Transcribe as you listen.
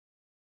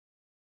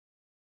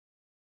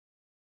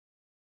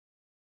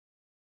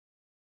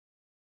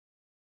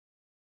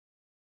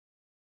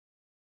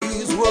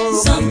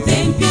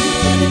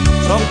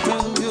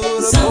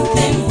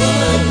something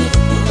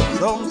wonderful,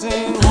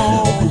 something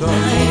out of my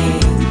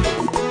life.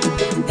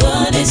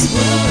 God is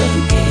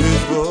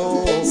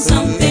working,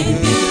 something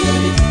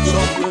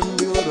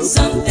beautiful,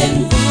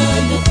 something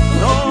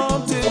wonderful,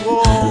 out of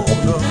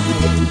my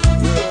life.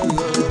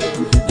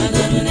 My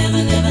God will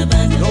never, never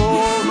abandon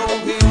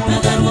me. My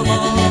God will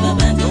never, never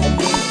abandon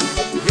me.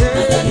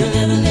 My God will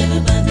never, never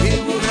abandon me.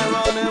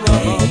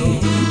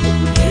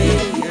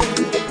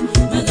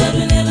 My God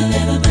will never,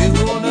 never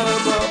abandon me.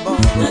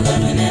 My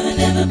God will never,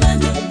 never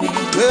abandon me.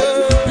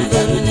 My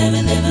God will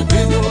never,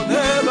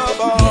 never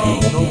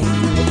abandon me.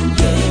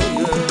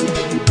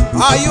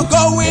 Are you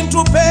going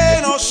through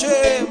pain or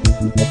shame?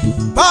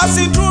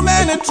 Passing through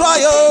many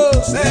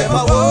trials?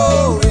 Never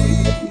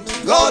worry,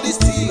 God is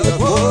still at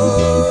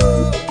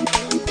work.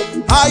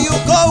 Are you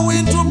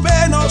going through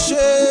pain or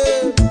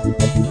shame?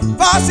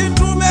 Passing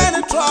through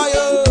many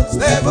trials?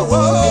 Never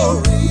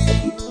worry,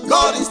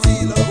 God is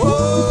still at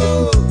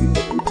work.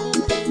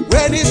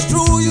 When it's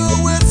true, you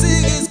will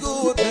sing His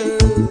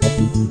goodness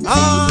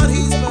and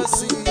His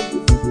mercy.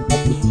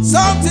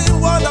 Something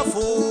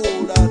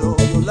wonderful out of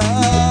your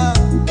life.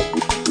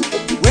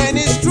 When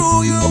it's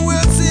true, you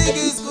will sing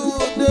His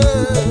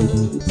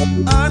goodness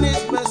and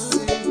His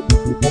mercy.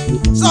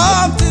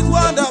 Something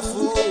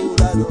wonderful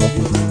out of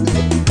your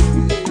life.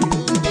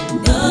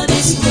 God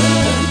is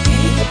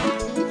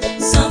working,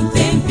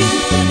 something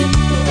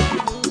beautiful,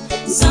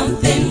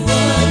 something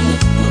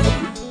wonderful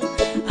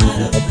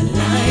out of my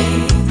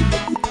life.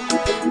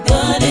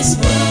 God is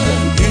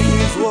working,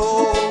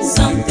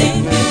 something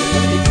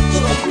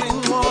beautiful,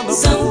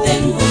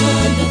 something wonderful.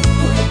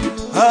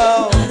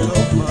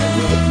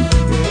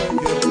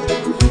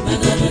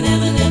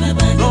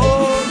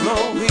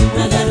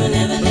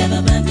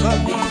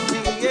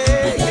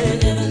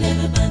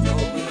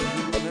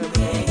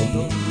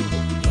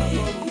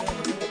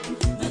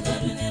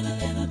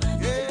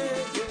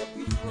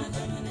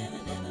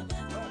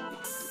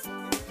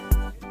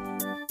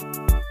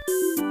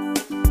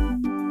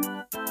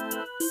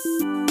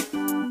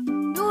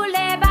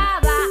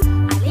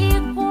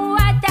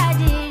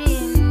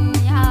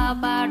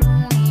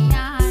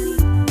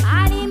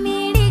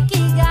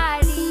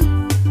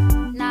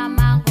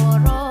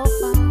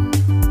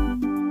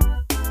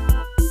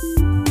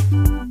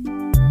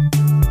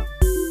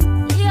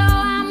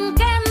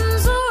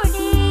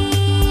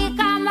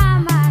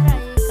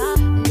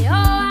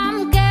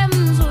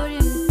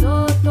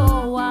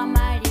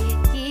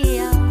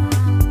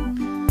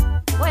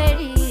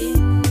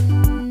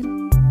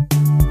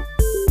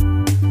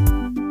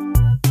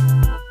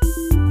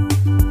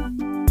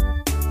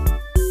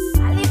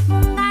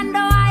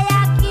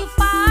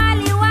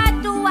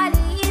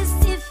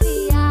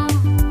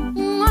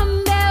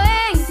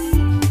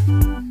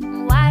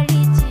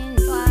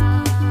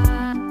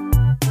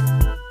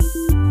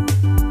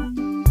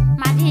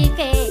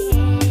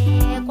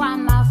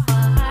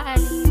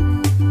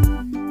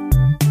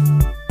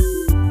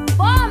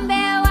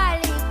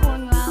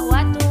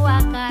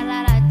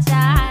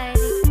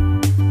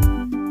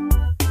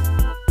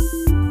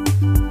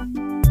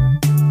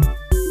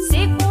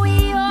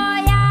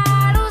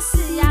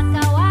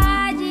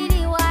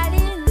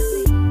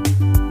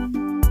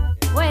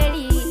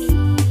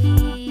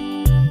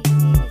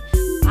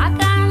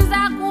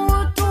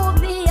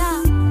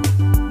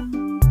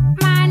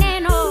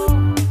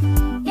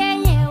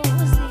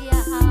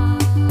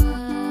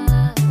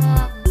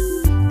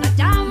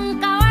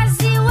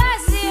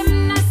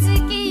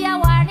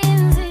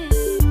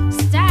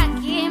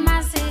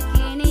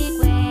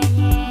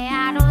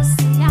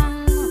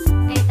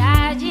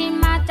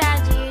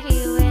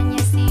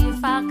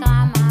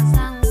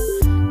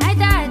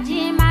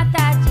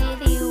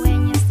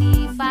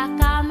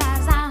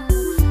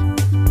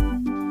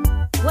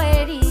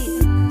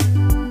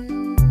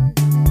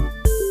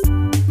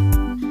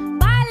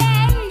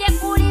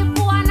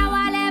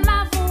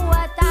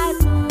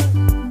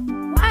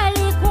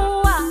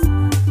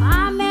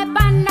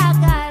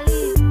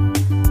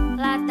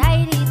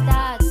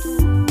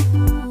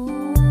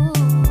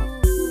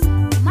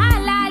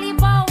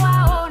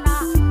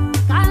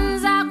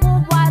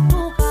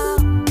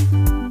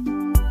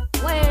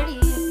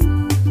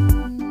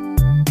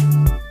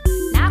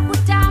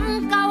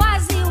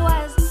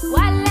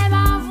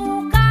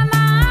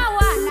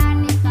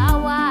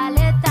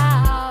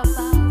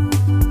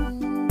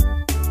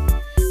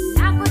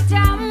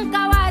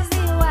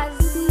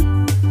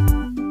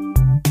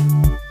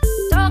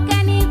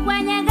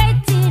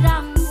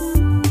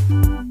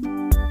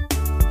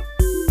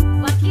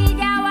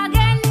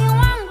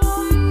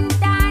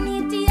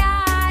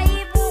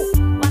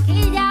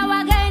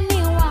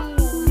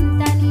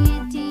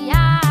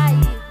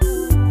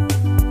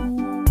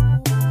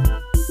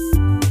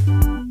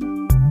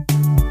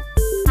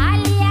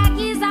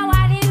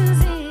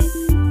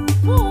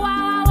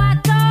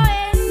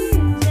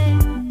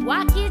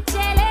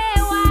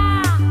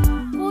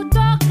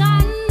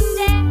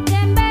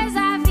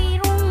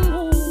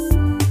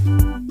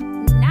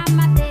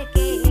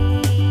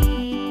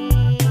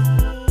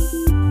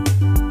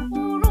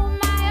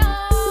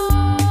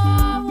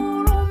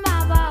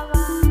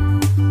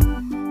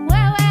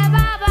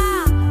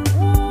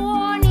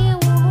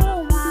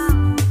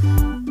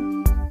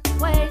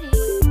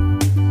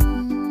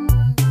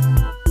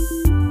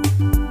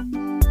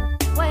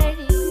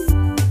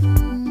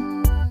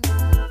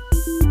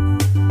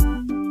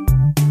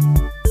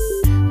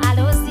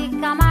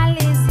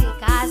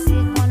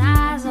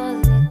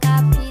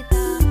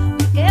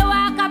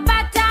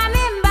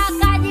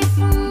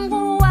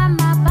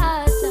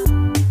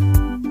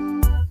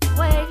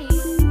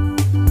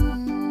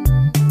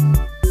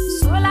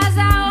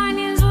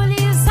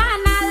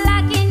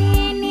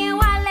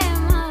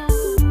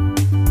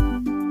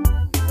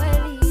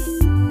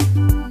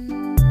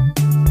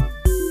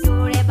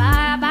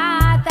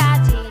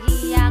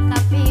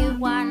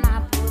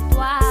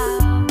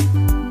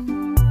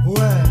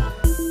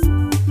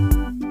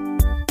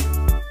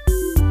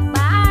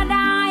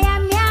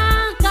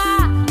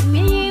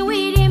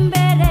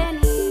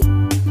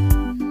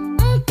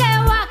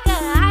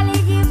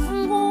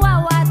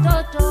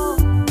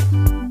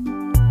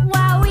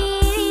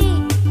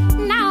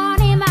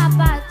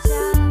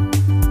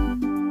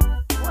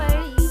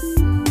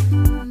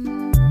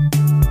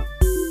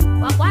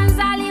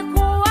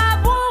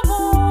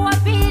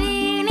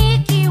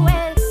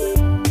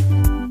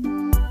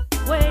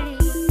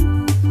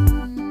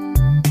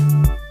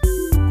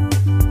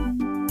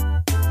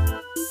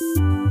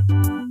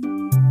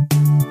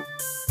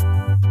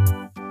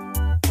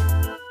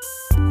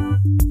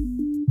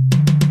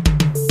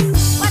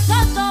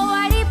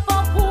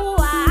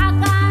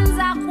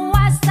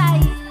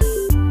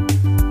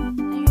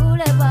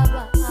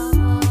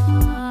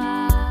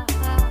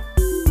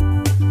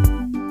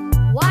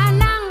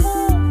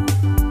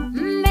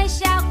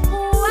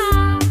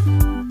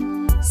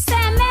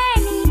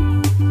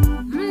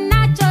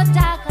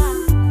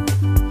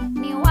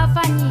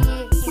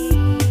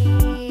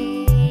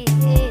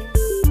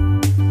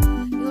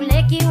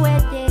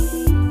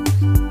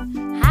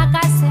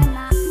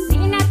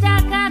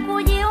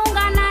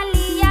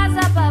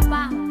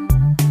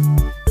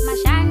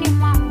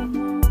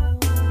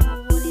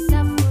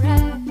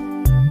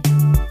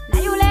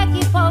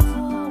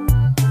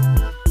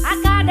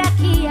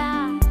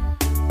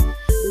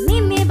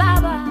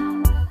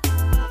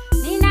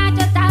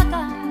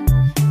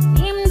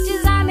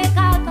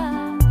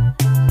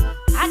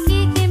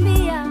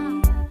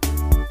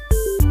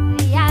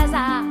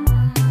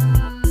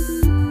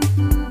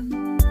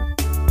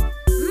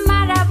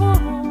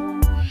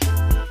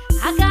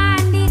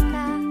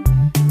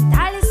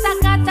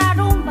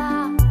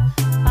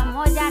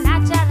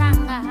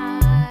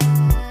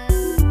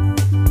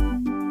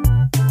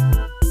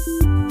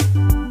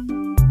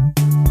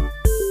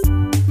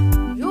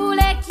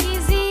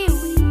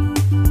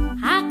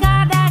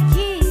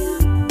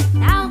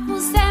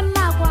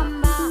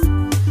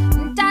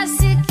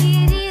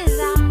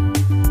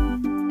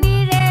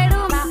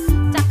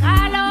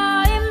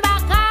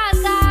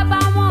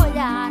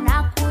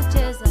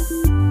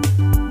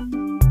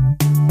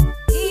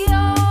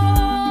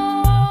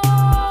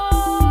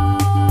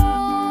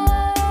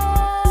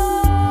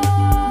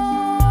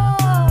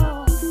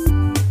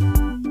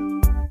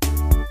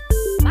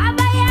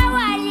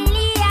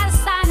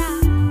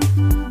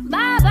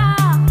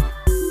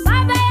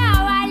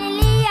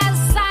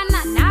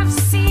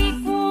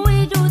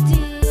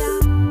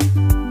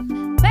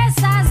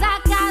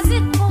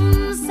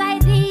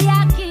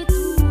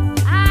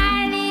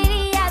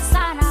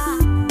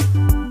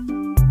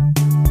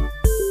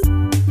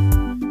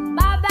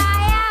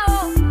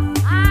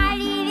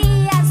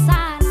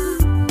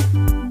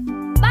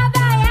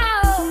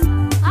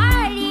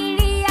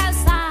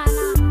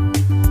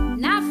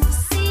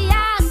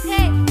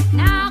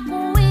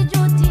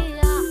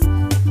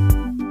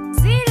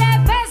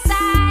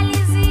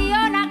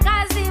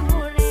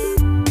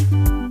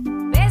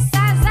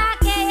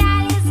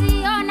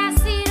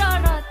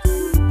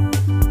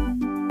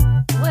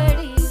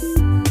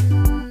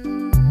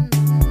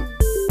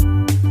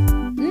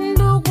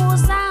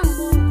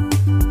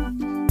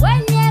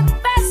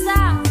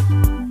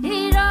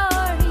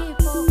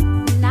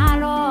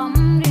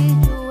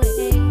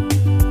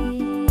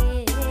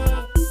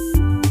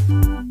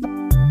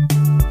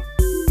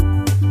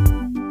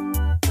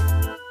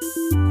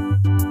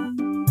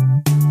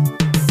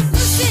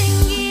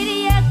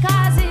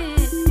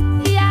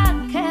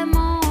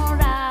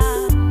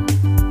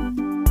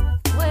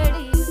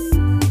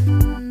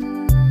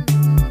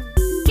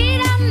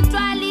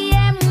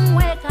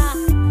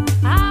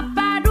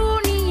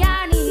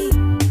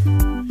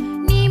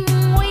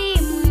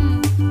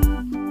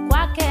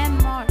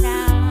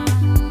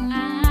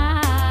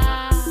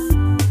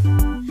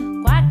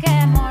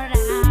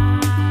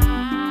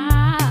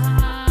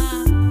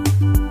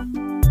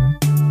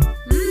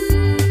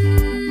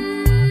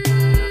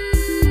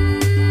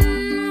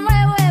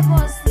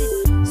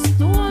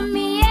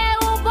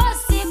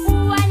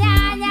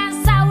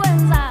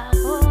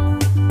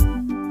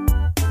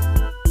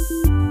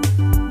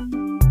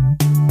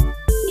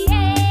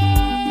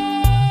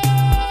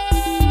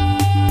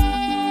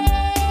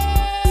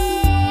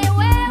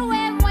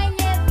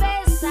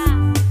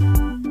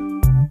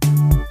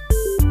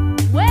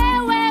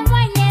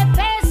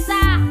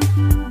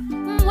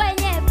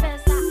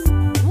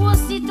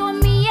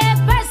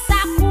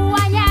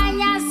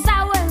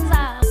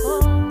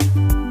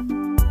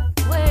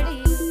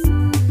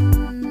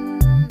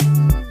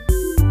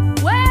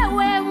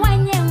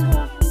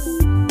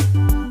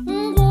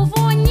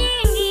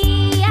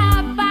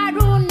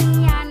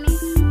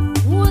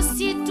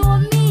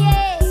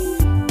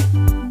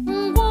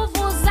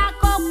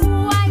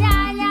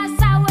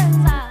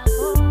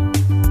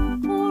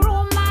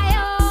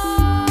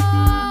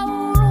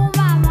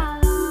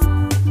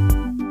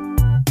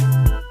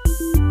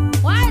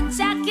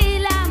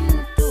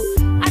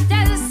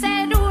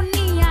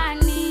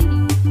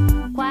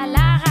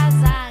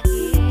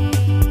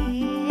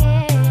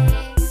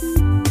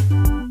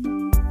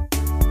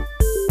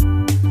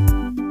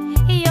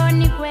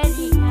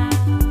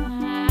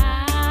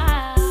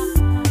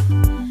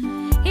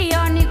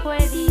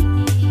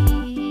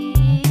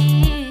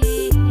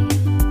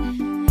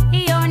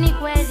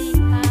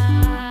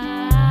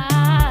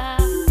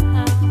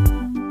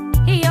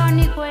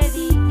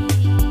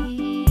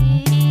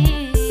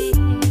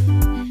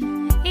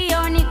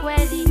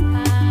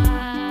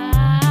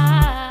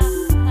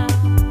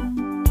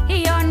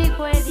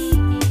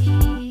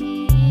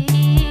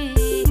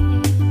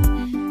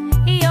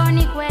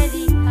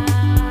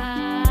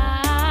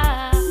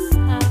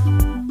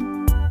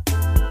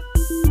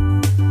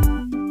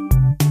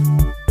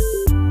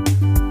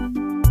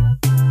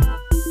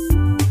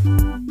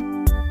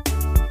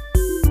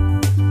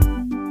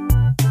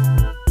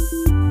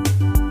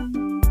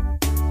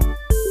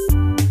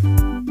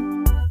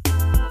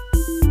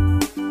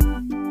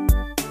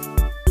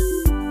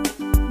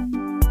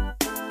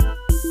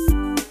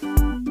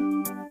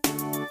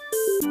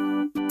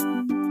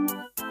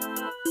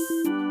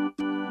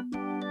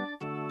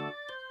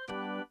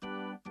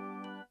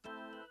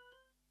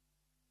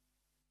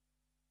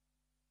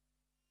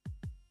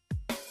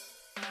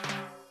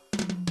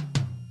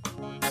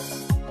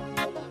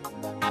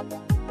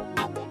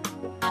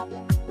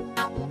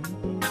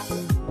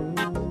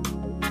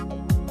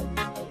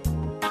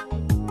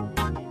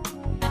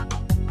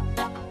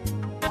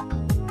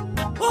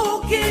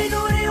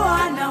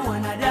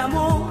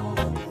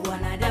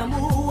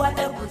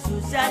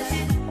 atakushusha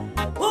chini.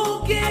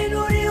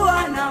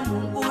 Ukiinuliwa na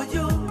Mungu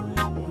juu,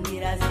 ni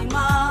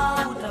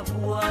lazima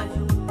utakuwa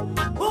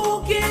juu.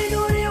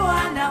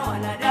 Ukiinuliwa na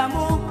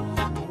wanadamu,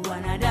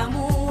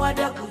 wanadamu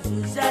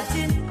watakushusha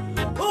chini.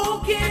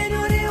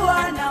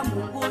 Ukiinuliwa na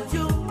Mungu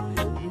juu,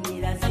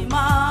 ni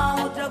lazima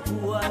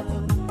utakuwa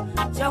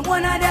juu. Cha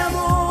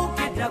mwanadamu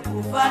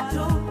kitakufa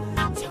tu,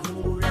 cha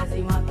Mungu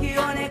lazima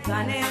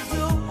kionekane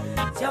juu.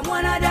 Cha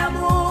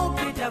mwanadamu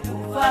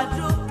kitakufa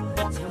tu,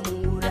 cha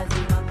Mungu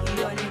lazima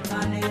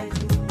kionekane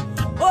juu.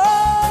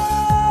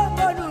 Oh,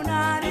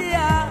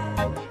 bodunaria,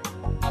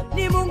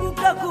 ni Mungu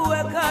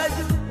kakuweka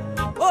juu.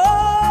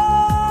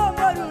 Oh,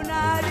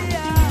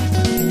 bodunaria.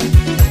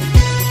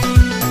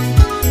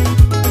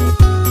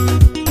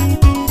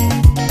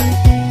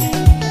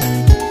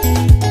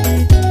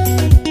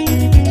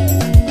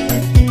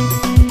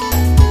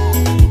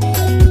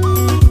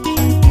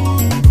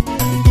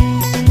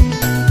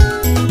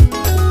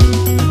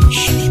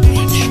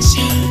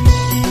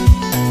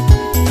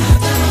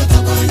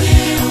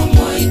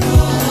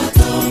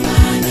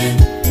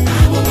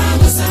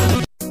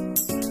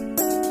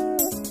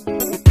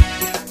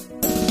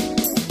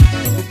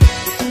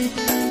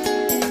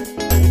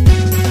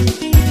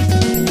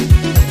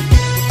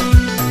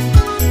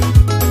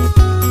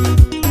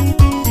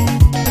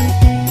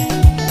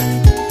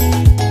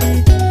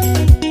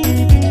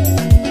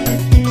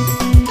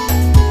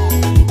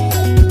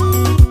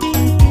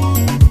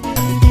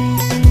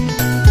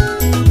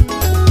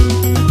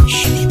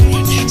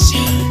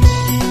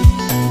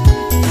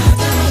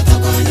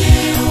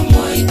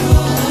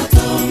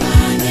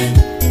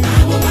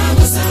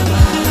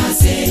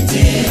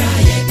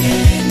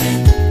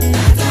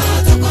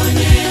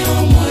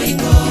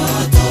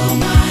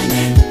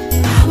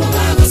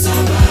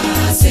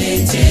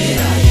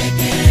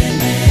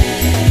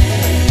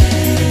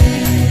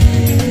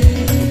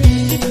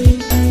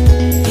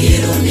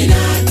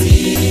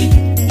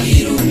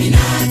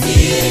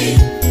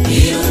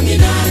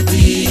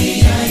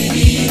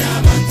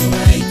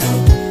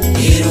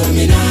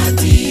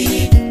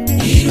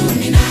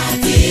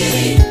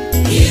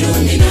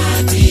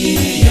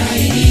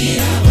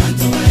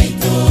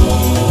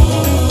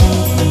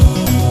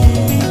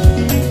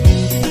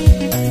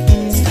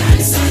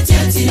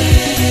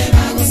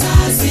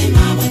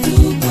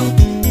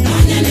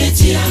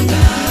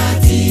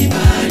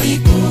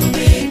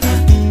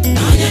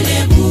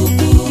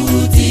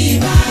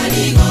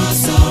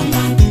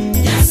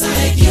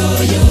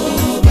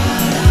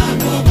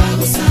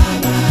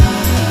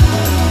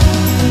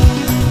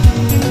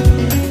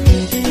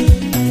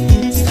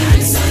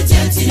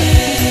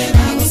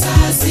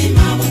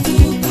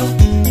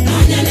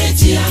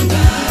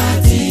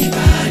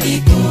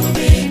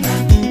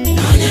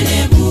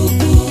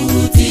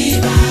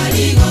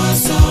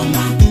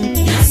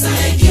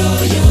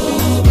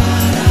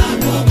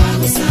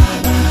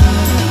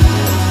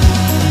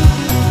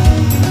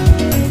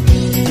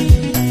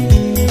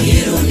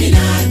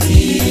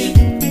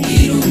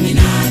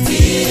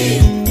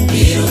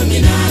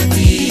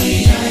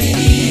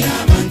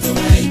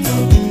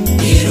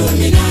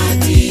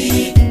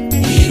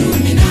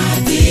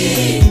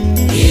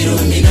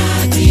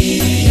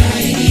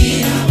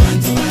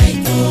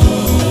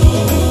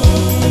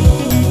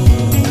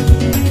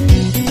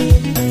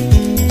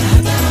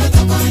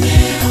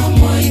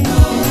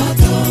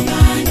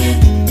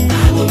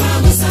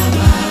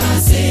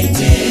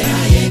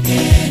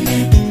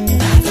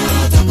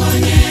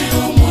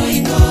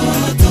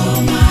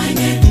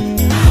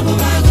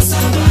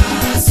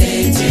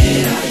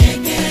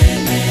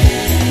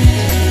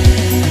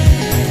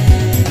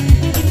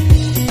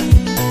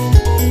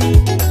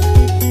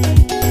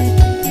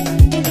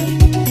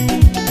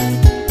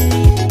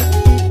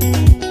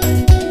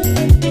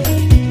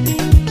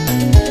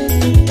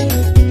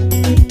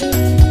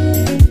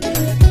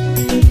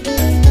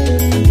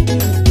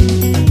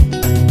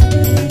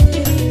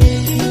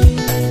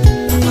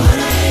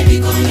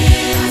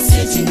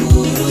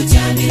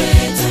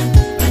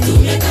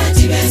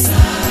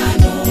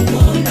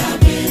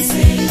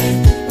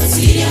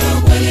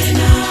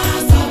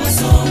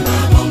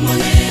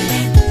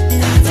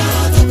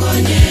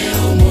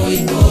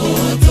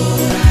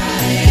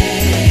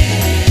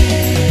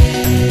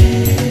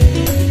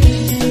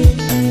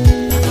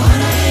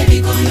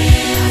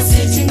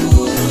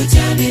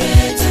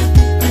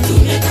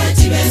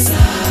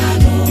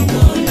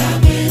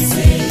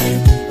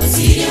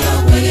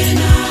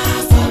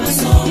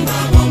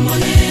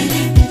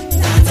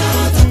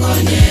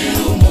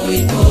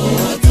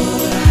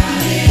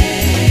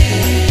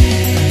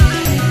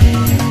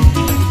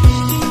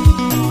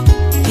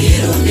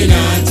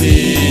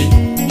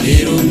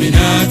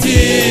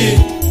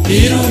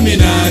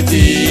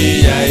 Illuminati,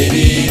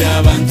 yairira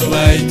abantu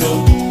baito.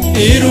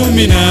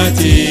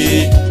 Illuminati,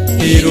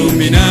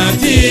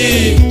 Illuminati,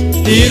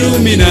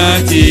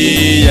 Illuminati,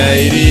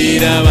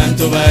 yairira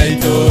abantu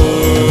baito.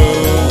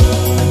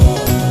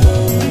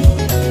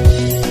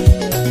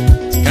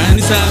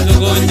 Kanisa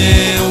zogonye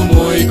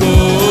umoiko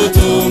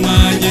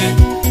tumanye,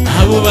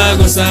 abo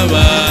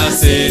bagosaba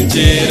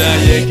senchera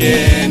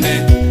yekene.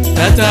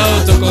 tata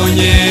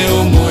otokonye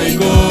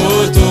omoiko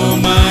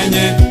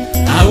tumanye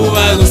abo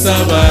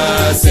bagusaba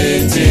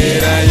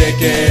senjera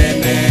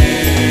yekene.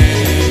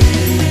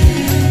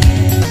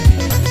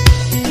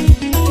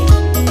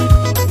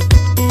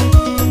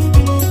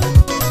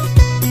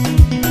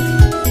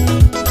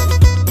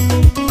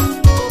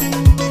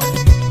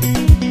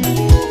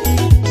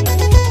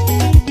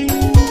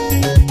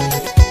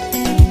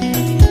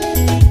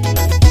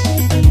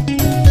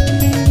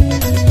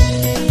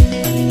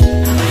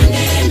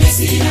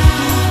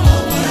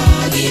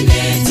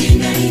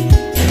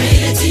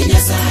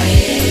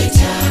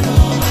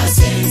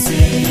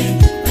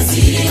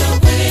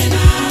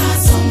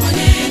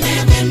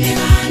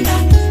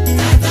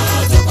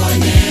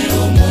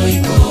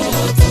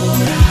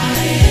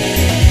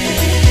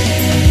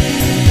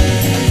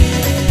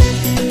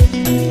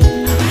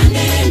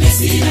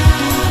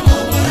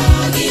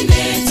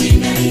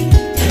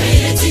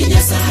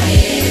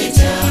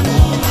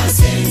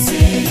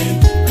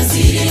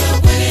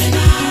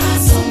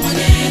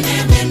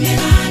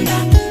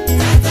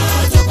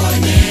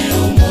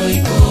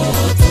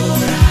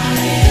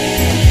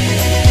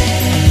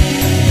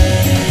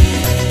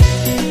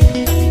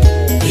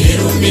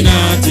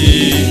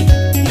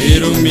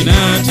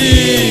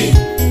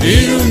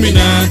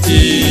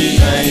 Illuminati,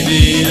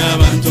 aidira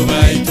bantu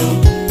baito.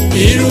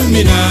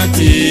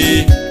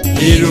 Illuminati.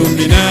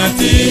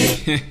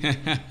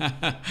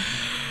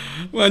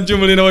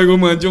 Manchumu lina waigu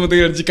manchumu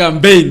tegera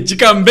campaign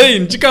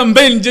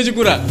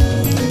jejukura.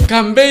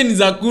 Campaign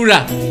za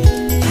kura.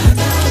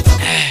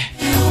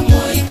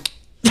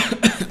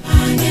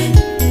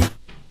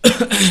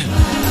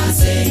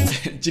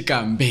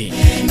 Campaign.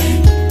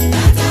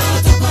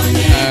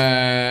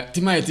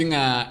 Tima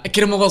tinga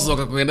ekiremo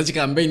gosoka kugenda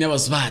campaign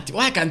y'abasubati.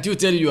 Why can't you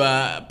tell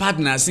your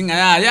partner singa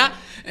ya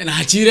na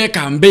hachire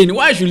campaign?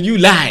 Why should you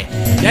lie?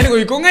 Yani ko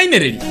ikonga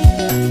inereri.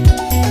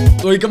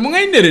 Ko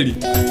ikamunga inereri.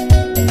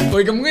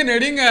 Ko ikamunga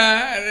inereri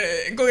nga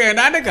ko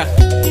genda ndeka.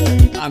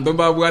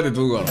 Andomba bwate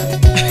tugoro.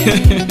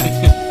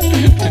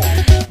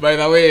 By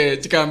the way,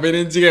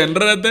 campaign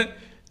chigenderete,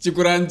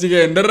 chikuran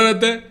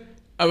chigenderete,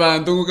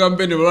 abantu ku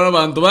campaign bora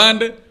abantu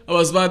bande,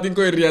 abasubati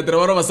ko iriatera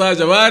bora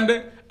basaja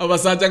bande.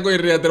 Abasacha ngo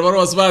iriatera baro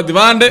basubati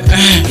bande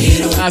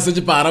ase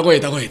chipara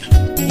goita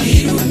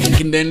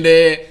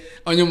kindende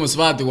onyo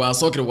musubati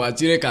wasokere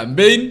wachire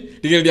campaign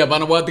digelia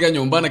bana bwatika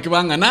nyomba na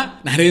kibangana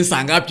na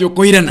rensanga pyo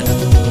koirana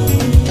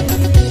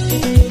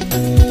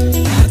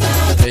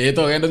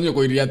eto genda nyo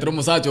ko iriatera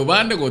musacho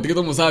bande go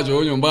tikito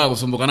musacho nyomba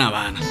gusumbuka na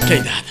bana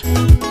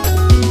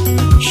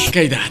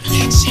kaidata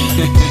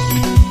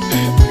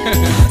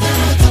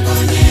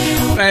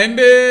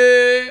ende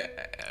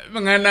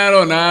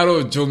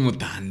Manganaro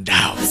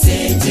Jomutandao.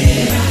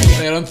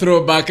 They're on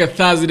Throwback a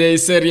Thursday,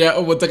 Seria,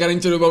 Obotaka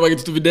into the Baba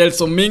to Videl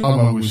Soming.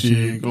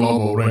 Amagushi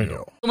Global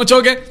Radio.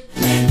 Mochoke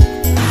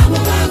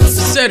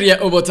Seria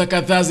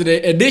Obotaka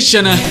Thursday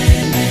edition.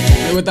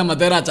 Weta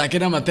matera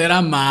chakira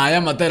matera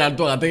maya matera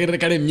alto ategere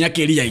kare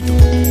miakeria ito.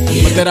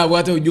 Matera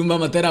bwate ujumba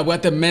matera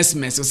bwate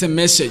message,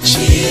 message.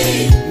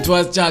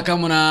 Twacha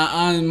kama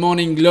na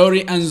morning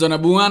glory anzona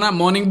buana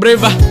morning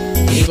brave.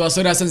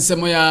 Twasoria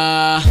sensemo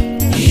ya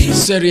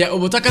Seria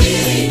Obotaka.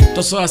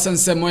 Twasoria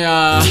sensemo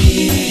ya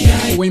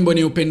wimbo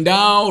ni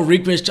upendao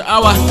request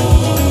hour.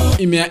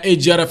 Imea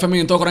AGR FM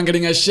ntoka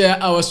rangelinga share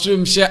our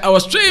stream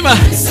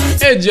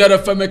AGR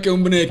FM ke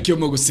umbune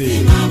kyomogusi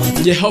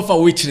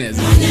Jehovah Witness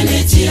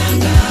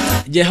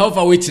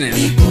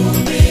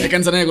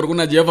kanisa naye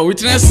kuna Jehovah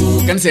Witness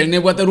kanisa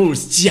linebwata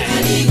rules chia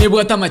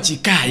nebwata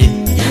machikaye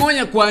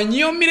ngonya kwa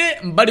nyomire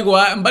mbali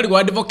kwa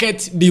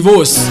advocate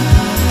divorce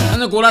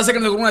ana kwa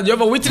second kuna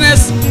Jehovah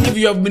Witness if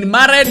you have been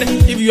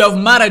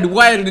married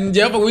while in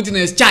Jehovah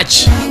Witness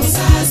church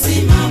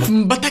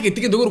mbatake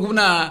tike dogoro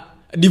kuna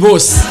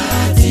divorce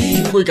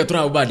ko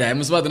ikatura ubada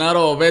musibata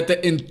naro bete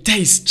in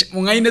taste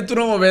mungaine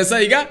tuno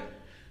besa iga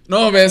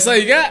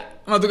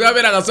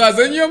matugabera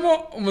gaswaze nyomo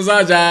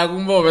umuzaja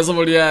kumbo besa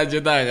bolia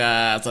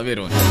jetaga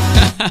sabero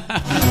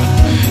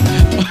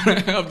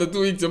after 2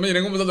 weeks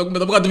yomene ngumuzaza kumbe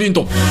tabuka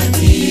tivinto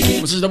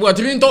musaza tabuka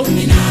tivinto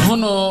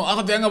hono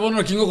akatanga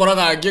bono kingo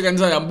koraga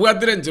kekanza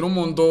yambwatire njiro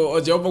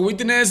mondo Jehovah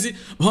Witness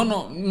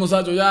hono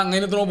musajo ya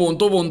ngaine tuno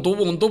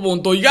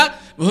bonto iga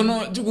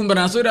hono jukumbe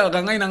nasura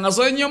kangaina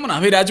ngaso nyomo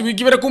na vira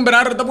chukikibere kumbe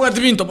na tabuka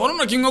tivinto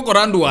bono kingo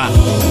korandua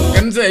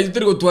kanza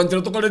yitiri go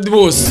tuanzira tokale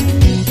divorce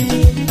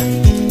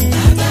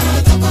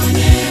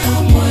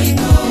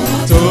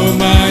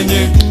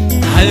Tomanye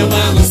ayo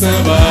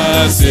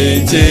magusaba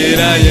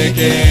senjera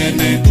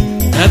yekene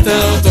tata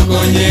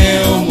otokonye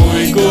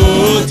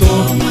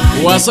omoikoto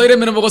wasoire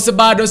mero bose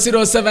bado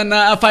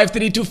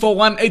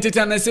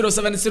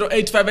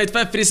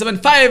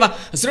 07532418807085855375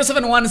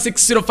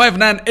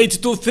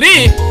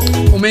 0716059823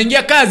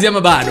 umeingia kazi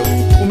ama bado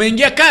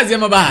umeingia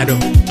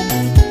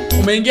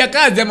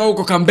kazi ama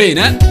uko campaign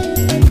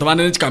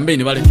tabana ni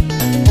campaign bale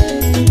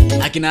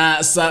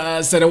akina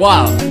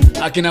Serewal,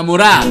 akina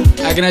Mura,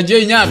 akina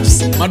J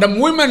Nyaps,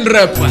 Madam Women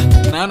Rep.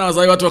 Naona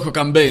wazai watu wako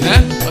campaign,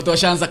 watu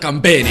washaanza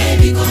campaign.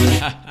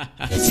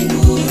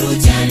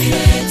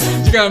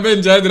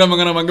 campaign jadira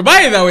mangana manga.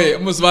 By the way,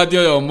 musvati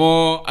yo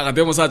mo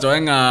akate musacho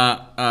wenga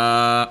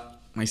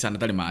maisana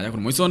tali maya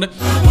kuno moisonde.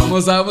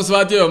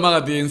 Musvati yo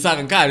magati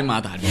nsaka nkali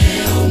matali.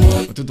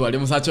 Tutu ali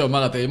musacho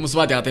magate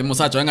musvati akate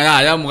musacho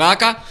wenga ya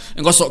mugaka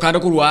ngoso kande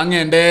kurwa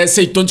ngende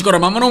seitonchi kora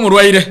mama no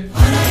murwaire.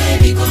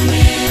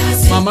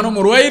 Mama no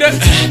murwaire.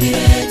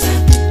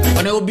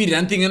 Bane obiri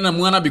antinga na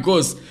mwana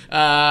because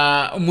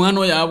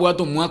mwana ya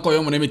bwato mwako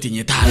yo muneme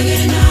tinyetara.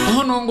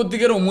 Ono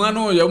ngutigero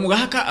mwana yo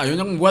mugaka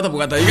ayonya ngwata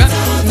bugata iga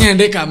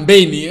ngende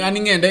campaign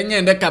ani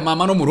ngende ka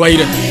mama no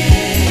murwaire.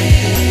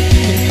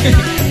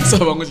 So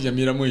bango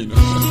chiyamira mwino.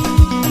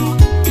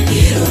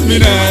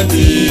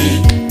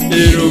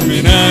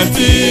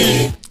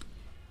 Illuminati.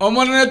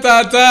 Omone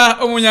tata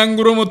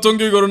omunyanguru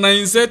mutongi igoro na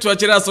inse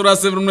twachira sura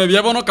 7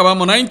 byabono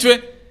kabamo 9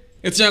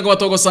 etyanga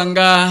batoko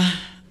sanga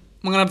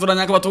mangana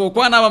turanya ka batoko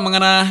kwana aba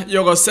mangana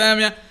yogo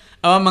semya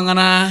aba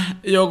mangana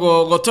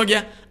yogo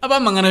gotogya aba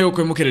mangana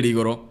yoko emukerera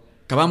igoro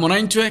kabamo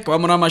 9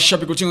 kabamo na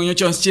mashapi kuchingo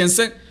nyocho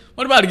chense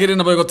wali baligere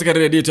na bago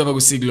tekerera radio to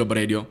bagusiglo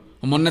radio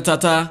omone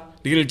tata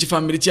digiri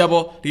chifamili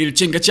cyabo digiri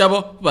chinga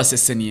cyabo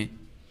basesenie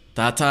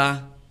tata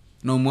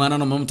no mwana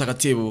no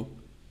mumutakatibu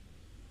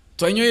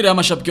twanyoira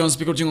amashapi kyo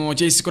speaker chingo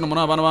chesi kono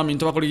mona bana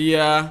baminto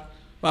bakoliya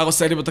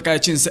bagosari butaka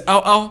chinse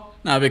au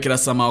na bekira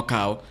sama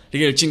kao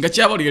digiri chinga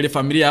cyabo digiri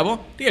familia yabo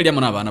digiri ya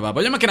mona bana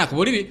baba yamakena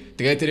kuburiri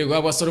tigatere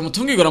gwa basore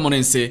mutungi gora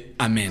monense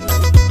amen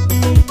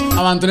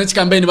abantu ne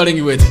chikambeni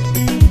balengi wete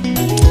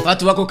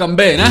watu wako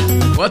kambena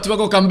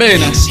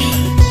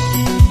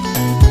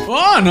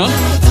no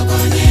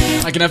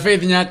akina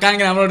Faith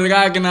Nyakange na Mlodi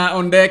akina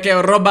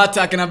Ondeke Robert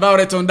akina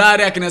Baure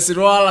Tondari akina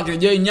Sirwala akina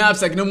Joy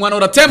Nyaps akina mwana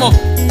Uratemo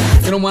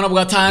akina mwana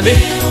Bugatande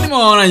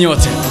nimeona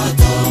nyote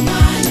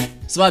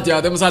swati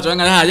ya demo sacho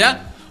ngana haya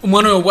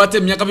umwana yo bwate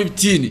myaka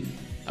 15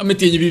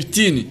 ametinyi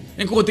 15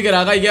 enko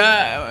kotigera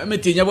gaiga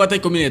ametinyi bwate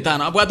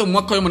 15 abwate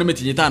mwaka yo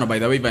metinyi 5 by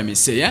the way by me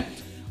say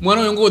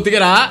mwana yo ngo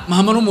kotigera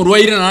mama no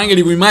murwaire na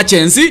ngeli ku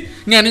emergency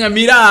ngana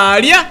nyamira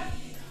alia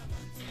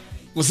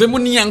usemu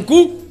ni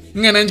yanku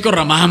ngana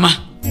njikora mama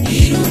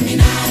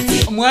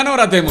mwana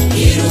Uratemo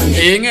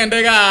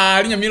ngende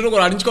ga nyamira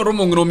ko ari njikora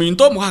mongiro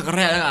minto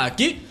mukakara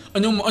aki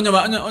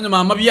onya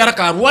mama biara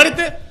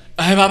karwarite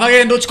ai baba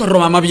gendo chikoro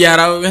mama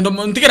biara gendo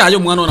ntikira yo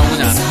mwana na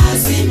munya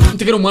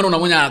ntikira mwana na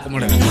munya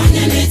akomorera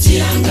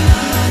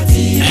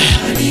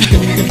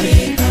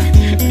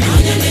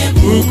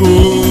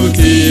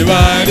ukuti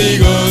bari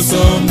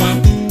gosoma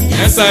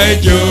esa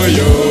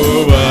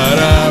ekyoyo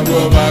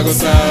barabo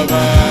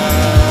bagosaba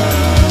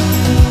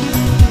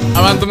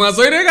abantu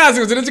mwasoire kasi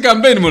kuzire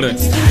chikampeni mure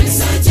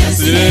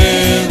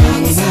sire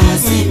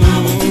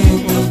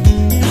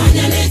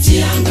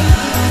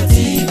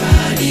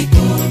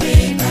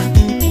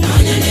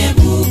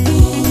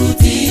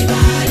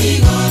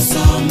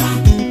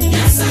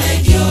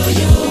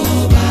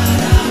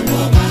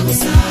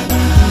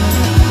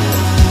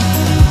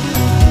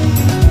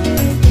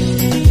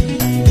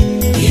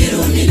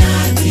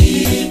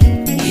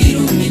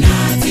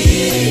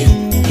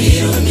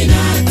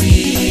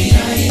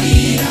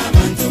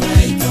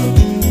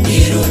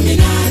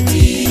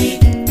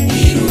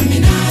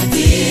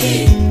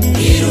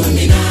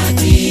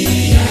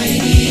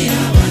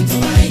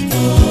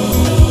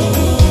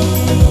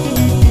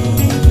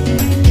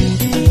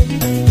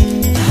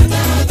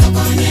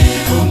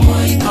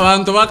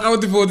abantu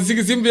bakauti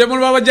 46 simbiye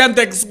muri baba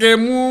Jantex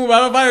kemu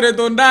baba Baire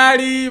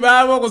Tondari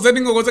baba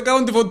koseningo kose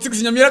county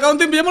 46 nyamira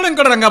county mbiye muri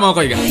nkoranga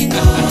mako iga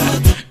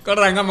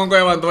koranga mako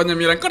ya abantu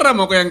banyamira korra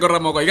mako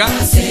iga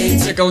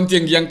se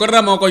county ngi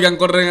yankorra mako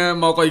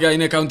iga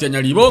ine county ya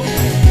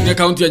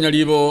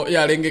Nyalibo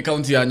ya lenge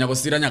county ya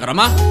Nyakosira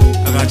Nyakarama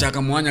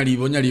agachaka mwanya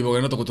libo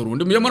ngeno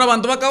tokoturundi mbiye muri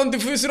abantu ba county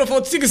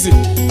 046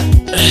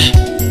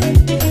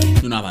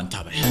 nuna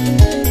abantaba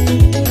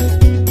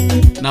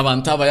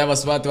n'abantaba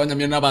y'abaswati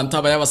banyamira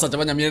n'abantaba y'abasacha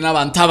banyamira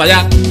n'abantaba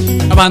ya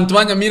abantu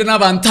banyamira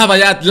n'abantaba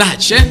ya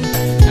lache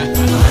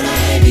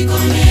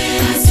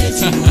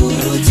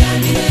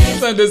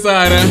sande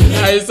sara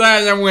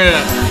aisa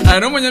nyamwera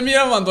ano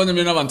munyamira abantu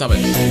banyamira n'abantaba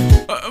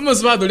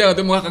muswati uli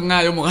agate mwaka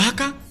ngayo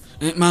mwaka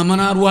mama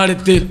na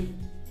ruarete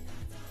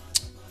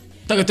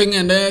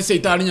takatengende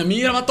seitari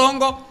nyamira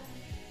matongo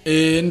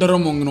ndoro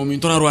mongino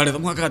mintora ruarete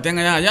mwaka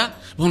katenga ya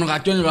bono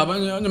gakyonye baba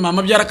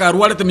mama byara ka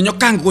ruarete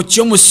minyokanga ko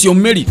cyo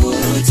musiomeri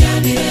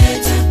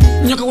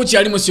nyoka ko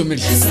cyari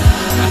musiomeri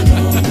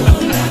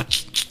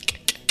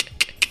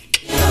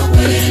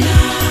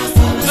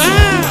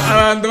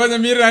abantu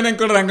banyamira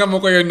nkoranga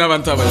moko yo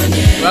n'abantaba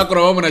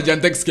bakora bo na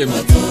Jantex kemu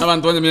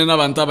abantu banyamira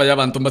n'abantaba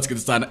y'abantu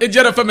mbatsikita sana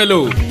ejera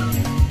famelo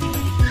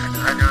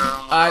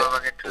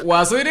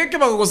wasoire ke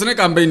bagosone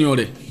campaign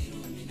yore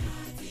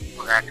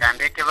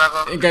Kandeke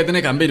bako.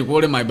 Ingaitene campaign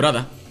ko my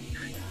brother.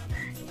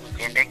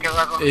 Kandeke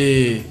bako.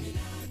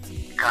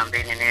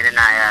 Campaign nere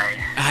na ya.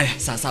 Ay,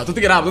 sasa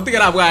tutigera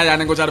bwa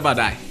ngo char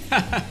badai.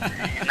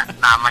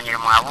 Na manyire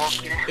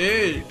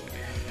mwabukire.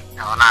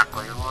 Naona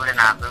ko yure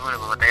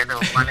ko tayo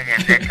ko ne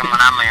kende kama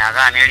na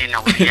mayaga neri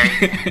na kuya.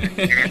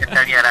 Ile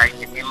tali ara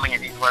ni manye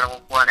di kwa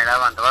ko ne la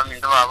bantu ba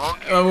mindo babo.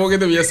 Babo ke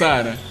te biya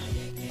sana.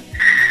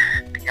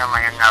 nyama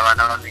yang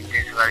abana babitse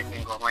bari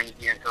ingoma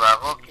y'ingenzi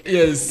bavuki.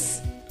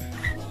 Yes.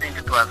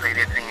 Ninge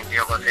twasaire singi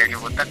yo Seria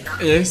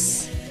Obotaka.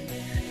 Yes.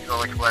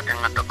 So chwate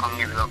ngato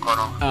kongizi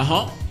gakoro.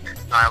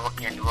 Na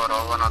bokendi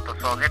boro bono to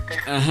sogete.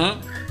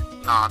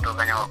 No to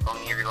kanya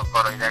kongizi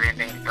gakoro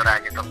izarende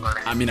ngitoraje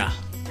tokole. Amina.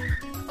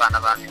 Bana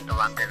bandi to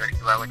bante bari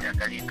kibago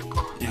cyakali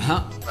tuko.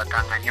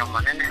 Batanganya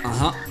monene.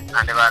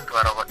 Nande batu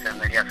barobotse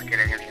Seria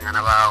sikere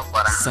ngana ba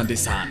okora. Asante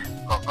sana.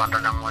 Kokondo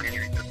na mwali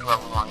vitu wa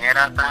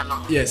mwangera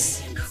tano.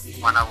 Yes.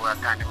 Mwana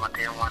buatani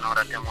mateo mwana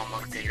orate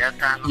mwamutira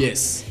tano.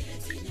 Yes.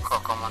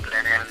 Koko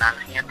mondrene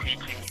nansinya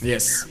tiki.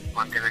 Yes.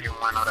 Monteveli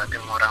mwana orate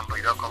morambo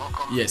iroko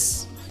boko.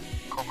 Yes.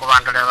 Koko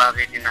bandole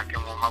babidi na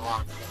kemo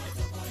mabonti.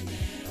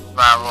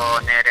 Babo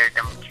nere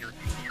de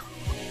mkiuti.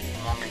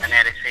 Mungi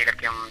nere seira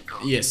kemto.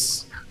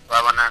 Yes.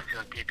 Babo nansi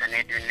ontita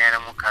nedi nere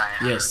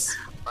mukaya. Yes.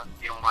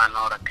 Babo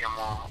mwana orate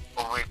mo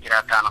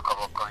obwekira tano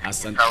kaboko.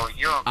 Asante.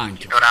 Sauyo.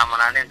 Anki. Kitoramo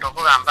na lento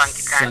kugamba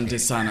nkikandi. Asante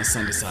sana,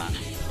 asante sana.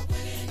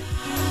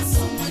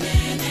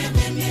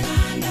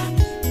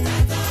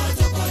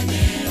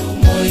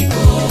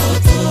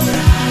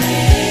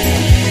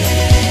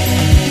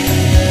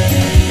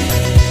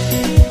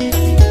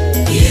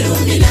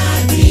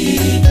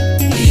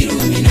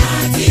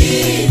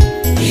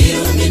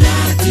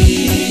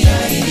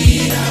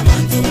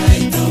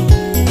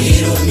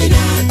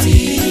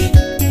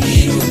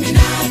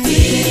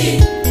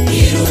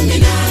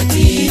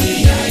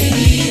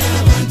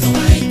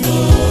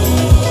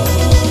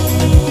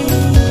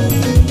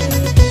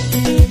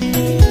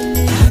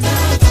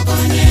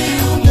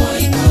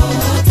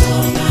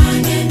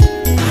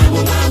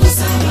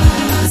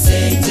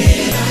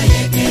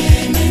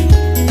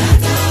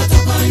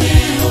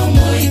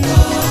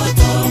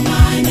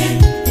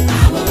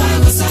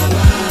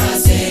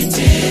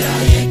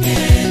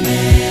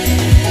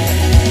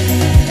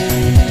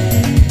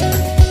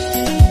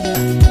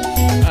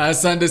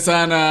 Asante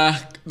sana.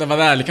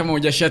 Tafadhali kama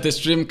hujashare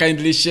stream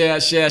kindly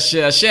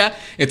share.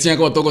 Etia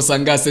kwa toko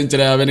sanga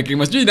centre ya bene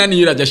krimas. Jui nani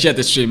yura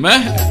jashare stream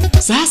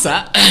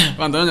Sasa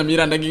wandonya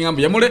mira ndagi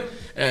ngambu yamule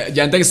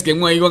jantaki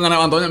skemwa igo ngana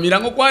wandonya mira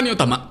ngo kwani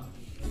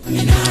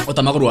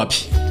otama kuru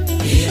wapi.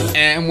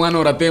 Mwana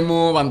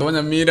oratemo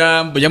wandonya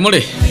mira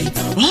yamule.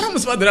 Bora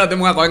musibadira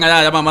temo ngako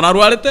ngaya ya mama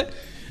narwarete.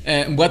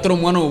 Mbwatoro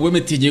mwana obwe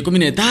metinye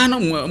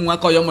 15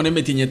 mwaka yo mone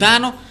metinye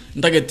 5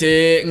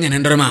 ndagete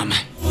ngenendere mama.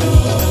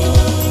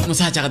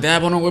 Musacha kata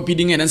yabono ngo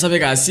pidinge nansabe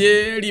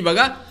gasie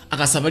libaga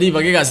akasaba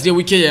libaga gasie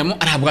wiki yemo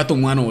arabuga to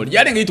mwana oli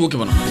yarenga ituko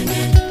kibono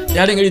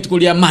yarenga ituko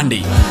lya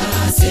Monday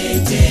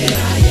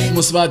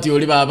musibati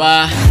oli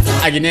baba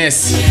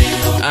Agnes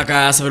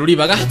akasaba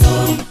libaga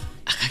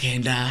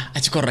akagenda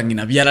achikorra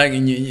ngina byara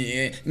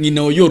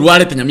ngina oyo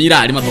rwale tanyamira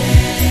ali mato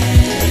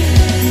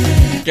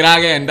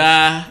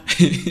kiragenda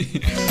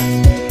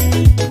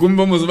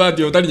kumbo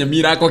musibati otali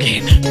nyamira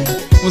akogenda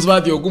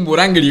musibati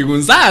okumburangiri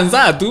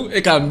gunsanza tu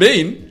e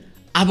campaign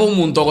abo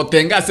umuntu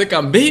ogotenga se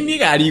campaign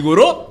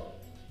garigoro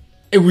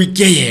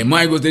ewikeye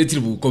maigo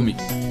tiribu komi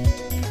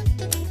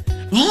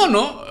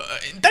bono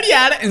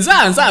ntariara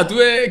nzanza tu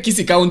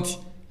Kisi County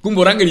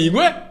kumborangeri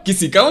igwe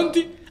Kisi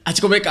County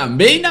achikobe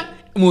campaign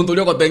umuntu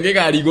oli ogotenga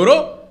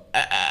garigoro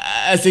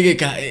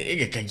asegeka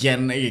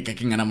egekagiana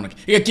egekakingana munake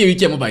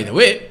egekiwike mo by the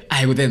way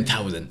I got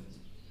 10,000.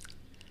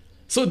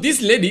 So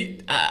this lady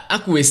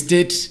aku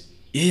estate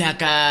yeye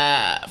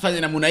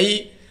akafanya namna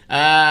hii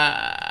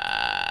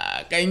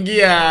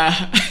kaingia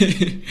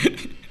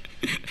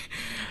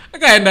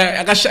akaenda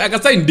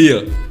akasign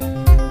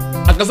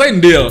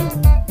deal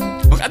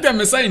wakati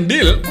amesign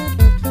deal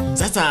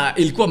sasa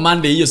ilikuwa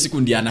Monday hiyo siku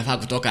ndiye anafaa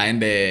kutoka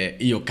aende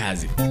hiyo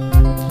kazi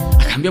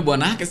akaambia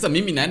bwana yake sasa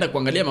mimi naenda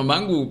kuangalia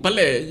mamangu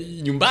pale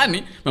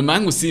nyumbani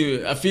mamangu si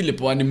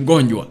Philip ni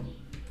mgonjwa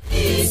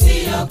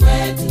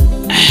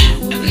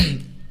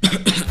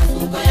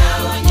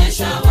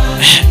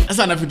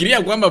sasa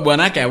nafikiria kwamba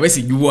bwana yake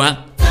hawezi jua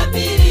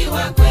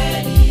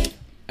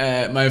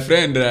my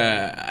friend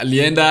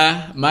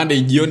alienda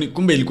Monday jioni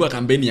kumbe ilikuwa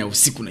kampeni ya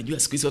usiku najua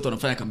siku hizi watu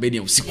wanafanya kampeni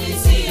ya usiku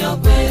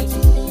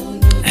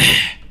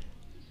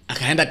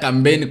akaenda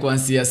kampeni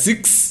kuanzia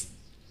 6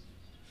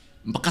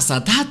 mpaka saa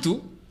 3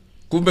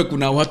 kumbe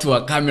kuna watu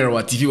wa kamera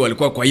wa TV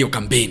walikuwa kwa hiyo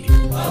kampeni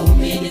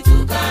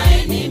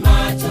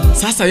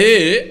sasa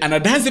yeye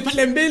anadansi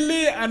pale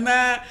mbele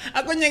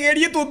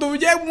akonyengerie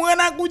tutuje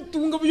mwana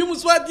kutunga byo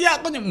muswati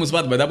akonye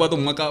muswati badaba to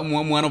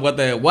mwana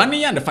bwata 1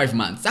 year and 5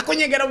 months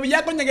akonyegera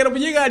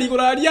buye gari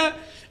kuraria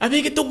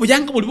abike to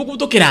buyanga buli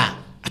bukutokera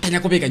atanya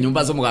kubeka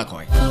nyumba zo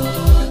mugako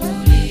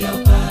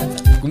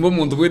kumbo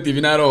muntu bwe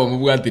TV naro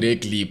mubwatire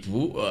clip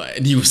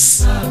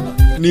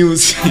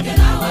news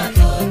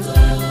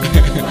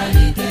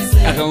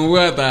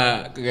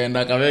akamubwata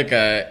kagenda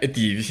kabeka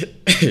TV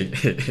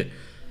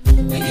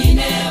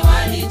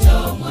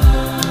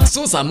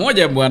so saa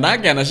moja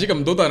bwanake anashika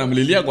mtoto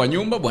anamlilia kwa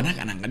nyumba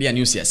bwanake anaangalia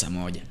news ya saa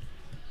moja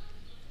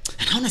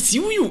anaona si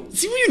huyu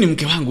ni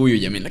mke wangu huyu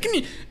jamani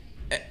lakini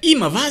hii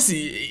mavazi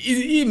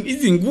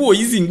hizi nguo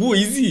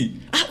hizi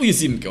huyu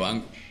si mke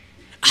wangu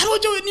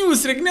arojo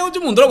news rekne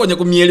ojo mundro kwenye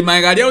kumieli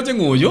magari ojo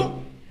ngoyo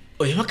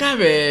oyo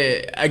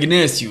bakabe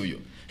Agnes huyu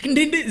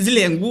Ndinde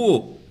zile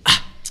nguo.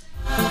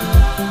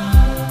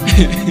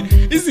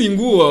 Hizi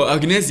nguo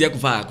Agnes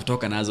yakufaa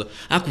kutoka nazo.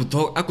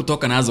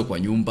 Hakutoka nazo kwa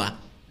nyumba.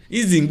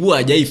 Hizi nguo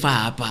hajaifaa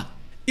hapa.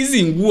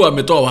 Hizi nguo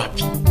ametoa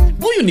wapi?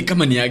 Huyu ni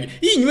kama ni yake.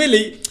 Hii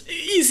nywele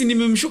hizi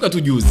nimemshuka tu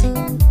juzi.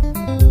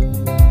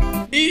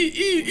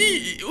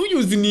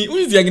 Huyu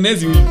si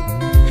Agnes huyu.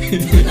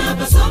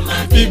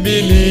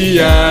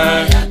 Biblia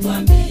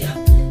yatuambia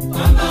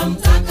kwamba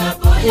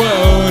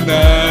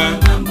mtakapoyaona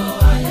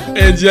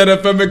Ejana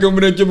pame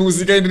kumreke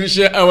muzika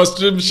indisha our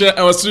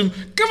stream.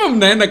 Kama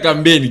mnaenda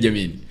kampeni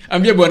jameni.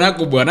 Ambia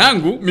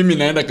bwanangu mimi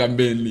naenda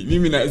kampeni.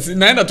 Mimi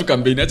naenda tu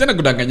kampeni. Achana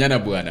kudanganyana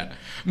bwana.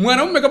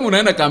 Mwanaume kama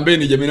unaenda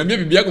kampeni jameni, ambia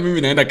bibi yako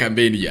mimi naenda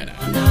kampeni jana.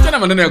 Achana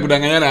maneno ya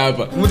kudanganyana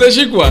hapa.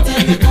 Mtashikwa.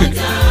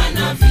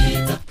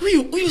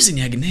 Huyu si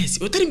ni Agnes.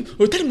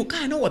 Otari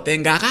mukana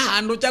watenga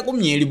kando cha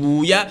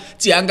kumyelibuya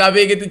cyanga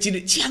begete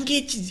chiri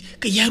cyange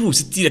kayaru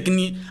sitira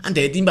kini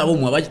ande timba bo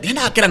mwabaje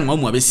henda akera ngwa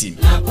mwabesi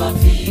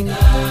napofika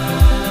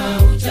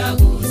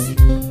uchaguzi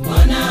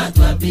mwana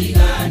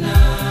twapigana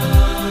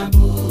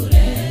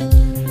bure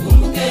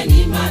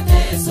kumbukeni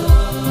mateso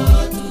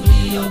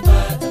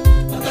tuliyopata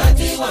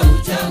wakati wa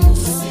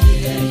uchaguzi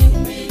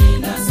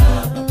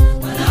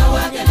 2007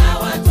 wanawake na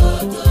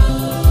watoto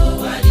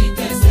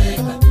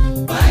waliteseka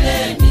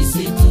pale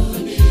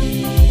misituni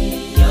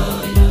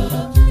yoyo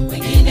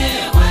wengine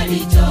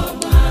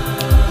walichomwa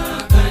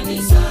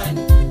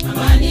kanisani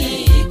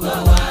amani iko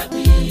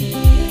wapi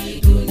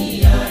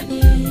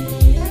duniani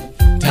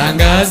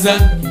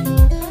tangaza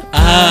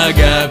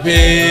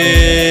agape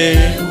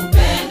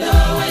upendo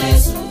wa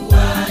Yesu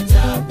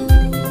ajabu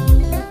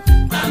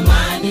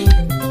amani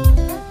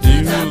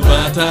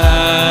tutapata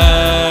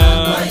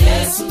kwa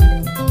Yesu.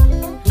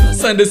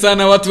 Asante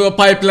sana watu wa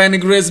Pipeline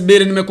Grace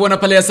Beer, nimekuona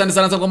pale. Asante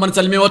sana kwa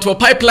manisalimia watu wa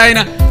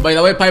Pipeline. By the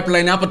way,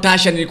 Pipeline hapo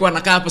Tasha nilikuwa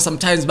nakaa hapo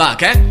sometimes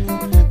back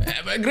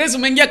Grace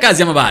umeingia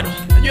kazi ama bado?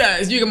 Najua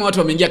sijui kama watu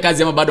wameingia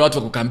kazi ama bado watu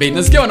wako campaign.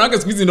 Nasikia wanawake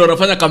siku hizi ndio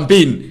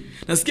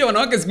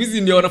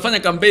wanafanya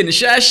campaign.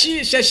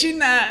 Shashi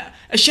na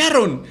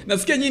Sharon.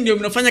 Nasikia nyinyi ndio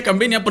mnafanya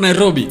campaign hapo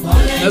Nairobi.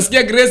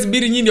 Nasikia Grace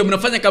Beer nyinyi ndio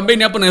mnafanya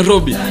campaign hapo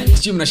Nairobi.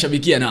 Sijui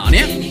mnashabikia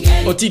nani?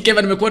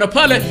 Otikeva nimekuona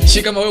pale.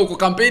 Shika kama wewe uko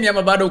campaign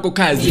ama bado uko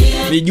kazi.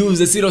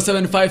 Nijuze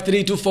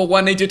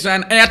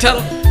 0753241889 Airtel,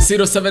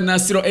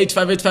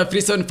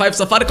 0708585375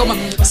 Safaricom,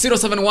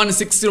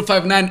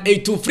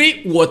 0716059823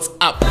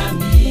 WhatsApp.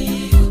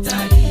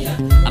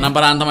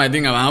 Anambaranda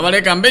maidinga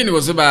bale campaign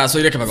gosuba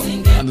soire kabako.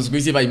 Ando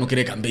squeeze ba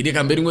imokere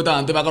campaign ngota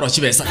ante bakaro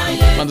chibesa.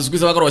 Ando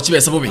squeeze bakaro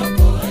chibesa bobi.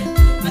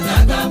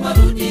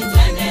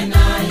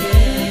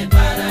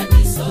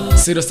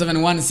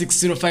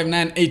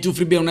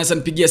 0716059823 bila unaweza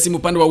nipigia simu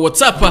upande wa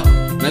WhatsApp.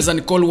 Unaweza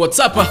ni call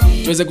WhatsApp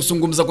tuweze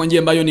kuzungumza kwa njia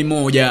ambayo ni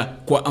moja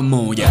kwa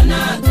moja.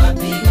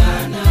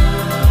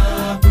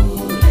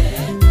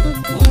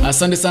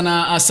 Asante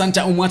sana,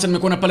 asante Umwata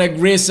nimekuona pale,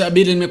 Grace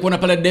Abidi nimekuona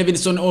pale,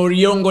 Davidson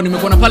Oriongo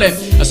nimekuona pale,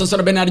 asante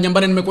sana Bernard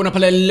Nyambane nimekuona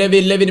pale,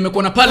 Levi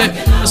nimekuona pale.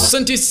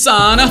 Asante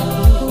sana.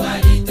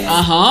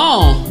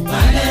 Aha.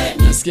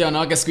 Nasikia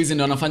wanawake siku hizi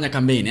ndio wanafanya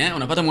kampeni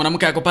Unapata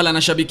mwanamke yako pale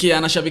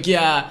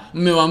anashabikia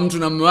mume wa mtu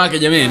na mume wake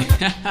jameni.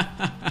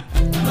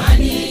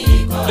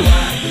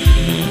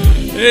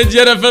 Hey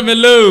Jera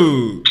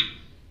family.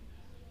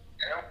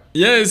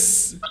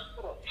 Yes.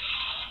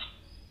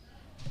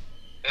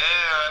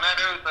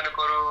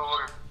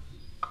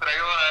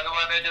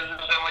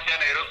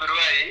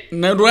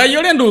 Na Ruai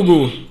yule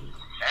ndugu. Hello.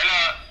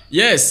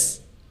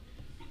 Yes.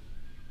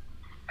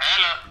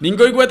 Hello.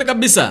 Ningo ikuwete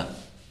kabisa. Na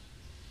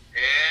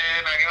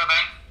kiwata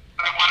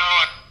mwana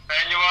wa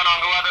enyo wana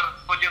ngwada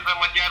kucheza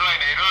macharo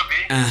Nairobi.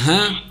 Aha.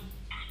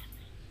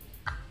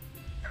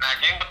 Na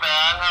kinga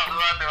tanga watu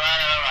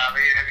wale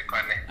wabiri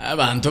bikone.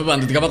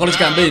 Bantu tikabakolo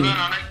campaign.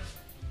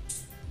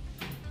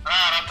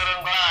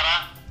 Ratangara.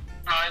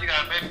 Na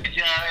campaign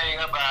kichana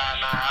inga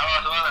bana. Awa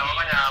wana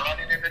wamanya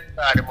wadi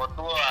ndio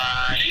moto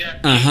aria.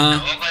 Aha.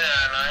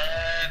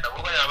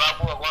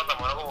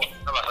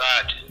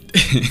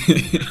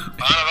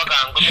 Ana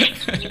bakangu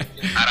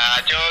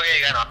arachoge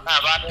gano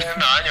abane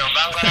no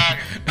nyombangora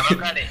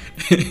abakane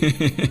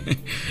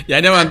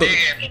yani abantu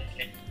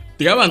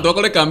tiga abantu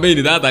bakole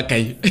campaign data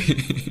kai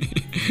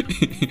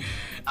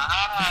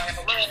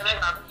ngone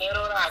na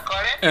kero ra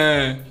kore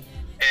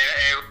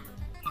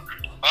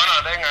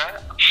ona denga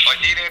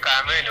ojire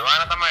campaign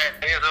wana tama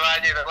yeso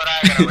waje kora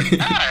gara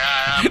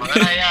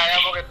magana ya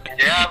boke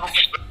nje ya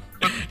boke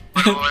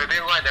oi de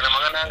wanja na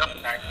magana anga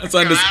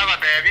asante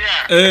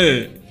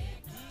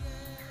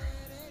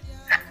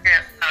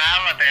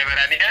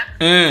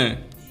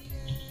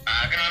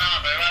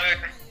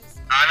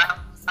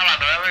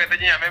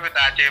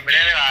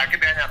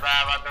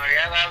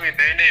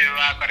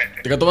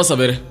Tikatoba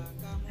sabere.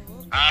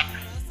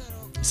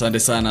 Asante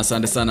sana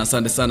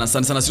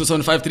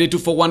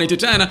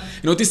 0753241889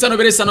 inotisa no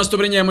bere sana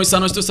stobere nyemo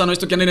sana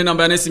sto kanene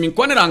namba yanesi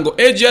minkwane rango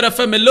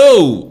AGRFM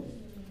hello.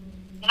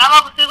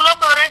 Ngama kusiglo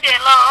korede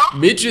hello.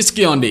 Beatrice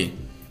Kionde.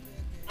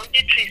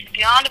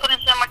 Siani kuna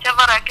sema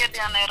chavara kete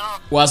ya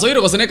Nairobi.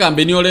 Wasoire kosene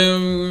campaign ole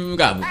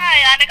gabu.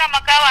 Yani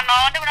kama kawa no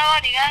ndio unaona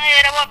ngane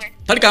yere bobe.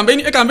 Tali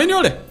campaign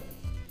ole.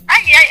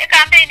 Ai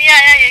campaign ya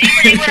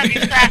iko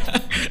visa.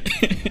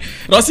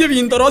 Rosie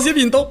vinto. Iko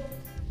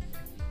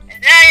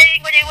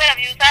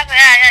visa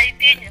ya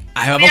itinyo.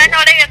 Ai baba. Ya no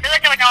le ndio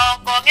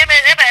kwa ngebe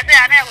ebe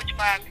ya na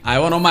kuchipanga. Ai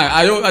wono mai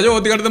ayo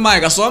otigarde mai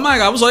gaso mai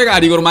gabu soe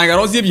gari gor mai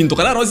rosie vinto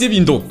kala rosie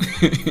vinto.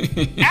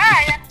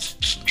 Ya.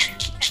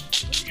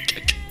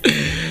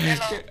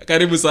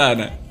 Karibu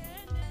sana.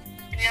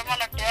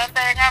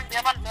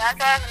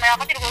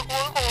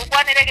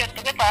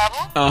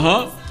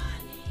 Aha.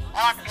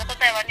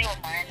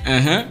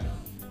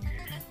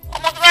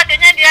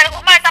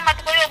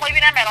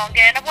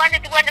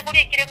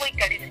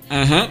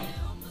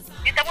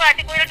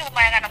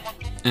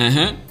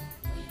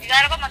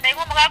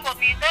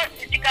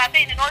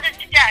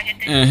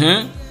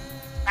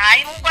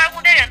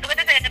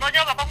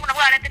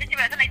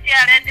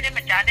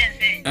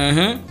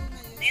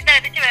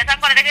 Nita dichibesa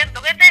ngorere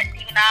ndogete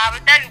na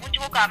bitabi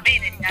kuchuko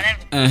campaign ni nyare.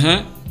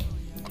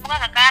 Omuga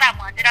kakara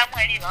mwandira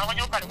mweli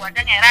bagonyo kali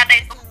kwanja ngeranda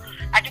iso.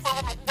 Achuko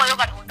mukubwa yo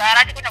kali kundara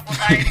achuko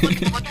nyakundara.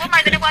 Kuchuko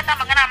maidene kwata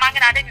mangana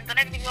mangana ande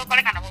ntone biyo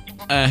kole kana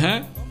butuko.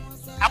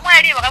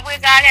 Amweli bakabwe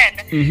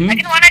gagenda.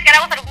 Lakini wana kera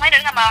kusali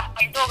kumaidene ngama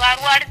ndo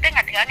garwali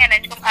tenga tigangene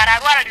chiko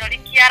ararwala lilo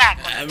linkiara.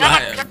 Kama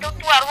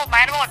tutu aru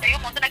maidene wote yo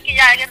muntu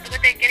nakiya ege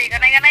ndogete keri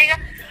kana iga.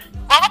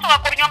 Gogo to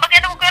bakunyomba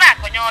kende kukera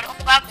konyoro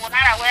omuga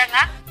kunara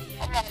wenga.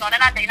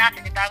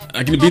 Lakini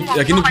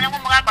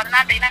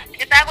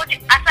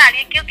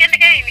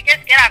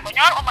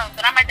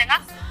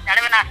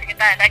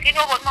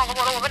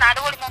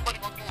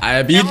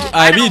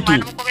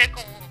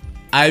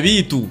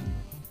abitu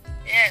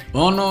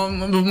ono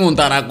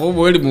muntara ko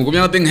boli muko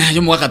mya tenga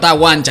yo mwaka ta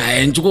wanja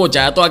enchuko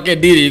cha to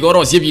akediri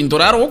goro sie bintu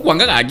raro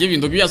kwanga ga ge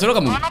bintu bya sero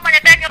kamu ono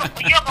manyete yo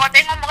ko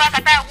tenga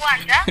mwaka ta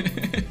wanja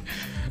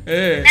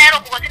nero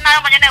ko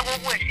sinara manyene go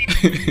gwesi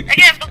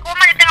again ko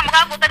manyete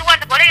mwaka ko ta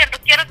wanja bole ndo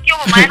kero kyo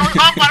maeno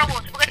ko kwaro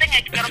go ko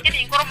tenga kero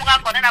kini ngoro mwaka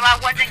ko na ba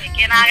wanja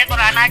ngeke na ge ko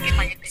na ki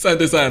manyete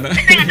asante sana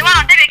tenga ndo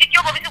wa ndebe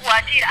kyo ko bisu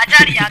kwachira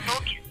ajali ya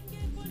toki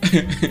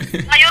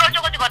ayoro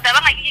choko choko ta ba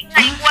ngi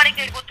ngai kwari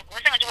ke ko ko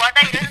senga chwa ta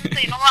ile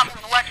no wa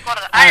mu wa chiko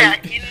aya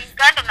in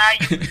kando na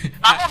yu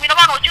mamu mi no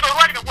ba no chiro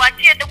rwari ko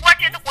kwachie te ko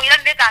ile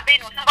ne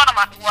campaign usanga na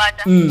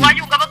matuwaja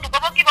wayu ngaba tu ko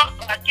ki ba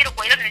kiro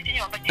ko ile ne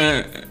chinyo ba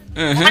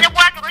manya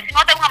kwa tu si no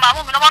te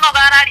mamu mi no ba no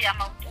garari ya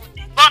maututi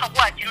bono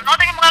kwa chiro no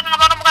te mu ga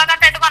ngaba no mu ga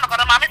kanta to kana ko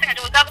mama senga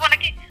chwa ko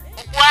neki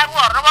kwa ru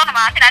ro no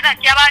ma tira na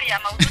kia bari ya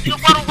maututi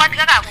ko ru kwa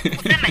tika ka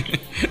ko tena ki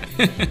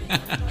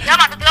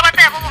yama tu ga ba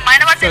te mu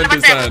maina ba te ba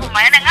te mu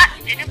maina nga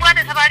ni kwa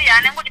te sabari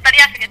ya ne ngo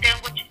chitaria sikete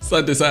ngo chi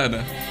asante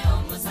sana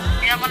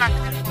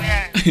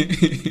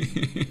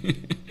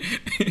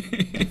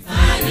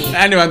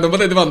ani vantu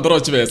mbatete vantu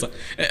rochivesa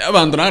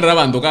vantu narira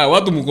vantu ka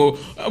watu muko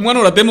mwana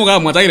uratemuka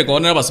mwataire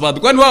kuonera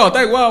baswatu kwani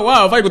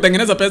wao fai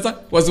kutengeneza pesa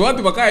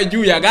wasiwatu wakae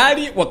juu ya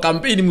gari wa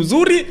kampeni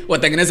mzuri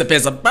watengeneze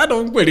pesa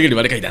bado kweli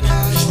wale kaidada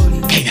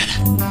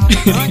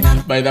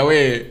by the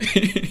way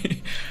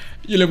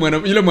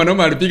yule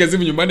mwanaume alipiga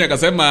simu nyumbani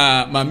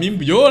akasema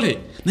mamimbu yole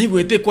na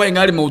ibwete kwa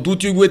ingali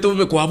maututi igwete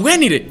ube kwa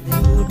bwenire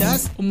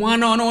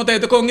umwana ono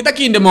otete ko ngita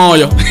kinde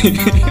moyo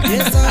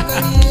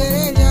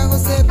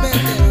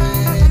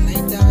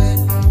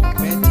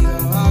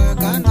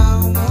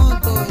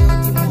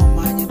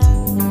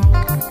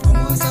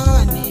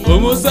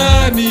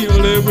umusani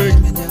olebwe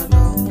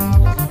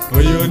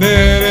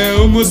oyonere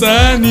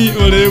umusani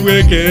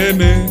olebwe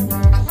kene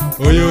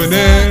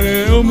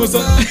oyonere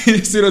umusani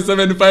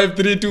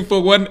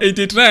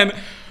 0753241889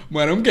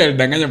 mwanamke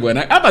alidanganya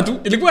bwana hapa tu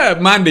ilikuwa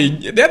Monday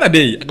the other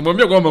day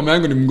akamwambia kwamba mama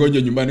yangu ni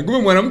mgonjwa nyumbani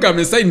kumbe mwanamke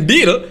amesign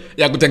deal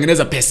ya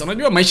kutengeneza pesa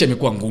unajua maisha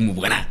yamekuwa ngumu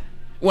bwana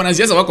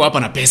wanasiasa wako hapa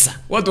na pesa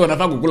watu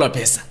wanafaa kukula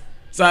pesa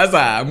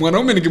sasa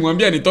mwanaume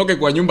nikimwambia nitoke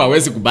kwa nyumba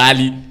hawezi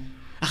kubali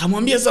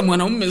akamwambia sasa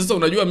mwanaume sasa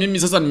unajua mimi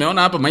sasa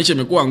nimeona hapa maisha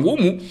yamekuwa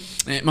ngumu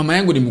mama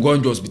yangu ni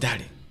mgonjwa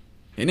hospitali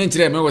ene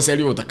nchire mwe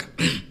Seria Obotaka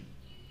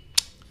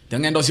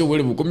tangendo sio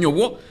wele bukomyo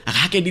wo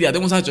akake dira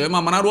temo sacho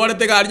mama na ruare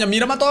te garinya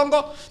mira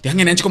matongo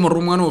tangene nchiko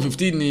morumu ano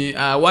 15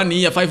 1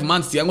 year 5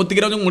 months yango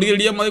tigira nyo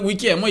nguriria ma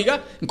wiki emo iga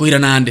nkoira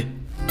nande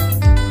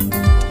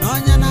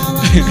nonya na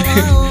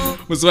bana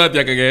muswati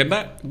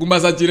akagenda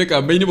kumbaza chire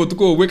campaign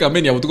botuko we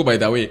campaign ya botuko by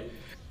the way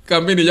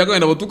campaign yako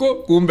enda botuko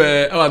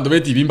kumbe abantu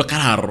beti bimba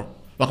kararo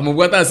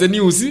bakamubwata ase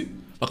news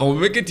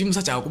bakamubeke timu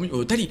sacha kumi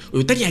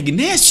otari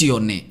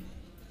agnesione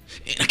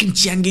lakini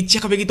chiange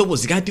chakabege to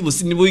bozigati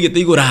bosini boigete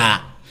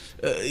igora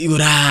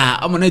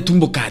amana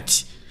itumbo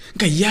kati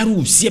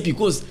ngayarusia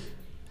because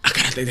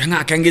akarata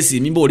nga kangesi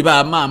mimbo uri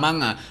ba mama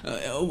nga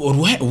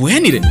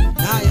wenire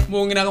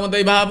mungina kama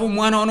tai babu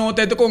mwana ono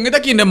tete ko ngeta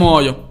kinde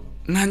moyo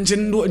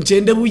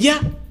nchende buya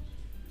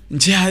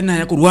nchana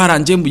ya kurwara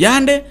njembu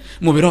yande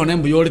mubirone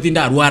mbuyore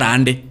tinda arwara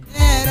ande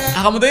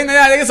akamutenga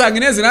ya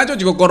gesanginezi nacho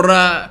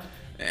chikokorra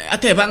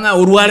atebanga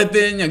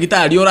urwarete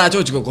nyagitari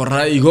oracho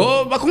chikokorra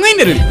igo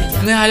bakungainere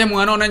ngaya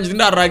mwana ona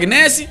njinda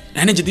raginesi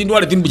nane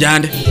chitindwale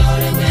timbujande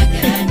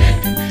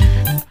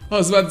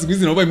Oswati siku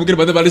hizi naomba imukire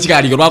bade bale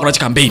chikari kwa kwa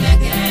campaign.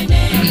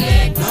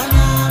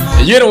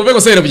 Yero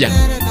ubeko sere bya.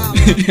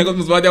 Ko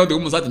muswati aho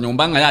tumusati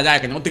nyombanga ya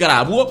kanyotikara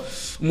abuo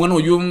umwana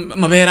uyu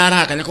mabera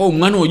ara kanyako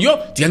umwana uyu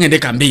tigangende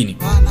campaign.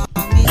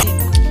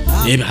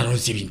 Ebe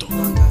harosi bintu.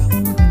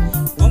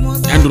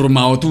 Anduru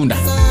maotunda.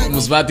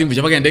 Muswati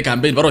mbuja bagende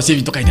campaign barosi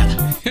bintu kaitala.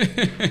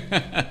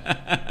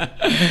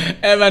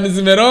 Evan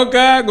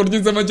Zimeroka,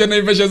 kurjisa machana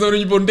ifasha za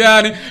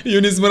unyipondiani.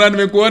 Eunice Moran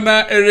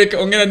nimekuona, Eric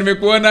Ongena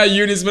nimekuona,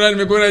 Eunice Moran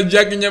nimekuona,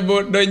 Jack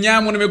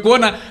Nyabodonyamu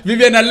nimekuona,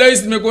 Vivian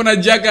Alois nimekuona,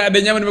 Jack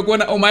Adenyama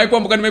nimekuona, Omae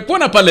Kwambuka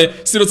nimekuona pale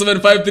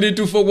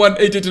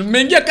 0753241888.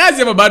 Mmeingia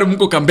kazi ama bado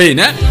mko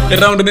campaign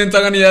round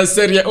nentangani ya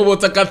Seria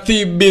Obotaka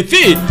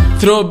TBT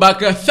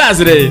Throwback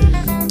Thursday.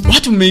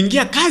 Watu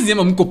mmeingia kazi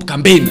ama mko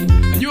campaign?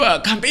 Unajua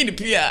campaign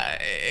pia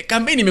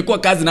campaign imekuwa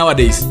kazi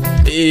nowadays.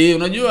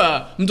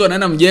 Unajua mtu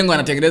anaenda mjengo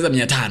anatengeneza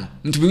 500.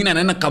 Mtu mwingine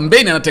anaenda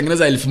campaign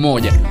anatengeneza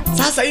 1000.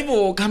 Sasa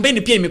hivyo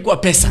campaign pia imekuwa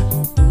pesa.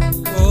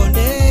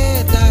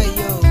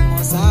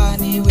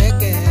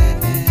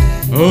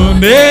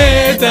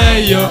 Ondeta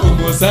yo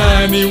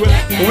umosani we.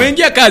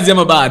 Umeingia kazi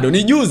ama bado?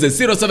 Nijuze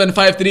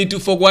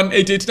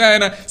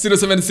 0753241889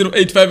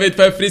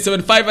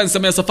 0708585375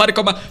 anasema safari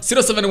kama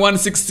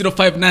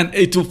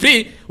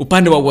 0716059823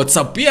 upande wa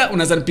WhatsApp. Pia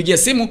unaweza nipigia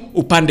simu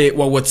upande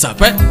wa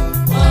WhatsApp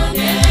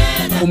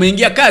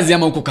Umeingia kazi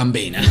ama uko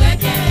campaign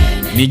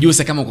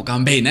Nijuze kama uko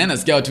campaign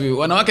nasikia watu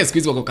wanawake siku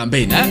hizi wako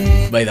campaign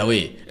By the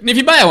way, ni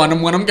vibaya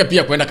mwanamke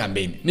pia kwenda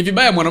campaign. Ni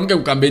vibaya mwanamke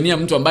kukampenia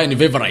mtu ambaye ni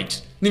favorite.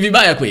 Ni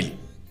vibaya kweli.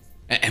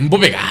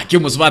 Mbobeka kyo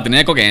musubati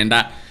neko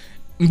kenda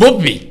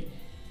mbobi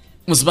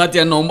musubati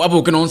ano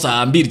abo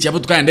kenonsa mbiri chapo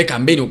tukaende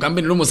campaign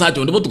campaign no musati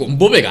ndo tuko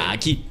mbobeka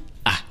aki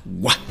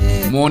wa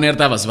muone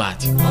rta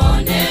basubati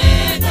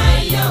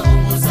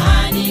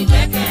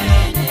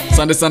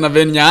sande sana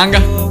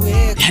venyanga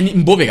yani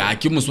mbobeka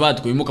aki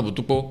musubati kuimuka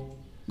butuko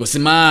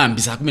gosima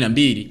mbisa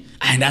 12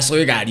 aenda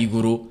soye gari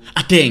guru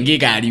atenge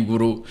gari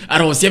guru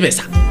arosye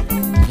besa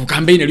ku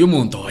campaign lyo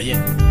muntu oye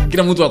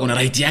kila mtu akona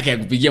right yake ya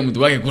kupigia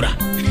mtu wake kura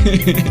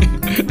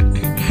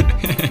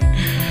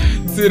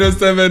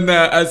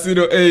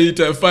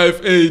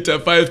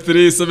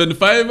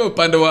 0708585375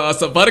 upande wa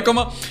Safaricom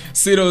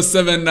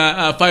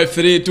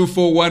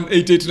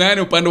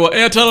 0753241889 upande wa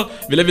Airtel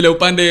vile vile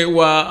upande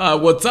wa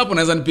WhatsApp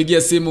unaweza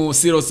nipigia simu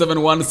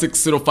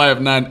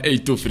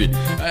 0716059823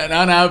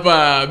 naona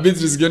hapa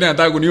Beatrice Gione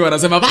anataka kuniua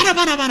anasema bana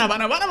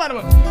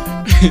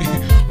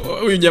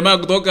huyu jamaa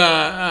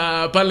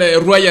kutoka pale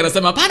Ruai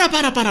anasema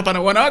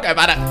pana wanawake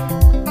bana.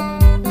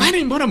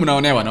 Kwani mbona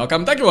mnaonea wanawake?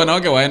 Mtaki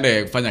wanawake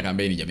waende kufanya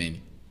kampeni jameni.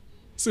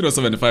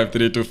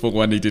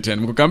 0753241889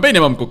 mko kampeni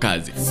ama mko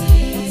kazi?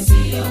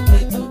 Sio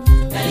kwetu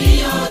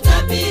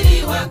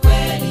yaliyotabiriwa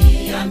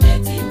kweli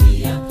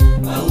yametimia.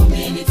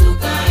 Waumini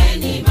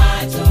tukaeni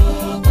macho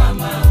kwa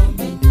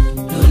maombi.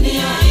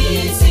 Dunia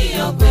hii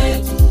sio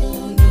kwetu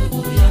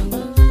ndugu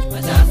yangu.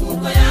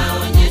 Machafuko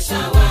yaonyesha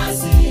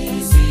wazi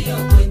sio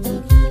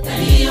kwetu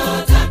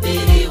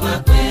yaliyotabiriwa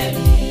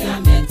kweli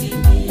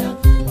yametimia.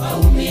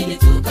 Waumini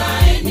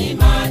tukaeni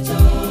macho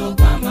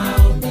kwa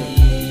maombi.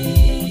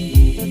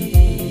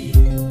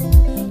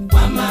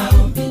 Kwa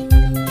maombi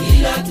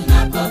kila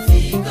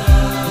tunapofika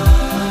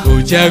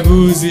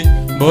uchaguzi,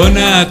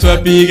 mbona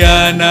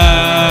twapigana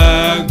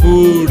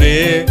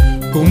bure?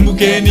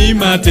 Kumbukeni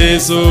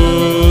mateso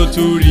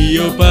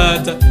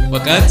tuliyopata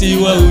wakati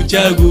wa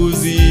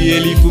uchaguzi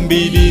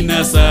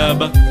 2007.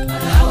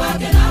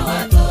 wanawake na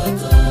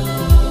watoto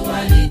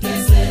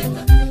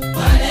waliteseka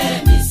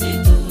pale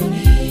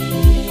misituni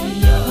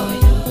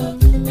yoyo,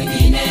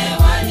 wengine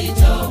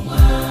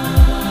walichomwa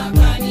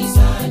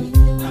kanisani.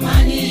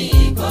 Amani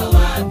iko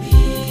wapi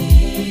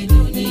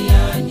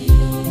duniani?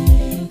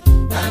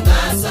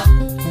 Tangaza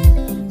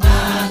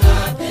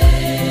agape,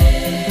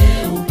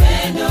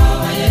 upendo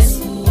wa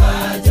Yesu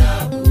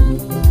ajabu.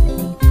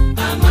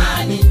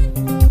 Amani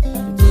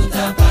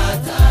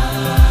tutapata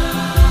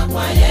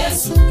kwa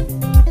Yesu,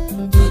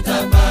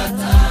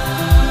 tutapata.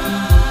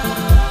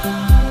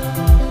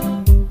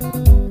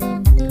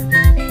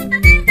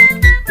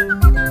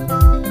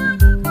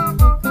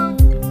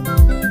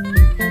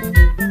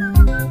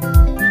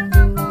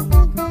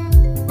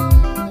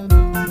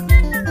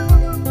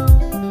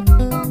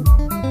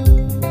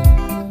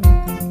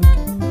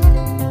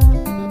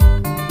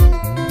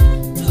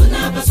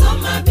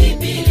 Tunaposoma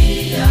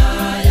Biblia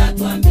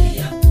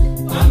yatuambia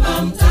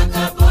kwamba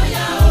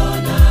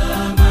mtakapoyaona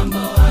mambo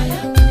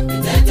haya,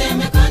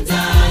 mitetemeko,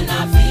 njaa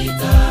na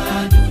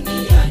vita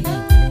duniani,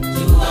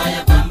 jua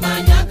ya kwamba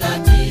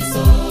nyakati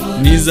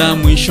zote Ni za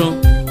mwisho.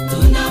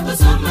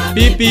 tunaposoma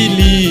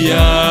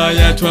Biblia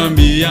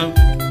yatuambia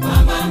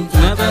kwamba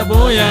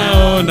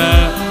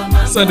mtakapoyaona.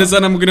 Asante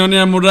sana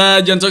mkinionea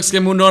muraja ntoksike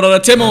munora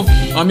temo.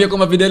 Waambie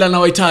kwamba videla na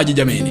wahitaji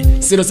jameni.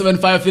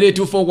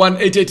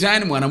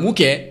 0753241889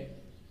 mwanamke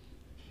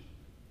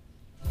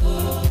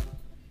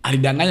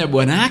alidanganya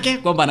bwana yake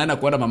kwamba anaenda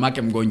kuona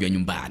mamake mgonjwa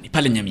nyumbani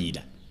pale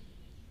Nyamila.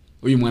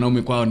 Huyu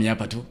mwanaume kwao ni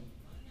hapa tu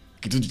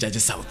Kitutu cha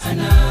South.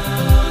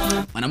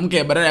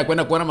 Mwanamke badala ya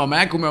kwenda kuona mama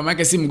yake, mama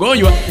yake si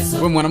mgonjwa,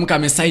 wewe mwanamke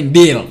amesign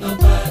deal.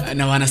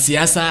 na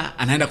wanasiasa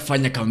anaenda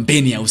kufanya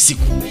kampeni ya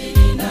usiku.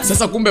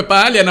 Sasa kumbe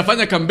pahali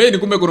anafanya kampeni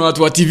kumbe kuna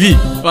watu wa TV.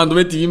 Watu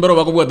wa TV mbaro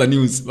wako kwa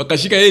news.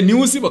 Wakashika yeye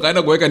news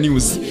wakaenda kuweka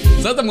news.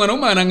 Sasa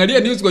mwanaume anaangalia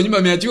news kwa nyumba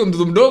ameachiwa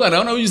mtoto mdogo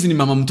anaona huyu ni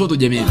mama mtoto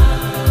jamii.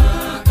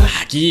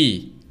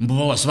 Haki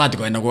mbovu waswati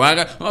kwenda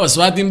kuwaka.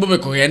 Waswati mbovu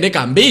kwenda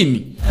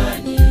kampeni.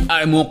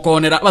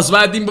 Mukonera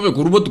baswati mbovu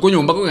kurubo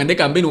tukonyomba kwenda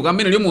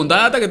kampeni lyo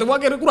munda ata kete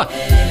wakere kura.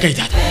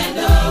 Kaitata.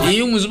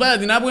 Iyo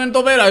muzubati nabwo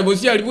ntobera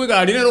ibosi alibweka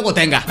alinero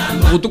kotenga.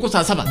 Utuko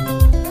sasaba.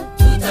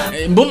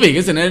 Mbobe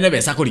gese nene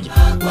besa kuriya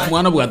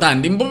mwana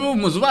bwatandi mbobe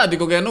muzubati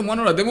kogenda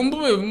mwana uratemo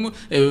mbobe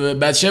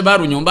basheba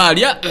runyomba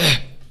alia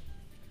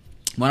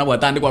mwana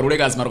bwatandi kwa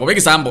rurega asmara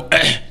beki sambo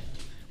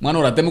mwana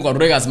uratemo kwa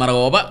rurega asmara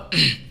goba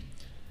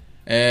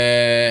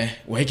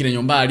wahikire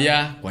nyomba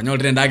alia kwa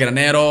nyolire ndagira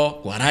nero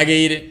kwa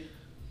rageire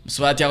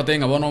musubati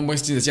akotenga bono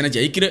mbwisi cyane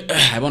cyikire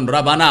abondo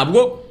rabana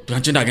abwo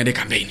tunacinda gende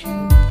campaign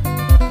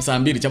saa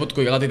mbili chabo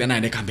tukoiga gate na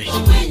ende campaign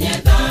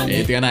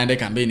tigana ende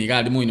campaign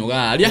gali muino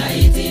galia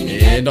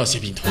ndo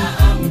sibinto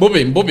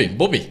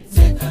mbobe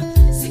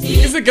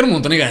ese kero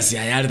montone gasi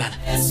ayari dada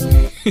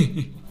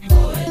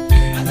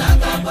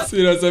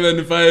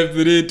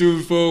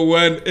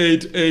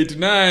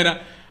 0753241889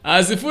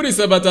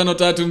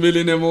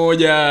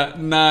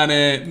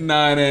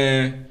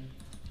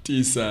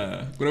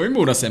 0753218889. Kuna wimbo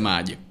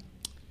unasemaje?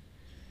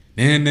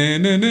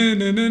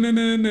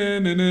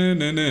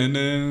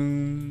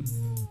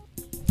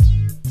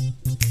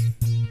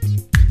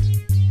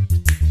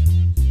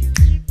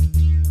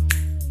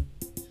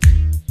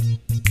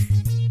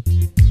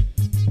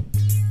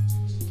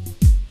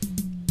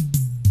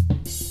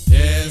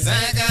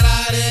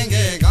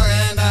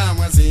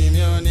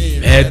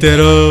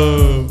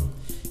 Hetero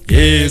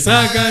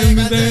Yesaka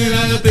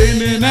imdera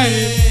tene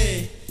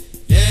nae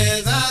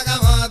Yesaka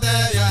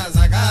moteya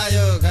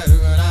sakayo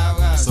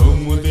karugarawa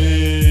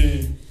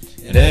Somude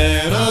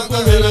Rero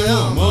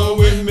kwabela mo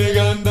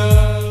wemeganda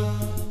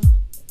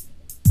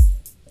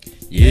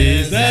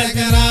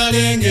Yesaka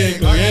ralenge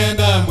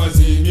kogenda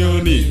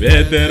mwasimioni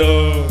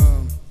Hetero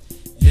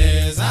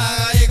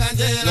Yesaka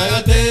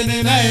ikanjera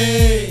tene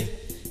nae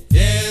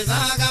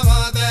Yesaka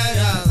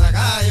moteya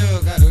sakayo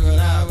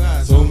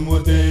karugarawa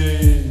Somude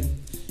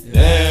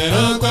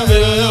Rero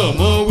kwabela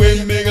mo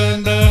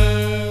wemeganda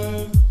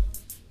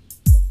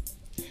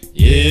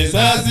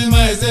Jesus is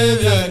my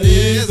savior,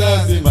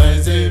 Jesus is my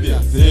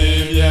savior,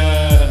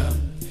 savior.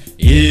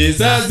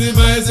 Jesus is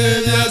my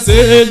savior,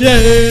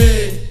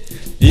 savior.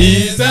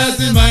 Jesus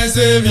is my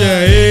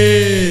savior,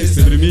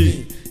 save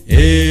me,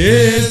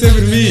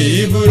 save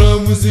me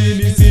from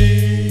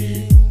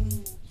musilisi.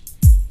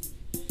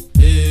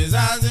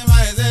 Jesus is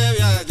my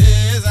savior,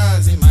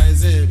 Jesus is my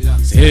savior,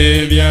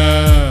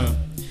 savior.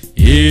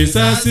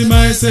 Jesus is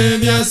my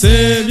savior,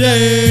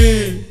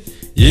 savior.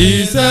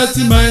 Jesus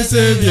is my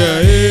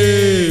savior,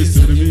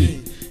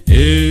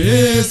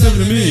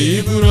 save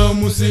me from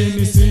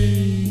musilisi.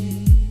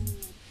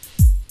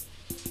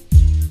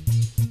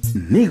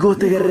 Nigo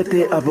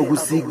tegerete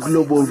abogusi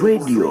Global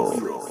Radio.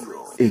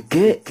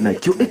 Eke na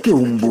kyo eke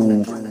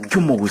umbu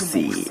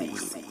chumogusi.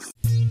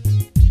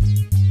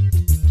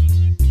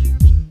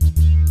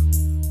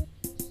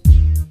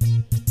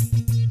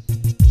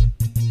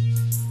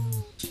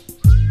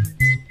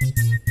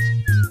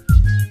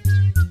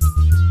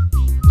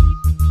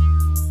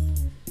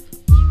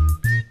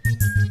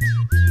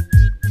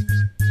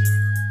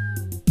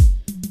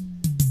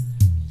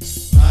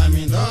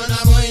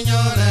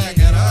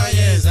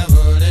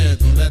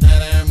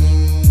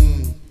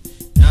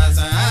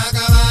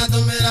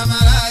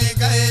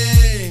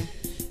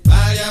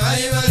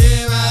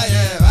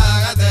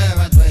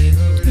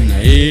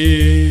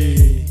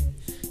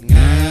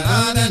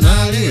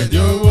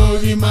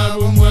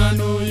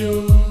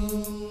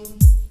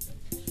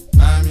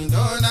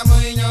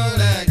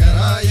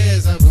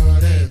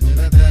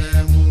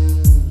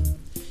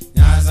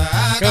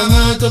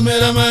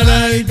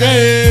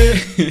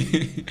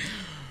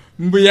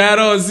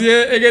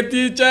 Mbuyarozie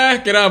egeticha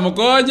kera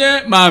mukonye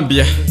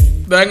mambia.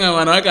 Danga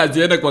wanawaka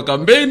ajienda kwa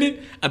kampeni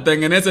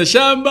atengeneze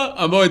shamba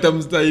ambao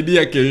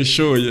itamsaidia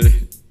keshoye.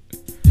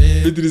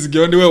 Beatrice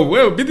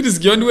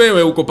Giondi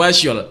wewe uko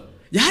partial.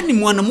 Yaani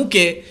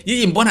mwanamke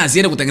yeye mbona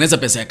aziende kutengeneza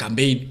pesa ya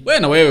kampeni? Wewe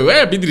na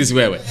wewe Beatrice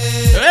wewe.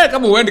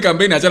 Kama uende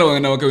kampeni acha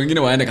wanawake wengine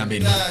waende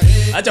kampeni.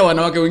 Acha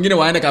wanawake wengine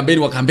waende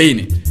kampeni wa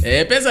kampeni.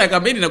 Pesa ya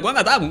kampeni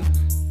inakuanga tamu.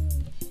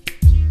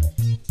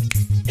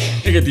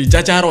 Egeti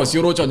chacharo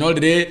sioro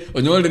chonyolde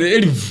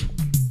elifu.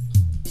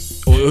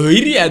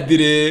 Oiri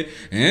adire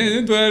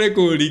twale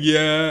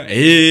koligia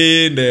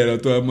ndero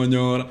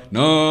twamonyora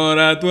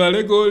nora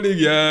twale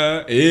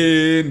koligia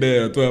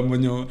ndero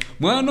twamonyora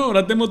mwana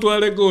oratemo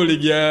twale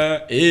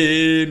koligia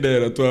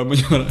ndero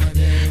twamonyora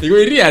igo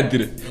iri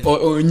adire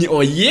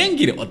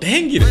oyengire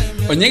otengire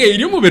onyege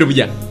iri mubere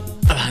buya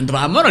abantu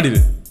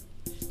bamororire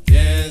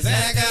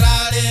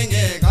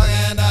yezekaralenge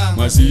kogenda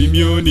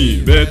Masimioni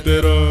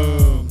vetero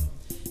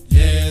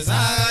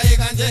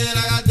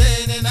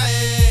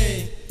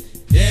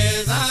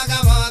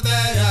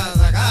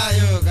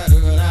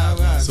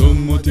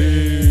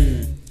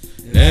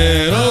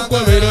Nero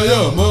kwa vero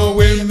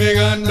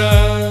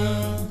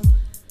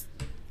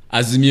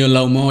Azimio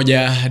la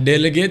Umoja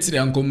delegates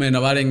lyankume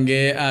na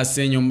barenge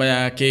ase nyumba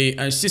ya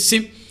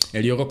KICC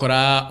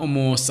eliyokokora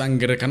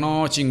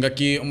umusangerekano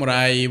chingaki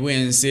umurai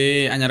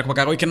bwense anyara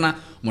kubaka ikena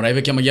umurai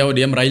beke amagya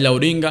ODM Raila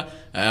Odinga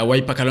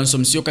Wiper Kalonzo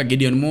Musyoka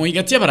Gideon Moi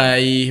gatia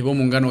barai bo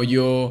mungano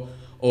yo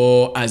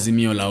o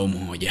Azimio la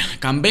Umoja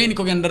campaign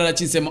ko gendara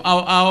chinsemo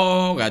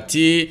ao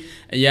gati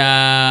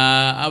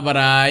ya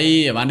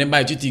abarai abande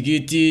mbaye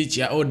tutigiti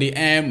cha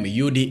ODM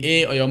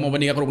UDA oyo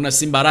mobaniga ko kuna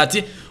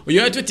Simbarati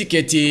oyo etu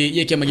tiketi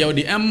yeke amagya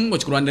ODM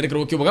gochikurwandere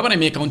ko kyo bugabana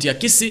me county ya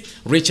Kisii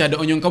Richard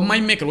Onyonka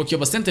Maime ko kyo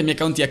basente me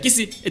county ya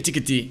Kisii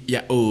etiketi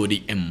ya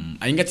ODM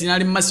ayingati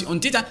nali masi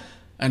ontita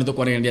ando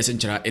ko ndia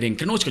senchara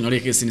erenkano chikonyole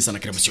kesini sana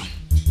kirabusyo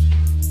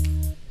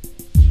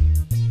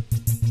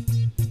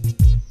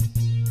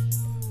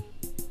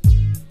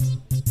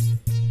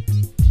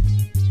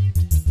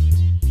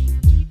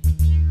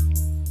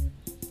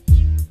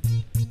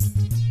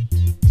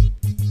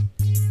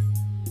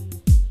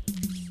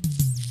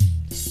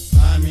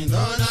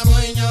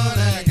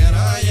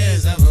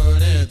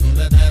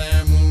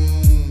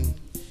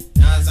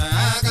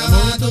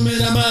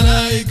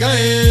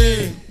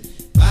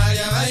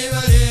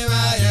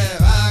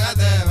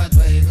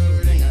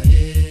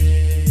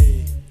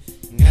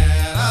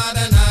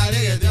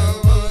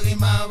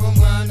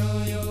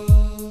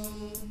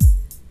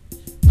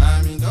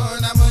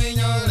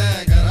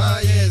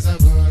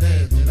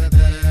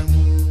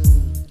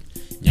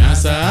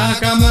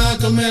kama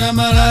tumera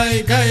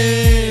malaika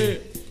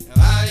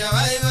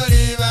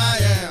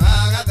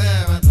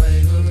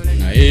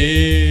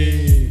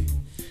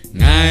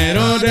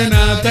ngaerode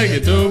na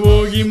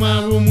tagetobogi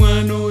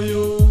mabumwano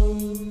yo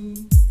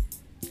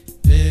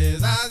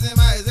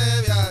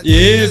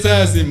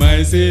Jesus is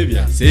my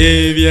savior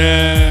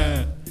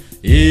savior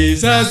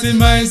Jesus is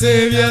my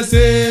savior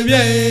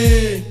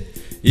savior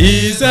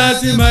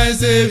Jesus is my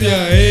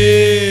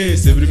savior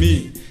save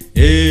me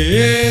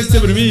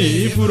save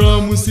me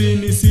from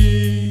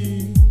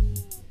sinisi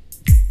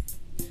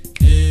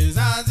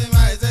Jesus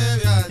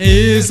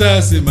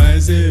is my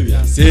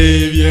savior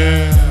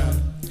savior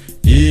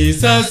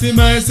Jesus is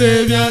my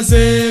savior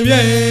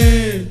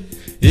savior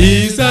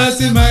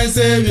Jesus is my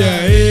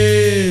savior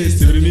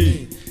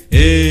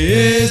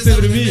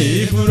save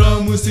me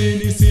from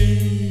sinisi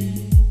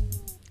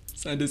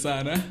Sante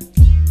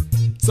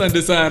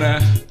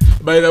sana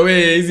by the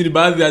way hizi ni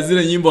baadhi ya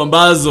zile nyimbo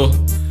ambazo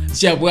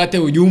Chiabwate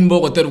ujumbe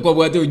kwa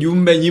bwate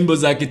ujumbe nyimbo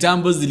za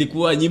kitambo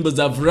zilikuwa nyimbo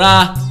za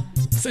furaha.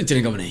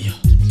 Sasa kama hiyo.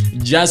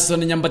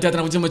 Jason Nyambatia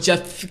tunakuja cha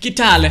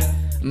Kitale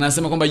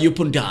nasema kwamba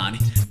yupo ndani.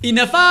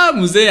 Inafaa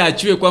mzee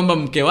achue kwamba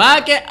mke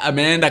wake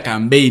ameenda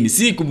kampeni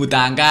si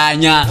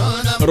kumtanganya.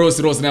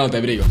 Rose nayo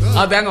tabirigo.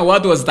 Hata yanga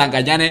watu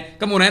wasitanganyane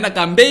kama unaenda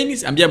kampeni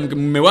ambia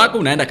mume wako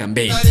unaenda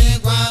kampeni.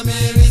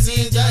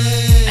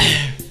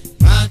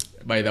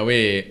 By the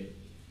way,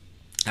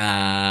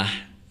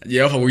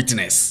 Jehovah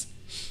Witness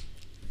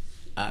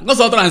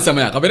ngoso watu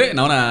wanasema kabere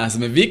naona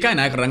zimevika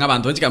na kuranga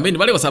abantu wengi kampeni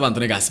bali kwa sababu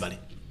Antoni gas bali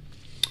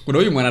kuna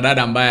huyu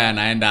mwanadada ambaye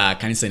anaenda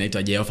kanisa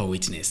inaitwa Jehovah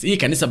Witness. Hii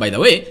kanisa by the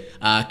way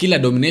kila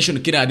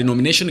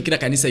denomination kila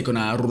kanisa iko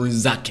na rules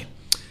zake.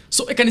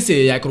 So kanisa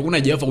ya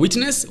kuna Jehovah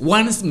Witness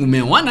once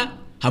mumeoana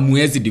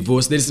hamuwezi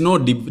divorce. There is no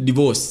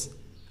divorce.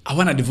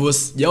 Hawana divorce.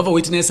 Jehovah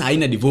Witness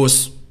haina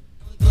divorce.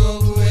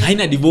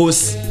 Haina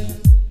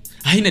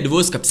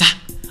divorce kabisa.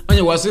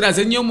 Anya wasira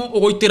zenyomo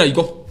ogoitera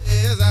iko.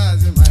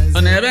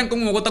 Onebe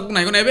nkumu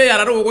gotakuna iko nebe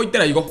yararo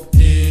ogoitera iko.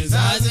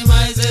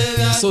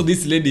 So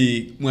this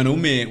lady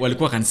mwanaume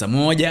walikuwa kanisa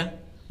moja,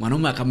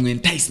 mwanaume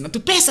akamwentice na tu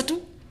pesa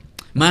tu.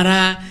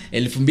 Mara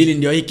 2,000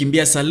 ndio hii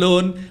kimbia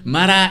salon,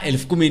 mara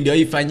 10,000 ndio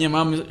hii fanyia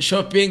mama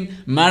shopping,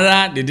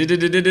 mara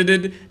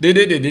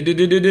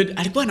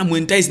alikuwa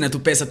anamwentice na tu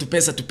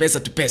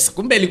pesa.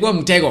 Kumbe ilikuwa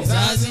mtego.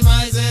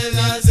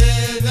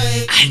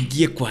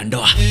 Aingie kwa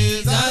ndoa.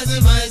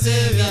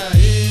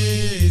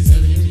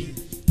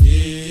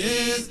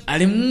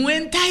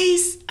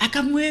 Alimwentice,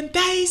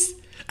 akamwentice.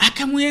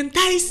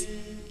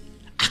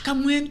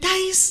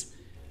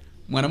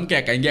 Mwanamke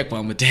akaingia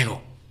kwa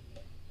mtego.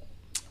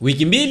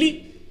 Wiki 2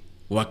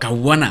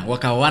 wakaoana,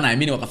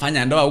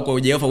 wakafanya ndoa huko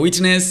Jehovah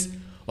Witness,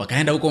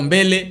 wakaenda huko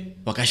mbele,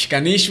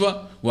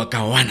 wakashikanishwa,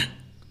 wakaoana.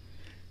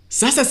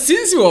 Sasa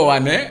since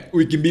waoane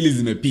wiki 2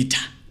 zimepita.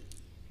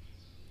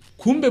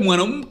 Kumbe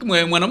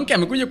mwanamke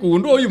amekuja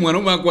kuundua huyu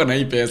mwanaume hakuwa na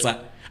hii pesa.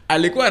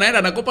 Alikuwa anaenda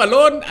anakopa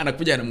loan,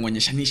 anakuja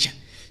anamuonyeshanisha.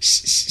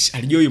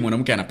 Alijua huyu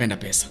mwanamke anapenda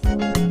pesa.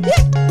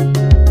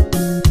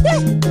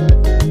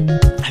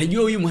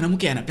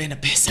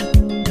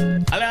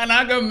 Ale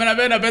anaga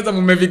mnapenda pesa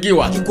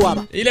mmefikiwa.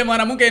 Ile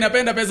mwanamke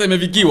inapenda pesa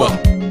imefikiwa.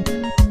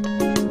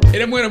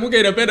 Ile mwanamke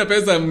inapenda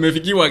pesa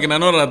mmefikiwa kina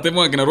Nora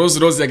Temo kina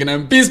Rose kina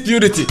Peace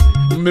Purity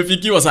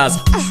mmefikiwa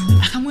sasa.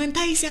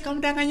 Akamwentice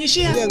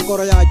akamdanganyishia. Ile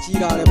ngoro ya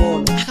chira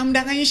lebona.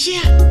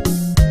 Akamdanganyishia.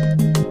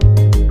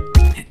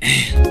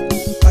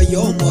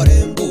 Ayo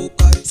morembo.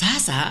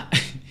 Sasa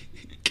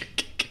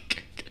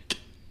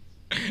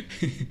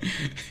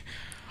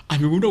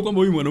amegundua kwamba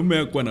huyu mwanaume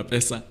hakuwa na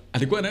pesa.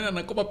 Alikuwa anaenda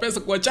anakopa pesa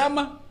kwa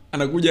chama,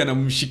 anakuja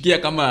anamshikia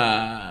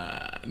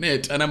kama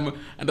net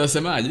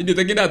anasemaje ndio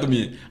tengine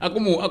atumie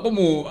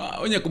akumu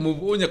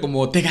onya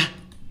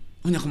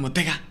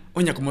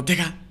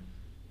kumotega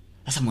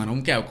sasa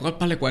mwanamke ako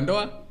pale kwa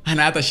ndoa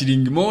hana hata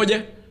shilingi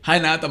moja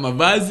hana hata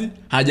mavazi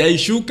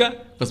hajaishuka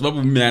kwa sababu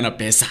mume ana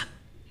pesa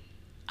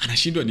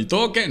anashindwa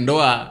nitoke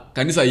ndoa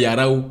kanisa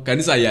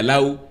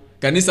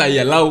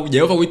yalau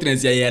Jehovah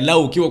Witness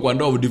yalau ukiwa kwa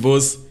ndoa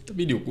divorce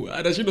itabidi ukua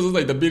anashindwa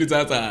sasa itabidi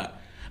sasa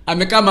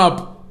amekama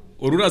hapo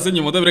urura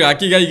senye motobre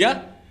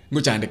akigaiga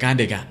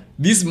ngochandeka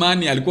this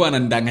man alikuwa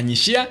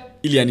anandanganyishia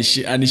ili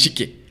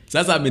anishike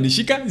sasa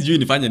amenishika sijui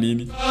nifanye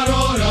nini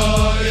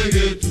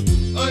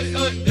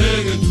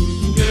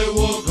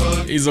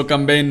hizo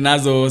campaign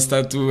nazo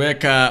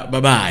statuweka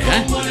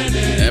babaya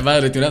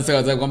bado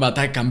tunasema kwamba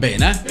ataki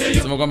campaign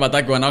sema kwamba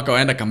ataki wanawake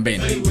waenda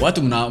campaign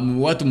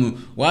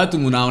watu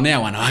mnaonea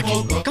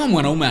wanawake kama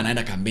mwanaume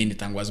anaenda campaign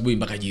tangu asubuhi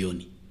mpaka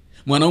jioni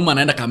mwanaume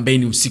anaenda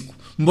campaign usiku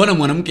mbona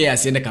mwanamke yeye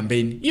asiende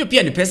campaign hiyo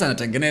pia ni pesa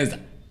anatengeneza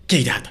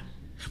keidata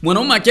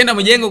mwanaume akienda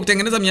mjengo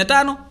kutengeneza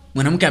 500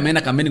 mwanamke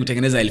ameenda campaign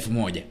kutengeneza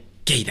 1000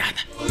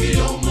 keidata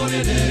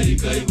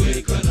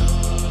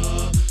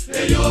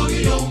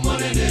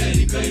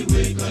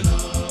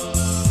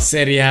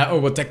Seria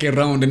Obotaka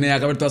round ne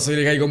akabirta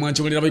soire kai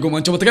gomancho ngira bai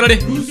gomancho botekarare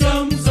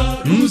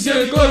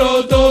Rusia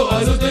koroto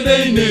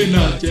azotende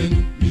inena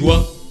chen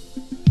wa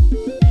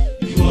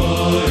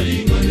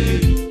ingane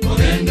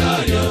orenda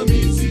ya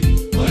misi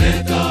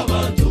oreta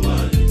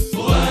batobale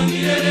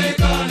oangirere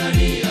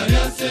kanani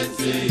aria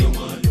sense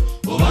yomano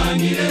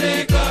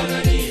oangirere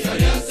kanani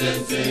aria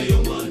sense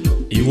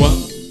yomano iwa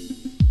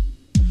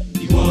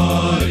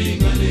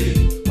ingane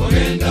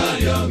orenda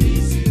ya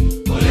misi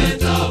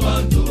oreta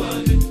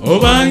batobale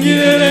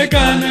obangirere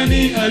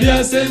kanani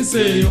alia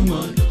sense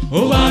yomwana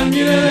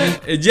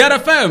obangirere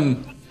JRFM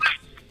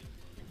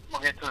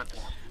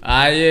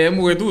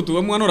mugetutu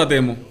omwana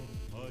oratemo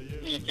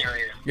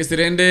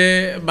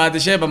gesirende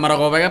badisheba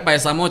maragobega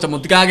paisa mocha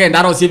mutikage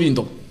ndaro sie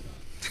binto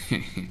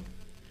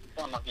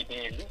Sono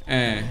fideli.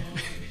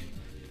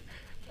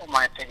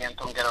 Omaetege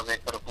ntongero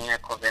bekoro kunye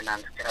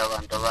covenant kera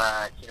bantu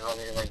ba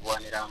kirobere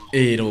bayigwaniramo.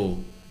 Ero.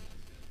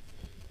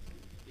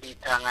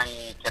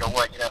 Bitangani kero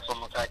gwakira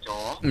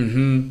somusacho.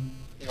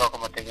 Igo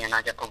komotege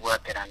naja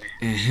togwaterane.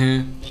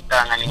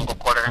 Bitangani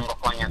ngokorera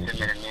ngokonya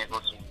semere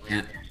nego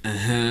sunguye.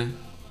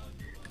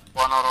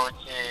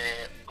 Bonoroche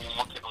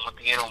umukiro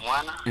mutigero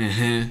mwana.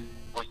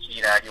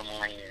 Okira ali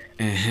umwanye.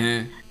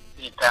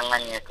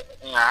 Bitangani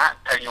nga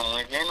tali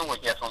umwegeno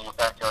gojya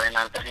somusacho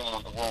ena tali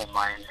muntu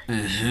gwomaine.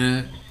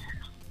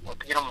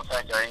 Otigero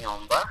musacho ari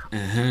nyomba.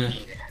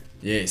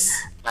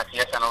 Yes. Na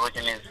siasa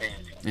noroche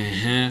nensense.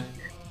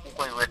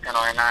 Uko iweka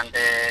no enande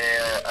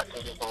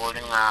asili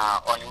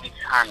kubolinga on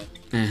which hand.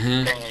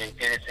 Kenya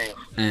ikere safe.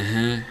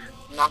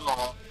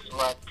 Namo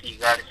swati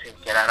gari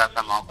sikera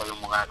sama ko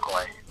yumugako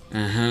ai.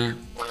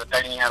 Uyo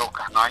tali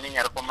nyaruka no ani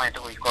nyaruko mai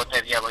to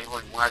ikote bya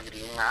bayibuli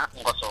mwagiringa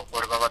ngoso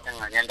korba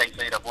batanga nyanda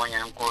isira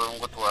bonya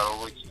ngo twaro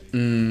buki.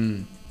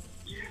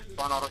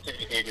 Bono roche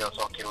video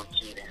so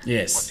kiruchire.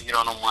 Yes.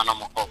 Otigiro no mwana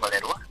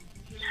mukokolerwa.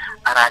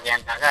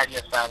 Aragenda gari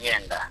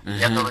asagenda.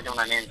 Yatoro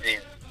jona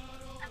nenze.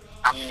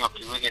 Aminyo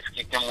kiwege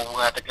sikike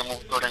mubuga take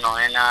mubutore no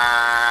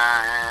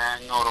ena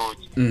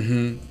noroji.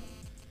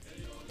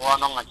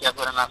 Wono ngatia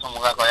kore na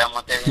somuga ko ya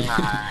motenga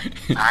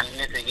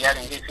anne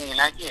segiare ngisi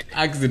naki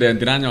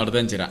accident ranyo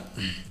ordenchira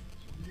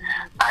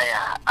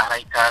aya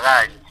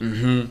araikagari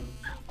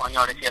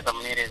onyore sia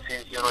tamire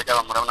sensi roja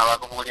bamurana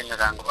bako muri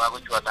ndango bako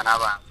chuata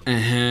naba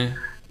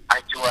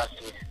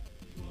achuasi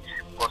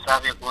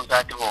kosabe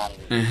kunzati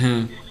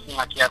bongo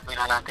ngatia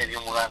kwina na te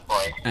bimuga ko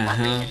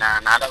na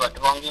nada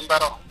batibongi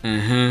mbaro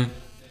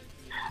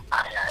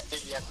aya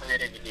ibya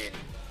kwere bideni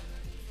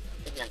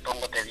ibya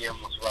ntongo te bya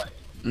muswali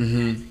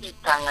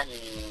itanga ni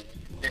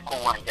beko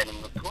wanja ni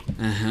mutu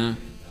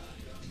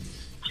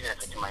kile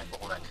sema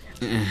ipokulati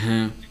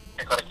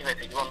ekora kile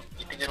sigon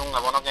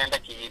itigirunga bono genda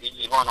kiri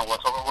ibono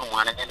wasoko ku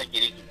mwana genda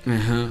kiri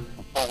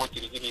ogo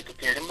kiri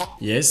tukelimo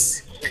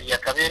yes ya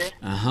kabere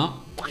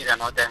uhira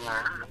no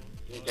tanga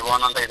ni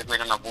bono nda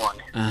kwenda na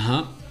buone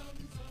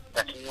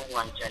lakini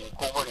wanja ni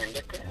kubo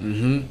ndete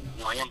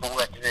nyonya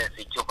mbuga tile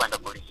sikyo kwenda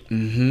polisi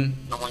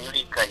no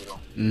monyuri kairo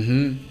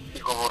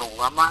iko boru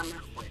ngamana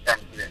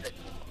uitani kile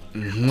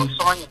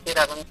Usonye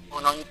kera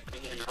unonye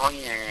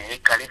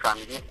kale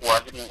family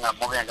kuadri nga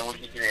mogenda muri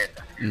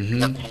kireta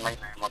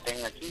kumanga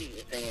motenga ki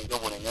etenye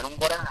jobo ne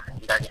merumbora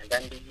ndandi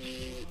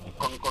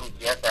komiko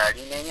ya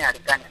dali nenya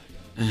alikanya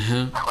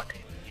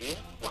akote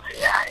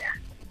aya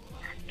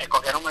eko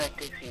kero mo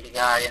ete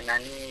sindiga ya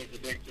nani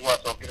bideli wa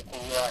sokir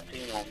kuwa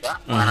tinyomba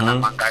ana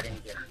mangari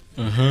njira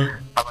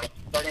aba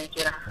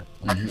balenjira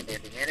aside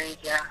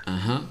dimerenja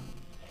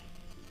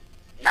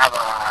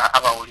naba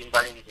aba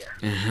ulimbalenjira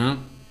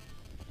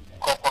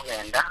koko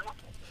genda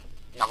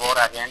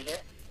nabora gende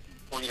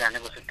ulirane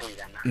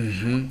gusituirana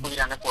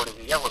ulirane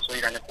korubiya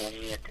gosoirane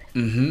kumiete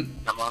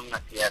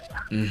namamna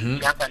siasa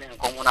siasa ni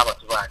ngomu na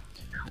batubali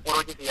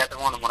uroje siasa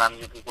ngono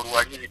murami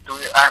kuruwali bitu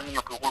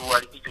aminyo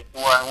kuruwali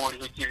kichukua ngori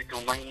kuchiri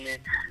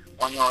tumaine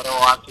onyoro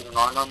wakiri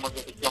nono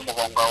moje kichomo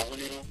gonga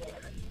uliru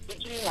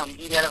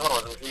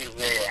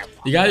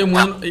Igayo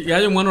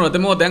mwana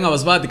unatema tenga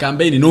basbati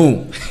campaign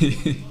no.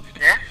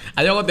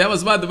 Ayo ko tema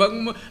basbati ba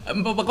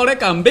kore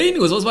campaign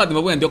ko basbati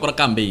ba ndio kora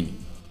campaign.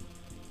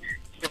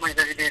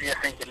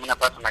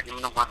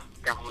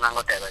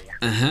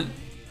 Aha.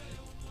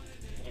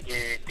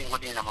 Tengo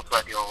dinero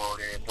maswati o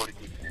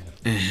politics.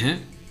 Aha.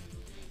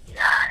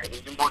 Ya,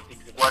 es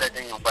politics igual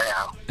tengo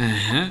bayao.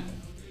 Aha.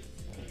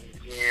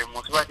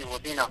 Maswati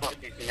vodina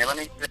politics ne van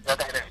a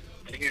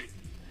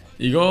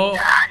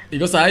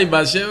Igo sai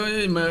bashe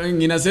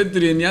ngina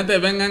setri niate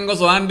vengan go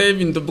so ande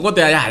vinto ko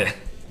te ayala.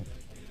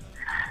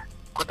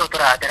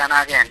 Kutotra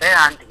terana gente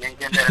anti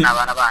gente na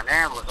bana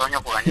bana bosonyo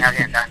ko anya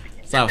gente anti.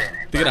 Sawa,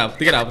 tigraf.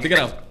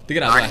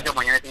 Yo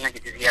mañana tengo que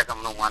decir que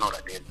no mano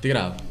la tele.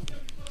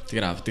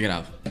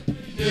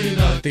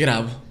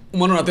 Tigraf.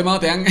 Umano na tema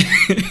teang.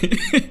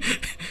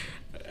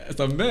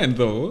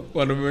 Sambento,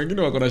 quando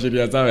wengine wako na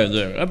sheria zao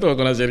wenyewe. Watu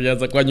wako na sheria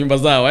za kwa nyumba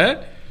zao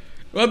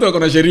Watu wako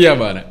na sheria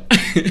bana.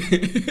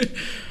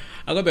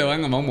 Ako te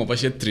wanga mamu pa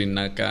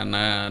shetrina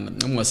kana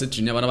mu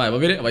setrina bana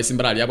babere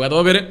abaisimbrali abwa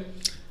babere.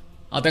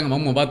 Atenga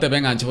mamu ba te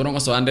benga nchiboro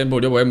so ande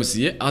bodio bo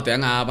MCA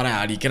atenga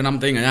bara ali kirna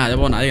mtenga ya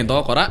bona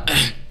yendo kora.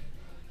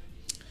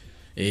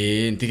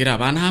 Ntigira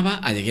bana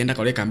aba agenda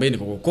kore campaign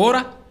ko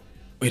gukora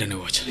oira ne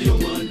gocha.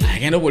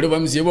 Agenda bodio bo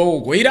MCA bo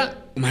gukoira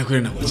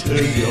umaikore na gocha.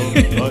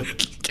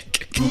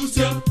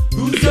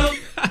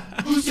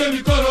 Gusa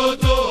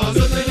mikoroto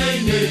azotena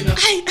inena.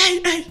 Ai.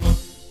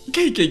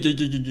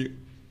 Kai.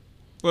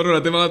 Waro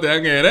na tema te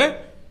angere.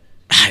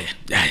 Ay.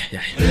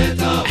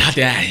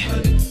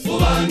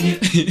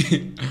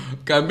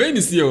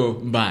 Kampeni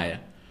sio mbaya,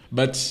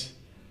 but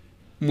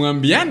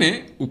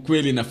muambiane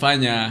ukweli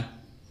nafanya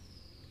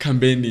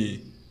kampeni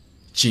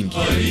chingi.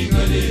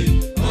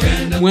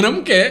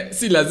 Mwanamke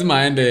si lazima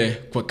aende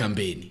kwa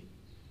kampeni.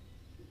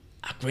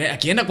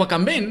 Akienda kwa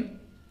kampeni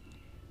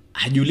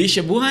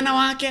ajulishe bwana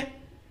wake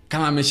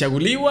kama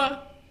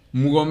ameshaguliwa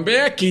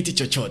mgombea kiti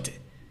chochote.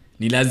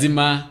 Ni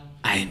lazima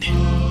aende.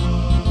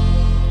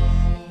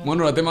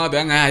 Mwana unatema watu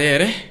yanga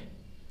yere.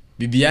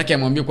 Bibi yake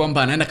amwambia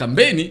kwamba anaenda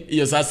kampeni,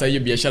 hiyo sasa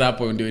hiyo biashara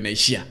hapo ndio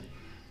inaishia.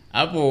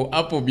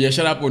 Hapo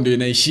biashara hapo ndio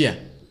inaishia.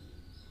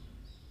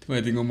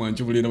 Tumetingo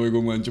mwanchu bulina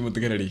wigo mwanchu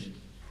mtekerali.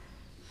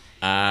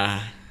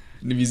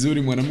 Ni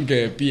vizuri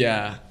mwanamke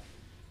pia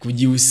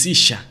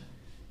kujihusisha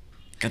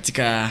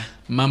katika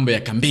mambo ya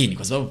kampeni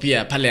kwa sababu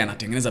pia pale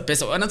anatengeneza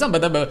pesa.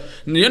 Anazamba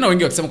niliona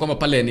wengi wakisema kwamba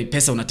pale ni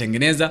pesa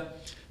unatengeneza.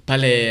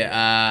 Pale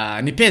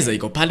ni pesa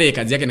iko pale,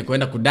 kazi yake ni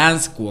kuenda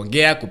kudance,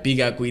 kuongea,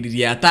 kupiga,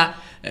 kuiriata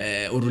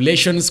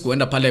relations,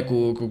 kuenda pale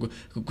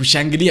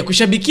kushangilia,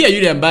 kushabikia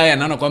yule ambaye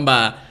anaona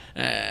kwamba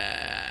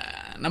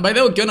na by the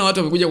way ukiona watu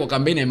wamekuja kwa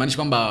kampeni haimaanishi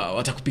kwamba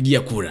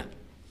watakupigia kura.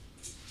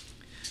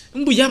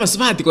 Mbu yaba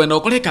subati kwenda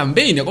ukole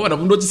kampeni kwa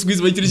sababu ndo siku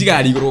hizi waichiri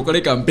chigari kwa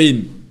ukole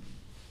kampeni.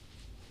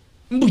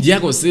 Mbu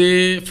yako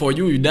say for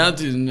you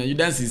dance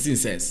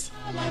is sense.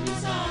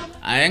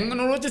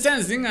 Ayengonote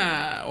sensinga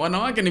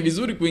wanawake ni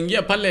vizuri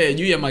kuingia pale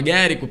juu ya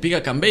magari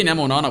kupiga kampeni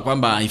ama unaona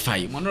kwamba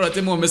haifai. Mwanao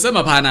temo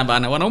umesema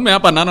bana. Wanaume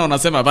hapa nana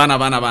wanasema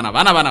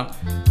bana.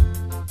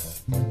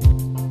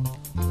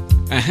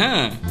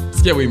 Aha.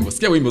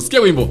 Sikia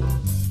wimbo.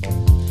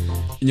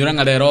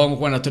 Inyoranga lero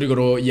ngukwa na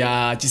turigoro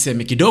ya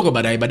chiseme kidogo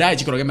baadaye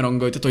chikoroge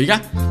 30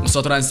 iga.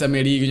 Musotora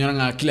nsemeli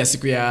inyoranga kila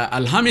siku ya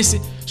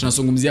Alhamisi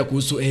tunazungumzia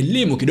kuhusu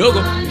elimu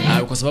kidogo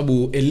kwa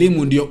sababu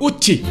elimu ndio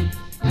uti.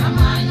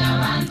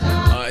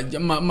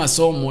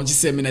 Masomo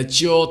chisemina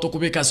chio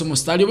tokubeka somo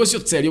stadio bosyo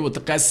tseri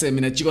Obotaka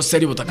semina chiko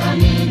Seria Obotaka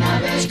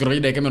sikoro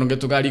ide kemeronge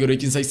tugali goro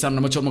ikinsa isana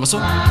na macho magaso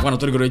wana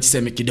tori goro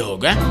chiseme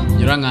kidogo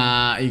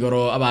nyiranga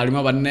igoro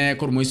abalimo banne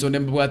kurumoiso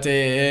ndembe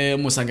bwate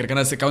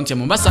musangirikana se county ya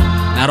Mombasa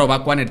na roba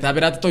kwane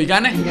tabira to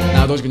igane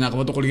na dozi kunyaka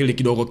boto kuligili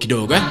kidogo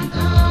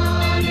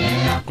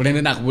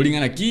kulende na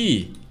kubulingana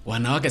ki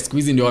wanawake siku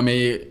hizi ndio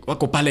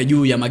wako pale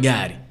juu ya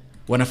magari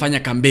wanafanya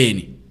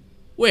kampeni.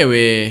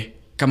 Wewe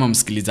kama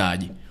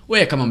msikilizaji,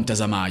 wewe kama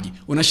mtazamaji,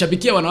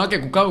 unashabikia wanawake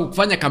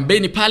kufanya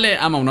kampeni pale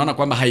ama unaona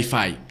kwamba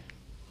haifai?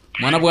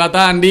 Mwana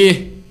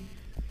bwatandi.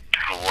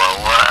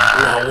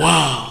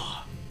 Wow.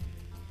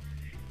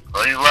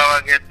 Oi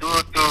baba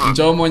ketutu.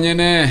 Njomo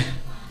nyene.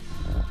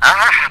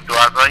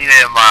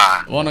 Tuazoire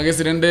ma. Wono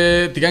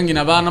gesirende tikangi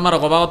na bana mara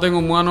kwa bao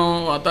tengo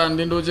mwano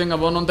atandi ndo jenga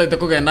bono ntaite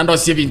kugenda ndo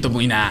sie bintu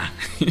muina.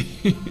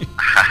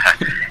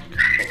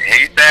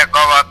 Ite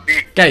kwa wapi?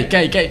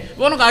 Kai.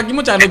 Wono kaki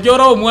muchando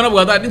kioro mwana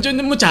bwatandi ncho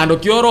muchando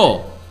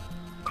kioro.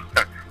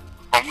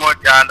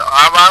 Omochando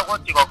abako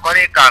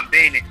chikokore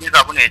campaign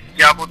chisabune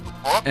chabo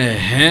tuko.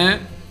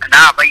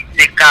 Na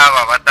baiseka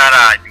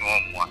babatara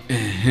nyomwa.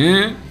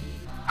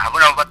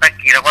 Abuna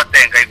batakira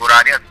kwatenga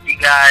iguraria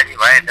sigari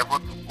baende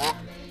butuko.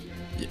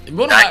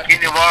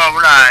 Lakini bwana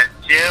bwana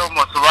je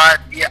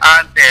umusubati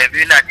ante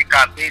bina ti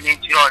campaign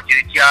chiro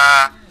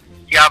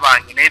chya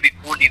bangina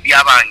ebikundi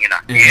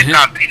byabangina.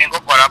 Campaign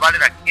ngokora bale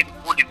lakini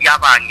ebikundi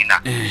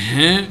byabangina.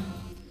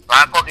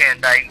 Bako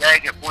genda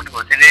ingeke kundi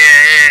kosene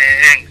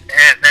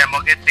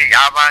mogete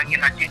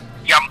yabangina chi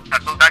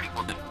yamtasodali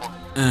butuko.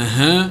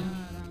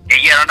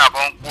 Yero na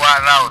bonkwa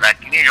laura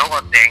kini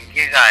yoko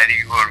tenke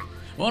gari guru.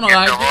 Ono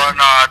ga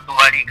Bona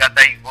tuwali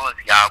kata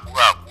igosi abu.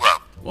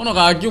 Ono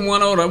ga ki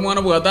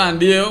mwana bwata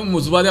ndie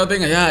musubati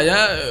atenga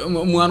ya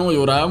mwana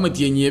oyora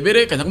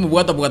mutienye kanya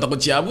kumubwata ko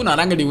chiabu na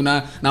rangi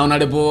una na ona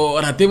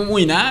lepo rate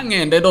muina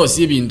ngende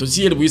dosi bintu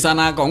siele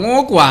buisana ko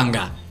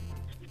ngokwanga.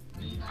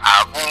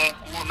 Abu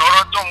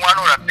noroto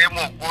mwana rate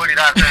mu kuri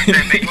ra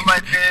sense me yuma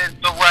se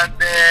to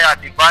wante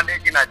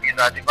advantage na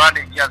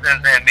disadvantage ya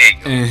sense me.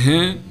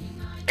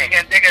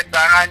 Gente que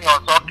están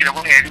años sokile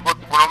bunge liko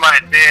tukuroma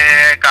ete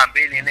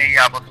campaign ne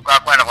ya botuka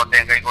kwa na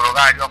kotenga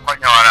igoroga yo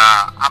konya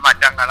wala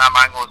amachanga na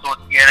mango so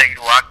tiere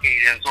iru ake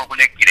iren so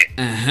kulekire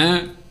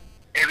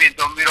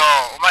evento miro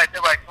uma ete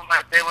ba chuma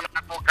ete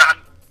una kokan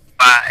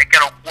ba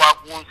ekero kwa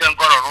kunsen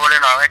koro role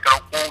na ekero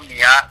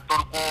kumia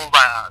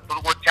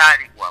turko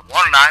chari kwa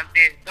bona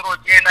ante turo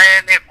jena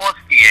ene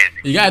kostiene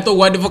iga to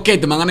word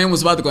advocate mangana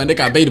musubati ko ende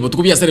campaign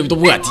botuku bia sere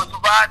bitobwati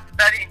musubati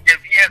tari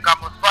interview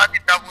kama musubati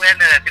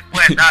tabuene de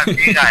kwenda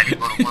sigari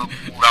goro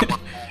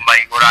kutumba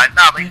igora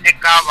na baite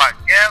kava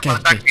ke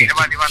bataki ne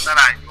bali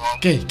bataranyo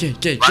ke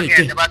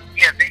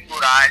batie de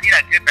igora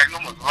ira ke tali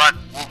musubati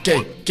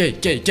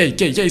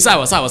ke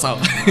sawa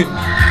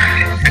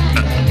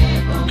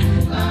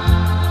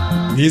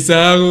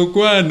Nisago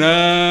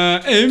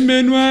kwana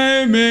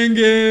emenwa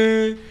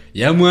emenge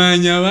ya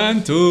mwanya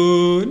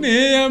bantu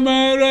ne ya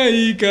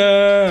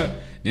maraika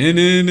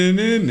ne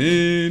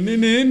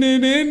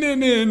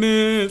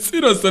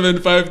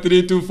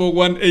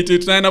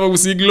 0753241889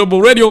 Abagusi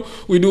Global Radio.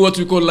 We do what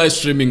we call live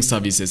streaming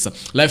services.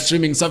 Live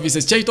streaming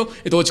services chaito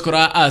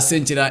itochikora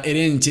asenchira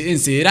erenchi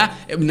ensera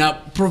na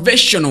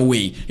professional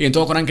way.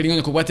 Into kora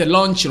nkilingo ko gwate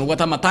launch no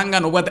gwata matanga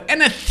no gwata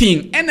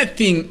anything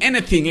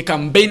it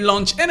can be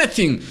launch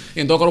anything.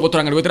 Into kora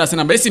botoranga gwetera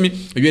sena mbesimi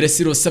yere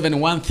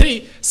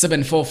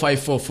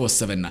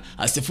 0713745447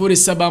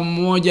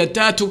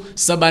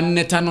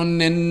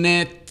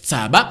 0713745447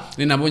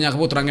 ninabonya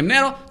kabotoranga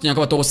nero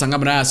nyakaba to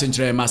sangamo na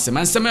centre masse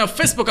mansema ya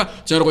Facebook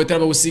cyangwa ko itaba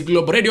Abagusi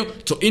Global Radio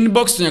to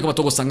inbox nyakaba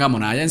to sangamo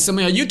na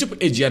yansema ya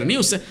YouTube AGR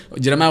News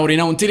jirama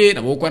urina untiri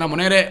na bokwana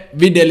monere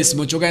videos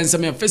mochoga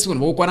yansema ya Facebook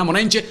na bokwana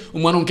monanche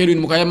umwana onkeri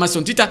ni mukaya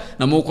mason tita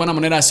na bokwana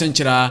monera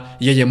centre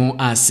yeyemo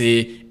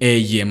ase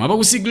eyema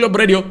Abagusi Global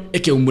Radio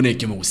ekeumbune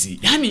kemugusi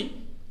yani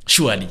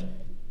surely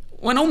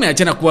wanaume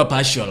achana kuwa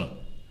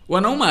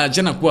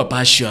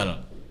partial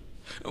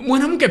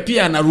mwanamke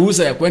pia ana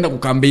ruhusa ya kwenda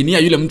kukambenia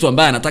yule mtu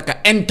ambaye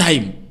anataka end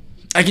time.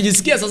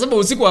 Akijisikia saa 7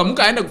 usiku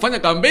amka aende kufanya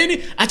kampeni,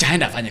 acha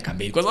aende afanye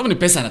kampeni kwa sababu ni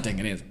pesa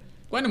anatengeneza.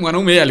 Kwani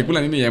mwanaume yeye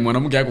alikula nini ya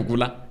mwanamke yako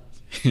kula?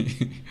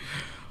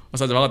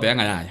 Wasaje wako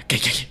yanga yaya.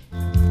 Keke.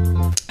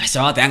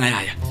 Asa wako yanga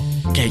yaya.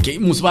 Keke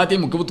musubati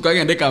mukubutu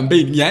kagende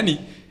kampeni yani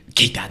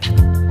kitata.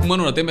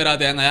 Mwana unatembera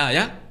yanga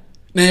yaya.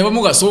 Neba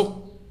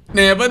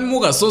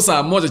mugaso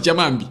saa moja cha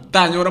mambi.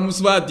 Tanyora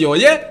musubati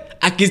oye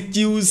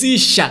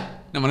akijihusisha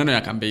na maneno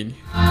ya kampeni.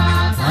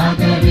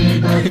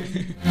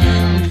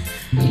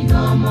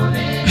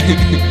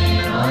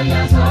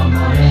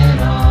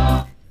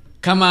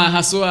 Kama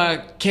haswa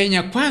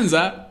Kenya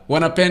kwanza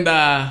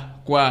wanapenda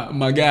kwa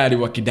magari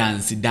wa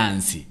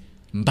kidansi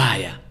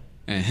mbaya.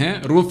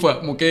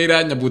 Rufa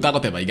mukeira nyabutako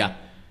tebaiga.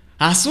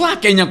 Haswa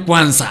Kenya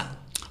kwanza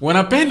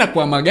wanapenda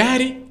kwa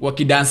magari wa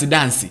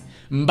kidansi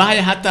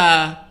mbaya,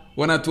 hata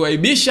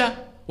wanatuaibisha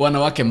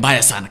wanawake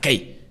mbaya sana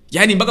kai.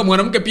 Yani mpaka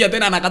mwanamke pia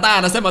tena anakataa,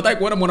 anasema hataki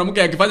kuona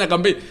mwanamke akifanya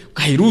kampeni.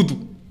 Kairudu.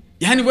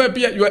 Yani wewe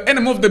pia you are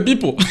enemy of the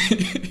people.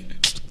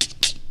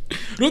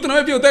 Ruto na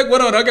wewe pia utaki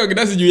kuona wanawake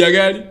wakidasi juu ya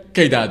gari.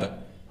 Kaidada.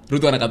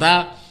 Ruto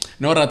anakataa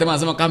na wao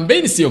anasema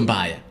kampeni sio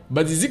mbaya,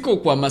 but ziko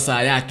kwa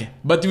masaa yake.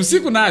 But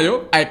usiku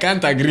nayo I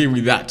can't agree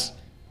with that.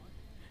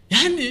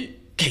 Yani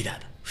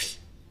kaidada.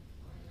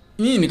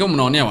 Ni kama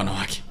mnaonea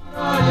wanawake.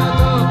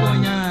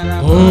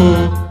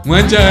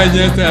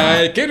 Mwanjanya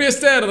tai. Kiri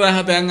stera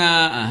hata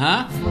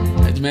yanga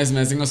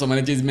Jimesi ngo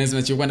somane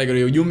jimesi chikwanda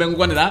gero ujumbe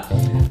ngukwanira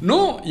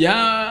no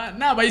ya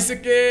na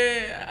baiseke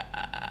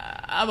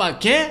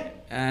abake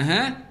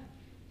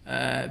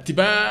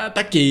tiba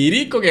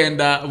takeiri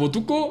kogenda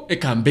botuko e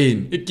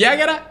campaign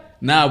ikiagera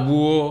na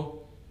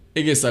buo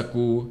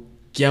egesaku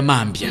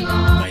kiamambia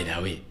by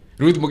the way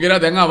Ruth mugera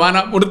tanga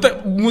bana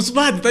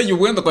musubati tayo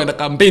wenda kwenda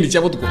campaign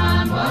cha botuko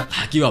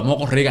hakiwa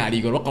moko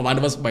regari goro kwa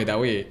bana by the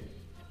way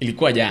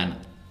ilikuwa jana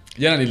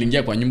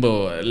niliingia kwa nyumba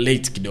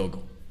late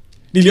kidogo.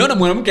 Niliona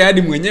mwanamke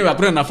hadi mwenyewe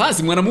akuna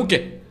nafasi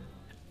mwanamke.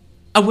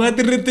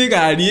 Abuatirete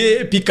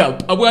gari pick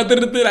up.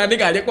 Abuatirete rani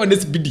gari kwa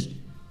speed.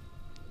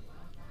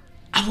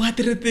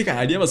 Abuatirete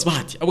gari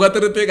basbati.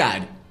 Abuatirete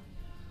gari.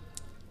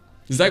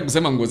 Sitaki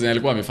kusema ngozi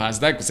alikuwa amefanya.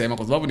 Sitaki kusema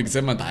kwa sababu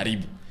nikisema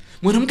taharibu.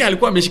 Mwanamke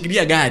alikuwa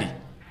ameshikilia gari.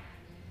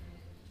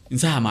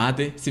 Nzaa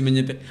mate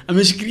simenyete.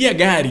 Ameshikilia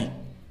gari.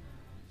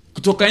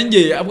 Kutoka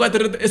nje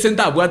abuatirete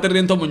senta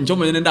abuatirete ntomo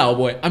nchomo nenda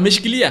oboy.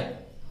 Ameshikilia.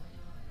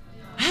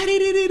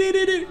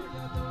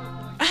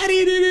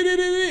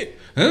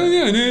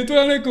 Anyane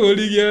twale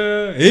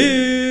koligia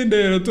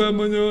ndero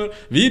twamonyo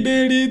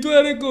videli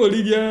twale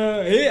koligia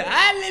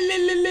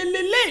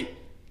alelelelele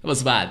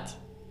basbati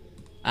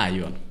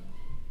ayona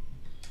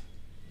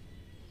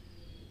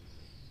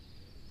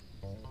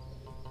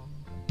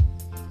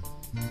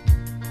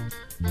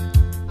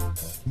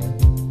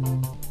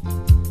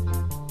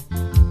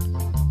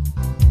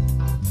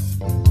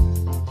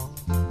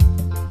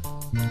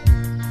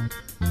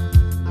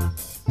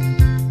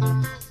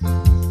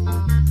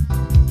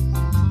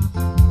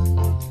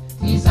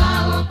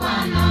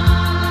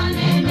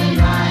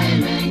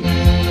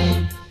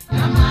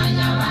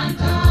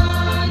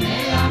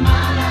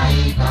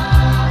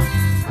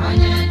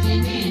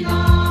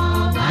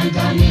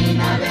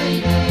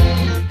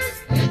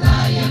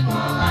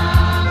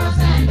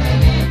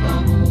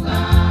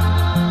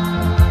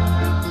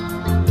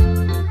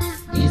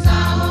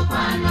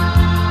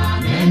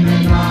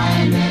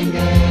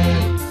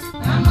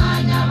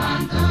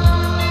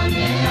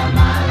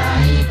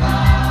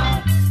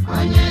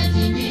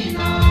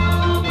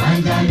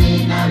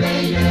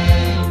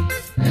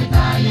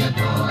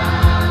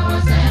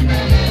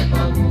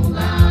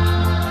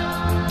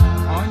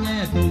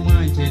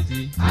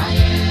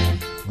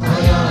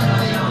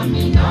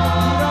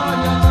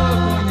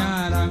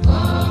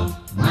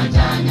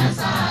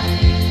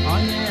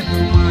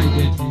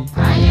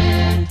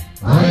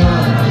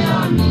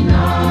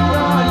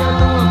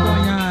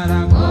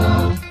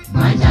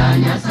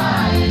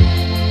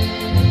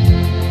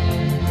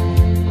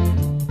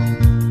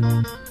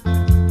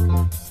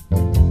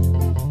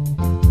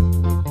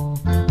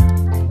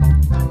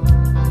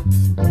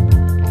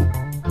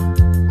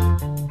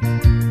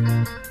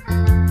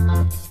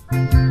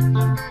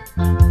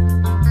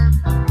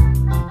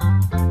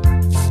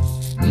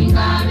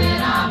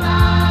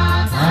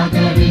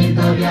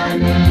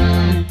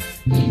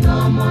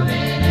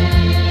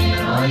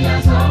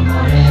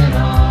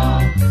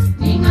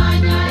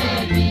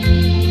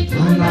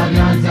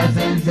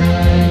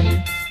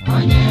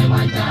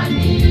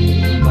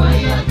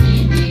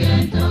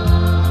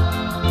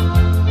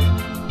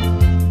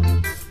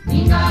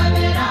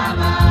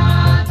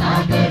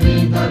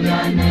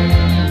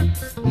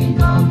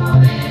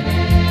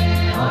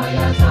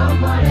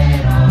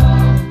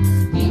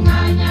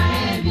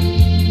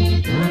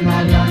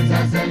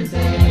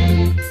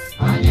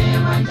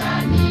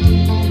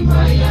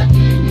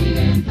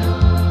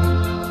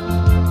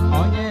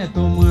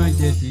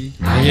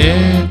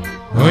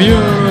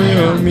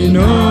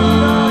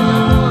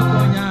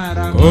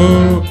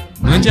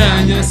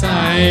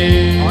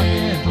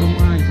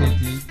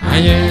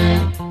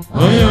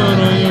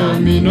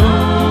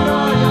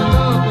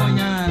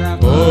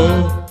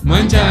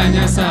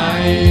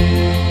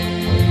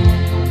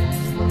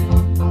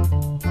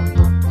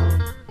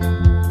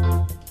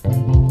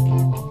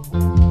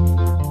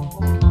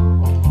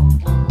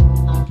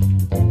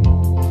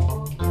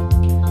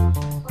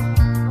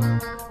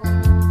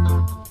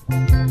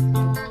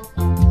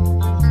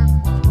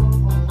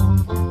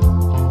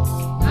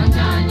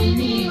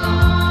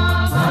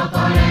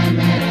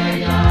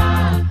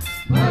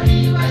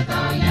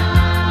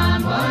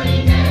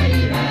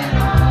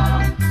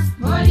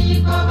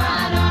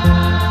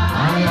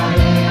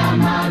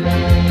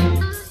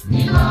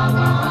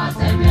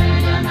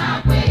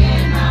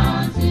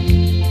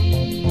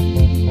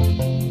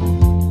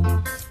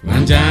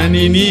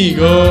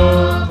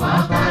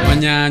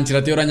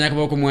Tirati oranya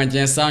kwa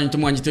kumwanja sound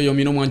tumwanjito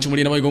yomino mwanchu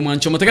mulina boy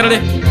mwanchu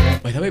motegarale.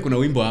 By the way kuna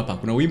wimbo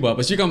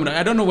hapa. Shika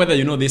I don't know whether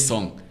you know this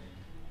song.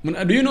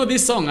 Do you know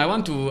this song? I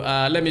want to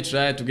let me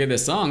try to get the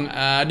song.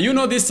 Do you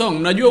know this song?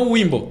 Mnajua huu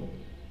wimbo?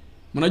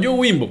 Mnajua huu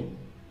wimbo?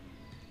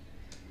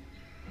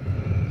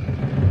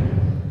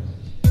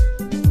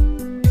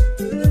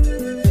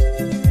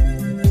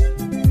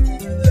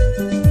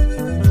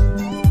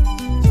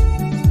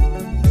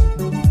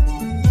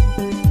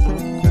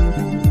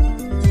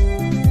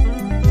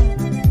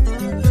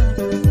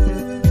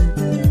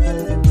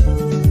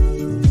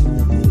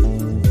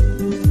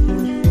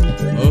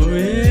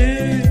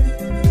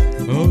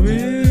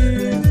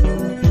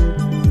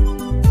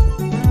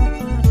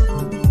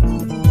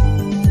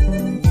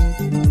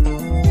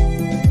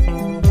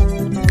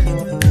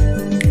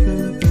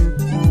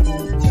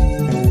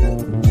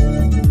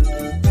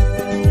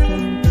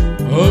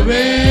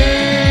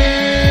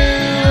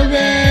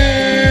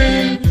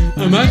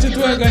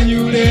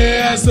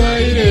 Kanyule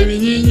asoire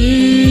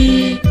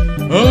binyinyi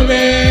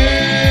obe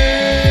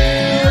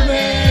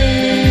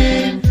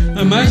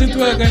amaje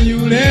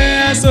twakanyule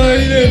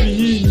asoire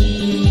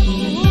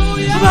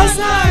binyinyi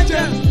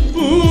basaja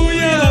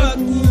uya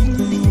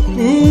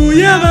bakungu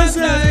uya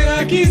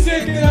basaja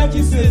kisekera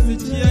kisezi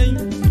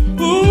chiyaino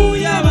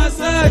uya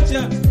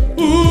basaja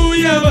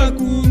uya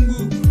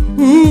bakungu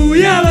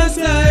uya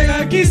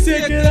basaja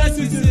kisekera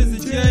kisezi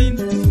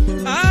chiyaino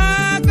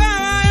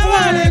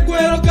wale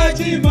kwero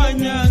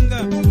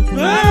kachimanyanga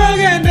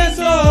bagende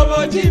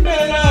sobo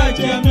chimbera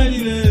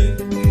chamalire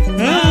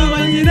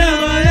amanyina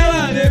baya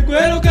wale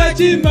kwero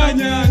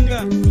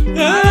kachimanyanga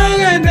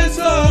bagende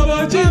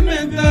sobo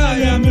chimenta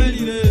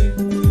yamalire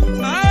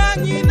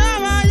amanyina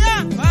baya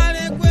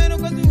wale kwero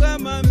kazuga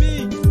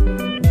mami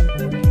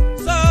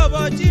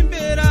sobo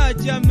chimbera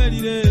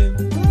chamalire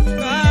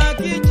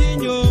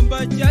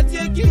kakichinyomba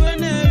chatyekirwe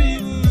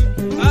nebibu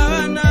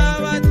abana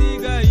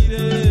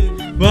batigaire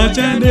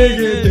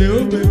bachandegete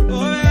obe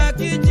oya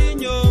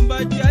kichinyomba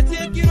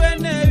chatyekirwe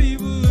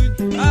nebibu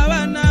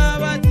abana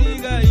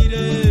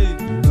batigaire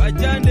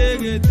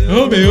bachandegete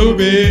obe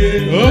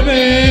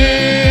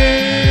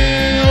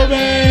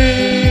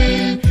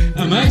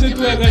amache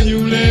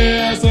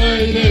twakanyule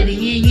asoire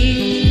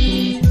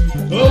binyinyi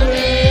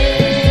obe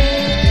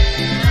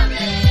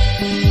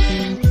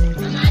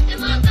amache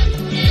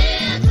twakanyule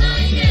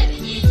asoire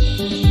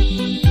binyinyi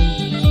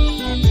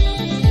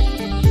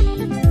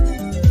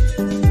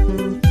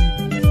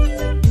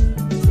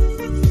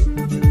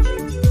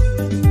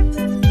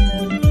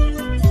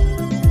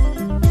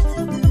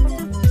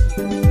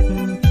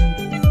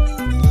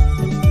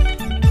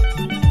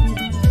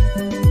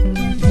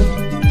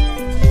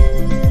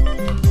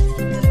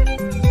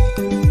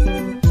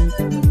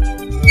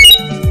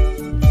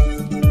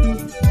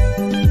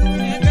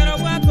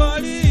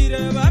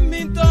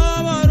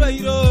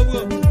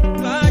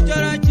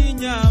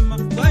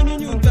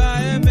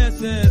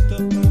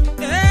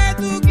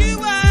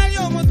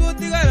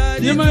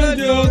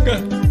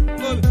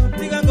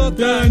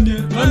Tanya,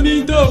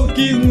 amito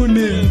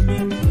kimune.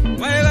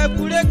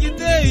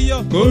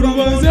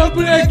 Korubanza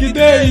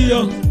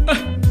prekiteyo.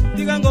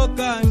 Tigango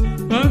kani.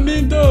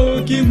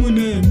 Aminto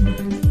kimunembe.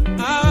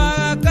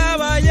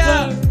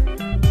 Kabaya.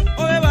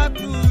 Obe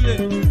bakule.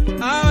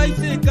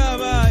 Abaisi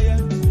kabaya.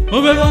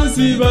 Obe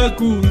bansi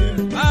bakule.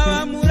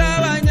 Abamura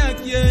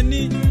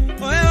banyakieni.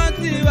 Obe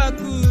bansi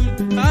bakule.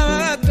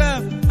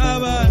 Abaka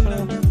abana.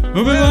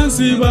 Obe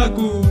bansi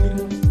bakule.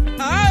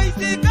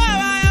 Abaisi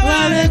kabaya.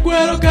 Wale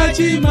kwero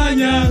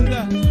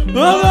kachimanyanga.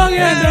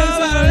 Obogenda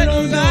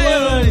salonga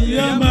wewe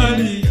ya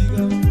mali.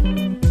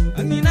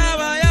 Angina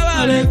baya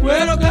Wale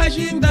kwero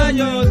kashinda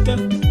nyota.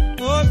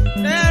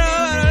 Nero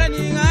barani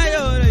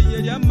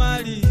ngayore ya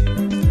mali.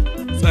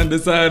 Asante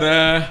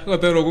sana.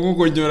 Kotero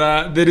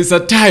kukunyora. There is a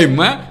time,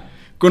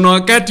 kuna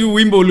wakati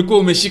wimbo ulikuwa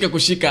umeshika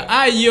kushika.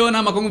 Ayo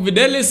na Makongo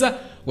Fidelis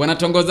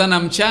wanatongozana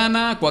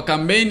mchana kwa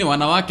kampeni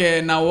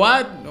wanawake na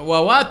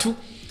watu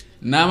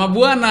na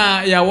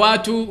mabwana ya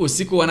watu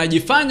usiku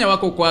wanajifanya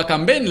wako kwa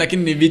kampeni,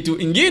 lakini ni vitu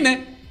ingine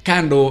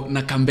kando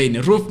na kampeni.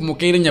 Ruth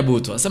Mukeire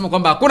Nyabuto asema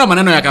kwamba hakuna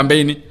maneno ya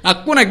kampeni,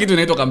 hakuna kitu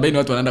inaitwa kampeni,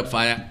 watu wanaenda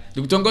kufanya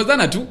ni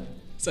kutongozana tu.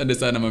 Asante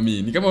sana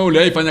mami. Ni kama wewe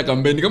uliwaifanya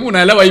kampeni, kama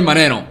unaelewa hii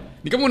maneno.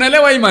 Ni kama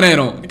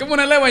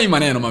unaelewa hii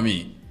maneno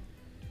mami.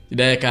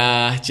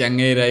 Ideka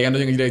changera igando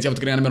ngire chapu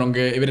tukirana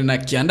meronge ibere na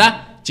kianda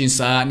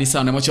chinsa ni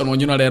sauna mocho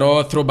monjuno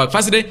lero throwback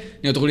Thursday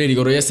ni tukuli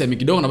rigoro yese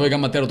mikidogo na boga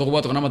matero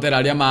tokubwa tokona matero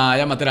ali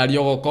ya matero ali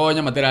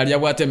yokonya matero ali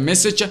yabwate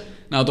message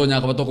na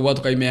tonya ko tokubwa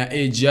tokaimea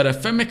AGR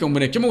FM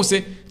kumune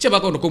kimuse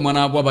chabako ndoko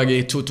mwana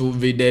bwabage tutu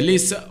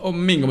Fidelis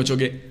omingo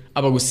mochoge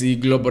abagusi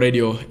Global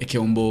Radio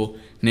ekeombo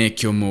ne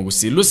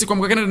kyomogusi Lucy kwa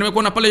mkakena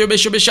nimekuona pale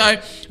yobesho beshae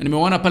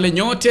nimeona pale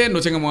nyote ndo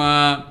tenga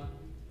mwa.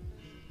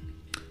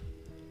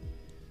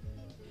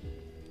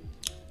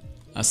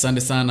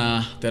 Asante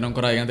sana tena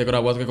nkora igante kora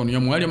watu kwa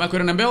kunyo mwali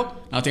makwere na mbeo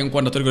na tenga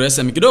kwanda tuliko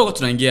resa kidogo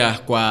tunaingia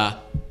kwa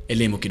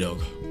elimu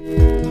kidogo.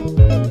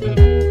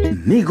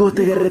 Nigo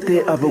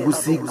tegerete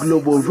abagusi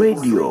Global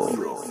Radio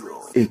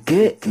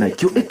eke na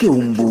kyo eke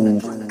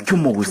umbu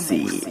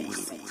chumogusi.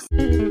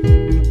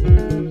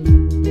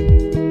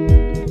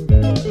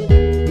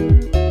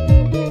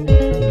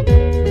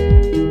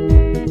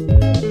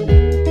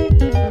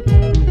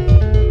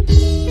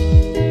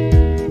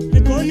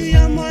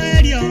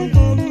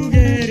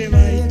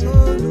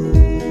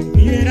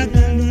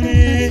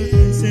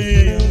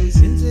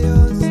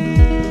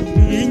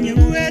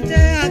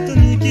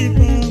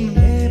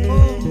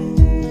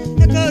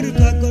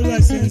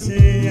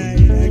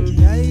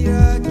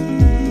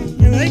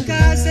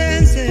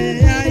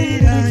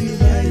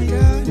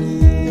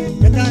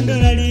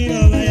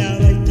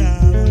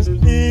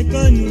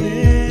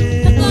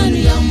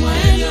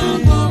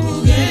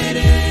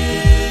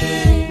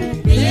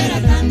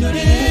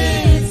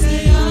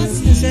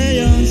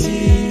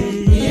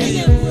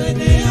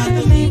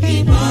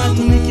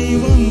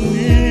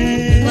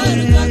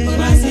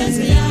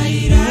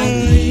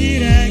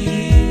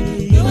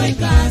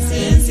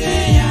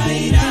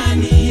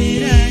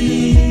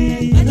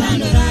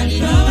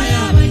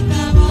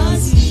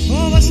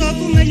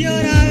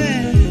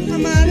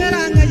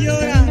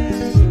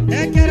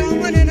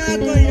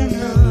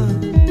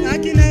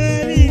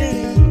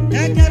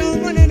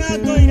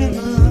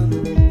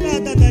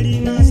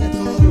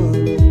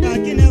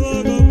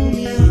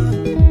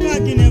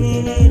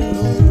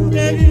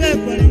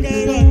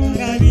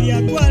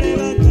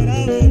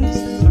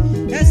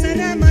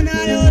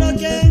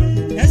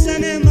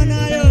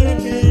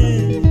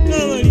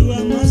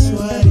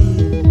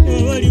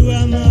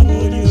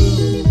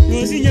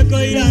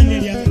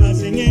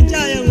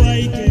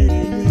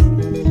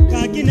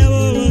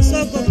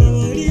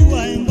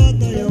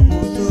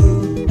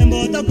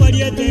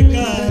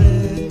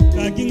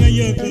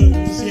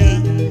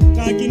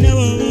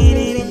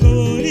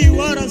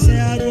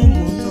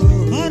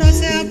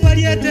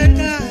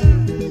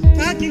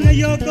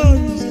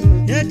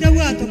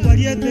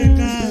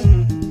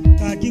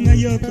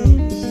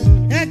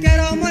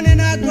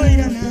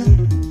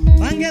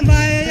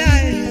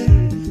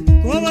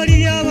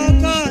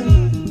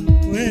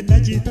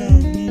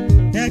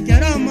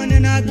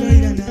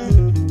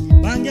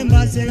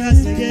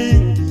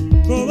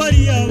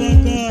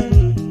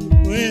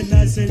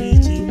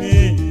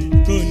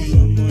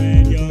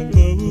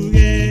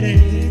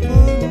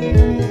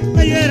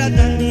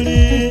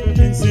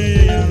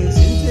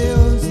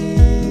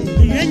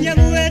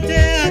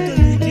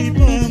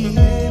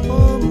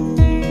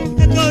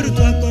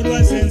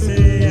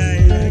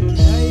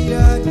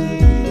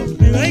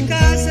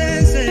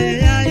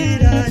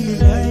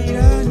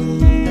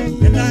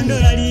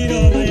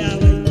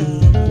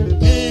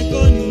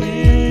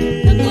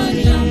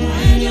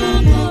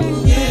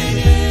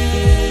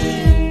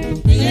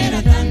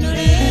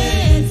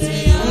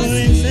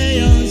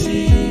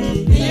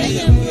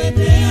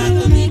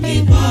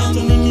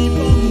 Come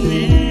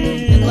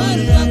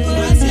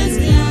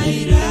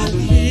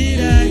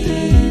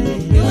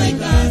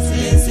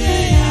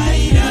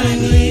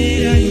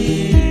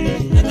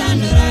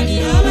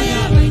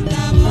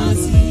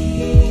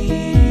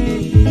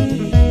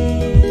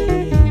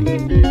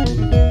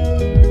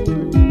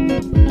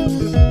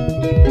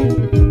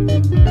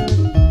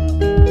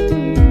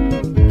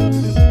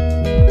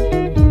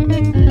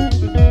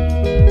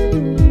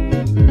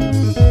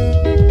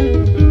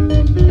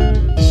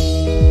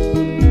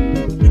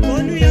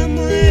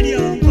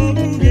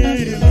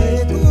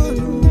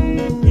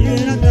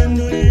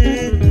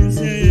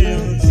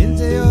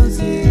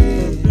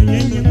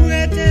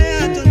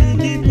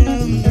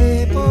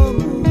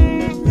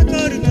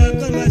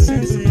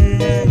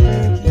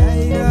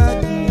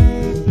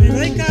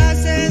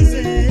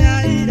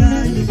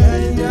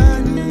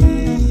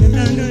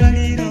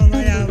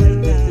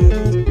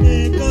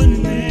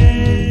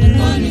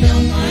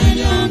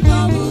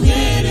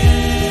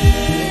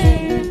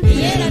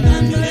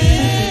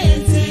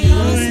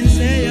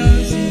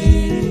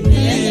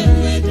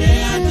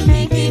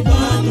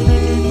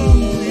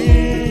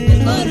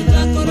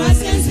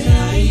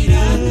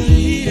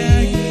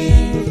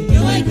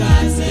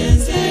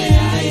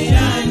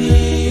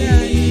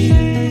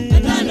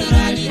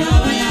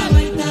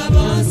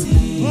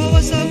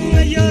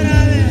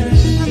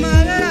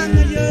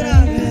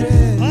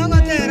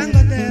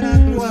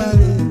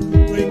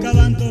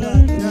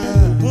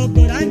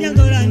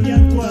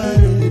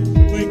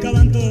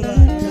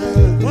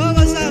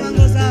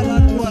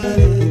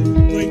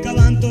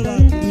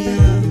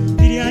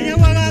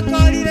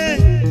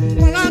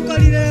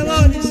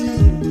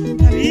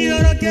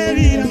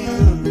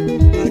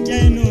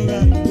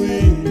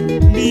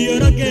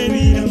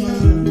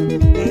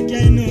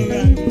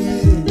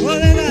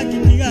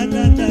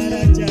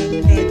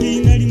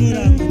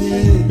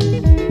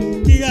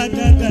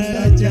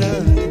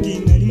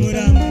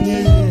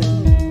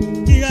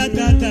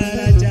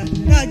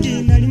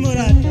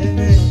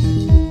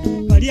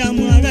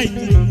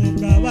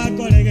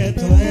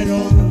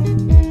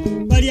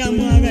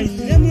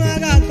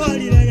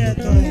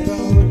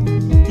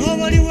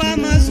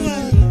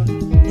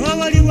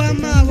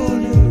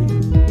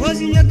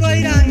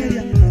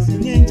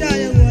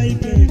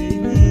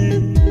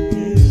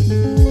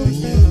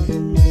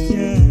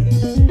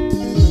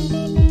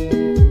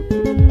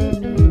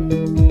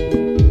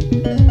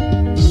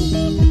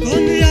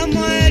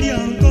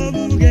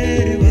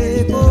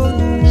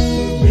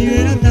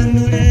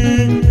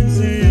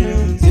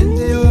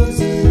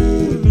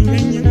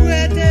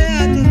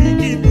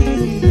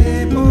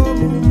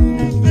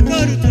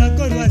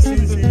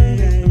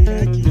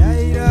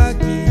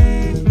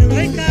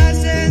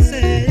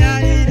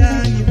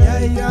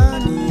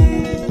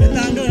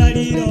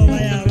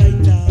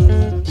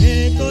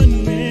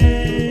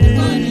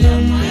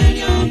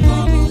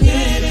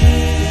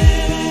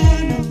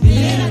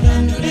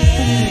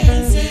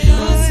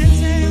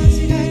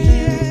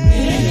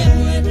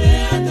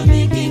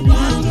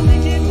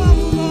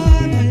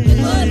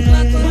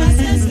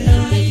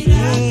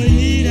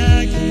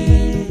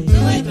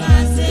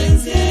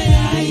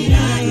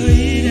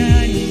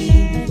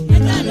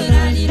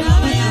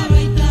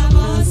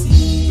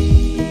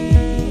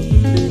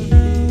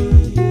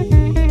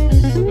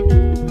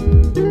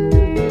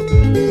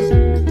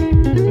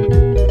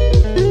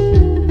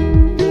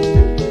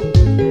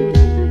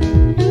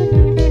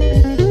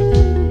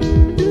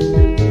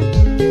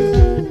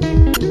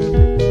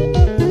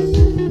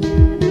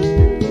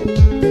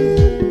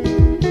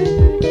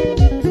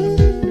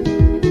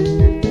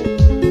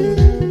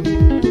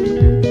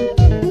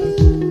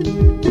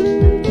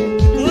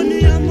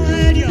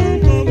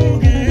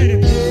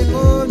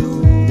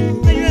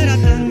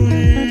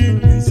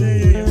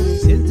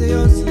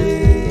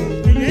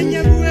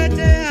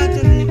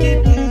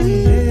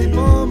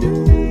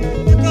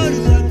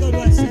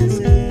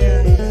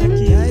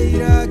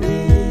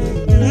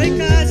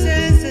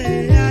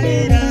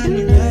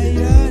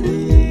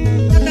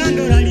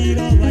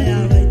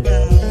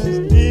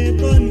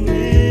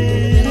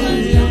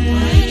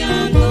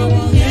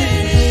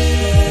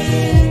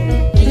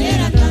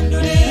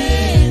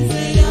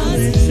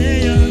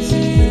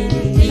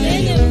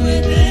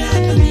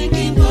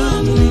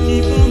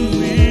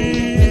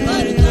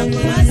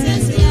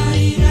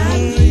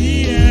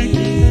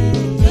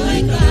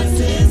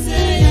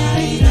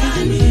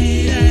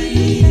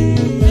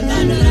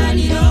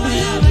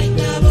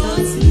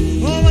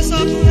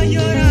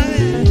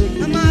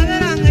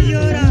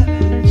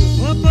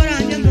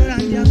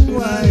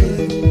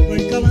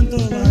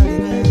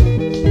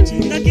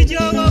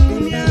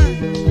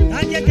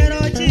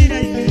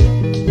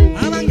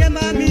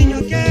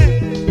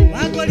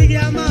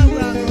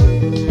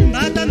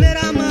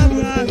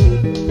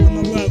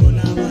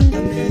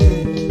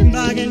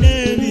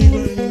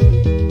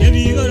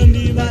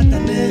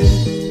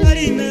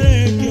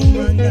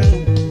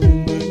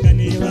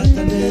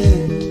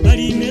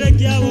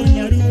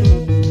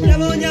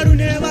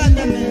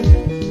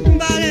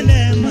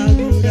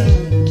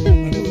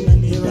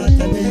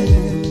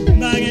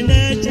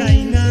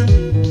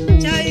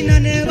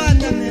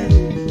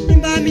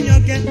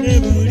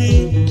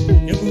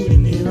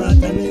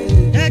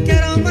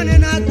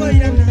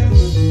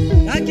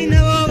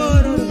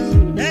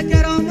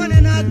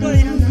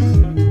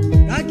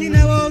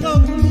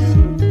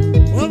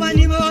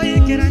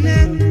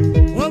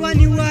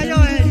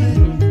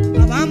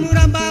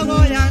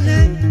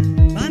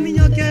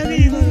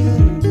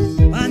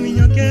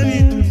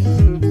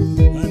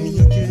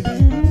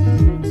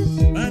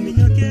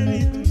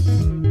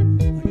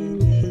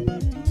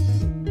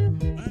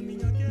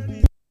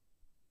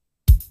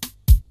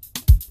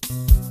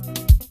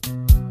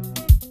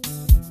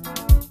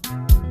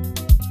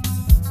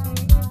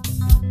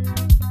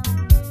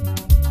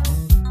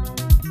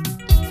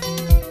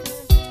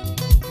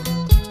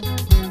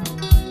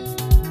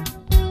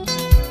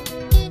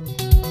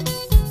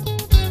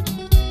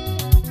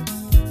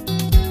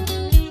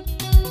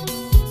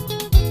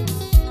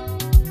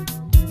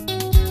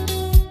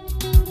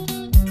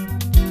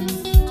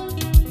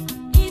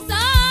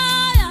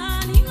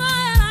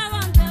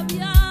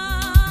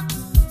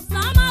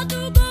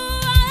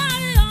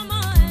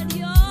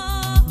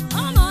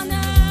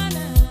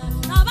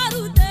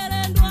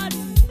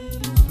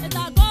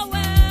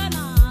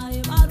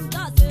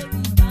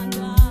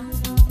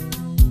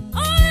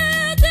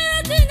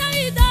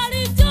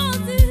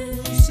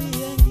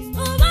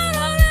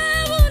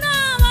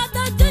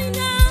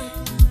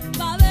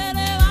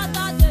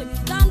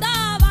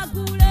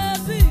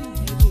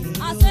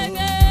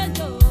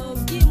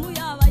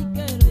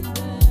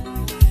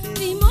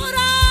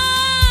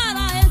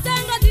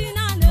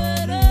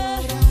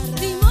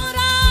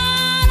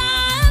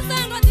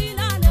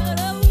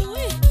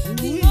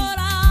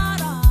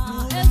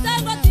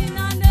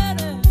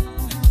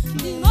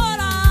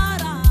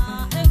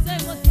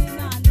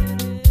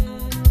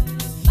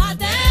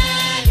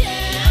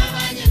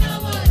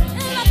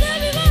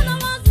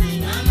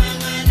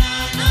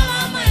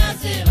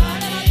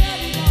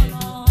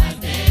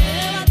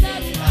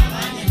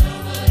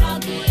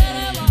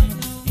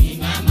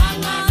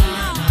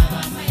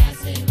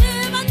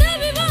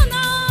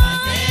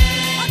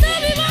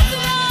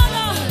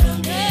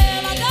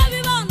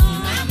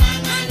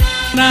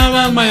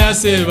n'abamaya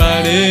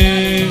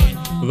sebale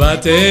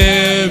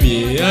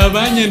batebye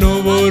abanye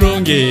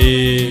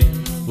n'oburonge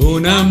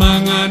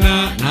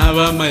bunamangana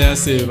n'abamaya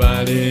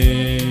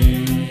sebale.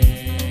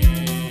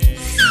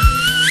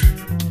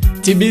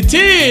 TBT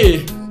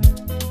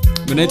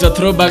mnaita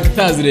Throwback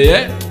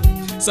Thursday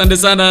Asante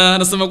sana.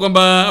 Nasema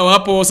kwamba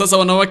wapo sasa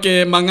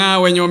wanawake mang'aa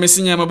wenye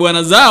wamesinya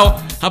mabwana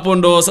zao. Hapo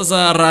ndo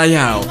sasa raha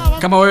yao.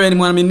 Kama wewe ni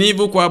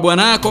mwaminifu kwa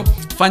bwana wako,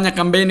 fanya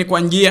kampeni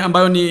kwa njia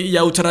ambayo ni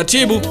ya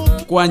utaratibu,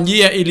 kwa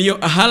njia iliyo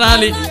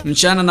halali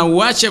mchana, na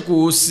uache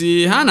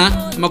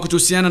kuhusiana ama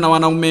kutusiana na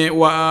wanaume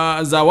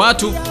za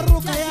watu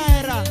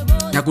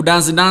na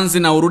kudansi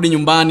na urudi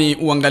nyumbani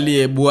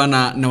uangalie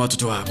bwana na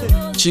watoto wako.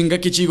 Chinga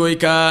kichigo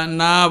ika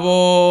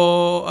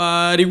nabo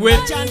rigwe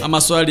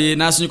amaswali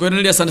nasu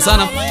nyikonelia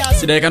sana.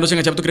 Sidai kando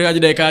chinga chaptu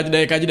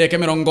kirega jidai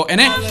mirongo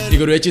ene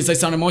igoro echi sai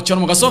sana mocho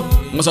no mugaso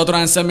musa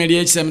turansa meli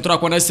echi sai mtura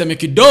kwanda sai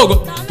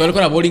kidogo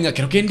tolekora bowlinga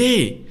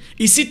kirokende.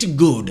 Is it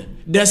good?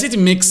 Does it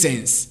make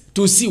sense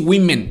to see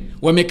women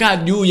wamekaa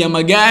juu ya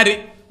magari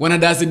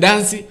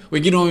wanadance,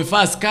 wengine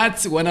wamevaa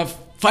skirts,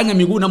 wanafanya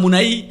miguu namna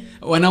hii,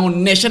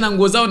 wanaoneshana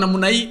nguo zao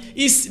namna hii?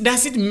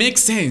 Does it make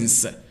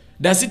sense?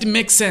 Does it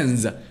make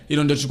sense?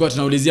 Hilo ndio tulikuwa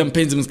tunaulizia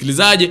mpenzi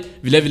msikilizaji,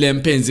 vile vile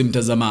mpenzi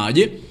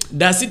mtazamaji.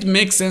 Does it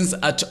make sense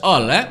at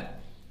all,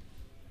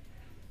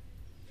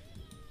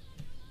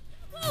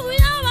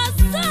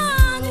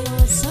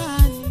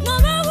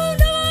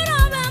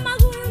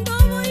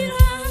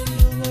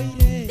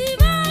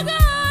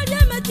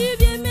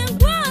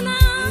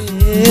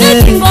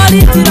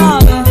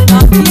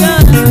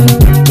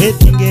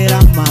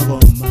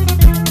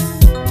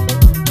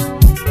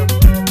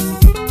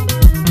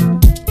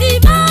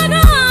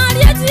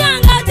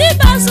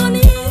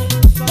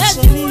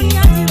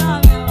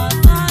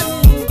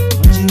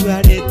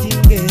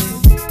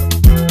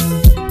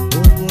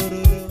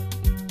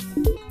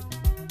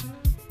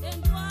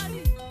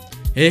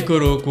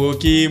 Ekoro kwa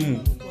kimu.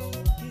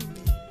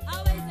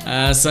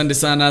 Asante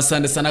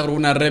sana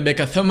kuna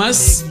Rebecca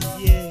Thomas,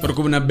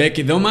 kuna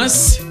Becky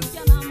Thomas.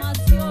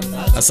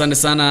 Asante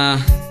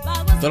sana.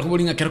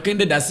 Twakubulinga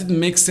kerokende. Does it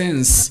make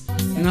sense?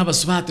 Ngaba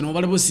subati no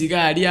balebo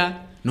sigalia,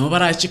 no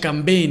bara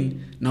chikambeni,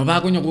 no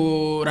bakunyo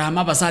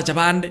kurahama basacha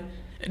bande.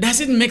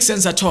 Does it make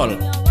sense at all?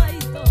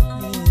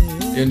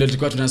 Ndio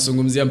tulikuwa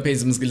tunazungumzia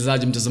mpenzi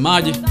msikilizaji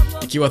mtazamaji,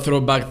 ikiwa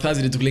Throwback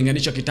Thursday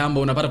tukilinganisha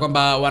kitambo. Unapata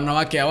kwamba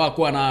wanawake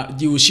hawakuwa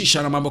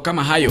wanajihusisha na mambo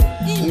kama hayo.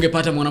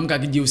 Ungepata mwanamke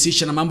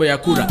akijihusisha na mambo ya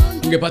kura,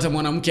 ungepata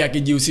mwanamke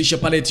akijihusisha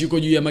pale yuko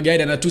juu ya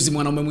magari anatusi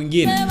mwanaume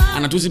mwingine,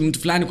 anatusi mtu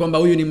fulani kwamba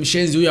huyu ni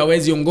mshenzi, huyu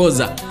hawezi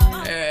ongoza.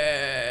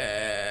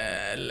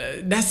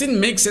 Doesn't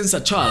make sense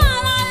at all.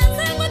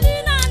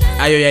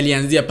 Hayo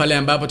yalianzia pale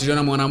ambapo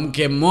tuliona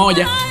mwanamke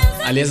mmoja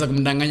aliweza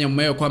kumdanganya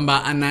mumewe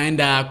kwamba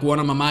anaenda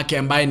kuona mamake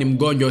ambaye ni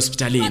mgonjwa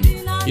hospitalini.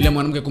 Ile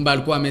mwanamke kumbe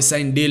alikuwa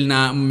amesign deal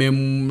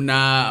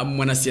na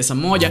mwanasiasa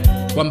mmoja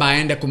kwamba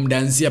aende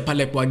kumdanzia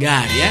pale kwa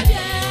gari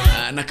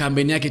na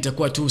kampeni yake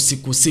itakuwa tu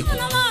siku.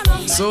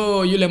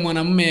 So yule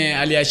mwanamume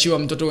aliachiwa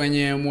mtoto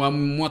wenye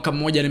mwaka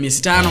mmoja na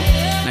miezi 5,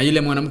 na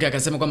yule mwanamke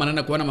akasema kwamba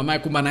anaenda kuona mamaye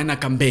kumbe anaenda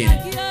kampeni.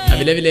 Na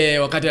vile vile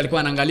wakati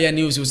alikuwa anaangalia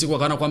news usiku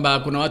akaona kwamba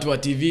kuna watu wa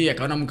TV,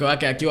 akaona mke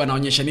wake akiwa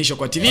anaonyeshanisho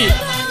kwa TV,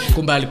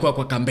 kumbe alikuwa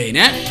kwa kampeni.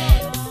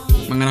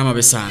 Mangana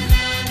mabesana.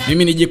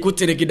 Mimi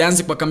nijikute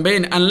nikidansi kwa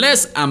kampeni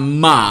unless I'm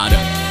mad.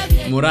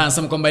 Mura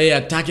anasema kwamba yeye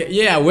atake,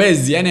 yeye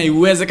hawezi, yani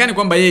haiwezekani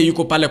kwamba yeye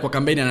yuko pale kwa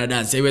kampeni na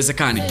dance,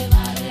 haiwezekani.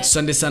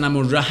 Asante sana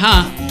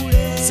Muraha.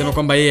 Sema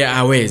kwamba yeye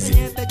hawezi.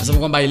 Anasema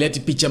kwamba ileti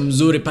picha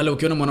mzuri pale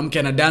ukiona mwanamke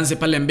ana dance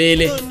pale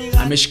mbele,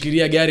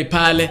 ameshikilia gari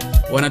pale,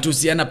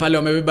 wanatusiana pale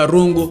wamebeba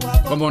rungu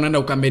kwamba wanaenda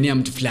ukambenia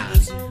mtu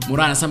fulani.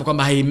 Mura anasema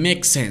kwamba hai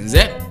make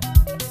sense.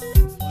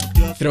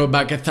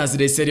 Throwback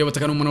Thursday Seria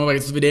Obotaka mwana wa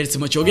video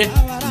simochoge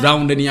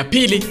round ni ya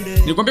pili.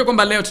 Nilikwambia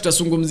kwamba leo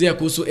tutazungumzia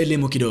kuhusu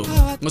elimu kidogo.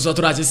 Ngoja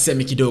turaje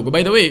sisemi kidogo.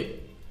 By the way,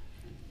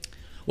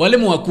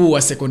 walimu wakuu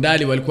wa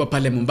sekondari walikuwa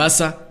pale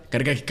Mombasa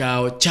katika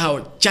kikao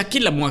chao cha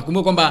kila mwaka.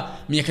 Kumbuka kwamba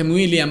miaka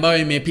miwili ambayo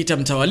imepita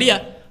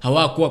mtawalia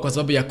hawakuwa kwa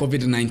sababu ya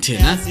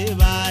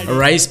COVID-19.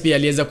 Rais pia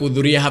aliweza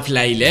kuhudhuria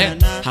hafla ile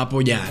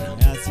hapo jana.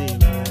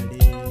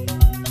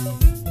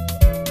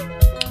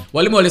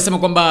 Walimu walisema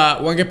kwamba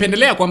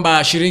wangependelea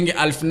kwamba shilingi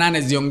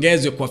 8,000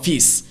 ziongezwe kwa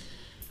fees.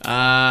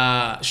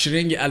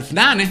 Shilingi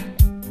 8,000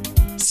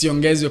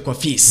 siongezwe kwa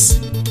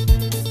fees.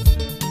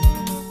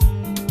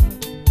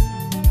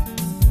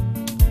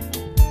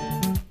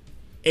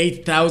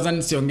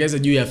 $8,000 siongeze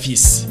juu ya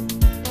fees.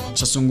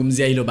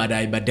 Tutazungumzia hilo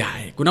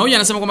baadaye. Kuna huyu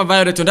anasema kwamba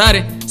Violet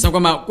Ondare anasema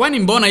kwamba kwani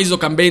mbona hizo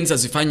campaigns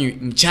hazifanywi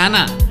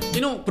mchana?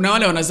 Kuna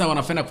wale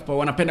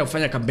wanapenda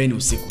kufanya kampeni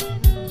usiku.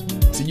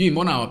 Sijui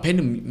mbona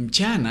hawapendi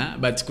mchana,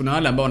 but kuna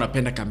wale ambao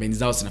wanapenda kampeni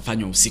zao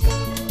zinafanywa usiku.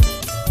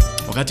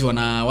 Wakati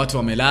watu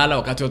wamelala,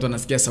 wakati watu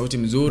wanasikia sauti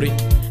mzuri.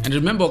 And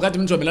remember, wakati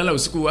mtu amelala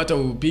usiku hata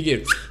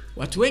upige,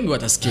 watu wengi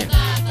watasikia.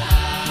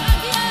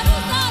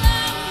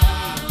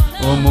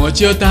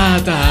 Omocho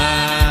tata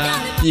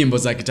nyimbo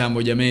za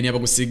kitambo jameni hapa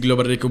kusi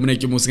Global Radio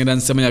Community musinga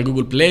nsema ya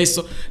Google Play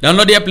Store.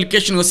 Download the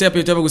application ngose hapa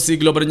hapa kusi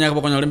Global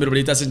nyaka kwa nyolembe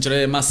bilita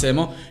senchore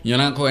masemo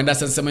nyona ko enda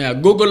nsema ya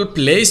Google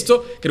Play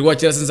Store kirwa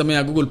chira nsema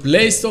ya Google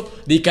Play Store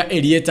dika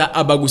Elieta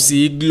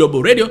abagusi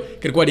Global Radio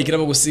kirwa dikira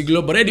abagusi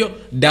Global Radio.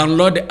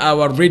 Download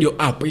our radio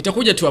app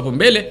itakuja tu hapo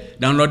mbele.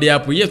 Download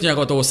app yetu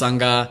nyaka to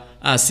usanga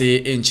ase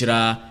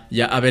enchira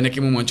ya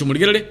abeneke mu mwancho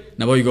muligere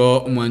na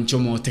boigo mwancho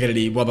mo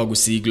tekereri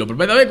bwabagusi Global.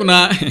 By the way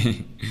kuna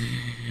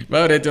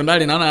Baba Reto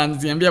ndali naona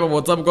ananiambia hapo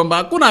WhatsApp kwamba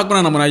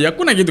hakuna namna hiyo,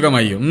 hakuna kitu kama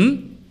hiyo.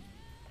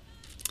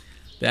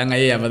 Tayanga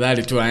yeye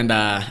afadhali tu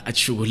aenda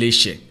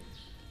achishughulishe.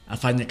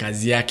 Afanye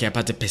kazi yake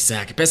apate pesa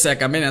yake. Pesa ya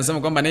kampeni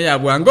anasema kwamba ni ya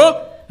bwango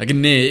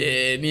lakini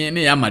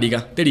ni ya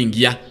mariga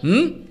telingia.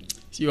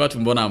 Si watu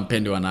mbona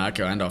mpende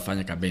wanawake waenda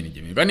wafanye kampeni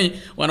jamii. Kwani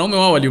wanaume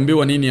wao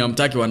waliumbiwa nini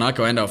hamtaki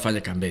wanawake waenda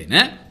wafanye kampeni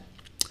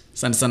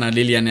Asante sana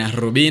Lilian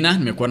Rubina,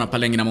 nimekuona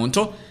pale ngina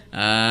Monto.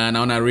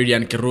 Naona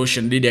Lilian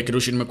Kirushin, Lydia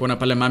Kirushin nimekuona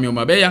pale Mami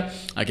Umabeya,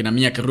 akina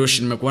Mia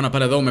Kirushin nimekuona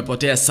pale though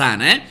umepotea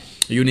sana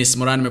Eunice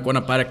Moran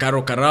nimekuona pale,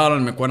 Caro Carol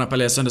nimekuona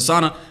pale, asante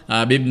sana.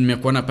 Bibi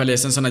nimekuona pale,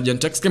 asante sana.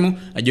 Gentex Kimu,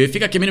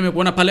 Joifika Kimi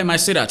nimekuona pale,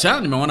 Maisira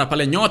nimeona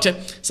pale nyote.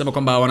 Sema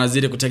kwamba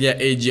wanazidi kutegea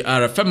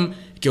AGR FM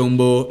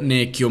Kiombo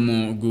ne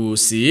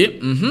Kiomugusi.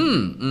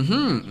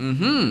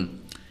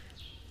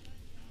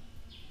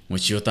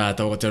 Mwichiota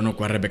hata wakatano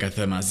kwa Rebecca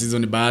Thema. Hizo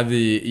ni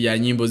baadhi ya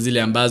nyimbo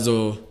zile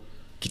ambazo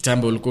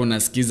kitambo ulikuwa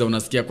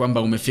unasikia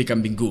kwamba umefika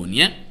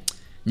mbinguni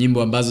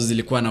Nyimbo ambazo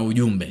zilikuwa na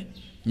ujumbe,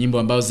 nyimbo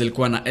ambazo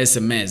zilikuwa na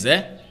SMS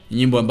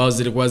nyimbo ambazo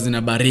zilikuwa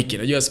zinabariki.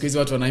 Unajua siku hizi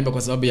watu wanaimba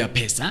kwa sababu ya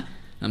pesa.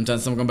 Na mtu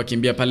anasema kwamba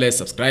kimbia pale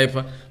subscribe.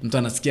 Mtu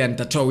anasikia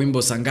nitatoa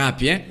wimbo saa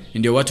ngapi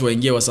ndio watu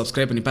waingie wa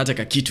subscribe nipate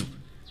ka kitu.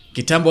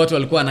 Kitambo watu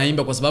walikuwa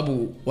wanaimba kwa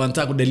sababu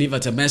wanataka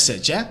kudeliver a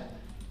message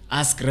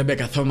Ask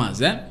Rebecca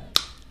Thomas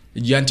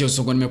Gianti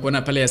Osongo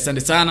nimekuona pale,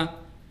 asante sana.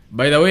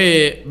 By the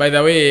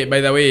way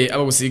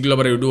aba kusi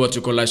Global Radio do what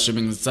you call live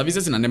streaming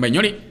services na nemba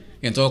nyori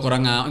ngento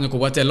koranga nyoko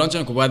bwate launch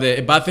nyoko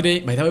bwate birthday.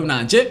 By the way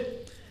unanje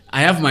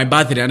I have my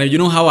birthday and you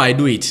know how I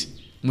do it.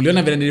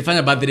 Mliona vile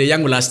nilifanya birthday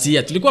yangu last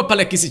year. Tulikuwa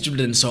pale Kisi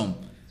Children's Home.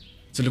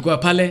 Tulikuwa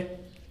pale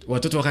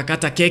watoto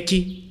wakakata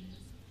keki,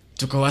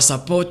 tukawa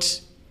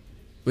support.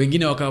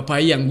 Wengine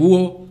wakawapaia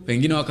nguo,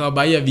 wengine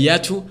wakawabaia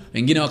viatu,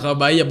 wengine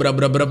wakawabaia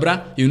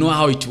bra. You know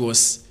how it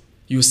was.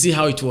 You see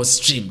how it was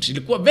streamed.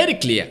 Ilikuwa very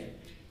clear.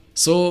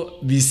 So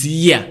this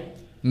year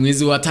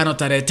mwezi wa 5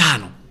 tarehe 5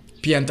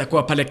 pia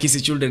nitakuwa pale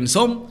Kisi Children's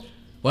Home,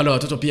 wale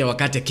watoto pia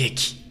wakate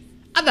keki.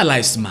 Other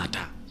lives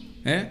matter.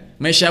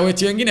 Maisha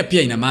yetu wengine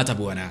pia ina matter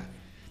bwana.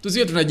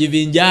 Tusiwe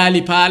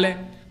tunajivinjali pale.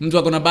 Mtu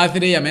akona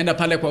birthday ameenda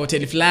pale kwa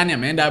hoteli fulani,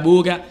 ameenda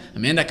Abuga,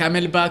 ameenda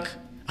Camelback.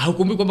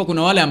 Haukumbuki kwamba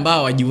kuna wale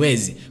ambao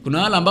wajiwezi.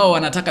 Kuna wale ambao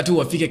wanataka tu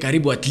wafike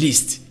karibu at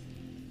least.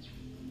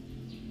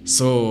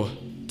 So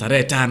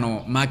tarehe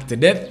 5 mark the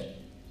death.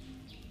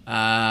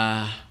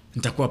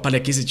 Nitakuwa pale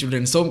Kisi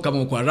Children's Home.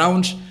 Kama uko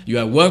around you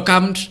are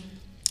welcomed.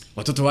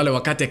 Watoto wale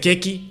wakate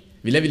keki,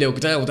 vile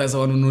ukitaka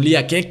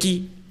utawanunulia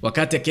keki,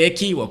 wakate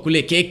keki,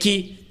 wakule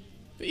keki.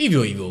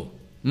 Hivyo.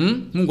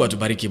 Mungu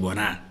atubariki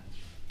bwana.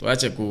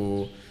 Tuache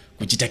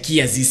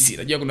kuchitakia zisi.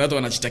 Unajua kuna watu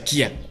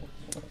wanachitakia.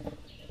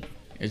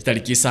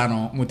 Itariki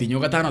sana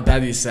mutinyoka 5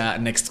 that is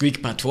next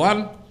week part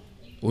 1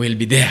 will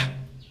be there.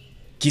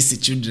 Kisi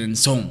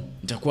Children's Home.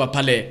 Nitakuwa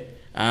pale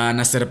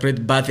na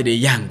celebrate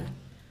birthday yangu.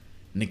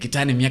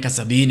 Nikitani miaka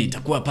 70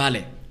 itakuwa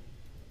pale.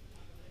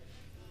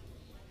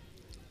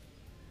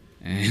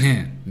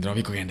 Ndio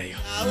viko yenda hiyo.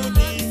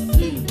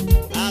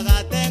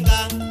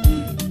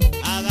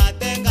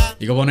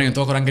 Iko bona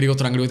ngento korangirigo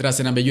turangirigo tira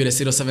namba yure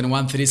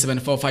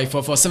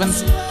 0713745447.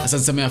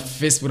 Asante sana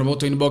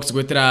Facebook na inbox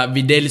gwetira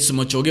Videl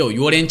Sumochogeo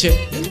Yorenche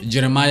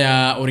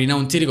Jeremiah Orina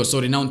Untirigo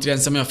sorry na Untiri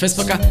ansema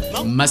Facebook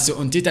Masi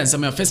Untita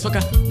ansema Facebook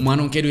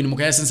Mwana Nkedu ni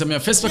mukaya ansema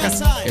Facebook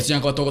etunya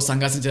kwa toko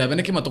sangasi ntira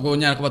beneki matoko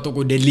nyara kwa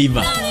toko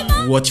deliver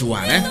what you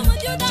want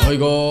so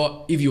go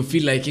if you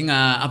feel like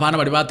abana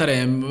bali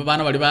batare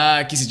abana bali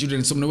ba Kisi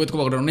Children's Home wetu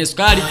kwa kwa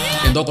sukari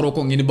ndo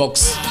ko ngini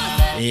box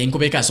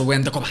nkubeka so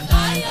wenda kwa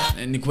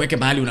nikuweke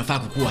mahali unafaa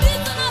kukua.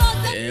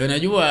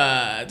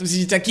 Unajua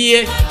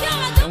tusijitakie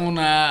kama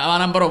una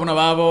nambaro kuna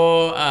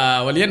babo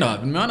walienda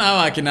wapi? Nimeona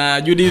hawa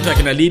akina Judith,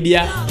 akina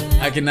Lydia,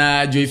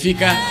 akina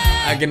Joyfika,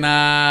 akina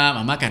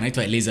mamaka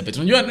anaitwa Elizabeth.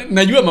 Unajua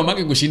najua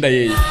mamaka kushinda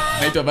yeye.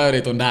 Anaitwa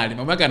Violet Ondali.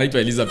 Mamaka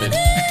anaitwa Elizabeth.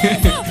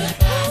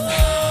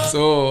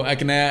 So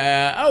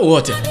akina au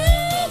wote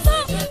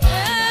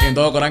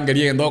ndo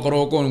korangalia ndo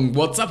koroko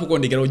WhatsApp ko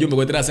ndikira ujumbe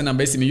kwa tira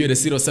namba isi miyure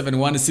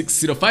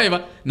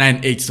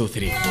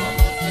 0716059823.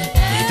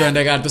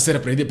 Tuendelea tu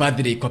celebrate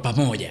birthday kwa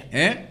pamoja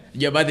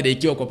ya birthday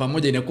ikiwa kwa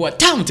pamoja inakuwa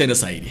tamu tena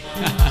zaidi.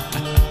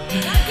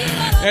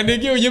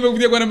 Ndiyo ujumbe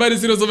kupitia kwa nambari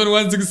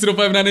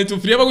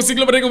 0716059823 hapa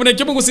kusikila baraka mwana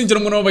kipo kusinjira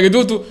mwana wa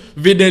gedutu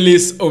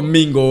Videlis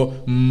Omingo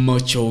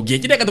Mochoge.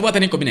 Kida katubata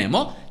niko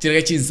binemo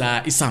tirega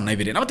chinza isana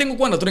hivi. Na watengo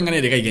kwa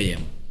naturengana deka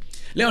igayemo.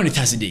 Leo ni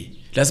Thursday.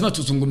 Lazima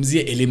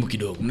tuzungumzie elimu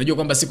kidogo. Mnajua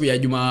kwamba siku ya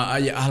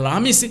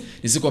Alhamisi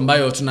ni siku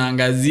ambayo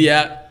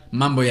tunaangazia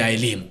mambo ya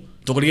elimu.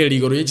 tokorige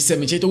ligoro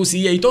yechisemi cheito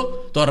usiye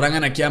ito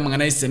torangana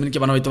kiamangana isemi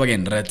kibana bito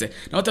bagenderete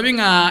na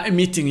tabinga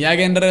meeting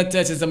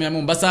yagenderete sesemi ya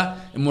Mombasa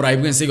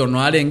muraibu nsigo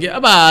no alenge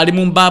aba ali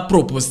mumba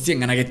propose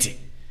tingana gete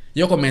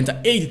yo commenta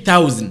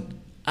 8,000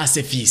 as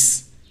a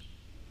fees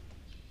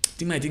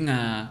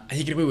tinga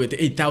ahikirwe wete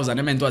 8,000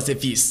 emento as a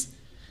fees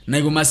na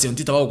igomasi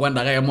ontita wao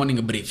kwanda ga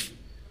morning brief.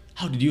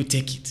 How did you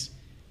take it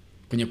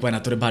kwenye kwa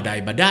natore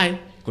badai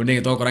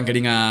kundenge to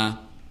korangelinga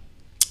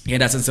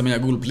ngenda sense ya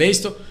Google Play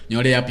Store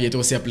nyore app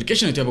yeto se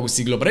application yeto ya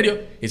Busi Global Radio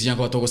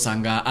etinyako to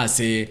kusanga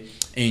ase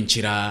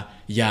enchira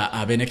ya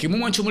abeneki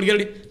mumwancho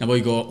muligali na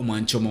boigo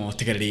umwancho mo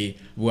tekereri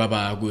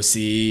bwaba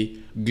Busi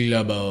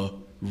Global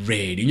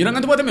Radio nyuranga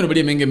ntobote mero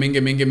bali menge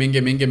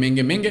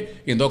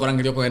ngendo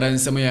korangelio ko ngenda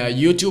sense ya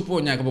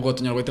YouTube nyaka bogo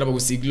to nyarwa traba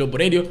Busi Global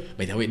Radio.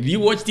 By the way, did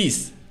you watch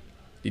this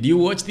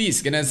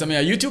ngenda sense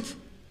ya YouTube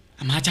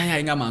amacha ya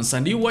inga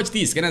mansa did you watch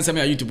this ngenda sense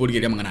ya YouTube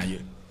uligali mangana yo.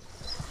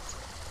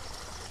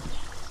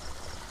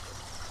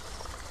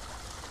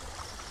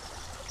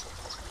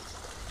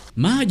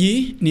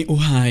 Maji ni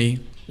uhai,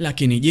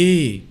 lakini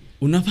je,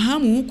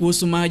 unafahamu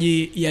kuhusu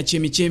maji ya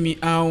chemichemi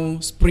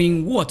au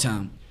spring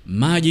water?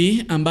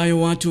 Maji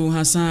ambayo watu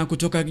hasa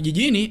kutoka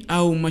kijijini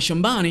au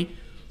mashambani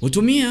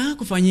hutumia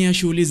kufanyia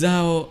shughuli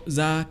zao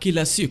za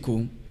kila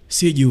siku.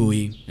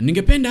 Sijui,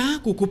 ningependa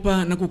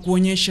kukupa na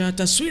kukuonyesha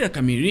taswira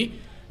kamili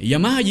ya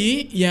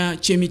maji ya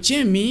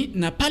chemichemi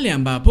na pale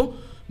ambapo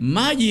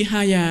maji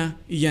haya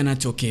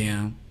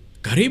yanatokea.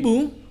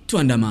 Karibu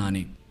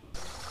tuandamane.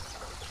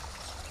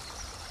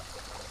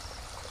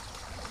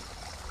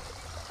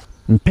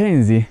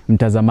 Mpenzi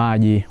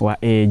mtazamaji wa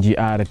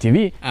AGR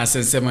TV,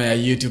 asensema ya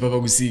YouTube hapa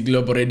Busi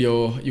Global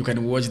Radio, you can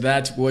watch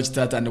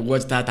that and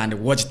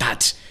watch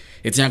that.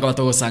 Etinyaka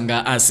batoko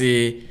sanga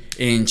ase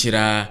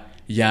enchira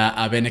ya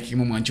abeneki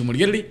mumwanchu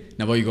muligeli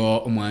na boigo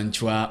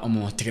umwanchwa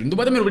omotekeli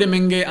ndubata merubali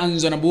menge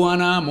anzo na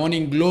buana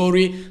morning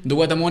glory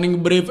ndubata morning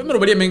brief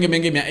merubali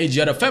menge ya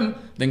AGR FM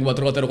dengu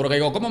batoro koroka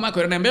yoko kama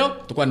mako renembeo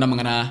tukwanda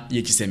mangana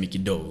yechisemi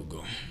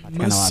kidogo.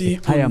 Masi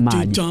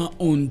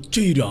on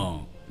Twitter,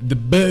 the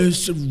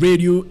best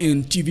radio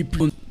and TV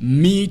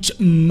meet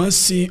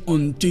Mercy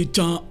on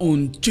Twitter.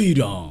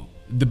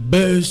 The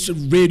best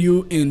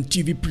radio and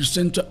TV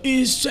presenter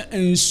East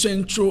and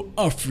Central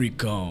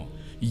Africa,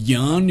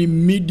 yani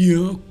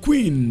media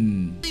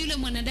queen. Yule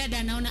mwanadada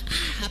anaona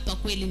hapa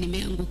kweli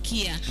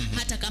nimeangukia,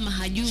 hata kama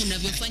hajui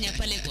unavyofanya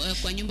pale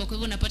kwa nyumba. Kwa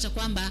hivyo unapata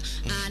kwamba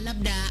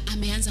labda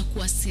ameanza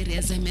kuwa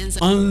serious,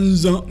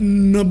 Anza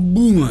na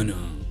bwana.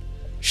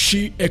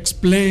 She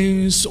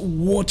explains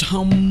what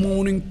her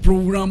morning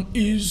program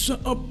is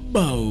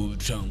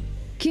about.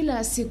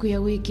 Kila siku ya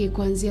wiki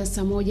kuanzia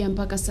saa 1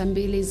 mpaka saa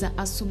 2 za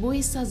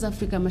asubuhi saa za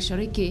Afrika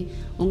Mashariki,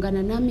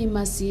 ungana nami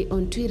Mercy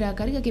on Twitter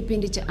katika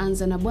kipindi cha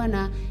Anza na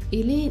Bwana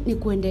ili ni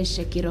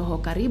kuendeshe kiroho.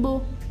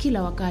 Karibu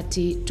kila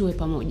wakati tuwe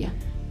pamoja.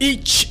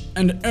 Each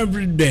and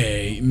every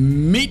day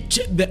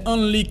meet the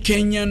only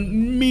Kenyan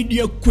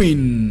media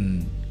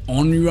queen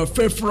on your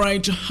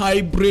favorite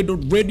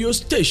hybrid radio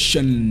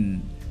station,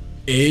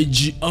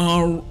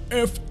 AGR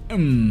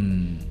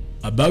FM,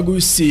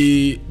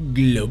 Abagusi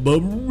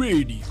Global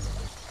Radio.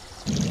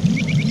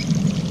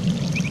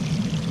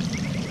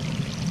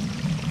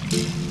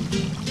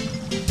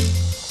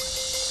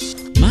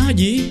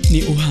 Maji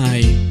ni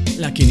uhai,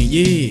 lakini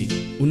je,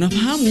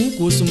 unafahamu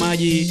kuhusu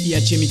maji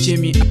ya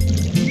chemichemi?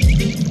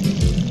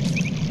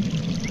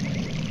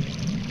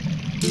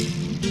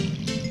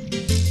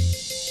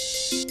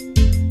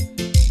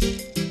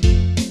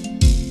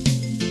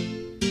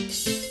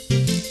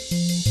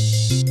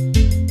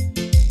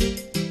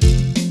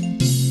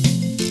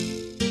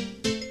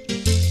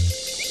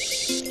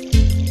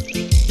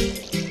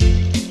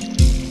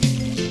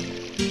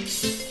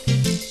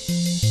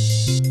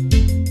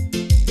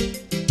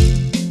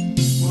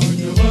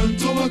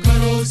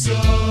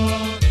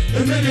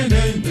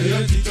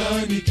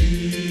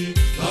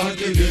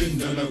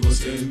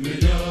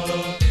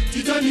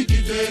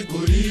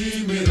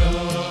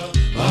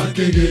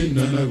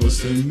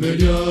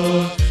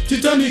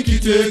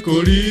 Titanikite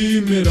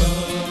kolimera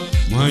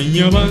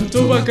mwanya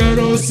bantu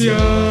bakarosia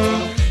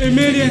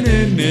emeria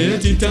nene ya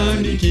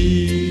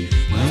Titaniki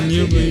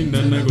mwanya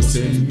benda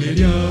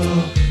nagosemeria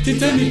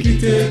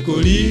Titanikite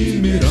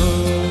kolimera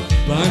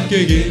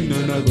bakegenda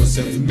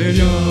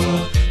nagosemeria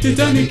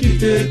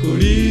Titanikite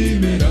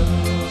kolimera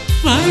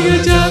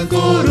Maya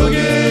chako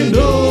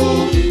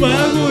rogendo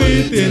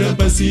bagoitera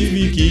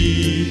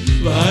Pasifiki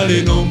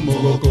vale no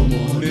mogoko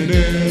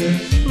monene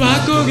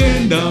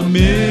bakogenda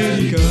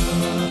Amerika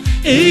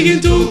Ege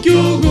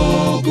Tokyo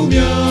go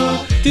kumya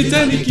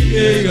Titaniki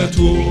ega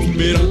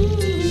tuomera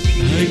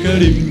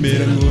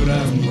Aikalimera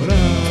ngora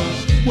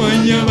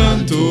Mwanya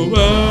bantu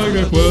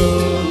bagakwa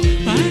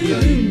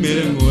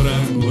Aikalimera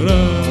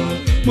ngora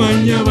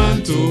Mwanya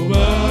bantu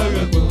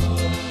bagakwa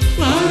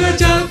Baga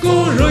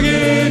chako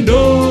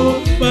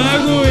rogendo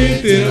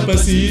bagoitera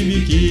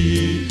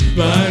Pasifiki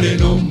vale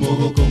no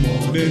mogoko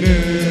monene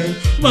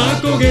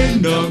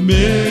bakogenda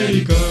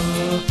Amerika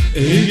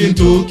Ege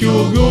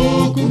Tokyo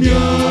go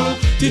kumya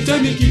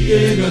Titaniki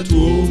ega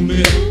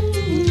tuomera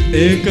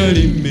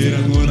ekalimera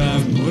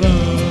ngorangora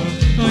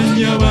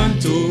mwanya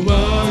bantu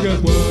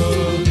bagakwa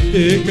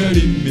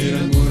ekalimera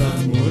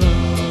ngorangora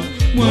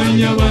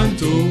mwanya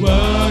bantu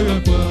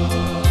bagakwa.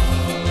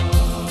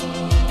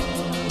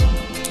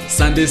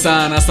 Asante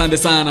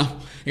sana.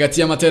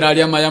 Gatia matera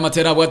aliama ya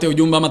matera bwate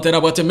ujumbe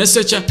matera bwate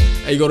message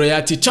igoro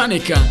ya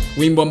Titanic,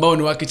 wimbo ambao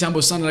ni wa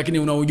kitambo sana lakini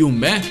una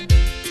ujumbe.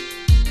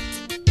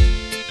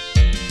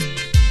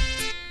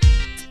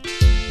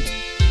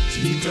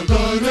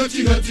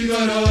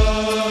 Tigara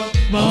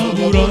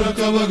maburora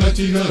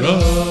kabagatigara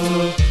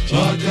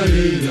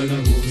bakarira na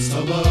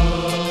gusaba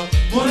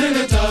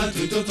monene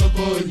tatu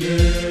totokonye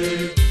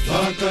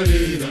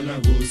bakarira na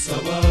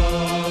gusaba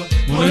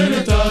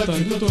monene tatu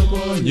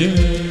totokonye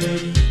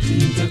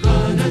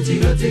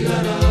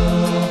tigara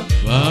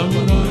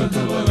maburora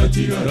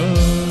kabagatigara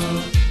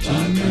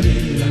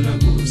bakarira na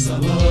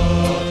gusaba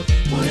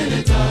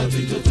monene tatu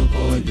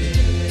totokonye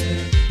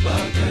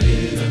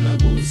bakarira na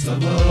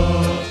gusaba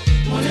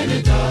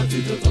monene tatu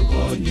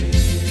totokonye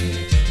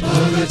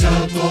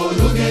bagachapo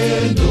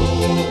rugendo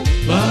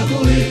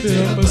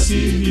bagoetera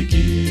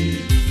Pasifiki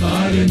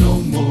bare no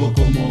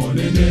moko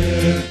monene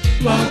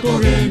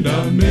bakogenda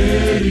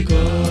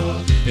Amerika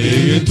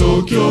ege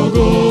Tokyo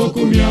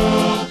gokumya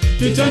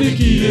Titanic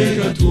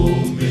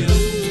egatuomera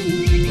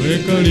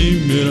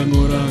wekalimera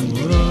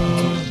ngorangora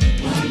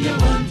mwanya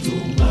bantu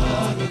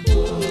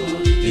bagakwa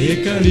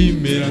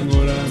ekalimera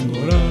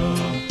ngorangora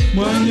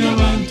mwanya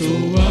bantu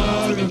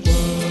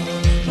bagakwa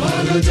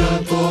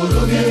bagachapo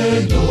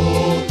rugendo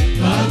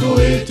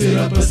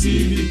bagoetera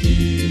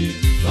Pasifiki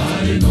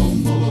bare no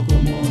moko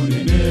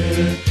monene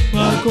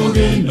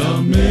bakogenda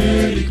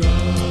Amerika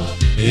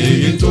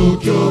ege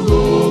Tokyo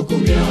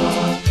gokumya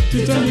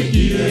Titanic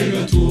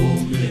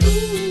egatuomera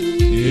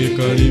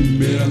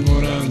ekalimera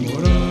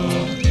ngorangora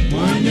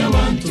mwanya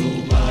bantu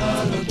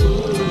bagakwa.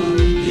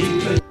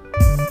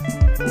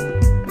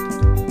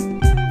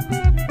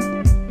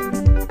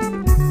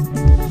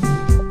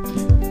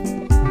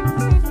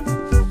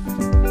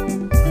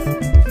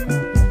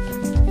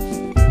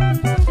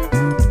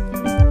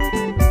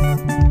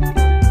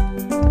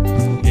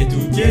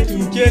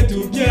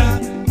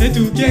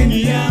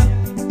 Etukengia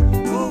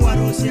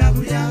owarosia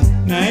buya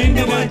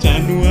naende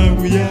wachanu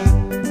abuya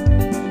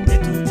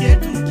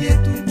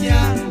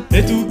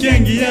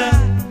etukengia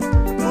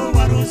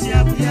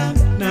owarosia buya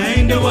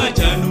naende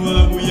wachanu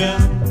abuya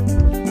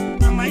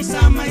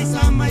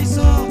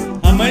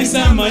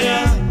amaisa maya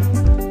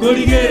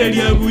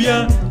koligereria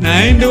buya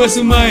naende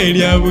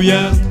wasumaelia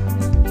buya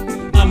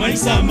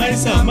amaisa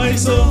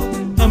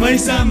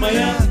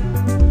maya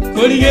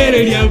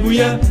koligereria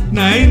buya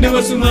naende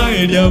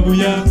wasumaelia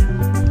buya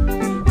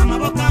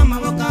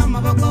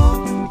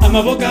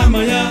amaboka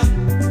maya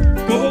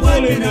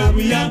kobogole na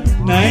buya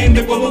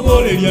naende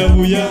kobogole lya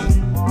buya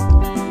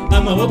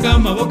amaboka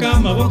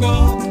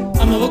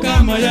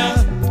maya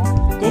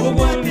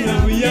kobogole na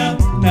buya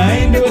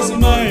naende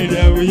wasumae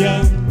lya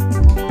buya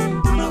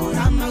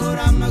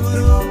amagora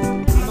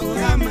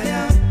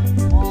maya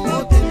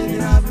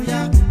otenera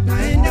buya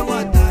naende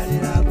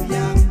watalira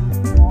buya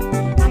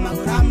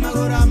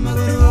amagora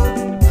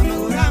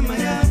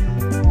maya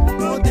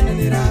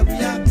otenera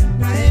buya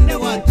naende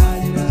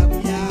watalira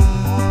buya.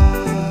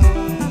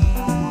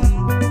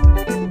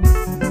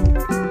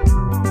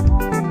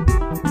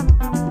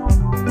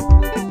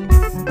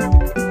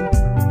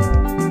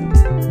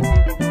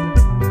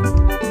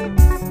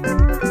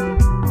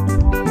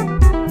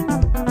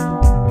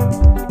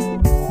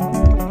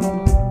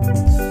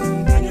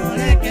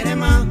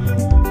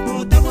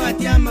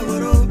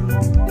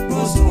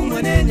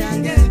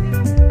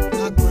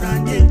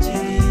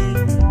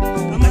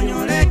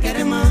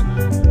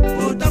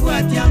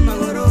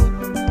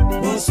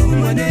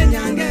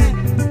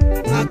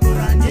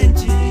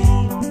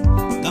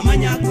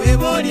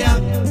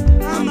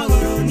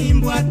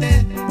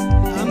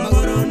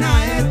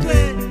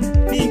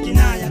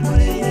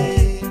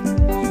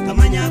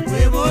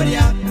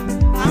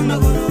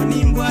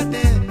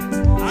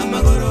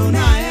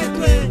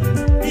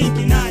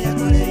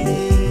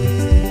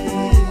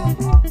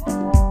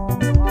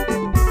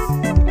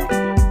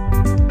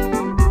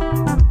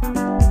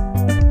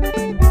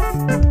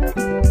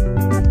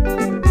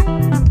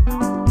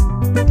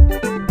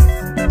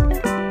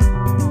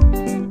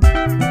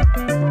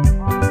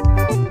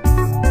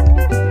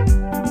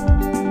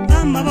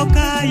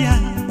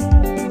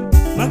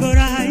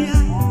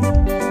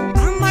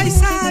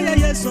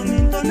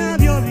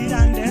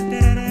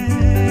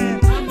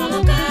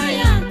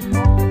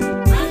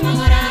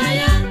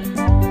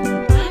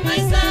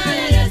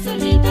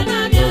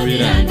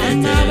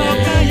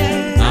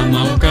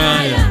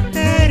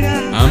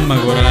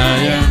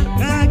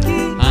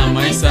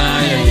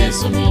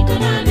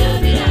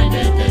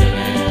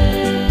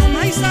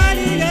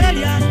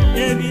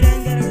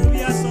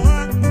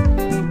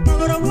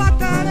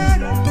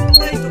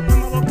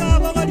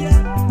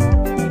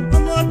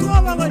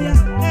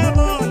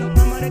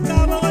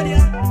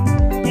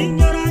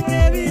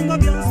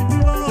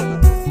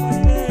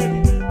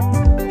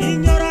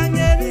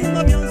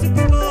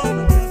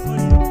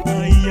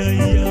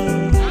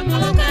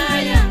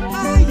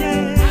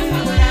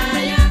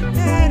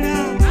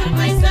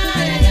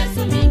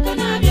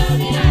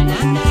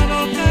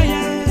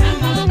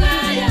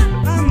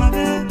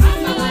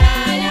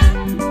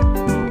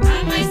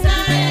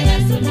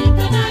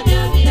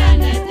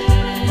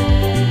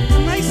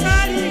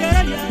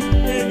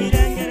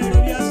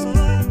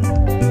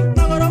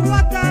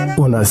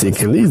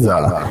 unasikiliza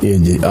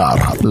AGR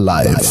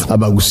live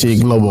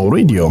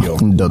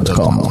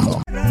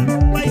abagusiglobalradio.com.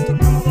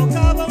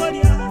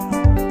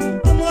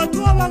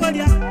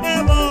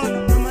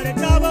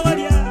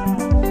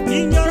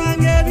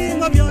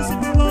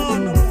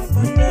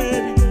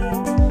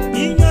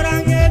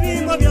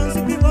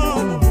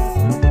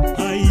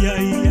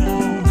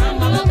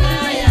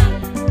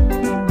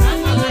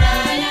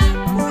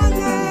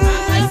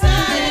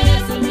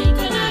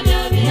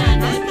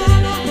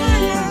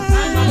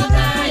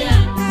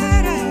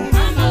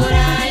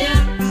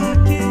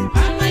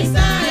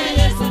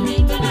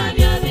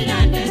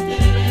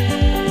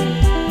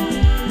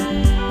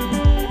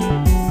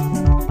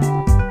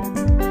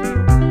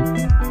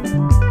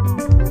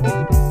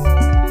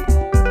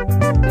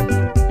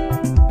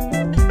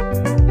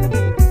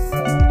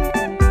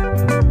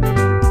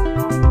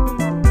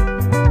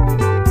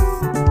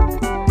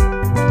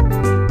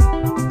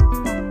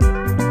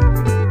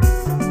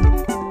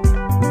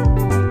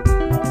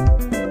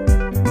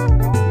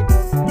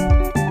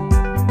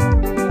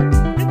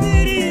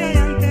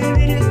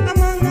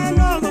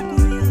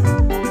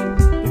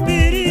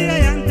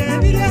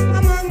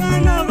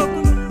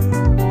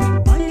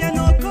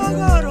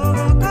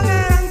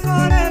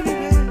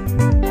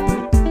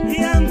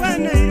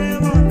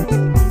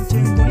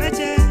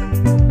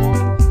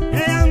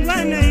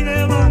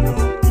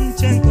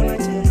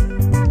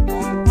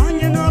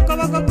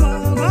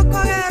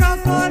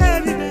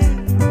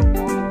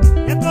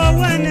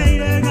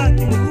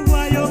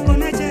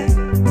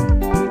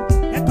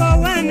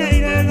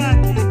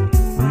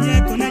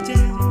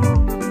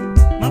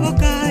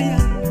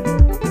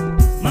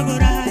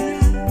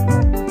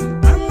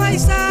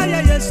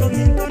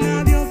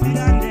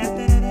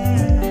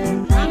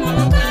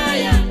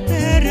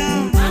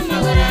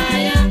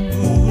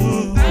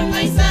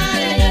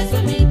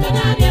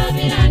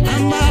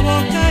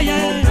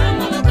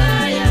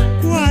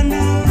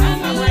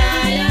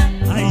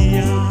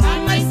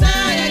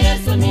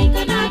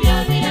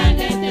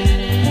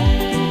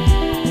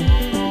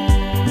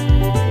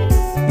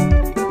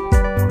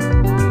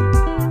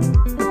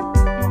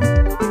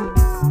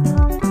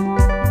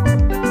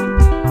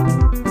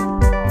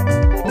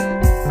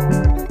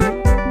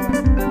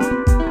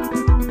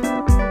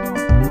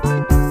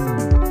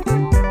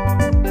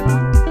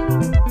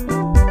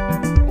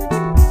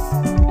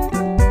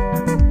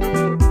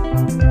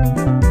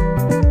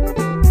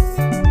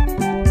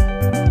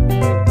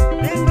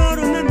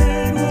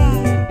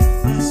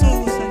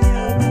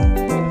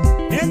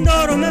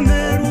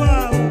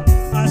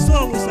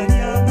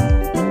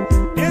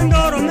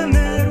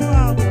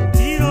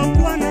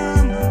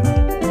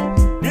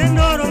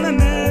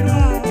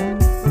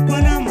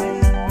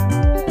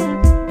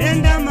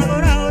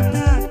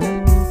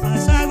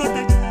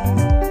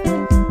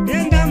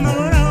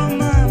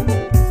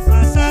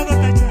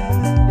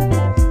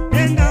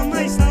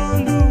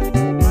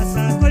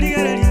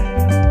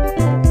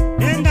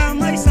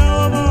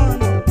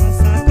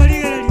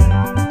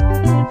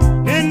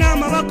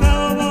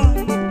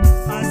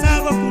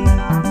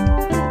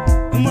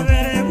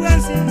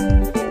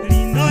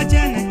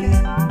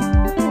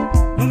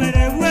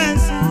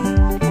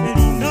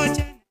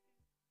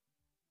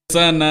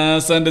 sana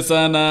asante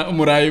sana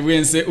umurai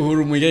wense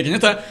Uhuru Muigai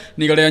Kenyatta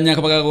nigole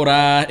nyaka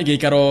bagagora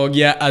igikaro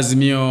gya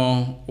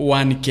Azimio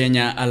One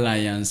Kenya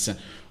Alliance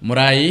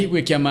murai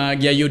wekiama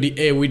gya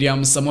UDA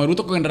William Samoei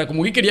Ruto kugendera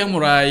kumugikiria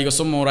murai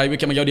gosoma murai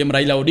wekiama gya UDA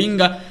Raila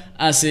Odinga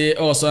ase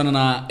osana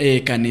na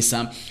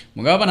kanisa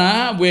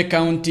mugabana bwe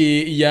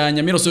county ya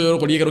Nyamira soyo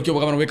kuligero kyo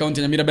bugabana bwe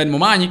county ya Nyamira Ben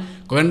Momanyi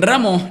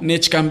kugenderamo ne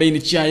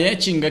campaign chiaye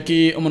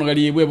chingaki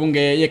omunogali bwe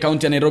bunge ye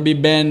county ya Nairobi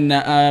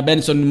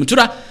Benson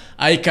Mutura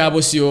aika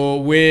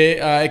bosio we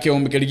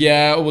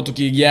ekeombekeligia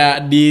obotukigia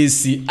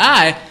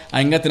DCI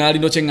aingatina ali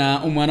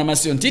ndochenga umwana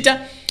masio ntita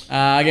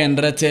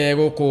agendrete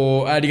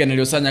goko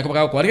aliganelio sanya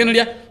ko ko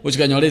aliganelia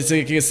uchikanyole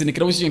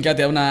sinikira busyo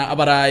nkate abana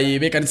abarai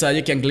be kanisa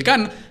yake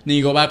Anglican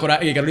nigo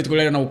bakora igaruriti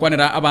kulera na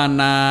ukwanira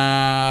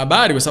abana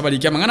bari gusabali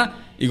kyamangana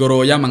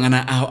igoro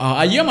yamangana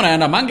ayemana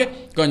yanda mange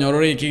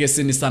konyorore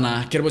kigesini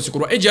sana kerbo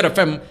sikuru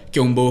AGRFM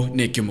kyombo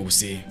ne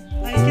kyomubusi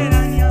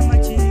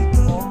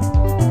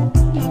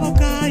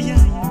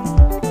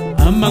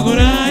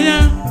Amagoraya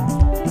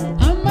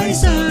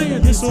Amaisaya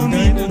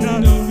desonino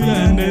no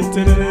grande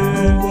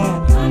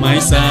terrewa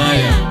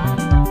Amaisaya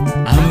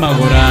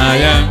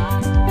Amagoraya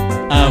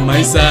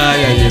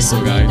Amaisaya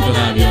yesoga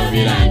ndonabyo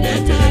grande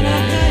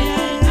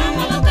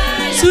terrewa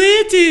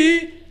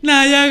Sweetie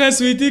nayaga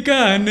sweetie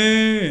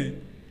kane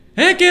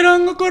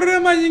Ekerongo korre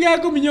manyinga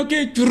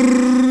kuminyoke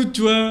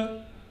churchwa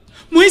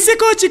Muise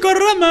kochi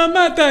korra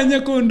mama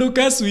tanya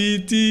kondoka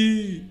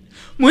sweetie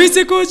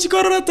Muise kochi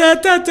korra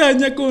tata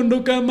tanya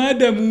kondoka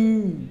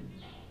madamu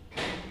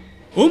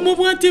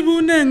Umubwati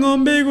bune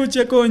ngombe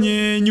gocha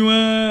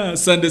konyenywa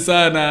Sande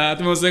sana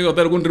Tumosega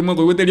otaro kundirimo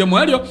kwa wetelia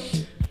mwalio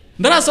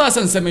Ndaraso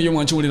asanseme yo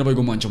mwancho mulina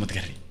boigo mwancho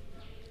matakari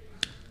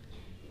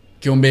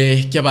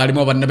Kiombe kia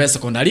balimo banabe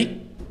sekondari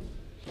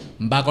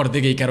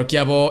Mbakortege ikaro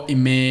kiabo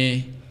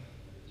ime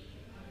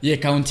Ye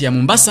county ya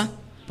Mombasa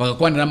Paka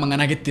kwa nira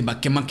mangana gitimba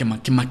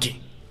kemake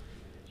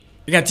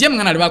Ikatia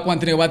mngana liba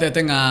kwantine wate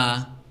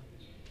tenga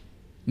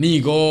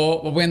nigo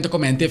wabwente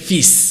komente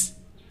fees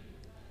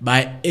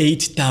by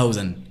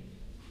 8,000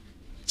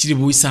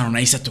 chiribu isano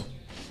na isato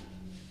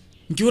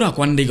nkiura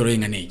kwande igoro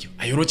inganejo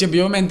ayoroche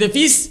biomente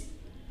fees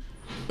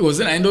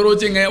ozena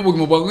indoroche nga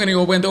bugimo bwako ni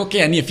wabwente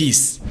okay ani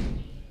fees.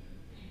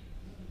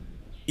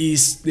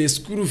 Is the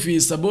school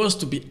fees supposed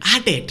to be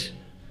added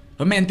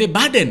wabwente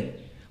burden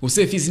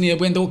use fees ni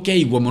wabwente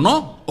okay igwo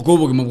muno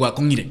okobugimo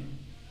bwako ngire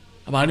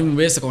abari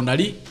mu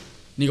secondary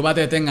nigo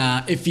bate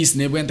tenga fees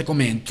ne wabwente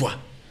komentwa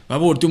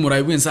babo tumura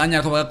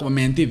ibwensanya ko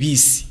bakomente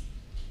visi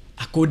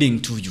according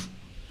to you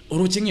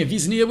orochinge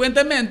visi ni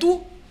ebwente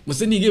mentu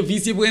musenige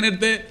visi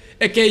bwenete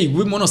ekei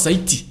gwi mono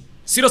site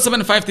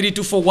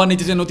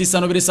 07532418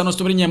 notisano bere sano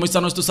stobri nyemo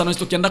sano sto sano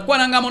sto kenda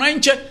kwana ngamo na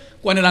inche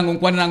kwane rango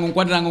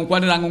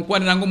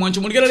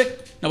mwanchu muligerere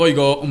na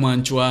boigo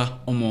umwanchwa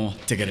omo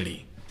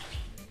tegereri.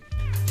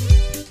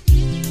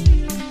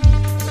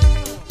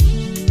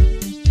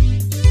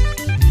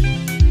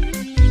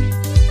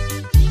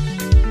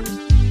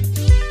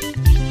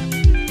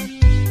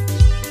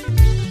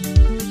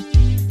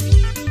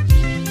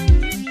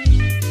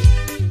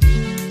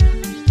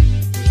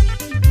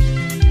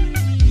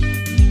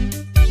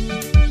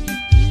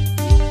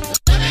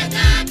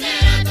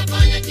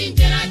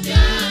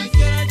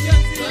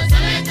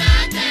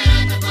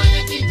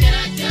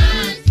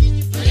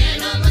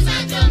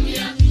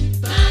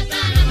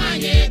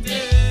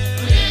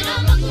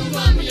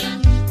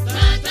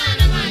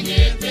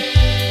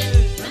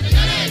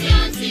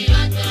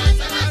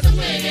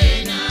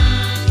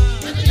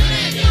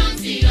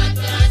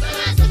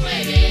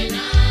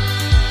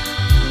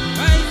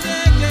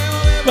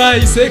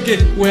 Baiseke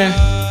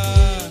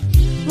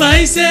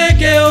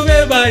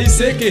obe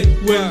baiseke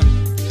we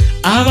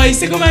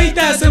abaiseke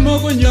baitase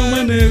mogo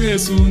nyoma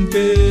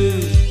negesunte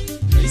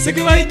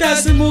baiseke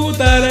baitase mogo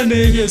tara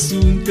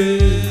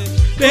negesunte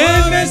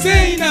dende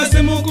seina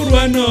se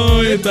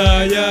mokurwano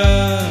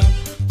etaya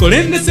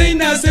kolende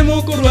seina se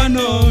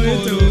mokurwano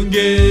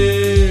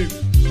etonge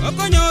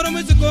okonyoro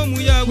musiko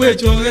muya we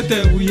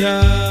chogete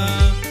buya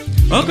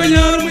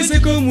okonyoro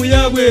musiko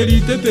muya we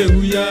ritete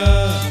buya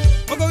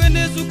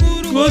okogende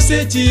sukuru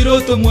gose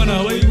chiroto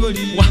mwana wa igori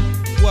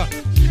wa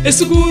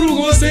esukuru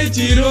gose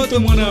chiroto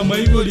mwana wa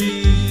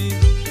igori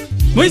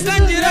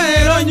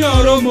moisanjira ero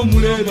nyoro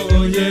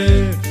momulero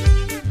ye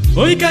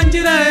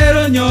oikanjira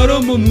ero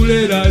nyoro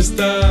momulera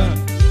sta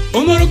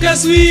omoruka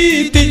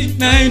sweeti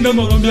naendo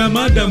moromya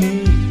madamu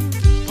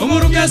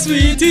omoruka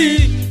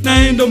sweeti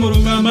naendo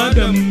moromya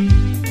madamu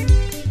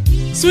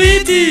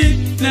sweeti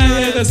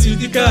naenda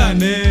sweeti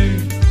kane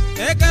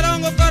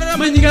ekarongo korra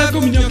manyiga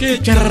kumnyoke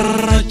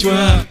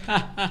charachwa.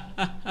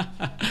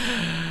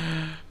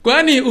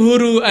 Kwani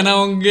Uhuru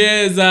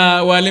anaongeza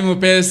walimu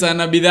pesa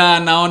na bidhaa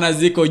naona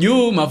ziko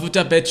juu,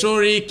 mafuta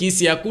petroli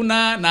kisi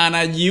hakuna na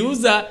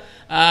anajiuza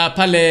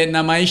pale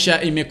na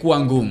maisha imekuwa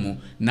ngumu.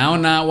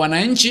 Naona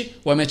wananchi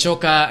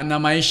wamechoka na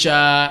maisha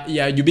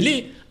ya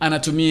Jubilee,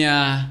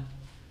 anatumia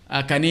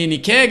Kanini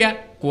Kega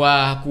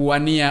kwa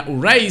kuwania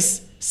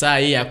urais, saa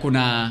hii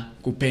hakuna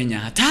kupenya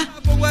hata.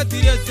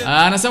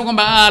 Anasema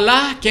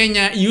kwamba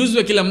Kenya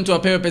iuzwe, kila mtu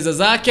apewe pesa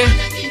zake,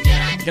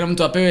 kila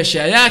mtu apewe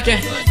share yake,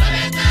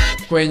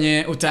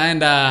 kwenye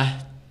utaenda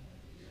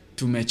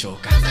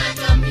tumechoka.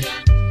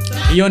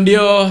 Hiyo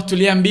ndio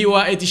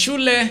tuliambiwa, eti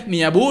shule ni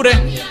ya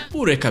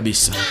bure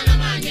kabisa.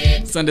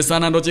 Asante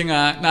sana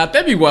Ndochenga. Na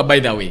tebigwa by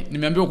the way,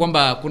 nimeambiwa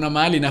kwamba kuna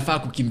mahali nafaa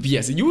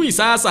kukimbia. Sijui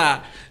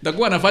sasa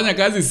nitakuwa nafanya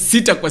kazi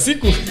 6 kwa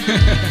siku.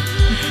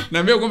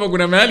 Naambiwa kwamba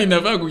kuna mahali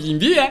nafaa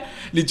kukimbia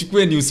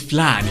nichukue news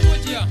fulani.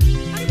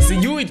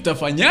 Sijui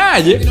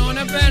tutafanyaje,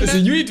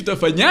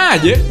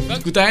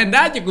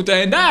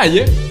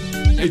 kutaendaje.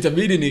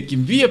 Itabidi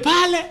nikimbie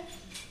pale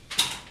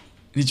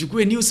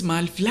nichukue news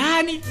mahali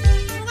fulani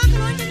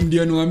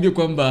ndio niwaambie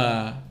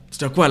kwamba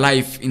tutakuwa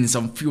live in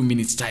some few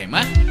minutes time.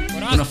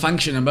 Kuna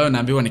function ambayo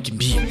naambiwa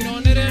nikimbie.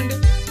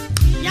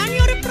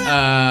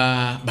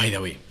 By the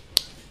way,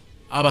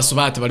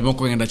 abasubata balimo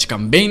kwenda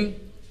campaign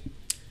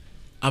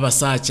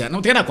abasacha na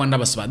utakenda kwenda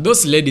abasubata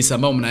those ladies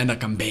ambao mnaenda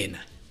campaign.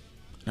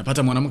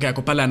 Napata mwanamke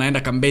yako pale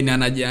anaenda campaign,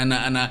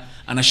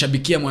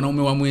 anashabikia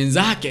mwanaume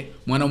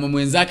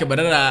mwenzake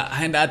badala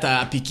aenda hata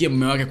apikie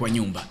mume wake kwa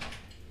nyumba.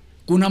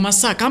 Kuna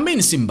masaa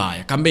campaign si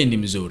mbaya, campaign ni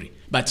mzuri,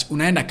 but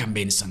unaenda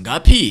campaign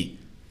sangapi?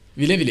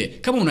 Vile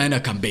kama unaenda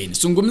campaign,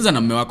 zungumza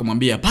na mume wako,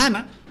 mwambie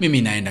hapana,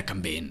 mimi naenda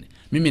campaign,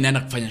 mimi naenda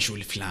kufanya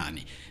shughuli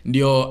fulani.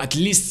 Ndio at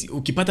least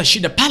ukipata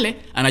shida pale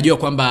anajua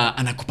kwamba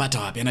anakupata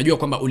wapi, anajua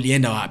kwamba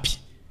ulienda wapi.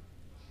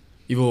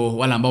 Hivyo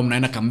wala ambao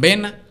mnaenda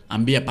campaign,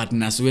 ambia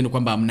partners wenu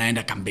kwamba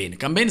mnaenda campaign.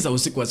 Campaign za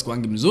usiku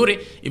wasikuangi mzuri,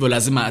 hivyo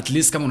lazima at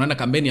least kama unaenda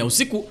campaign ya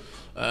usiku,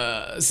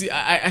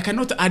 I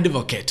cannot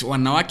advocate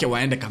wanawake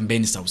waende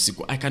campaign za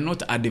usiku. I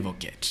cannot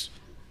advocate.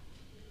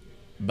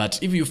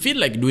 But if you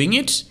feel like doing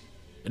it,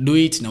 do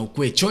it, na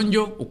ukue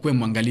chonjo, ukue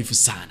mwangalifu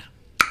sana.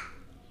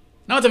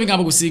 Na watavinga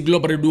hapa kusi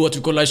global radio what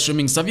we call live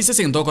streaming services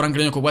ngito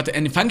korangirenya ko bwate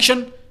any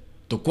function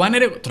to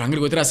kwanere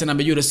turangire gotera sena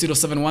mejure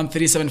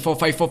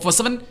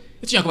 0713745447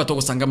 etinya kuba to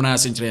kusanga mna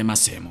sentre ya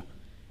masemo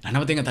Na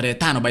nabatenga tarehe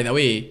 5 by the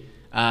way.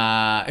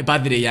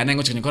 Birthday ya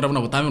nengo chikoni kora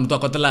muna butami mtu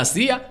akota last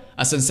year.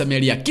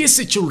 Seria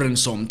Kisi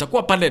Children's Home.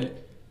 Takuwa pale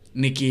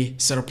niki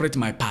celebrate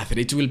my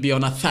birthday. It will be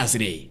on a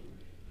Thursday.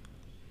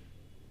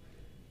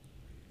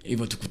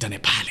 Hivyo tukutane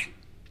pale.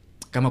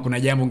 Kama kuna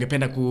jambo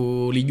ungependa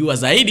kulijua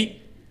zaidi,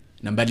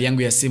 nambari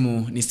yangu ya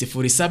simu ni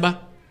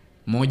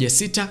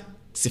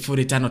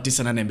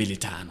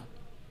 0716059825.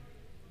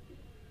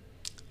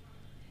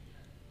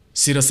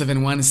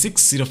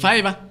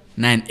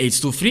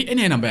 0716059823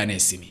 ene namba ya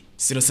simu.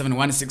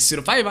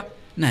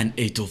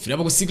 0716059823.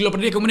 Hapo kusikilo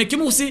pradeka mune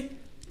kimusi.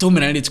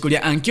 Tumena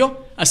nilitukulia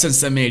ankyo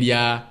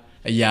Seria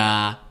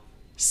ya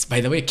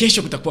by the way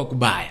kesho kutakuwa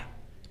kubaya.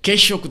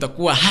 Kesho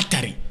kutakuwa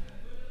hatari.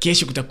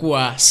 Kesho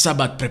kutakuwa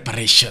Sabbath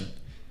preparation.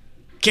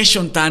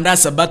 Kesho nitaandaa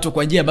sabato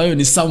kwa njia ambayo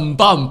ni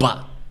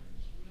sambamba.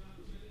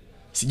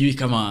 Sijui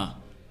kama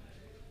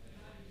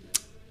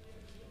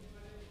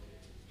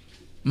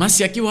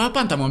Masi akiwa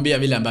hapa nitamwambia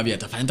vile ambavyo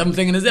atafanya.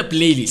 Nitamtengenezea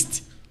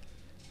playlist.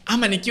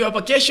 Ama nikiwa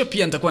hapa kesho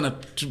pia nitakuwa na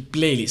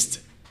playlist.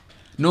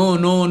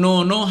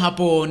 No,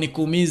 hapo ni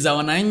kuumiza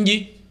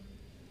wananchi.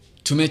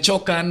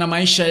 Tumechoka na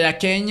maisha ya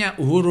Kenya.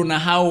 Uhuru na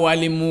hao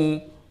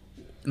walimu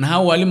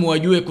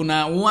wajue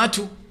kuna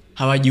watu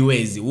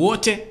hawajiwezi.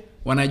 Wote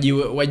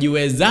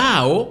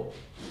wajiwezao,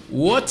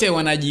 wote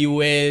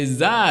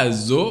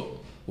wanajiwezazo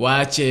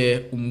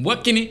waache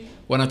umbwakini,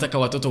 wanataka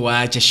watoto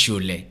waache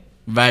shule.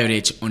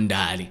 Violet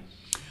Ondali.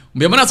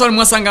 Mbona swali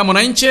mwasanga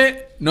mwananchi,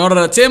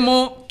 Nora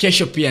Temo,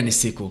 kesho pia ni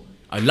siku.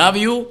 I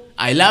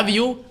love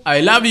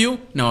you,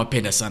 na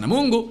wapenda sana.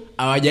 Mungu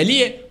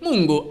awajalie,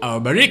 Mungu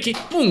awabariki,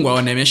 Mungu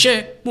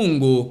awanemeshe,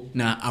 Mungu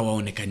na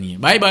awaonekanie.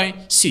 Bye bye,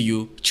 see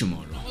you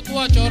tomorrow.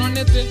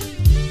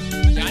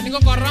 Yani ko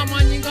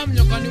karama nyinga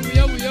mnyokani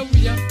buya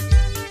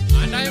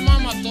andaye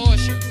mama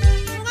tosha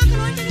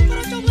Ngakronje ni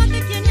korocho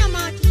bwate kieni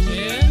amaki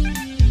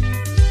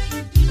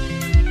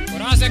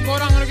Korase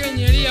kora ngorge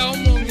nyeri ya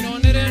omongi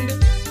nonerende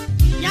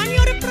Yani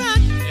ori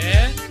prak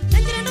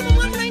Nanjirendo mo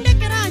mwana inde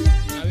keranya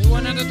Abi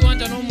wanata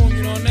tuanja no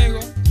omongi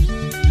nonego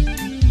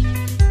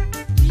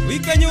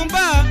Wika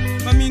nyumba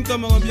maminto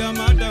mawambia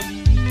madam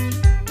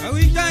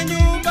Wika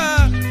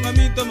nyumba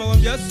maminto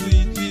mawambia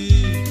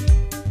sweetie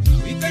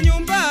Wika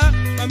nyumba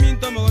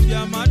maminto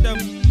mawambia madam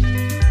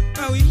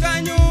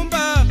Wika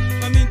nyumba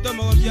maminto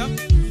mawambia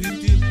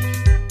sweetie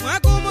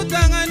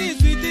Mwakumutangani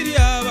sweetie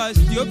ria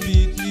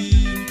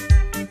bastiopiti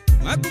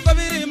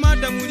Mwakukabiri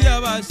madam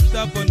ria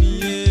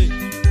bastaponiye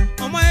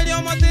Omaeli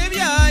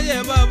omotebya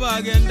ye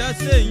baba genda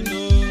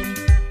seino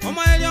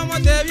Omaeli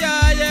omotebya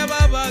ye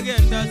baba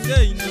genda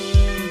seino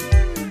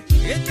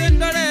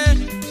Etendore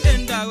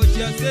enda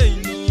gocha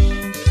seino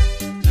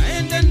Na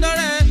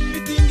endendore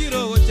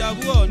mitingiro gocha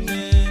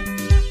buone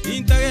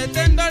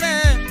Intagetendore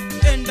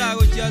enda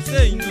gocha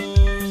seino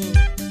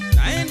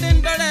Na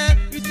endendore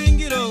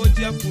mitingiro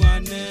gocha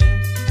buone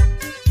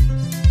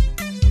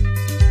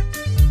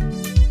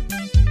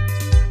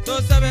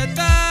To sabe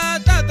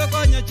tata to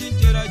konya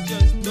chinchera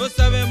chos To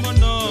sabe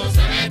mono To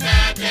sabe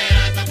tata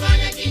to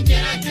konya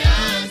chinchera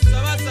chos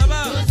Saba saba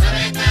To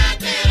sabe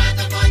tata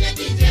to konya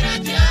chinchera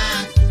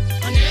chos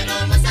Onero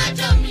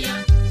masachomia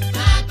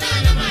Tata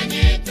na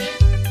manyete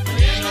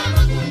Onero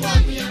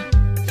makumbomia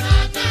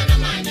Tata na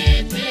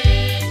manyete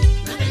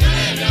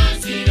Natengarele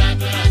onsira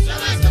tora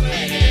saba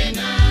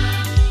saperena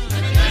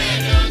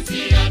Natengarele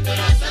onsira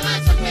tora saba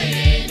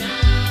saperena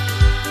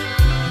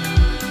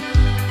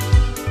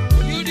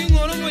Odiudi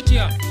ngoro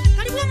mochia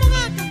Karibu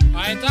mugaka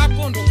Aita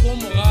kondo ko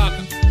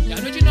mugaka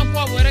Yano china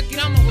kwa bwere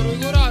kira magoro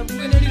igora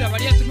Rugenelira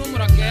baria tuno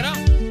murakera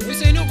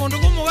Wise ino kondo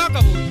ko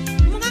mugaka bo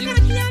Mugaka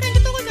rakiare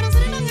ngitoko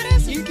karasarina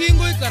ngeresi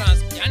Inkingo ikaras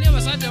Yani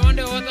abasaja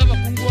wande wata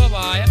bakungu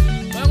wabaya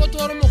Mago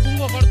toro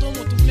mukungu wakarto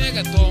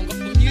mutumnege tonga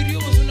Onyirio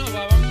wasuna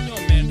baba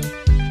mnyomenda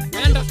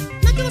Menda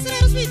Naki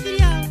wasira sweetie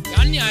yao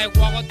Yani ae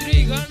kwa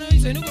triga na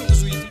isa ino kwa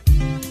sweetie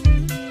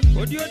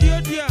Odio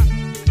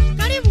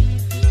Karibu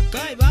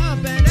Kai ba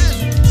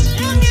pendezo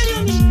Eongi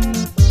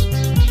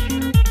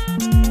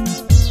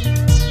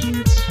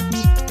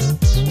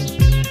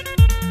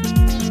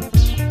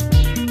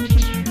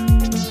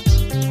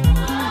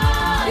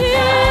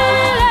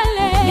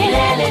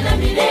Milele na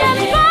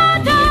milele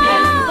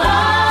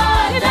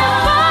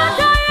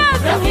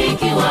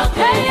rafiki wa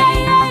kweli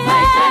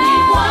maishani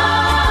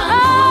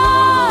mwangu,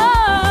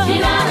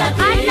 jina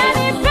lake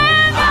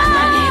ananipenda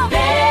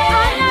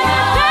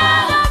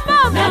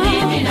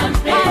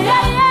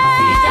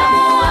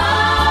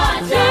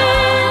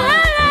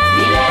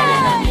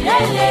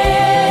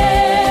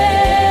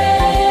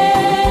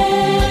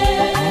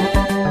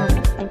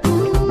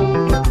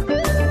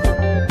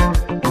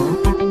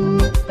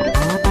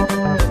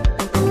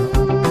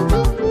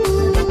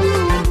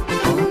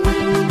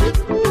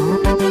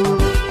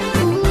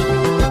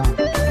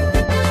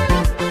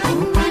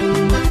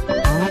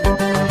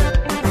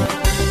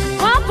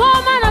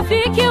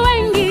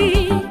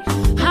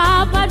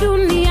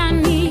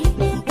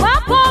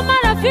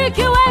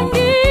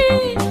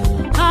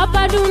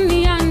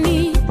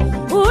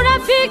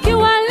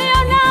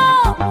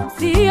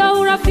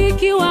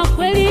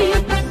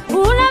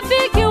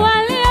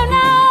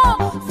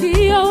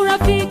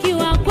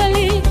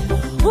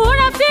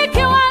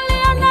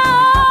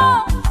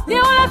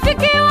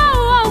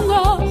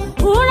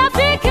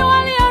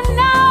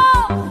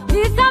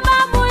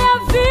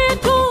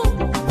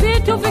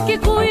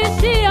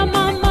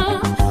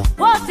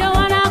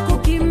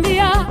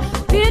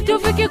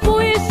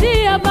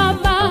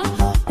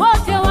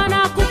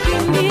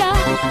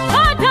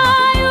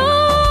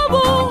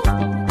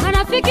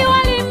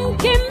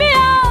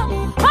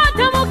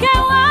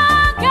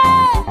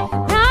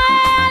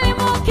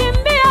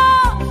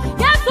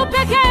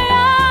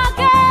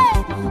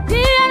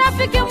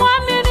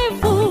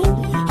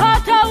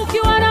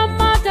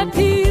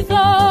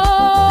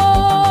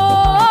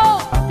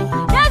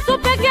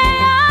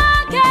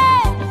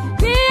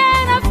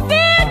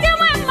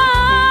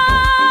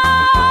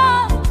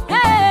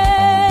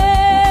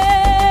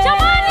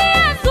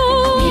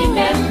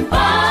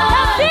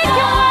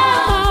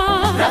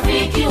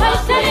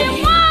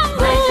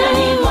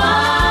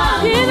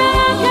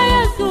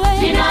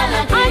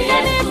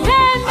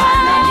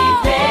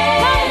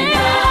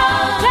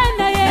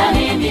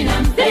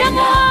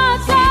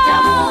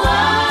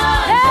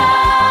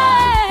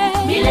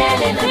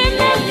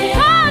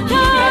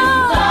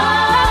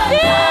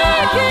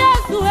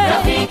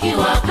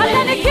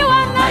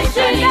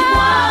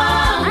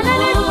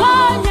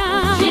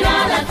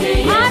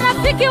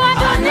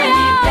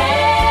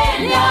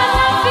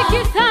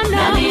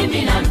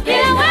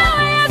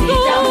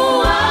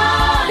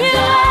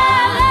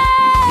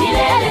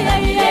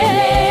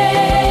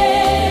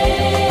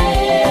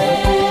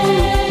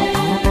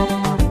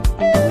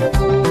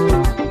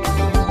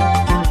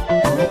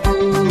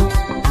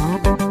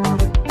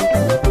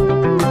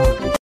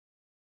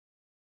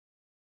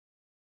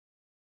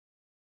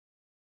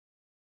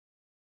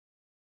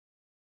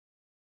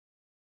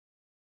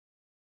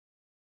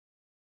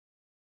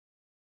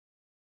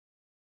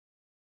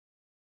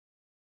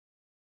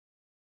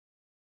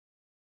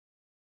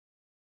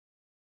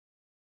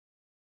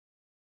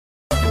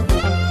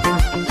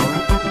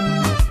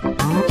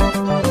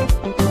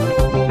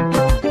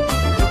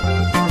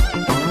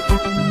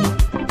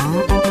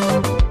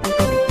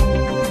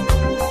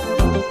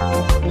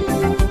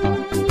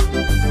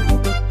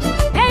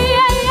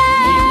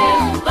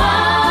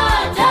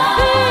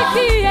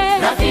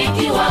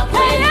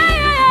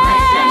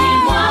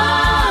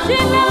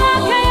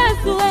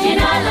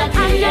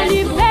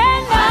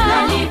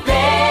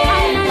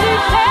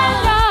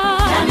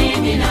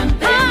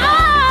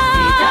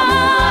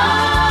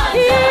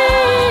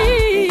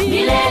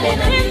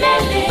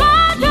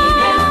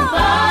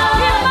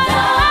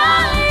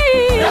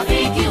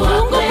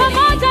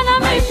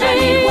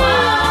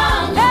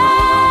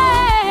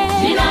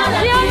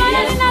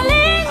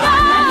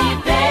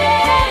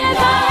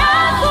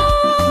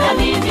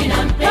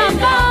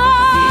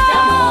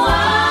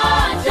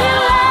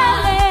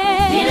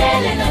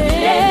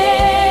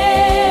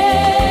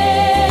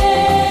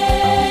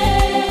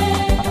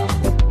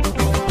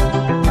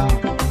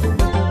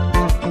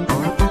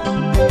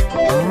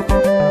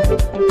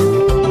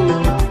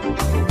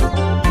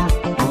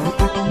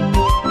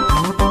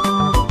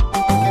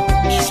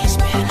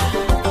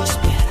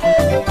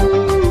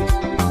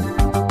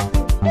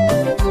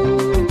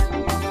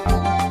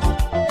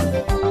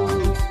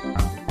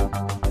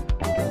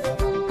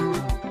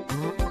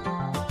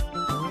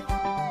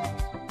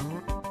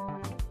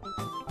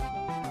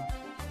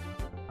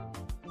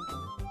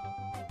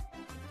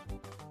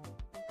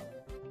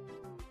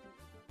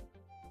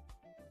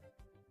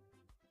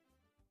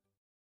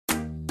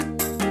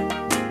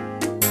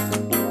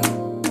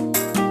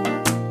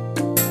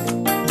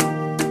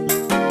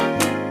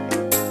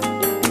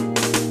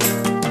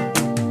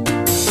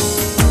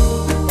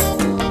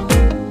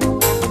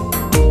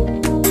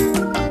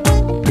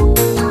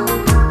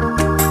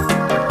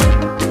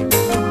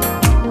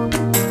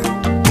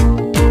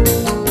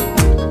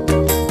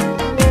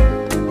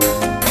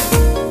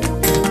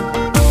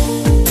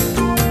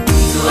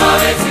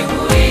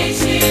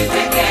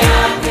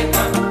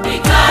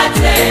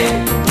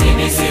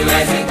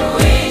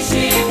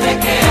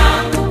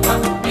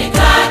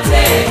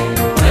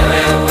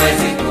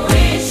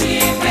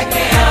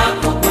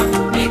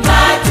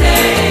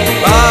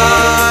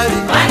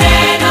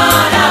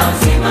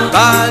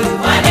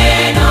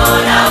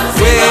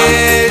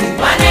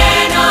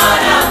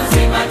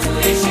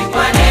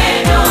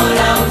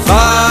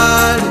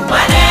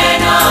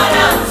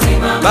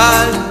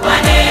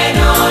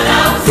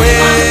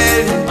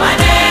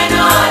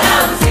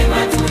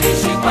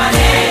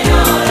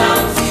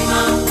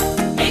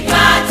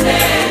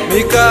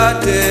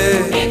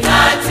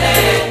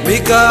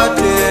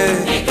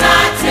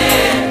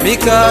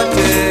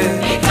mikate.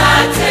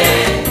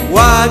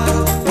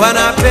 Watu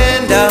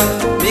wanapenda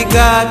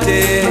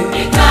mikate.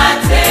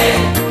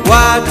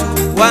 Watu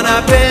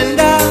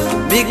wanapenda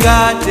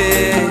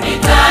mikate.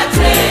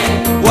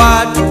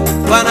 Watu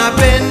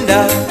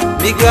wanapenda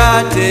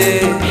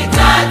mikate.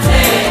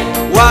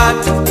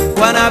 Watu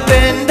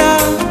wanapenda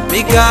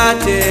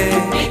mikate.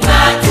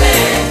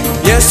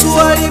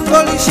 Yesu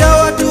alipolisha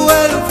watu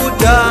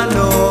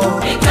 5,000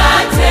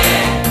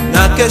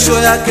 na kesho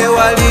yake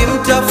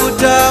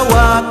walimtafuta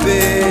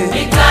wape.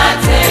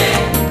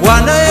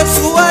 Bwana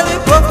Yesu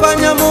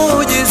alipofanya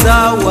muujiza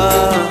wa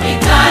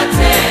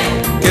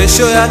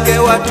kesho yake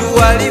watu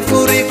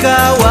walifurika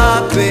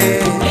wape.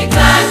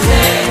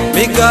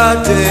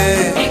 Mikate,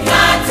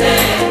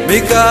 mikate,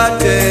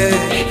 mikate,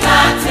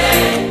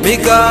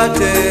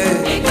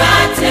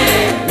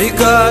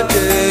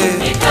 mikate.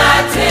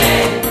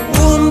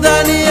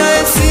 Umdhani ya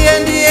Yesu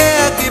ndiye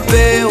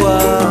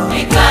akipewa.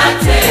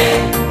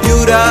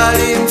 Yuda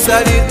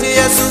alimsaliti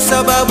Yesu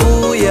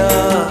sababu ya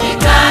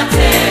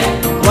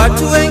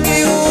watu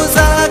wengi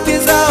huuza haki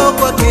zao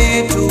kwa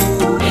kitu.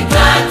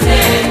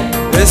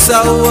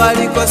 Esau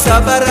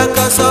alikosa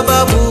baraka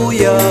sababu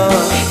ya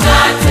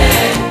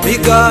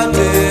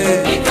mikate.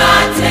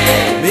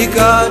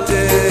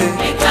 Mikate,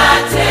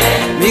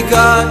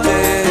 mikate,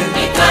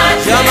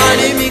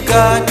 jamani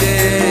mikate.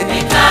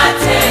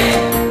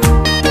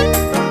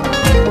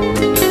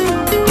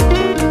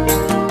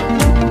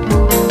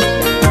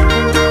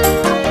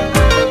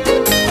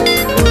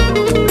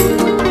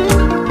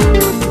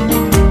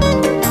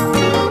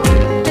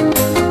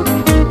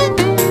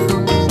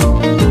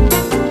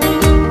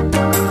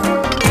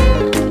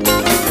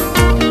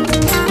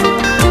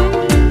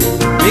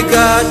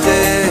 Mikate,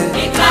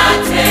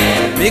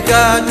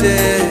 mikate,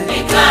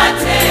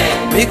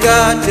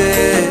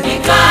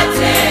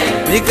 mikate,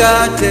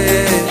 mikate.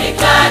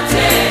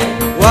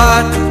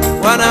 Watu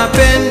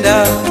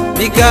wanapenda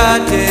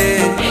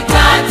mikate.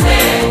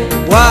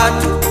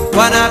 Watu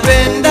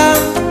wanapenda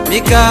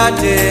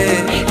mikate.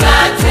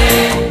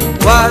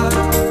 Watu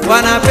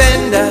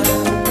wanapenda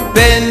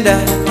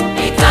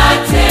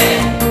mikate.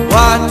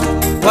 Watu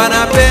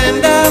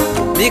wanapenda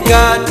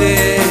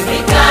mikate.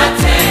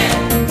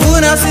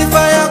 Una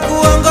sifa ya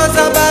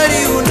kuongoza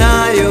bali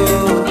unayo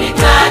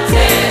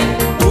mikate.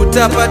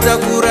 Utapata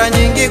kura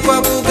nyingi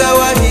kwa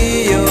kugawa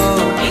hiyo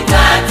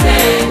mikate.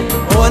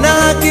 Ona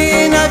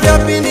haki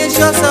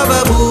inavyopindishwa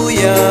sababu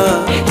ya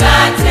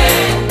mikate.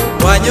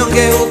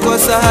 Wanyonge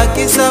hukosa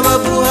haki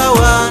sababu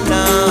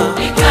hawana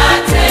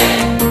mikate.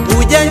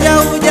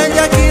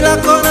 Ujanja kila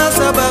kona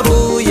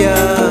sababu ya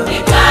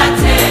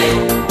mikate.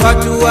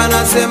 Watu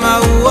wanasema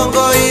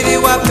uongo ili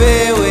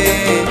wapewe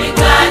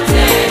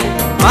mikate.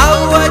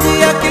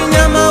 Mauaji ya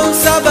kinyama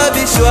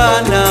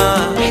husababishwa na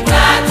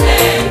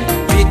mikate.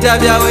 Vita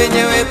vya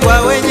wenyewe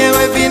kwa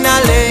wenyewe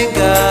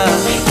vinalenga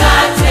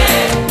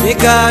mikate.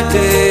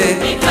 Mikate,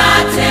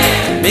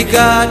 mikate,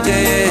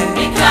 mikate,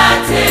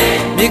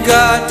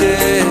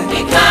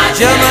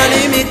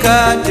 jamani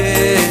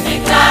mikate.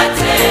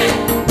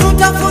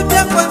 Tutafute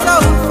kwanza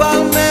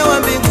ufalme wa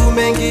mbingu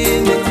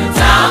mengine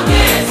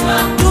tutaongezwa.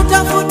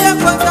 Tutafute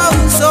kwanza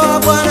uso wa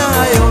Bwana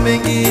hayo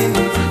mengine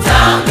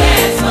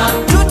tutaongezwa.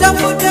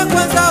 Tutafute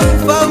kwanza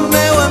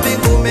ufalme wa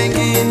mbingu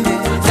mengine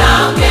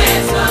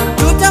tutaongezwa.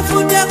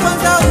 Tutafute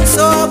kwanza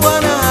uso wa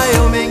Bwana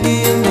hayo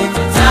mengine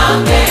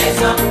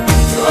tutaongezwa.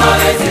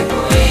 Tuweze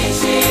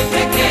kuishi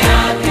peke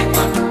yake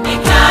kwa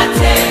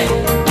mikate.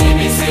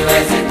 Mimi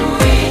siwezi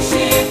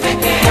kuishi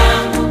peke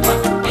yangu kwa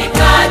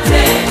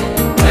mikate.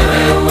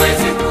 Wewe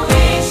huwezi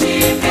kuishi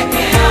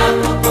peke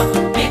yako kwa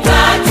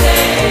mikate.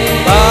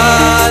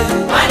 Bali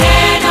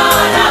maneno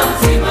la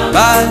uzima,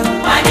 bali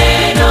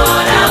maneno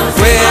la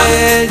uzima,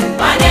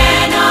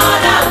 maneno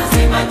la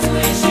uzima,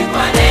 tuishi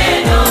kwa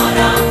neno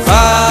la uzima.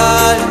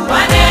 Bali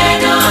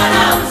maneno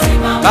la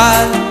uzima,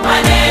 bali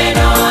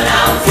maneno la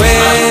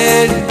uzima,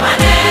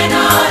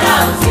 maneno la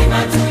uzima,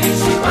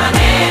 tuishi kwa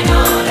neno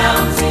la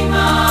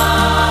uzima.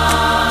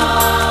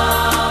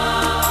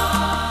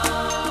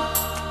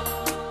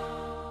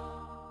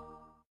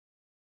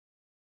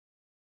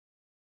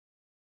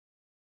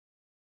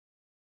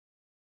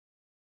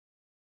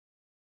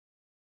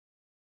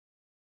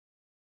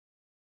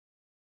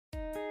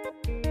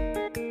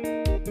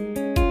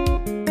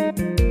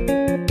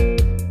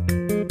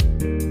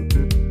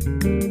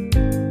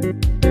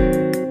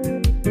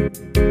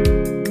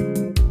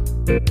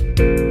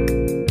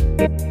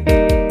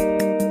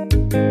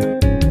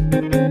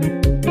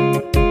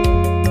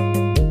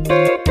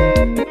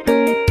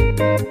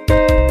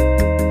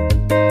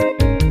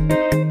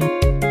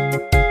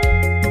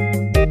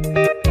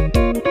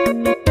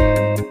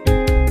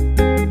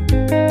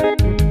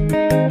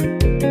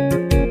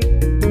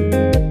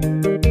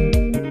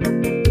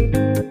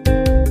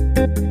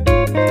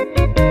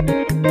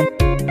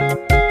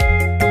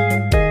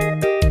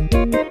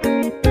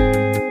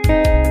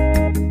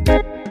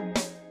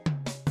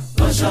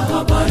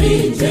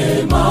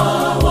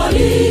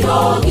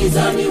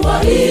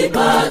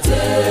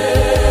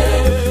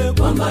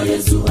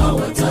 Yesu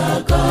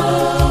awataka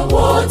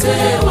wote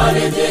wa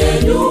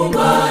warejee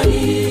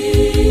nyumbani.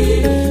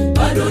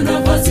 Bado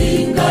nafasi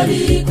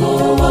ingaliko,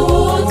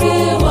 wote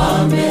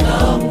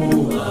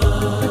wameamua.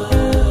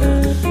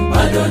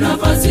 Bado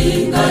nafasi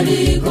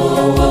ingaliko,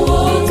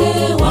 wote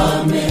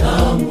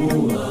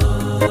wameamua.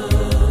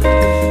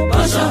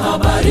 Pasha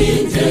habari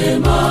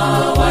njema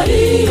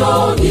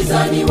walio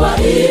gizani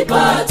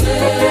waipate,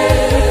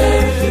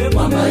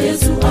 kwamba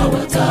Yesu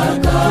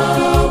awataka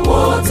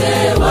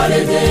wote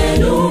warejee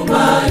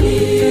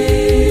nyumbani.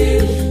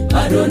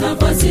 Bado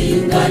nafasi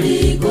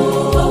ingaliko,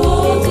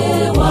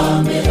 wote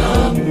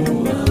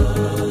wameamua.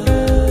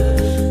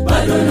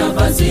 Bado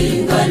nafasi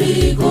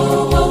ingaliko,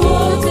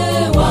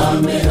 wote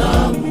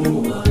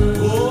wameamua.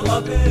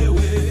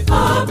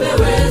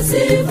 Apewe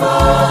sifa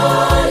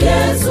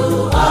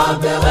Yesu,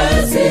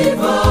 apewe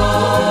sifa.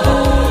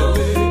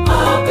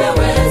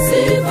 Apewe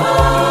sifa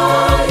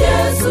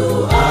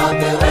Yesu,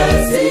 apewe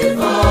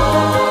sifa.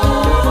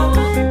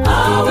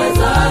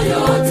 Aweza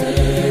yote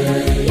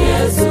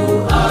Yesu,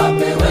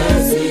 apewe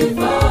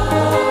sifa.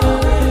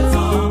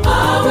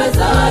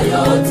 Aweza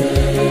yote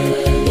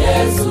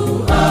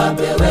Yesu,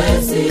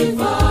 apewe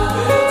sifa.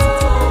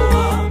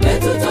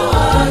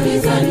 Metutoa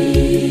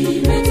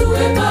gizani,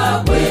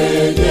 metuweka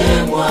kwenye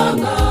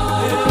mwanga.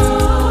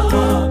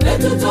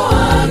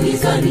 Metutoa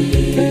gizani,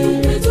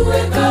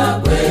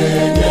 metuweka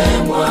kwenye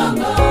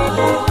mwanga.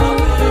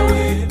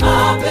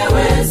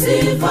 Apewe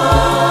sifa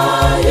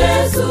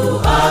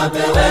Yesu,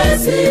 apewe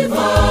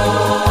sifa.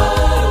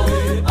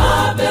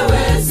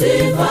 Apewe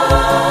sifa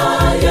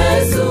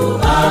Yesu,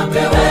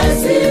 apewe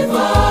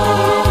sifa.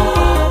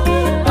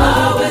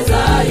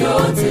 Aweza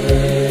yote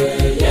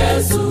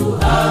Yesu,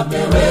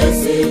 apewe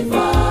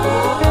sifa.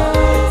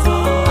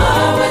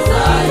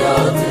 Aweza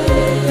yote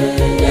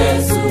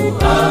Yesu,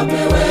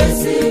 apewe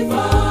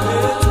sifa.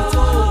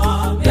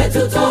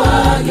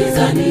 Metutoa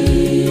gizani,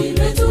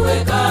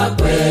 metuweka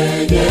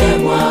kwenye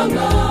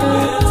mwanga.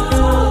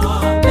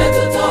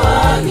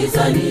 Metutoa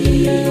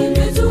gizani,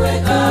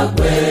 metuweka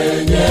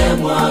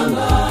kwenye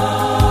mwanga.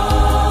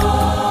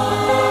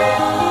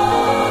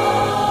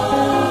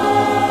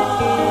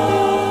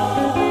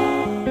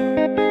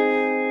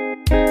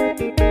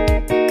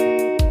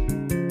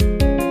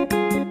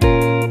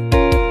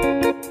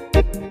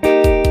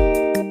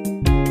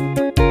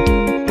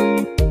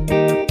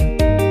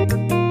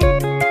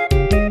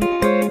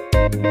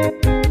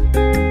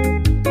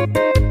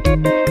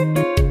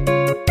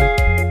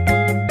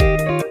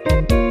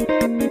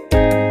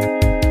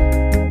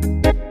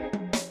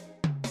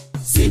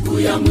 Siku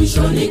ya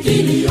mwisho ni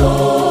kilio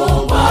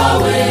kwa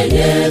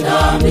wenye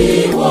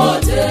dhambi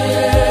wote.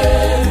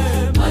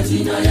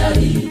 Majina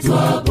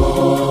yaitwapo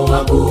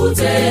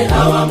wakute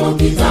hawamo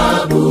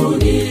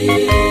kitabuni.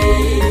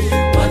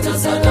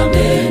 Watasaga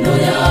meno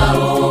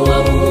yao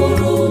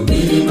wahuru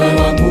milima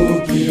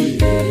waangukie.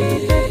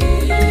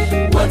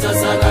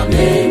 Watasaga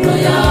meno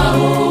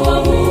yao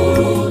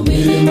wahuru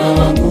milima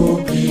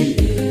waangukie.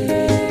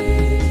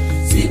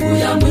 Siku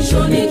ya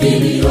mwisho ni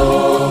kilio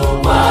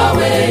kwa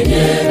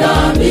wenye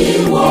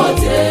dhambi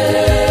wote.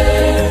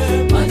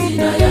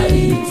 Majina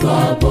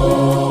yaitwapo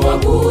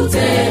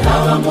wakute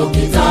hawamo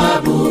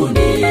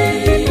kitabuni.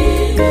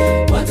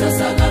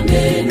 Watasaga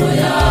meno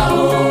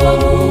yao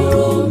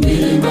wahuru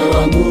milima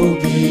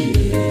waangukie.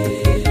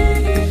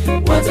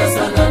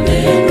 Watasaga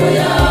meno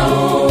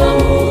yao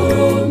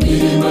wahuru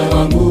milima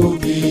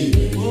waangukie.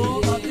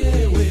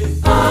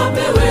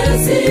 Apewe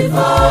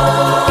sifa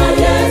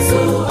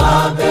Yesu,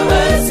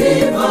 apewe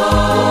sifa.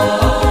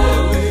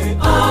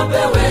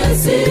 Apewe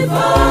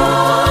sifa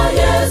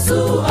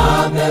Yesu,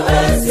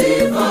 apewe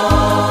sifa.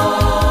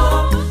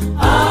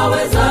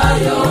 Aweza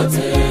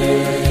yote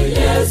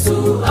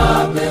Yesu,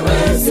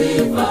 apewe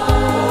sifa.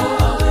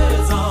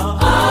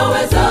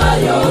 Aweza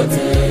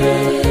yote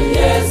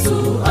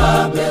Yesu,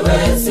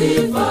 apewe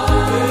sifa.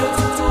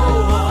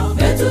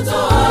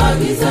 Metutoa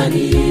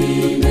gizani,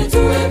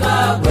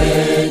 metuweka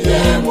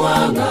kwenye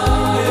mwanga.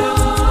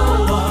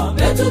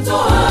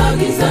 Metutoa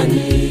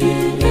gizani,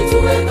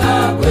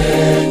 metuweka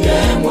kwenye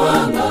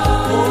mwanga.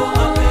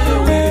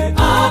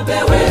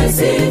 Apewe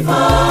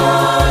sifa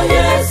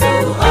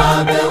Yesu,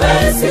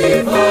 apewe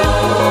sifa.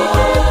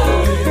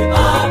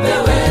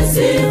 Apewe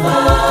sifa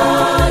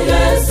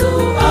Yesu,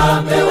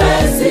 apewe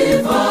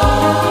sifa.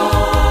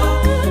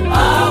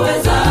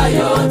 Aweza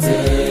yote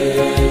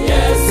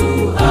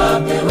Yesu,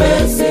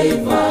 apewe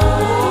sifa.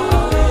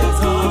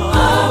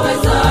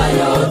 Aweza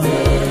yote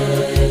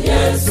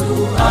Yesu,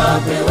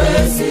 apewe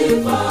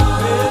sifa.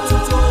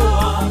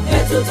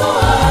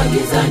 Metutoa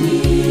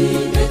gizani,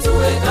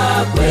 metuweka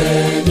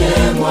kwenye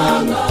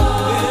mwanga.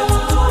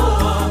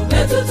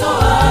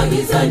 Metutoa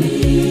gizani,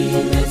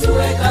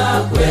 metuweka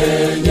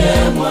kwenye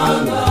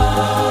mwanga.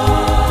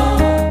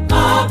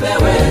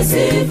 Apewe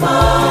sifa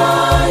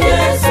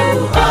Yesu,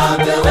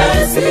 apewe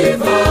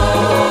sifa.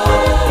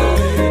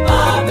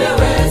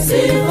 Apewe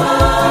sifa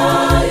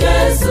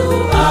Yesu,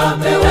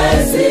 apewe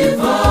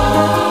sifa.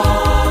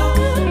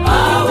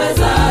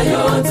 Aweza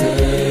yote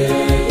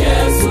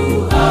Yesu,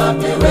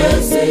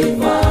 apewe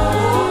sifa.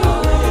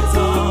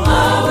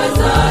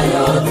 Aweza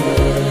yote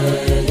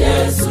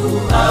Yesu,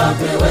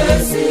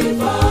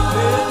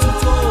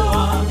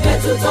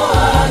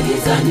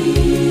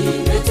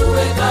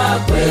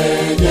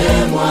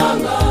 kwenye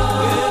mwanga,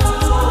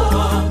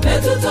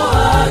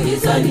 umetutoa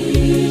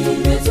gizani,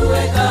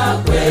 umetuweka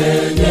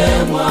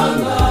kwenye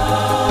mwanga.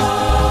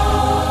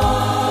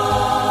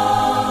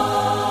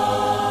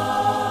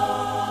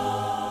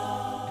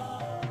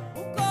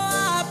 Uko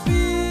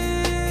wapi,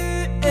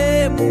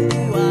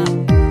 Mungu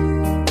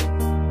wangu?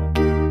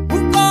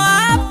 Uko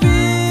wapi,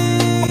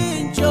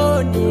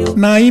 njoni.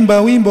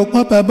 Naimba wimbo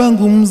kwa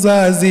babangu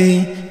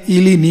mzazi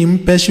ili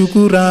nimpe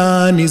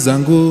shukurani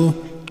zangu.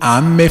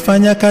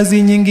 Amefanya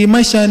kazi nyingi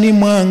maishani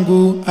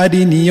mwangu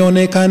hadi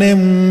nionekane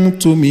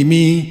mtu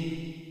mimi.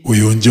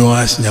 Uyo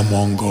Joash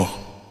Nyamongo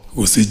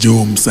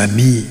usijo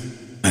msanii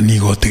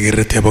anigo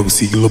tegerete hapa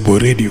kusi Global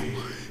Radio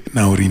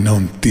na urina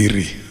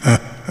untiri.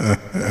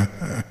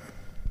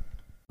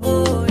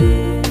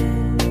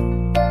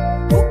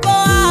 Uko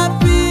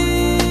wapi,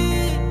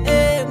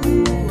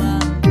 Mungu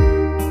wangu?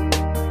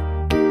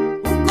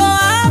 Uko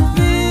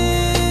wapi,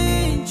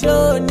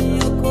 njoni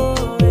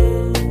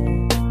okoe.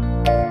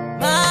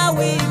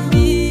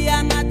 Mawimbi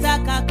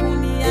yanataka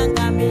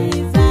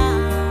kuniangamiza,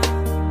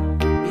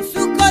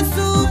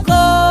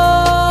 misukosuko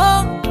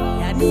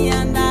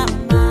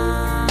yaniandama,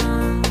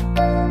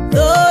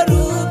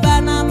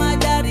 dhoruba na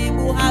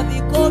majaribu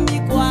havikomi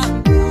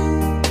kwangu.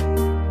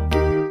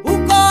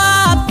 Uko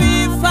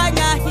wapi,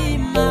 fanya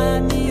hima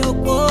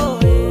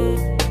niokoe.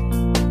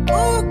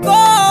 Uko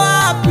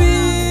wapi,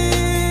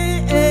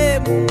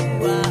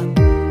 Mungu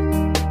wangu?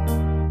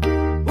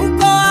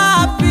 Uko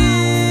wapi,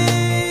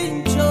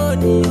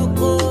 njoni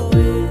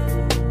okoe.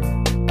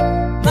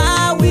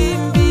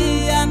 Mawimbi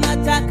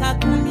yanataka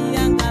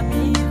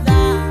kuniangamiza,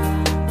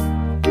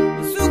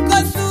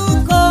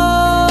 misukosuko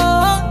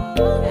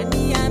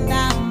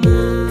yaniandama,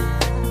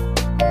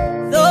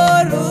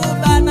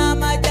 dhoruba na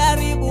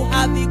majaribu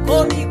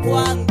havikomi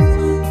kwangu.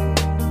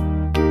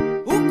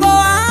 Uko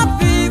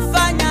wapi,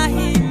 fanya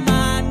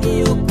hima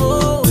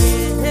niokoe.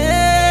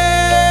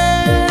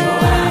 Uko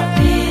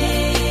wapi,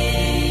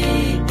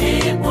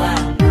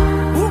 Bwana?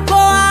 Uko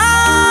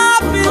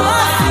wapi,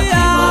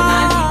 Masia?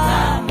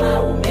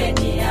 Kama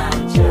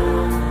umeniacha,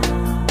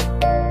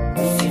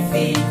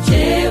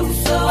 usifiche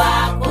uso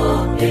wako,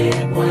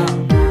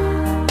 Bwana.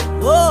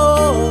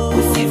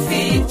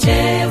 Usifiche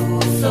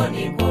uso,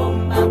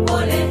 nikomba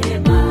kwa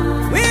rehema.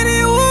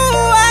 Wili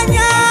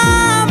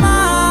wanyama,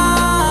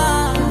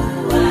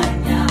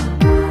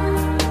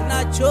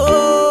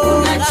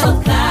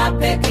 unachoka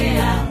peke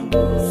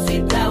yangu,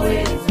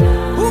 sitaweza.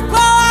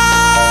 Uko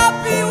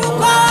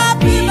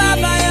wapi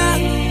baba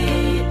yangu?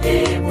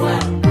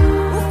 Bwana.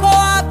 Uko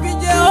wapi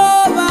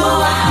Jehova? Uko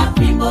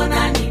wapi,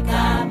 mbona ni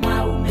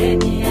kama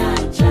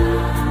umeniacha?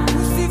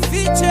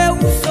 Usifiche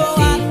uso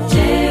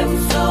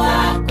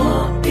wako,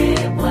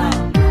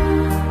 Bwana.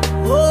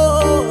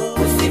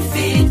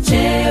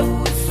 Usifiche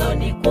uso,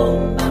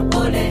 nikomba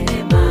kwa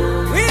rehema.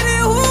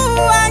 Wili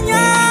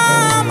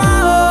wanyama,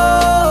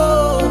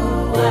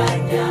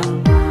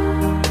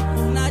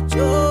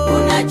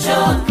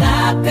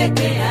 unachoka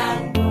peke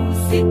yangu,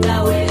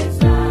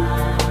 sitaweza.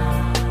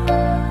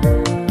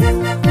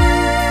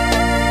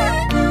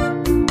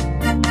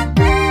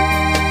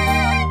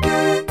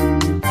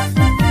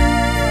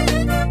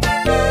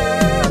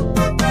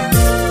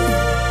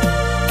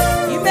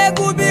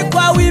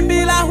 Nimegubikwa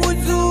wimbi la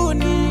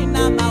huzuni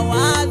na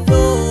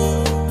mawazo,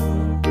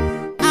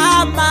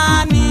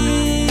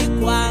 amani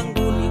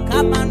kwangu ni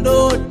kama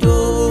ndoto.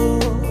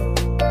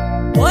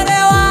 Ole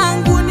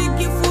wangu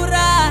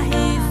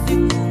nikifurahi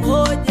siku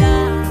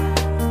moja,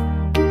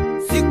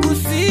 siku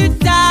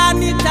sita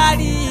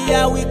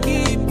nitalia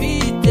wiki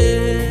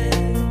ipite.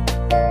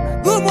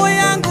 Magumu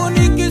yangu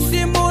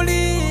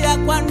nikisimulia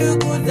kwa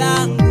ndugu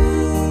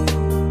zangu,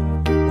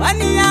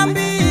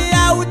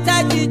 waniambia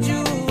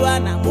utajijua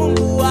na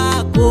Mungu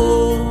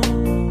wako.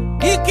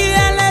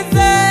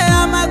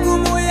 Nikielezea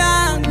magumu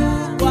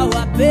yangu kwa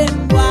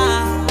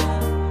wapendwa,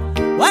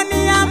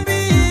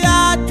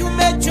 waniambia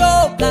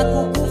tumechoka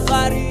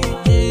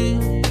kukufariji.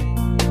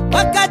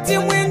 Wakati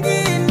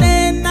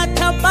mwingine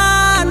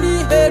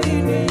natamani heri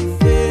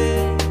nife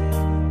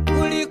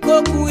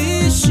kuliko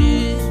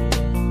kuishi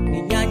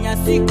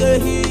ninyanyasike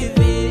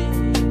hivi.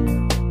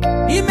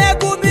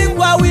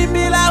 Nimegubikwa wimbi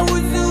la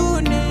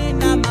huzuni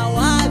na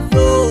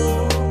mawazo,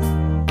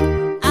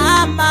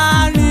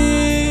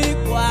 amani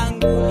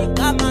kwangu ni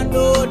kama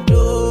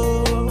ndoto.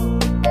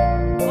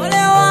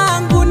 Ole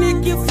wangu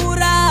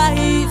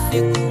nikifurahi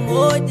siku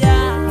moja,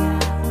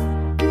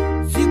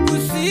 siku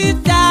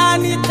sita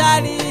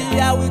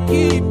nitalia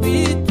wiki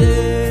ipite.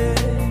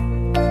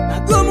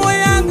 Magumu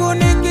yangu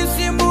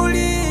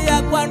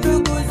nikisimulia kwa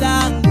ndugu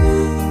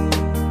zangu,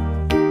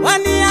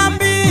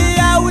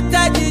 waniambia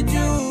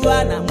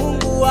utajijua na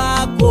Mungu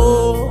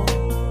wako.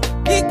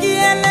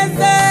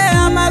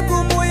 Nikielezea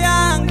magumu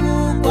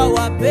yangu kwa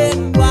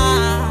wapendwa,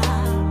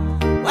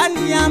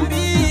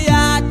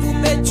 waniambia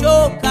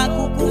tumechoka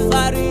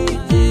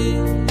kukufariji.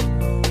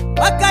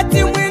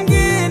 Wakati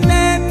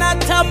mwingine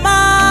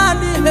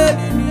natamani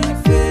heri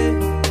nife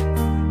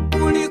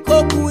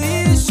kuliko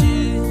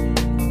kuishi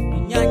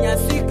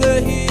ninyanyasike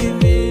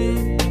hivi.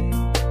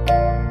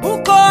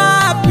 Uko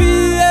wapi,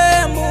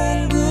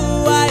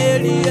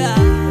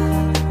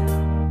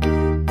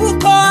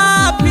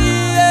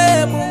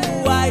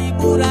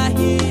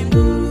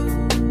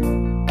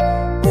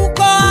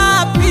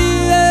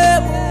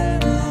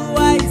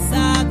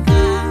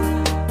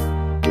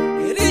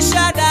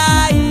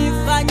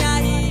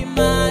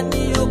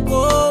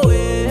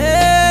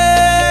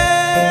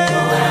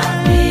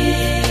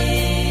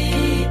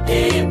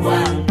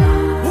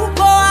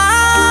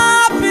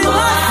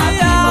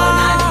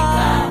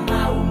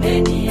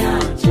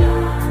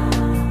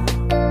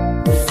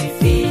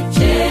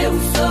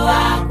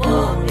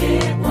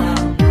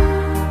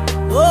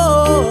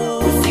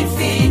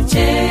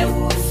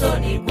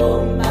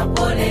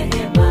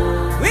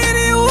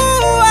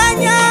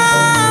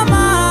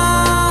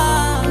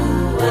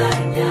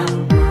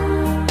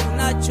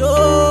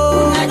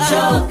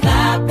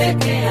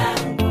 peke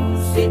yangu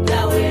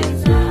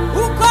sitaweza.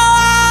 Uko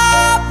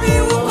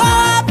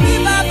wapi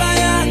baba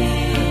yangu?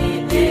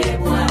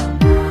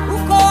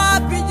 Uko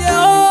wapi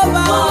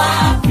Jehova? Uko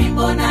wapi,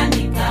 mbona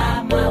ni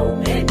kama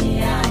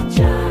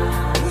umeniacha?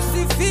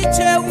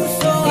 Usifiche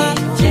uso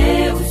wako,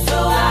 Usifiche uso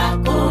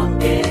wako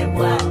e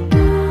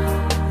Bwana.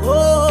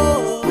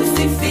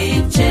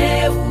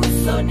 Usifiche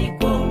uso,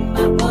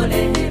 nikuomba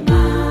pole hema.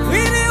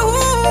 Mwili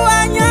huu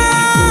wa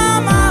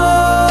nyama,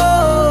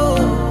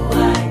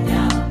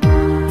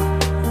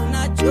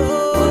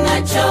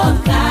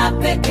 unachoka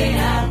peke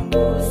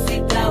yangu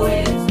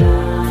sitaweza.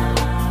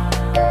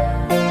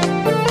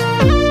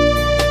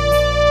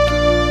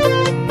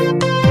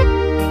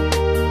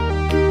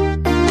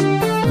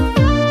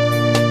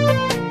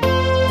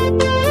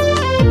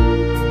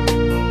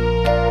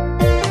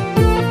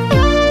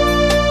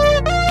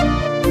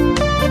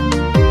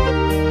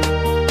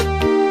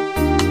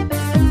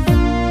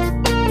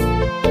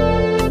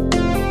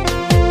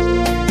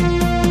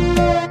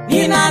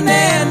 nina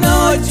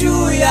neno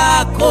juu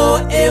yako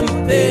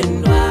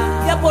mpendwa.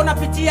 Japo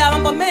unapitia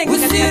mambo mengi,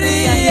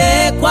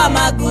 usirie kwa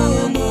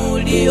magumu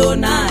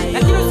ulionayo,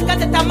 lakini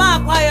usikate tamaa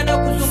kwa hayo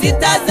yanayokuzunguka.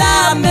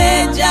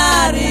 Sitazame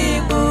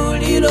jaribu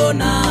lilo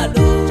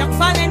nalo, cha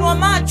kufanya inua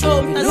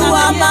macho,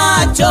 inua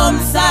macho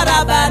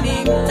msalabani,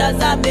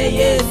 mtazame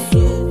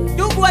Yesu.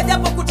 Ndugu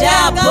ajapo kutenga,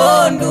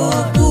 japo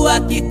ndugu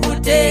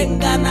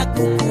akikutenga na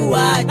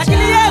kukuacha,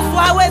 lakini Yesu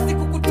hawezi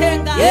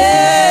kukutenga.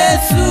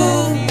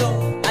 Yesu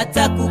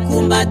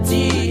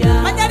atakukumbatia.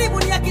 Majaribu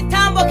ni ya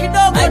kitambo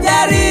kidogo,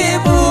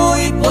 majaribu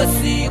ipo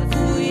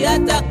siku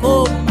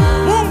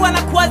yatakoma. Mungu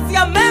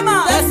anakuwazia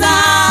mema,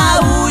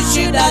 sasahau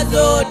shida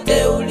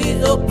zote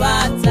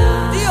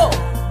ulizopata. Ndio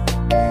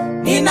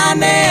nina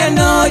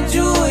neno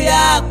juu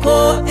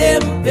yako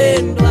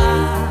mpendwa.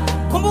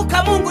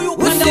 Kumbuka Mungu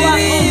yuko upande wako,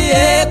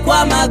 usilie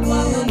kwa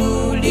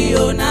magumu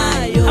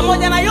ulionayo,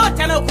 pamoja na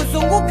yote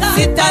yanayokuzunguka.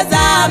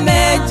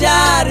 Sitazame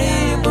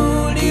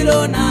jaribu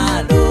lilo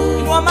nalo,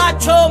 inua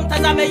macho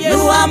mtazame Yesu.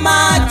 Inua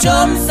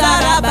macho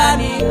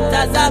msalabani,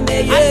 mtazame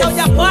Yesu. Hata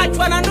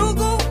ujapoachwa na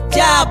ndugu,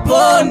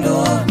 japo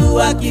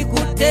ndugu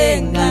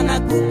akikutenga na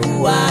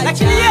kukuacha,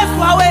 lakini Yesu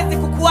hawezi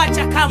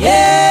kukuacha kamwe.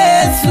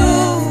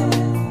 Yesu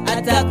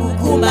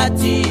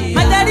atakukumbatia.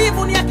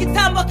 Majaribu ni ya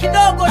kitambo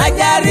kidogo,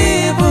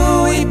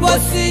 majaribu ipo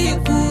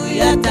siku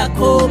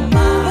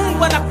yatakoma.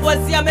 Mungu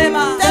anakuwazia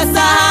mema,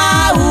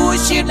 sasahau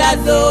shida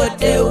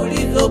zote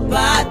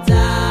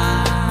ulizopata.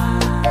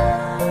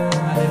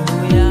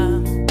 Haleluya.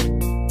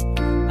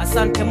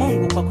 Asante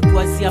Mungu kwa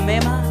kutuwazia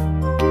mema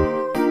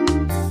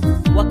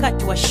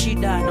wakati wa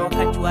shida na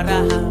wakati wa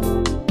raha.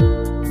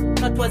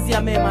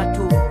 Unatuwazia mema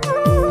tu.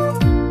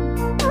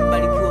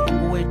 Barikiwa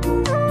Mungu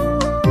wetu.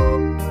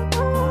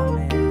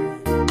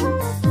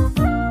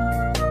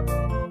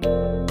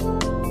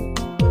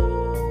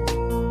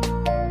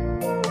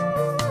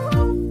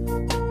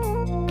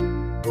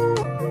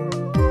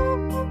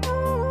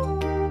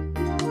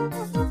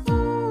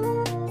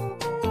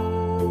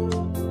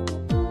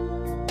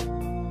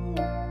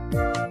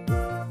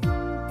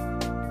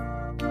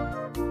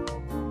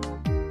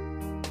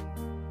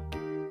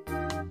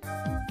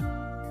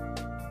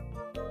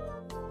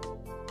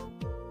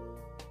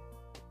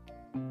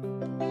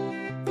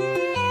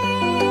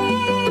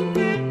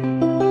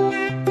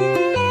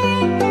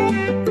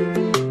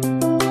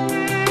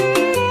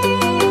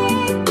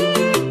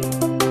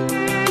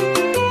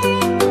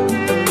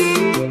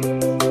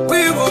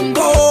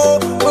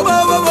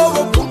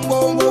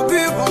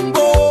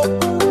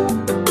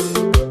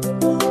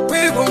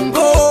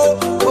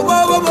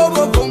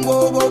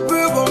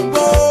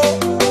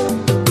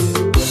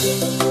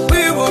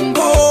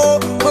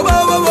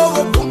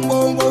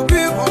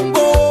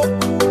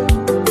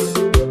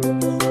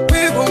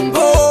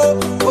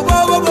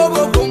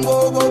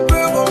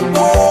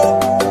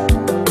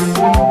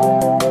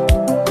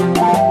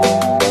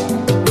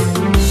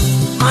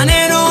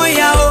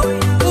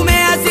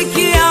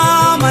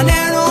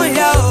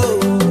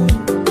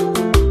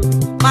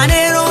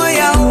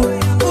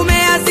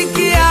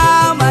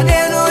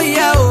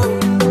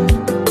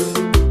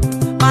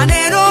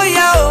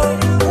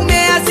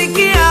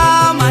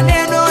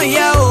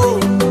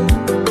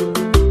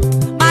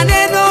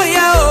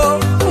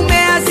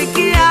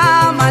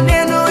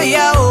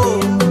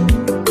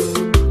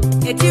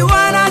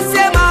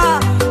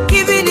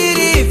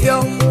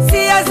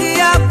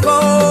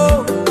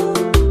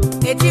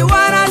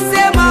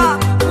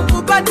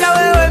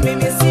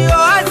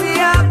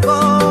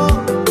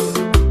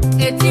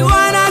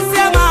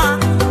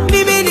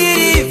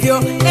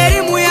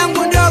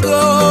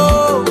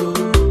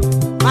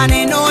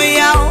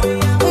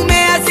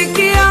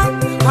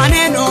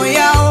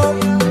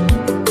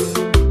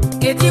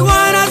 Eti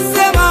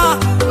wanasema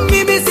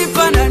mimi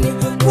sifanani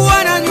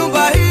kuwa na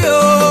nyumba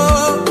hiyo.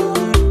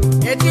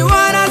 Eti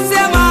wana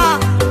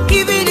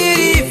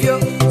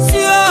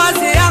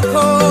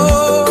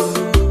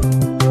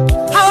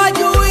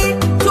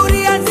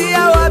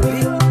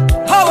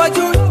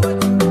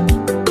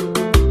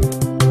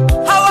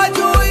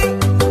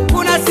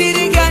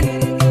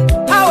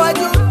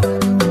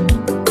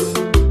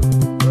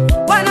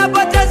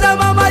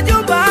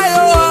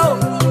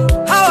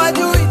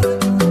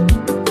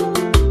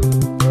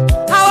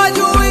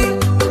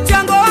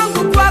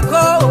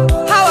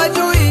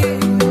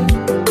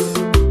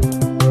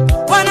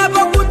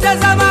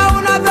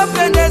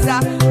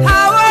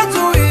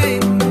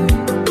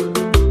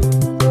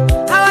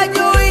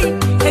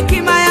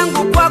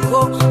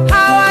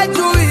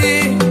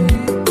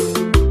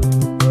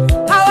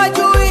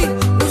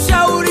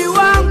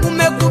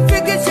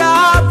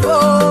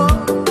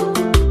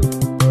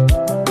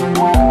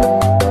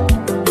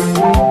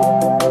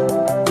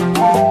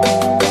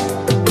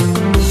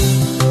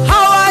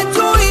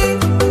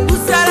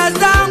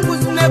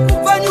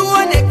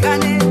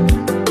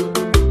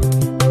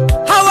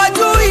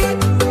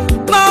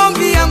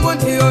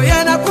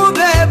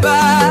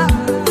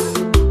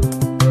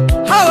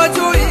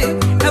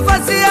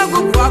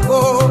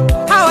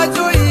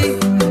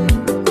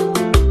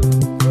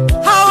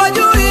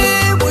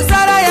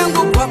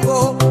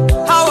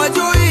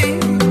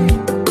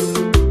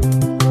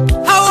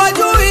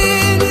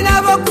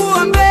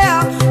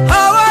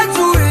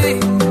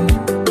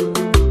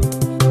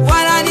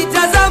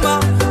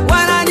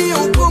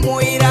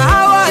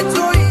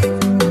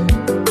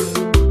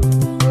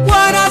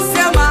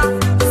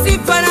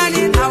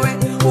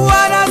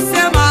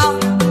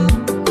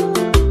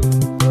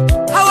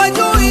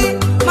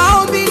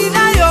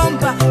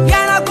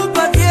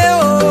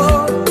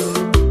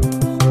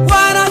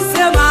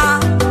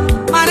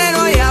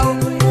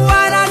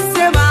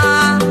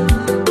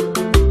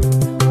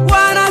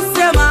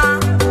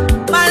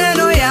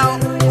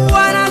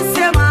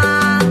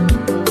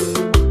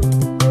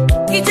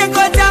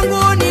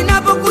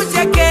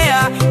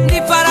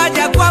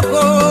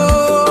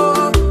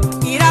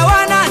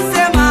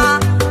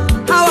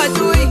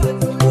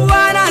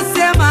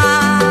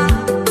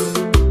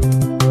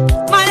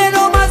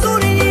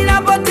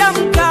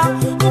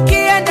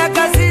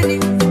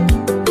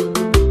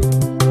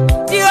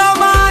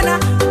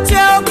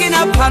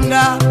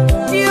kupanga.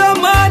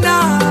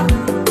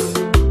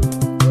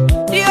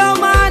 Ndio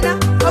maana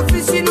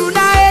ofisini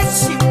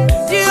unaheshimu.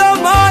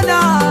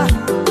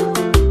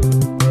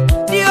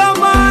 Ndio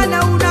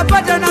maana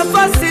unapata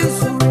nafasi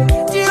nzuri.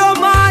 Ndio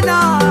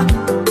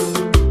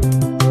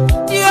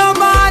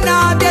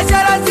maana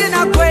biashara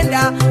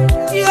zinakwenda.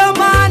 Ndio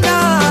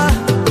maana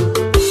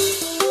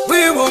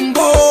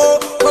wibombo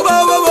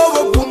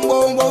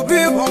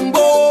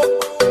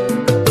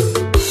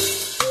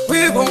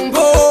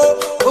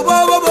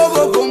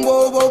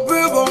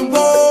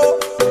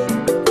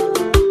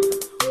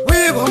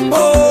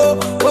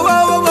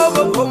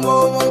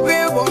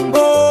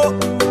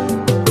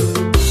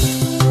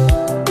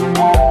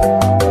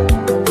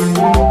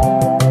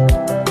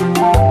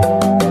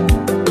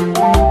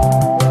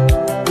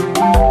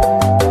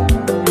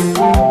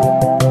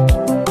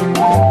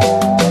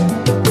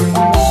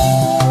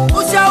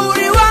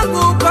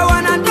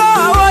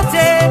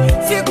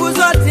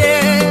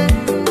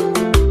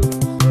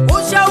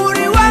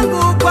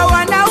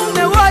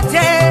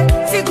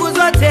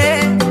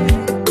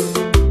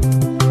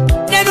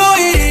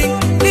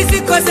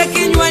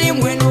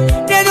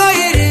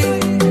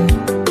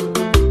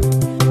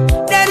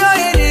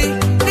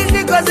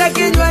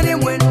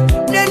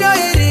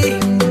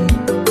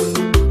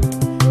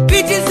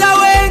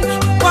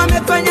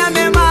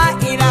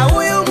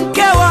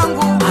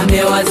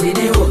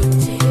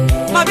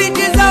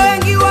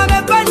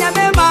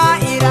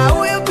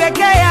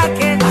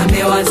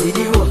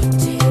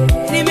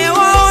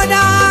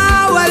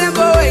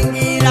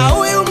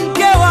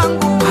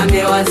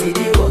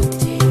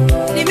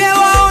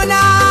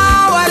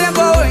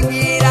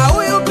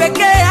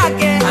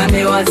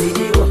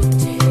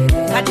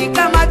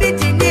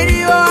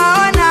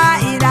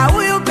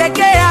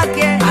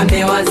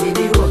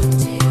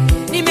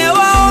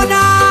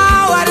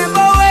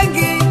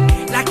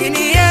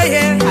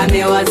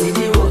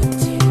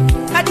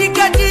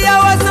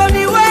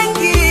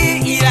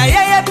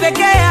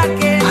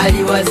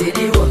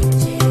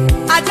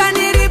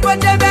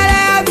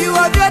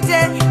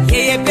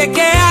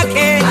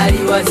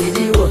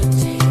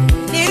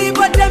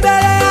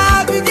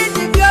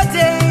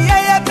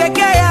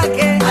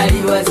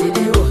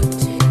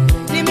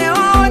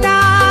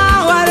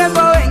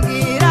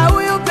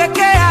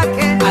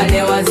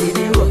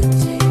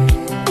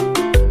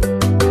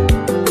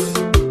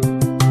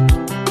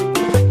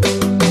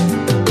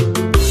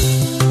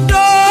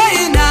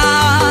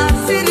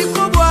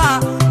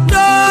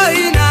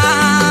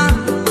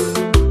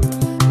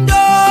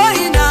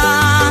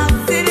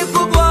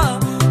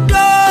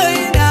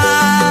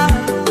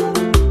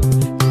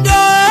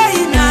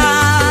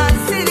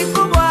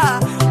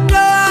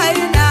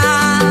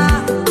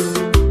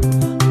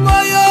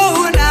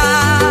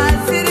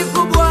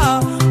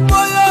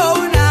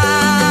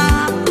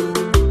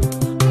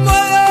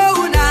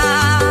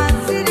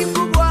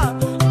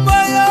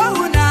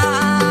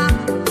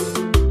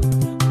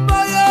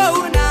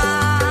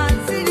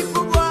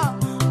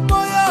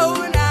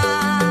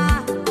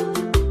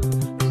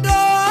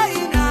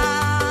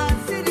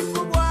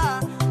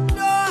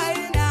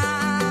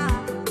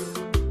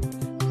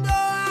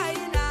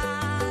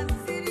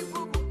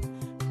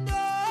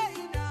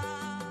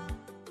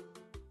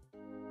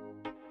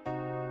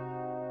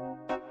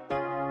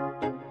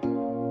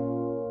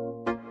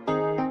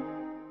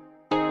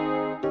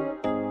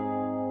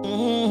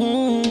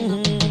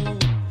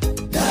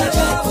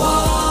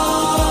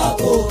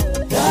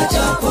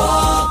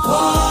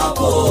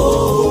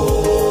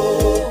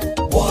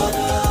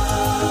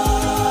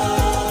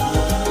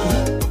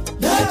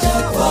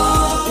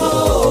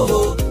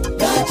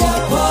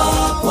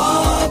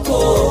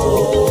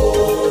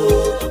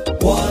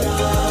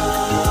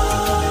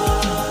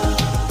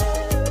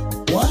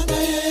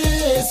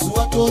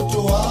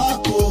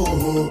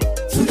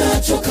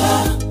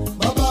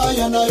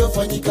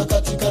yanayofanyika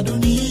katika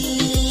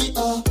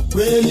dunia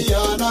kweli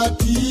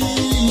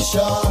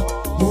yanatisha.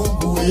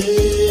 Mungu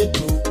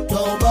wetu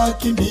twaomba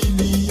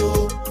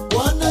kimbilio.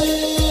 Bwana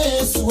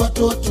Yesu,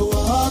 watoto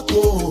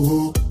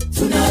wako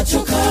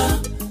tunachoka.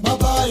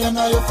 Mabaya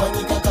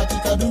yanayofanyika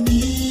katika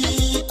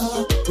dunia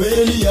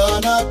kweli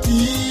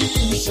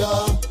yanatisha.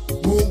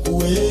 Mungu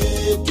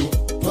wetu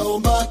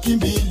twaomba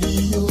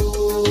kimbilio.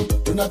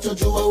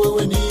 Tunachojua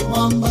wewe ni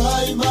mwamba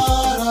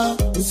imara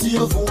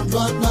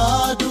usiyovunjwa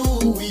na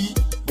adui.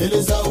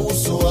 Mbele za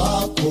uso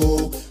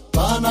wako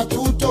pana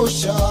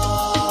tutosha.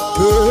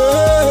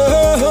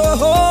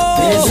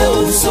 Mbele za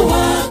uso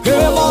wako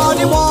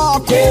hemani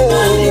mwako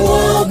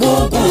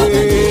Baba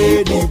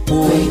ndipo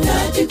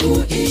tunahitaji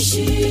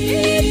kuishi.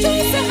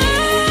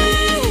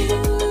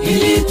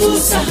 Ili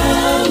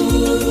tusahau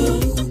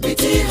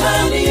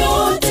mitihani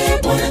yote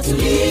Bwana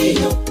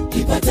tuliyo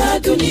ipata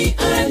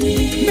duniani.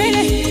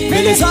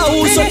 Mbele za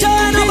uso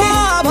tena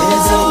Baba, mbele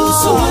za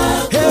uso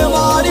wako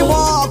hemani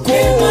mwako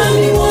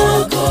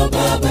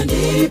Baba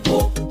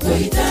ndipo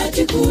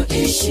tunahitaji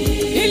kuishi.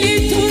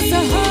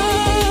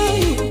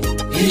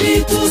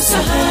 Ili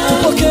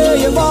tusahau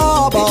tupokee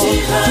Baba,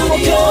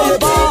 tupokee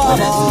Baba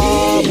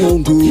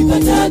Mungu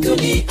ipata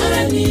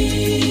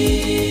duniani.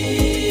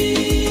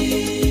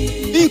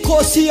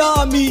 mikosi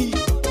yami,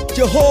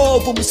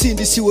 Jehova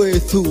msindisi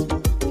wetu.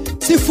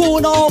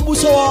 Sifuna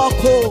uso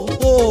wako,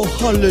 oh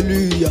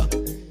haleluya.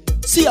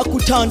 Si ya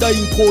kutanda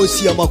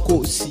inkosi ya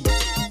makosi.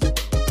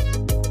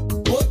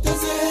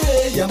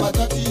 Poteze ya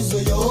matatizo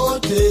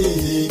yote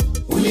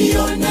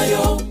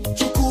ulionayo,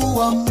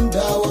 chukua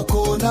muda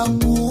wako na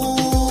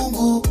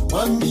Mungu,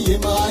 mwambie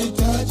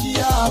mahitaji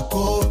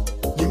yako,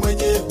 ni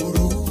mwenye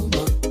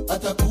huruma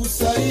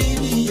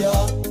atakusaidia.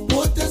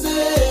 Poteze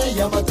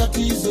ya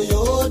matatizo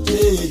yote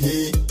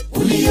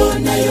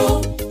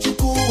ulionayo,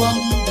 chukua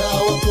muda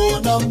wako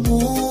na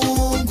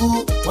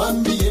Mungu,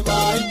 mwambie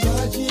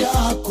mahitaji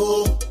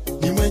yako,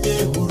 ni mwenye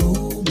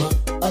huruma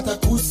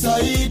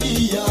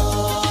atakusaidia.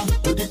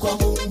 Rudi kwa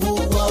Mungu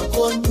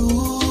wako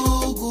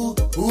ndugu,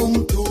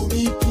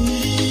 umtumikie,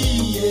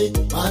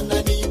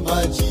 maana ni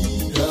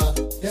majira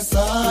ya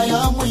saa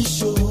ya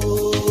mwisho.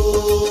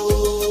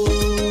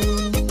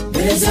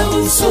 Mbele za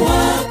uso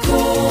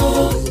wako,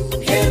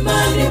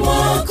 hemani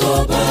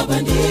mwako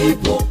Baba,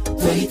 ndipo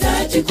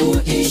tunahitaji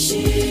kuishi.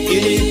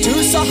 Ili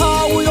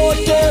tusahau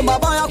yote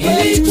mabaya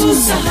kwetu,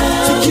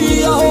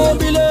 sikia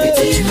ombi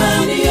letu,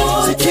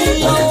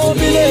 sikia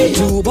ombi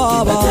letu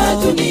Baba.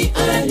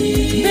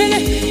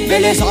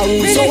 Mbele za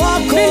uso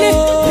wako,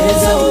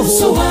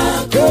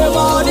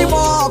 hemani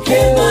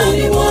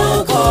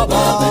mwako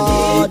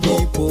Baba,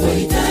 ndipo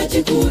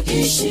tunahitaji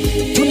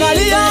kuishi.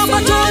 Tunalia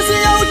machozi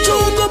ya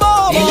uchungu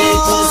Baba,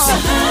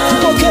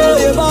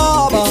 tupokee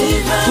Baba,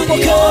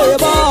 tupokee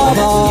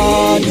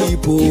Baba,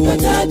 ndipo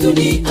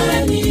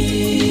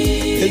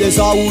mbele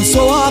za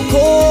uso wako,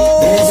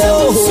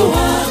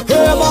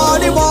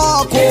 hemani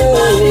mwako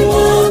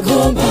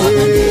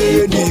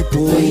ndipo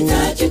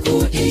tunahitaji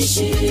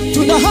kuishi.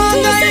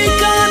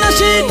 Tunahangaika na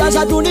shida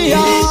za dunia,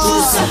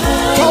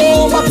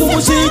 kaomba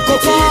pumziko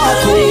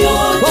kwako,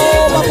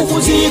 kaomba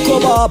pumziko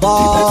Baba.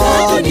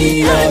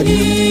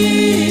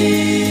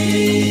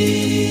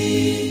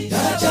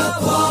 Daja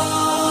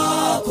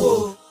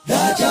kwako,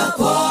 daja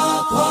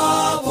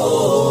kwako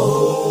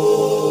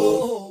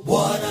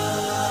Bwana,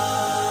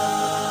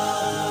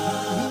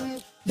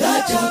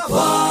 daja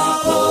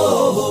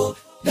kwako,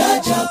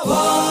 daja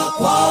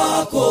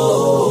kwako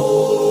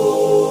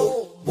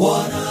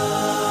Bwana.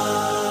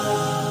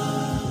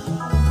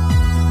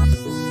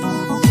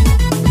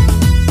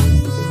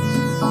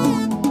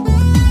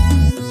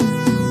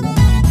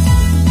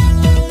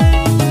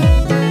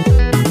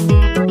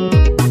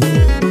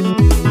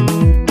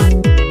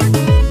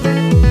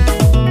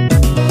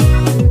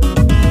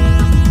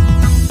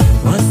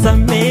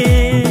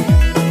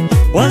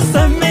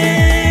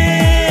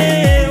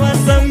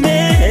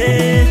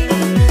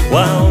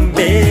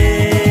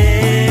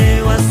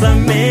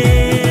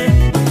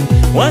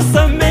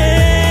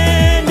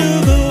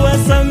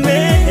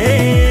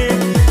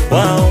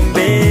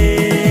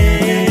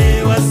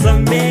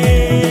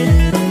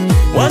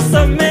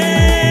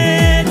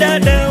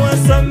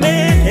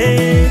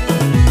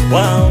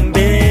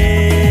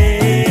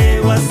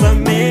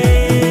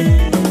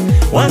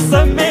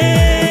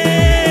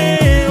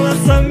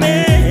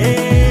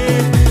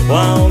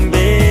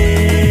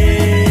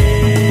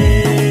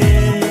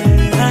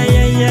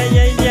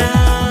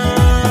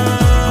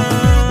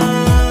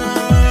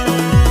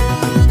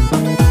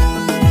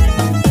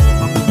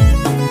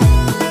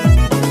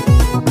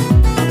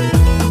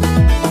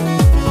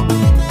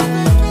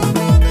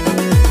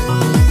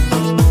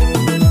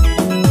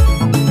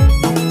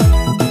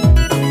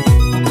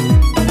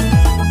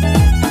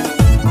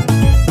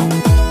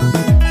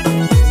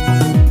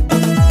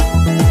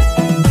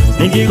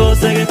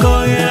 Nikigosege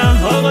kogera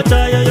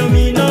ogotaya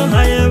yomino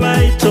haye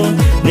baito,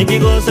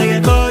 nikigosege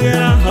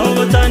kogera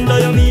ogotando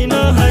yomino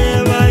haye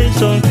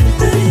baito.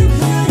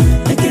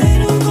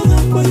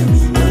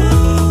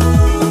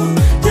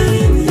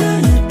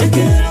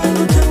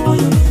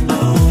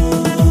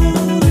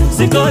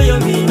 Siko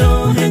yomino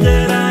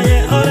enjeraye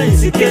ora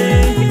isike,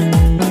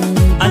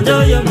 anjo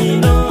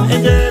yomino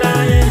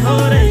enjeraye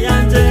ora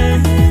yanje.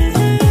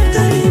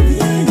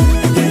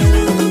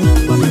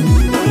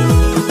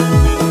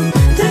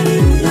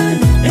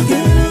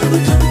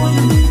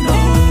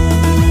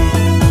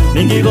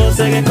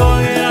 Nikigosege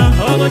kogera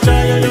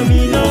ogotaya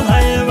yomino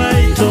haye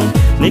baito,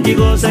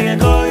 nikigosege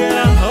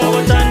kogera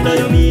ogotando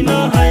yomino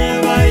haye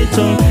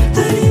baito.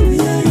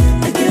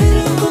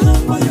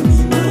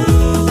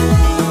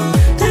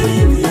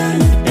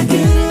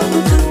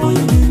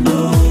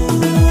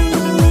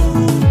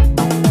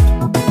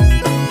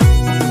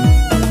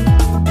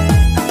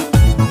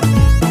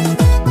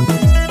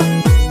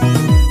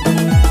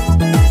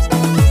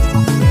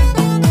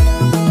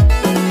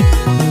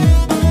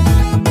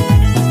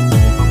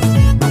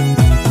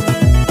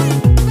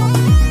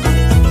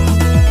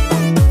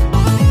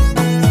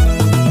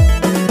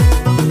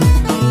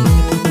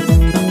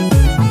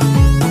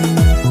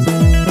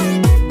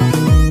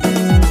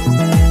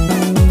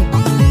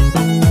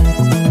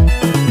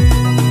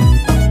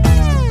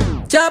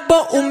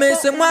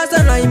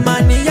 Umesemwaza na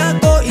imani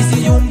yako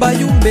isiyumba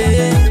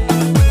yumbe,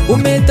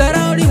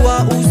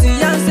 umetarauriwa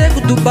usianze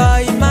kutupa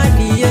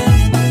imani ye,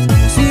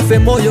 sife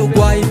moyo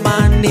kwa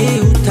imani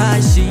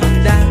utashi.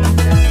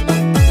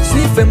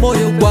 Usife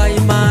moyo kwa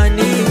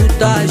imani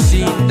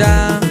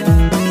utashinda.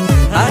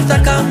 Hata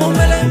kama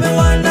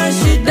umelemewa na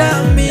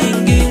shida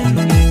mingi,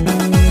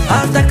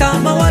 hata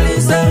kama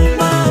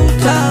walisema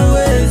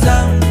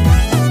utaweza,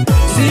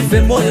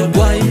 usife moyo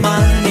kwa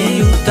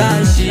imani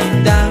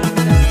utashinda.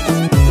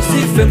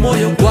 Usife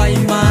moyo kwa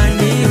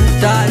imani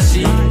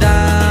utashinda.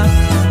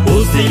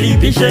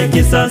 Usilipishe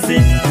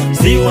kisasi,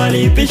 si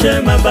walipishe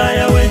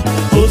mabaya we.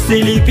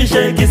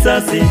 Usilipishe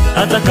kisasi,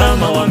 hata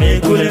kama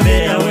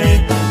wamekulemea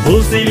we.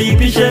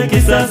 Usilipishe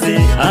kisasi,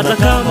 hata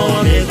kama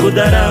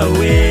wamekudharau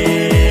we.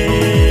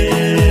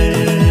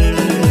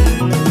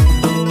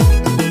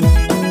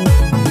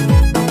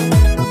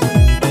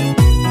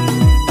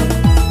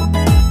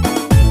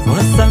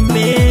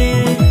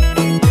 Wasamehe,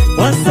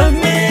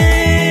 wasamehe,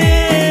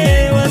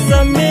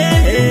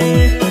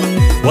 wasamehe,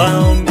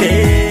 waombe,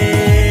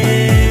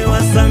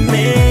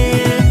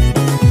 wasamehe,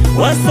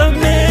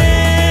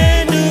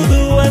 wasamehe,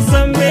 ndugu,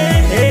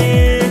 wasamehe,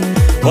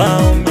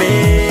 waombe,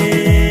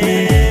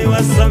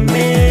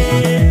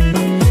 wasamehe,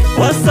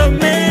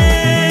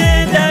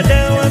 wasamehe,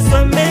 dada,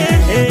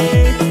 wasamehe,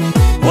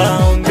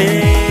 waombe,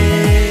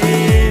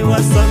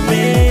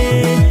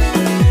 wasamehe,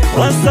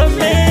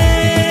 wasamehe,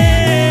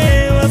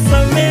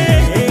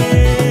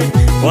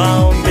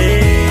 waombe.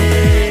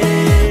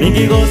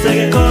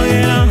 Nikigosege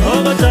kogera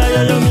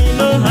ogotaya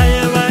yomino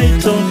haye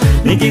baito.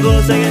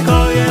 Nikigosege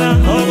kogera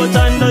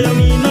ogotando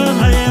yomino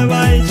haye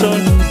baito.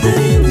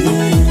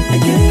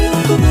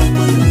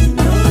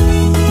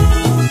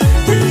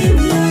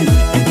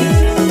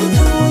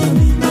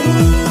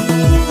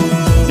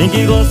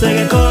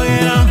 Nikigosege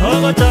kogera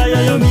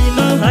ogotaya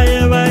yomino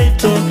haye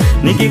baito.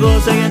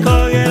 Nikigosege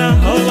kogera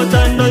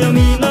ogotando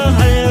yomino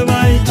haye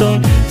baito.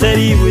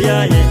 Seribu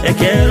yaye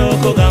ekero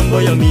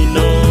kogambo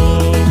yomino.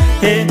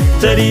 He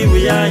seribu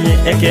yaye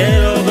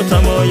ekero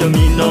kotamo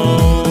yomino.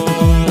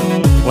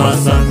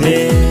 Wasame,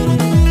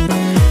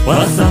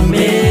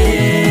 wasame,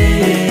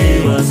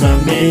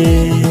 wasame,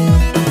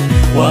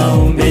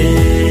 waombe,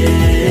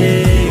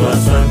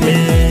 wasame,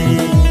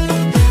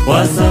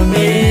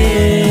 wasame,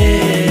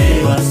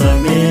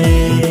 wasame,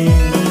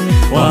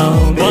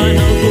 waombe.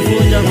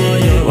 Wanakuvunja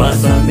moyo,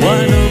 wasame.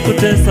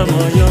 Wanakutesa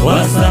moyo,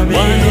 wasame.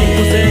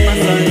 Wanakusema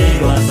sana,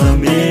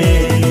 wasame.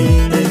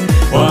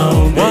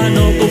 Waombe.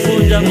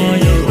 Wanakuvunja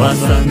moyo,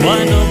 wasame.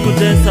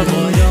 Wanakutesa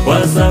moyo,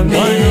 wasame.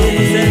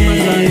 Wanakusema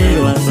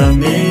sana,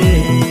 wasame.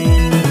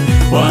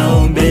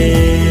 Waombe.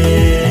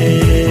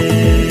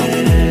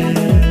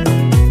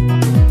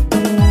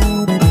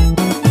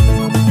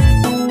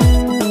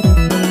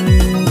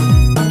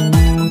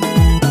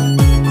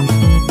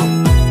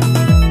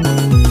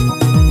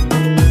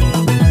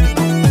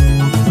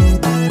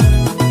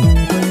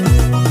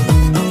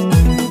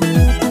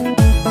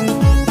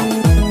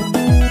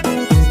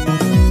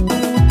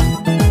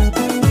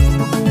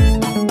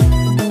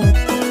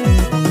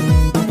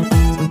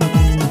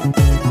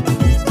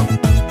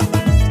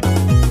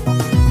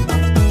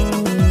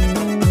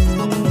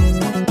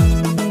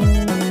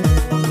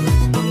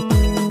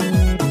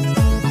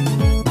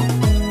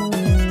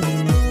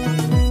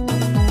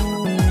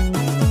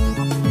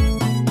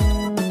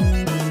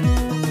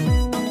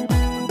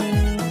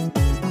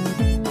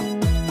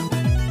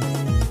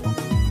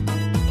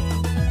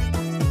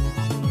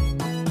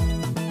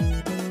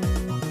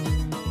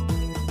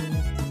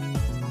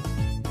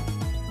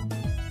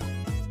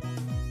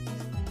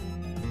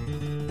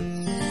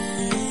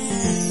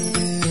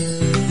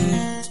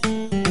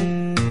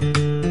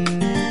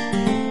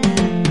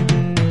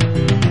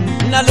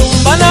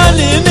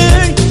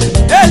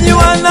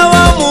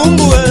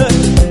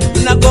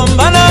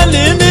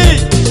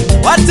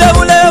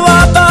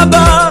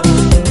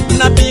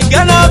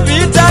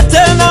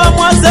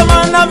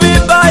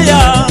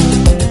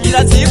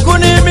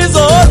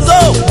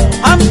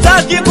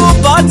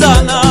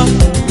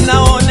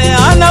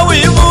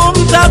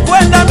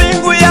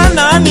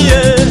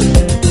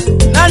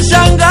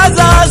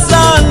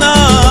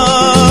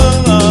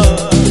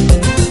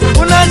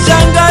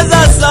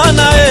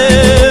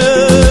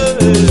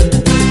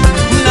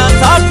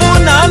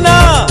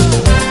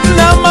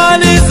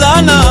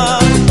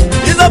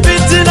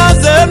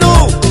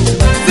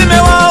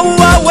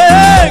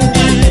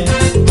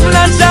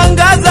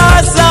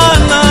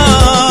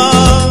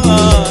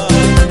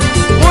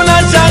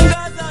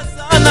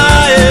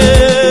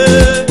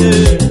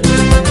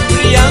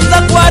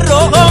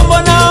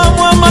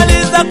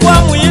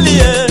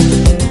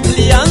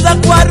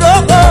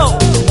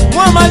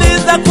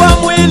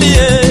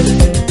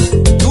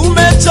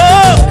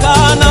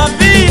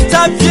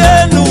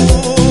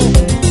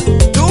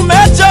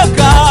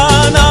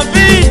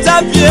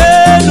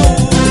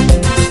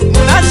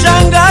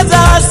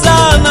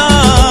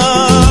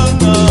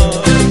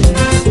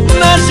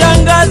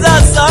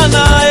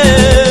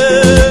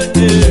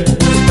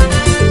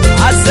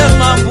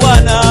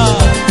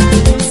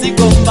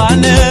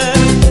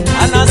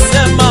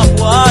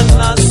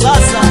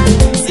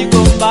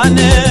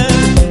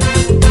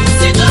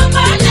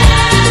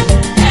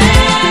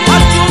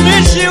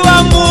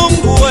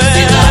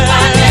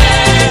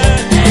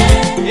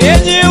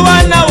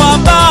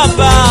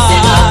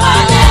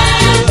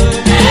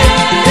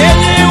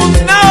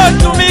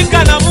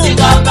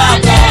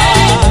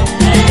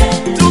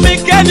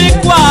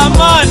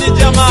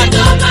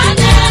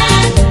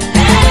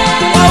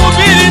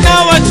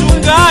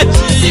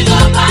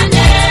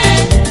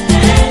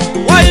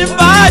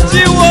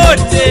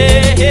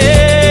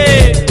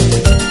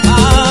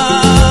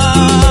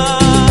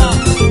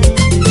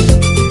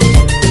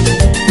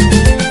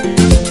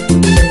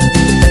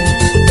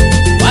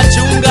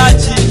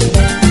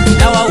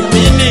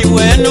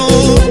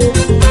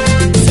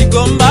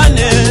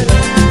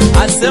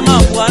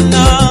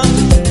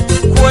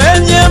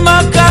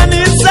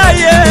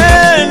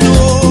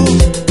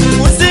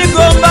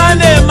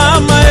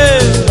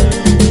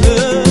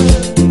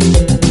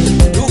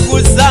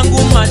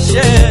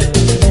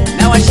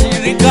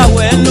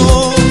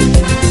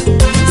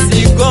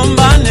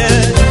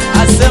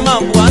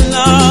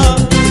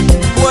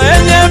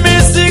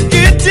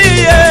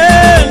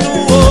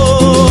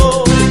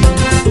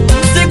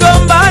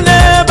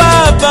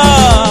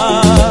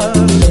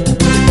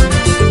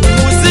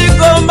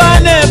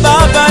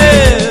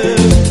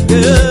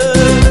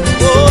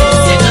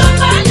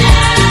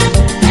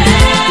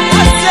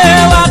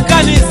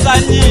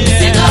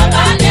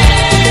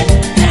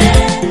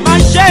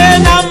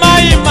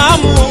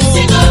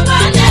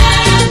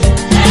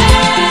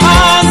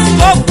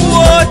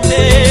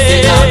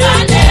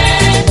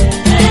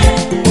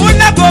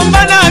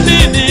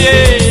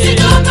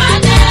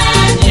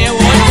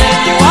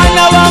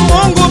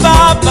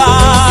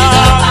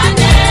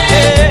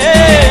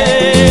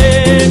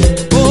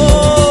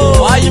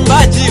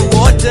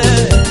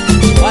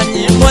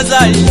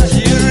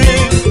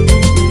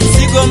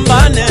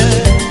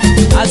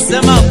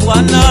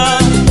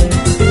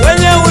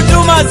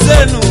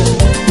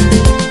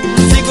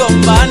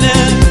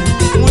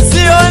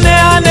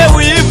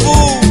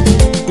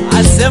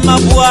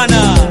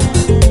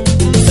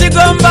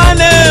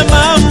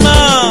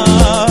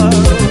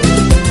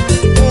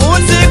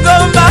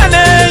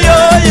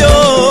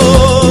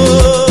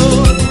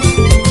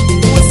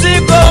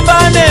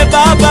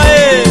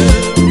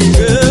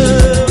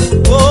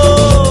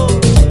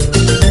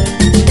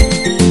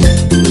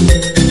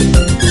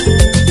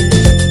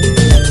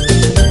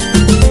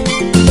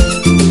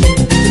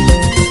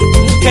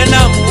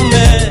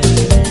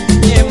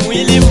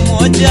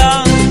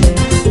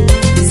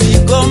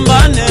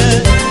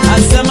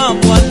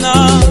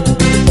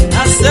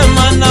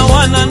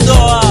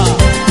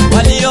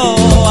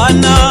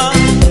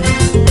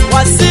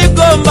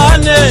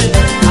 Msigombane,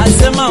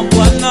 asema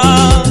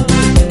Bwana,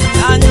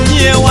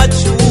 nanyie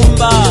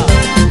wachumba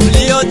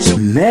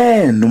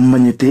neno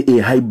mmanyite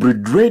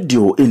hybrid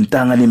radio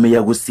intangani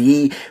ya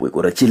gusi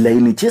wekora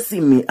chilaini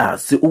chesimi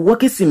ase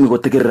uwakisimi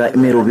gotegerera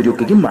imero video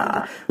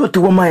kigima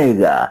tuwa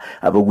maega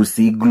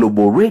abagusi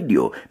global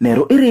radio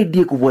nero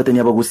iredie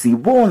kubwatanya abagusi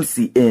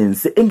bonsi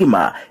ense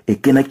engima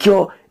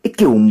ekenakyo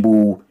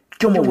ekeumbu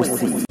kyomo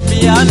gusi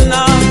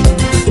Miana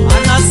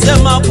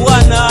anasema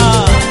Bwana,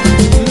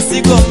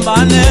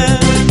 msigombane,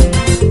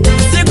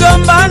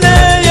 msigombane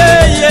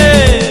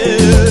yeye.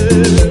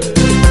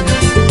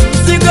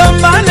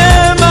 Msigombane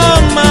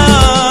mama,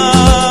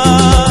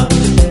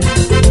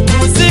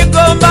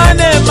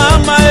 msigombane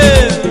mama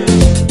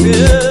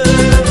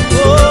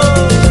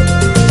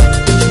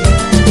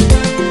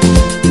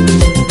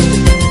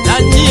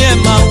Nanyie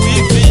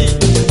mawifi,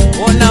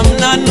 ona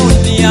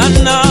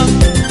mnanuniana,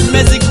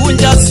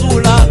 mmezikunja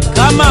sura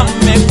kama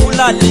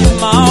mmekula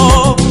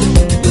limao.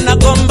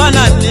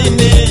 Mnagombana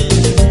nini?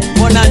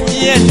 Mbona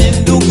nyie ni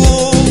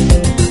ndugu?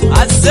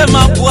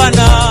 Asema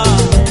Bwana,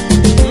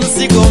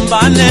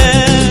 msigombane,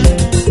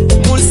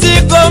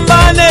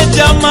 msigombane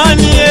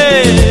jamani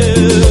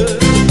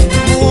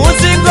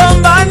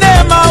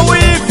msigombane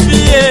mawifi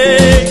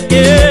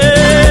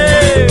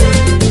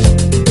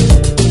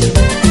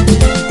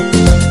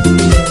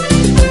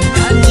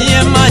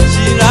Nanyie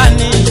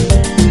majirani,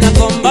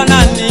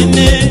 nagombana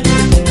nini?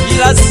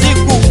 Kila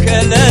siku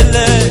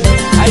kelele,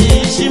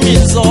 haiishi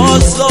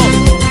mizozo.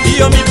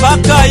 Hiyo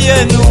mipaka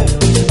yenu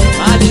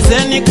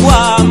malizeni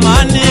kwa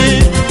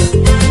amani.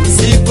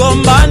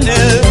 Msigombane,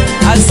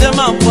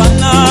 asema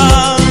Bwana,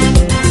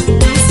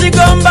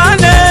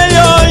 msigombane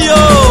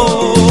yoyo,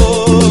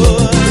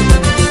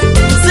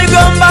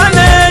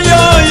 msigombane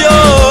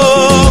yoyo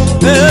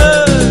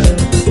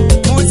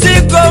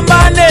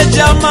msigombane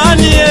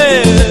jamani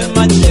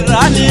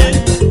majirani,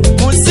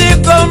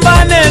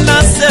 msigombane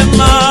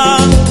nasema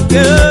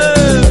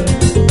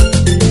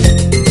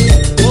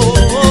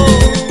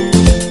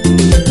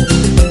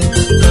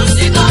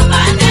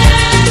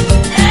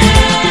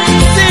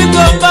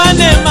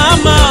Msigombane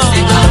mama,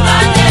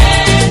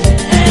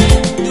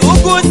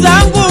 ndugu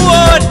zangu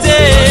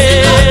wote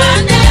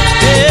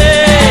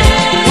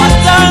wa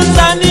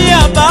Tanzania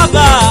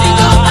baba,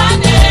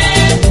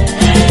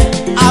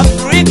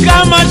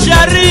 Afrika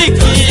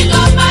Mashariki,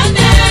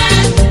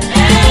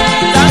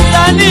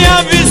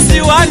 Tanzania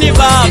visiwani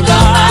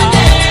baba,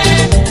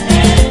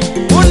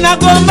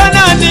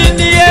 unagombana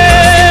nini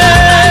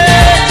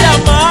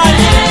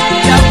jamani,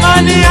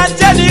 jamani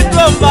acheni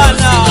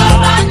gombana,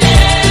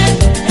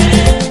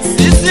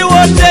 sisi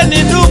wote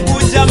ni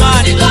ndugu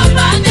jamani,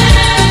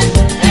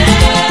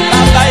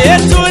 baba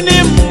yetu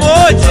ni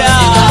mmoja,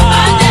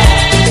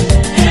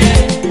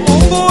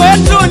 Mungu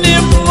wetu ni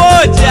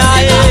mmoja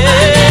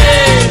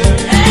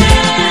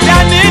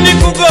ya nini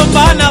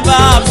kugombana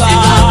baba,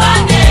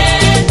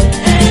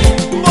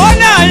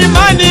 mbona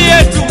imani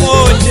yetu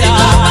moja,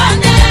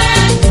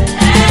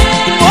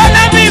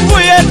 mbona Mungu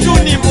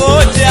yetu ni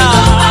moja,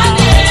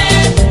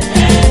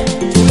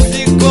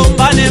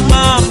 tusigombane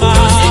mama,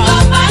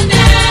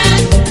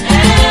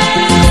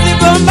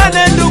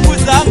 msigombane ndugu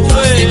zangu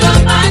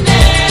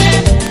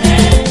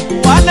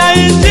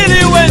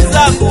wanainjili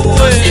wenzangu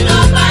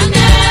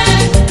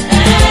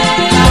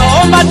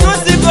naomba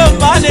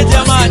tusigombane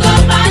jamani,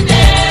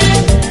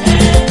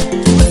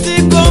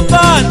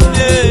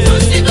 tusigombane,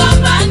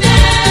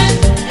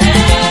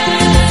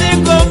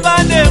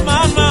 tusigombane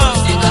mama,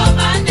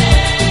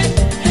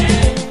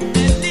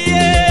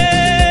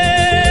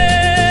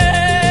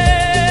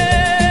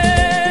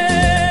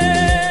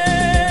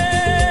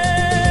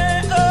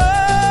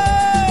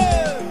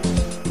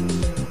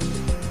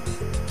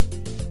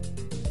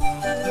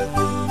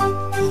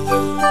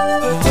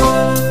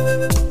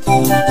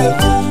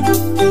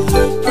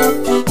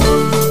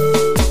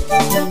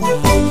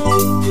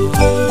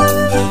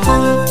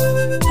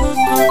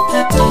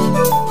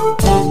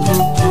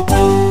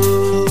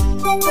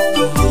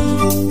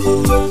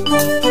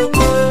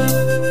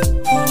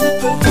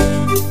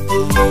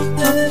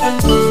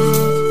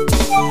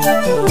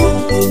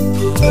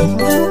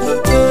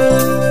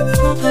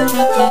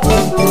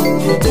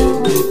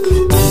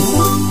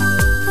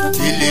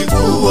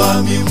 Nilikuwa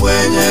mi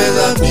mwenye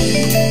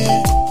dhambi,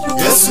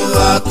 Yesu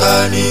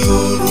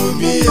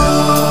akanihurumia,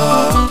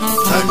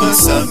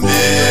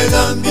 kanisamehe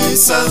dhambi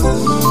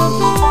zangu,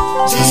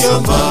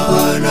 ndiyo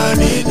maana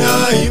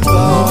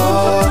ninaimba.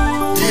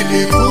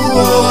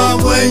 Nilikuwa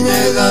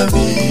mwenye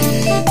dhambi,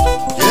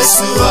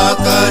 Yesu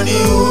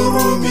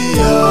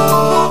akanihurumia,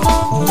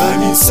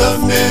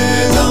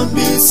 kanisamehe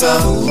dhambi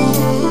zangu,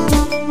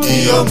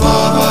 ndiyo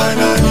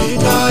maana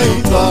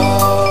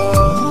ninaimba.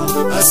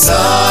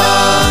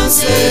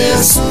 Asante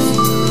Yesu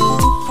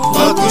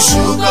kwa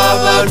kushuka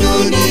hapa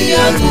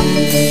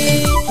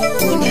duniani,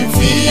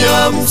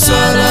 kunifia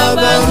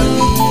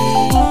msalabani,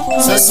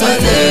 sasa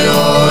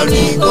leo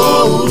niko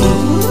huru.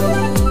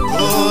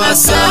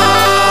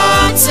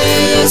 Asante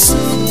Yesu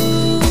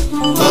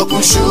kwa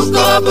kushuka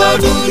hapa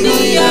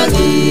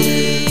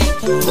duniani,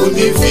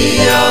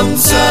 kunifia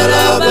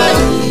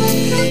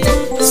msalabani,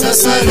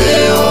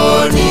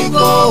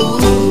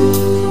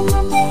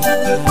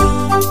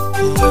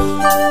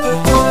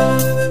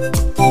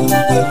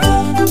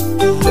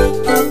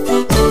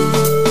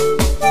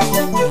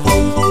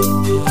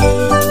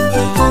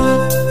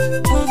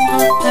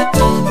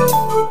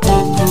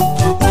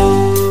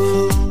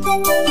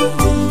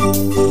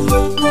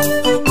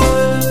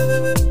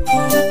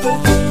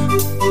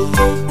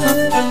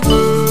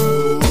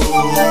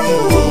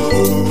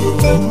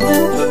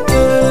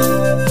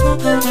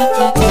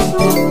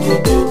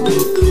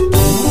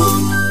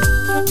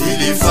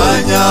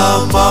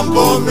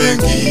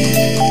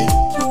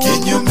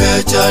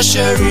 kinyume cha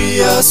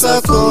sheria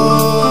zako,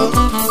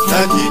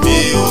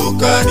 lakini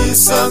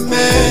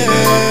ukanisamehe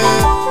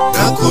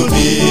na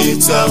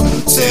kuniita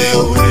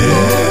mteule.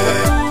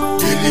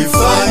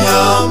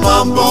 Nilifanya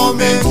mambo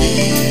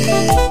mengi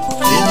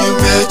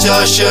kinyume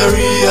cha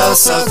sheria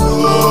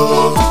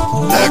zako,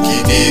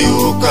 lakini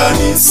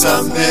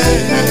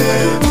ukanisamehe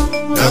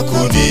na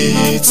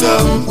kuniita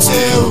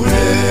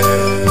mteule.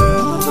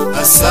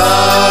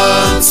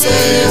 Asante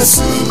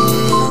Yesu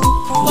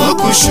kwa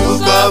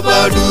kushuka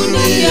hapa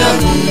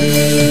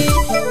duniani,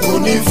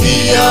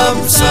 kunifia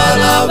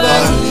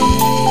msalabani,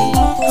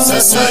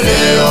 sasa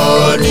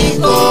leo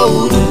niko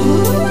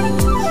huru.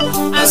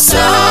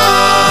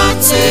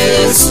 Asante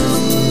Yesu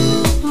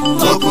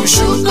kwa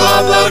kushuka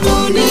hapa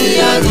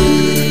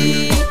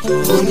duniani,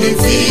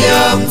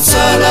 kunifia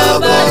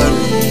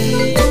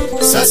msalabani,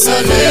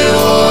 sasa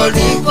leo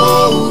niko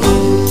huru.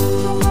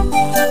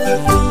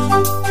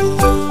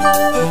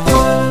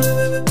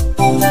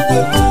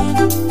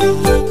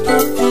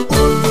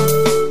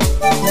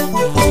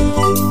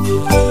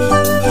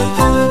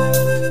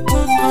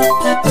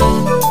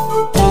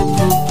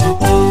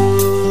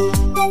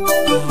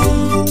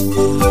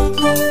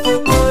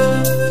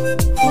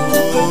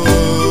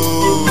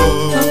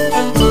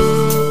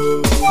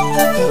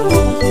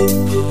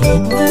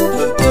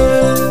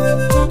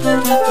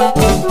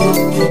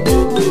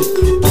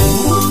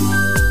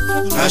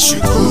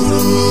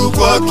 Nashukuru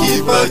kwa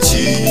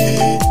kipaji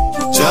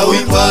cha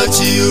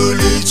uimbaji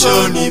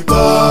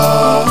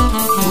ulichonipa,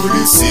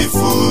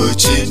 ulisifu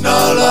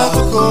jina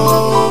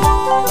lako,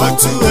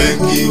 watu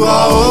wengi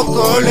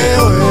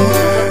waokolewe.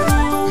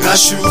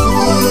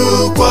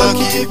 Nashukuru kwa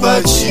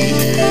kipaji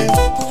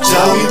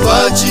cha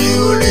uimbaji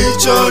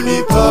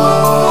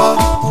ulichonipa,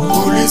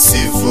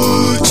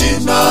 ulisifu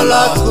jina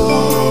lako,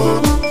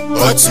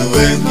 watu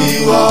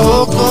wengi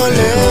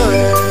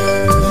waokolewe.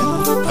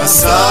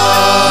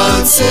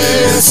 Asante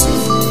Yesu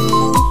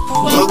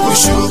kwa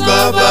kushuka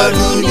hapa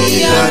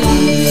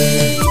duniani,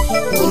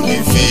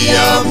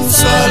 kunifia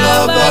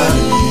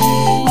msalabani,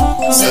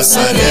 sasa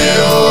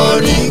leo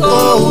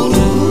niko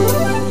huru.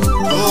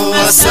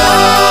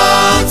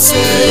 Asante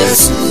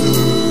Yesu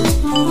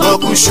kwa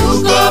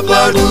kushuka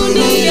hapa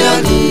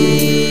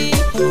duniani,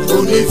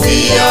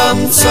 kunifia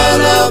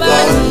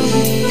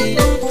msalabani,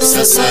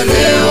 sasa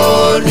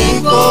leo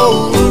niko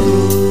huru.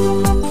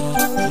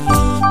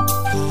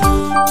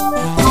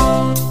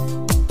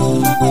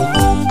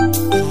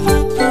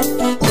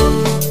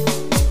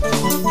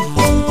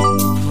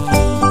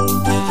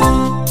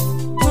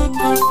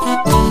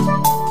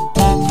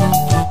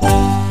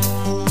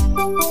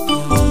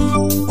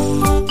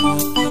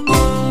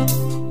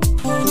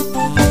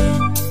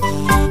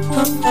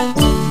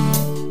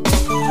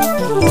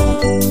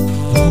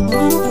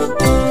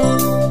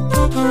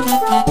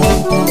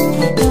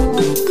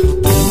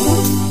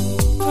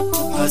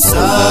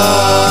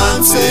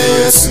 Asante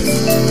Yesu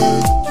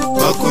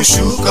kwa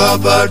kushuka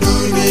hapa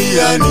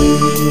duniani,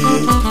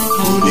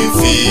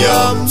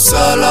 kunifia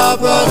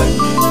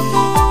msalabani,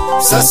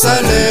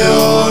 sasa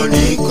leo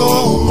niko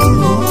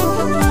huru.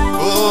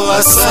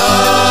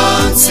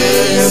 Asante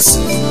Yesu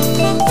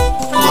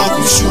kwa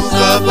kushuka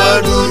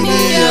hapa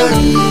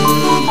duniani,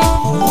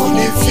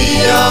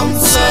 kunifia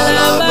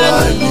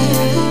msalabani,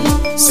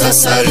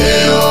 sasa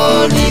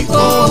leo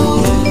niko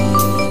huru.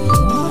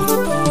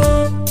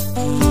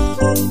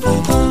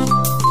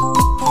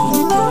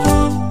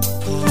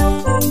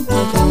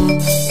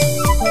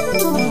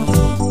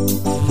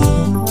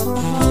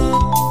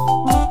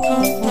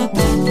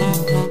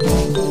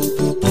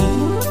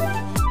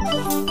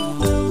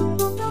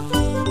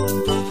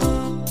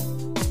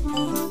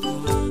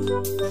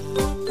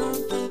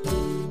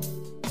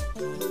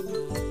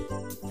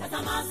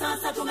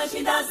 Sasa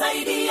tumeshinda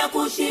zaidi ya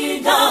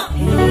kushinda,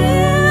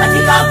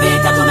 katika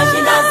vita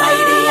tumeshinda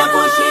zaidi ya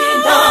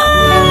kushinda,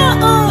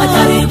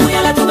 majaribu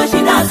yale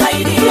tumeshinda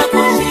zaidi ya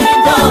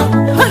kushinda,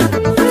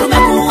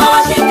 tumekuwa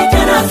washindi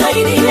tena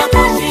zaidi ya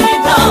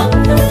kushinda.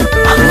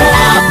 Pako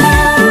wapi?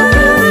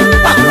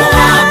 Pako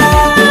wapi?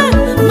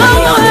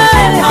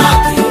 Walionyesha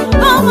haki?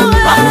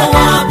 Pako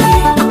wapi?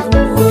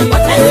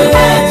 Watesi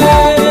wetu?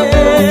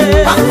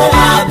 Pako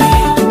wapi?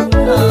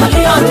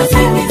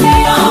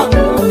 Waliotusingizia?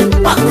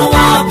 Pako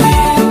wapi?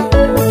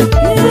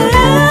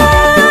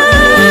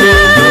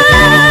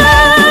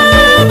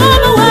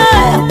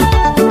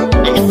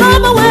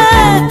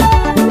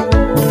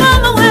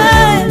 Mama we,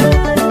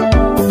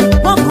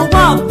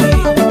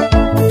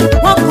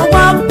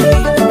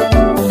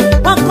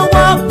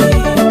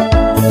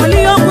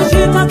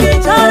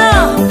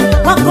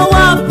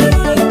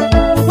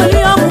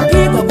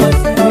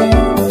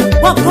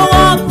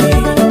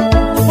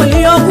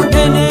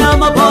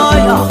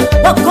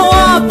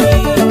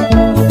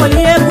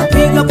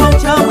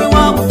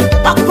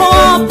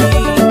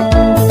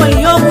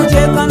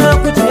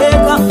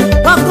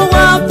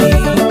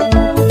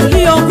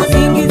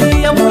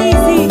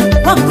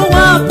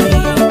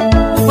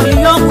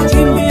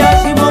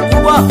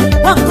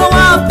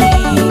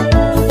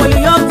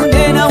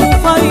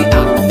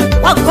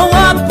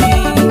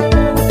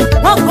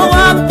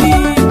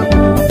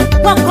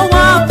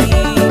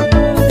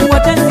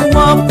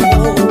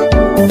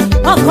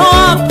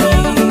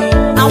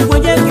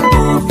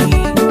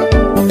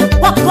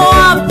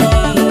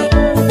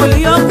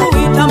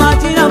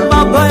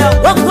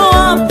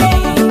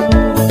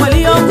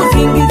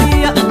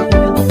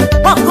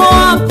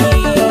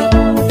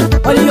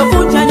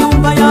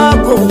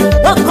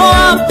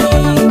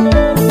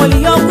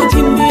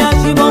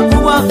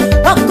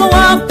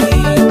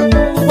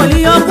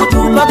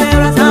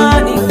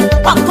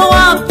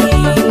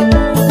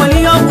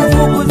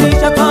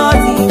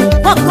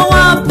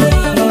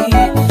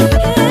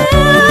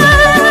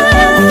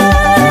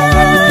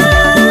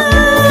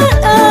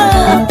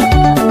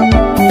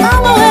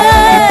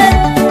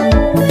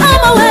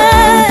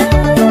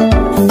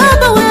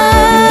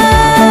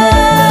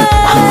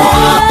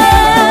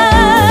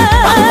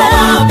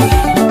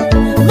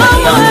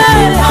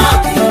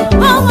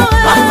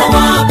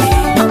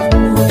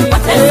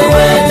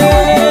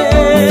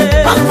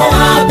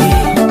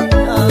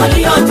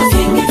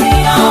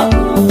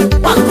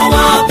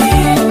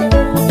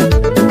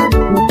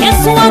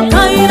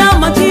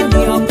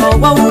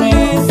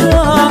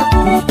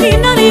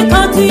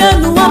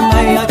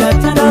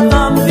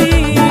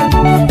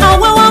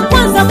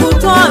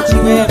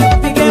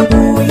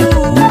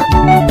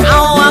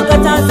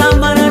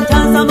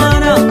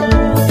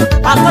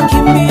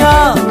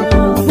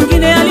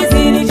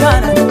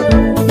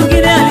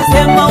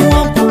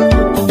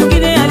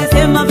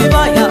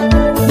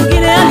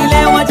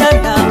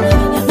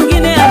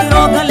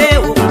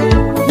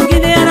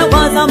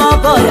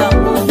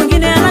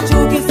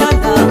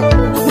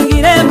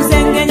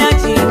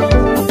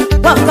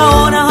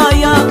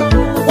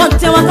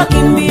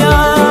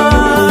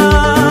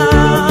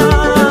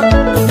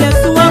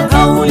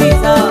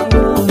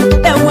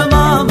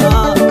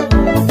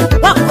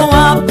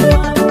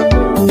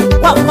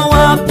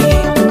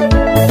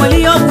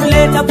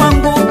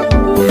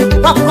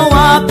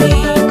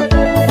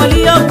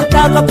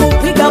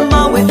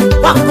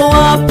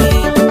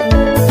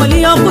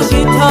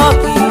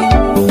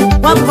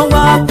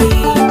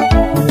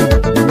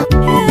 wapi?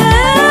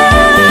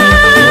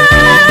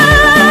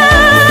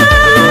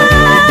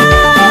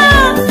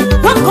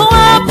 Wako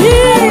wapi?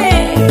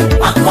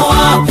 Wako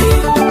wapi?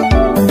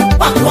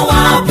 Wako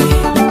wapi?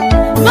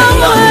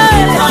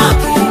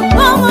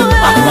 Mama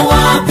wako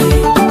wapi?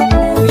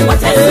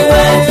 Watesi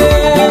wetu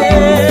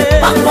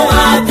wako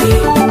wapi?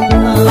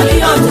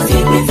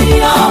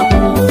 Waliotusikizia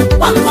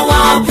wako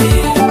wapi?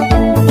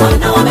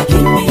 Wana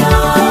wamekimbia.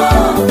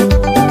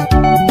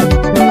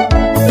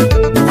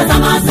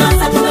 Tazama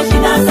sasa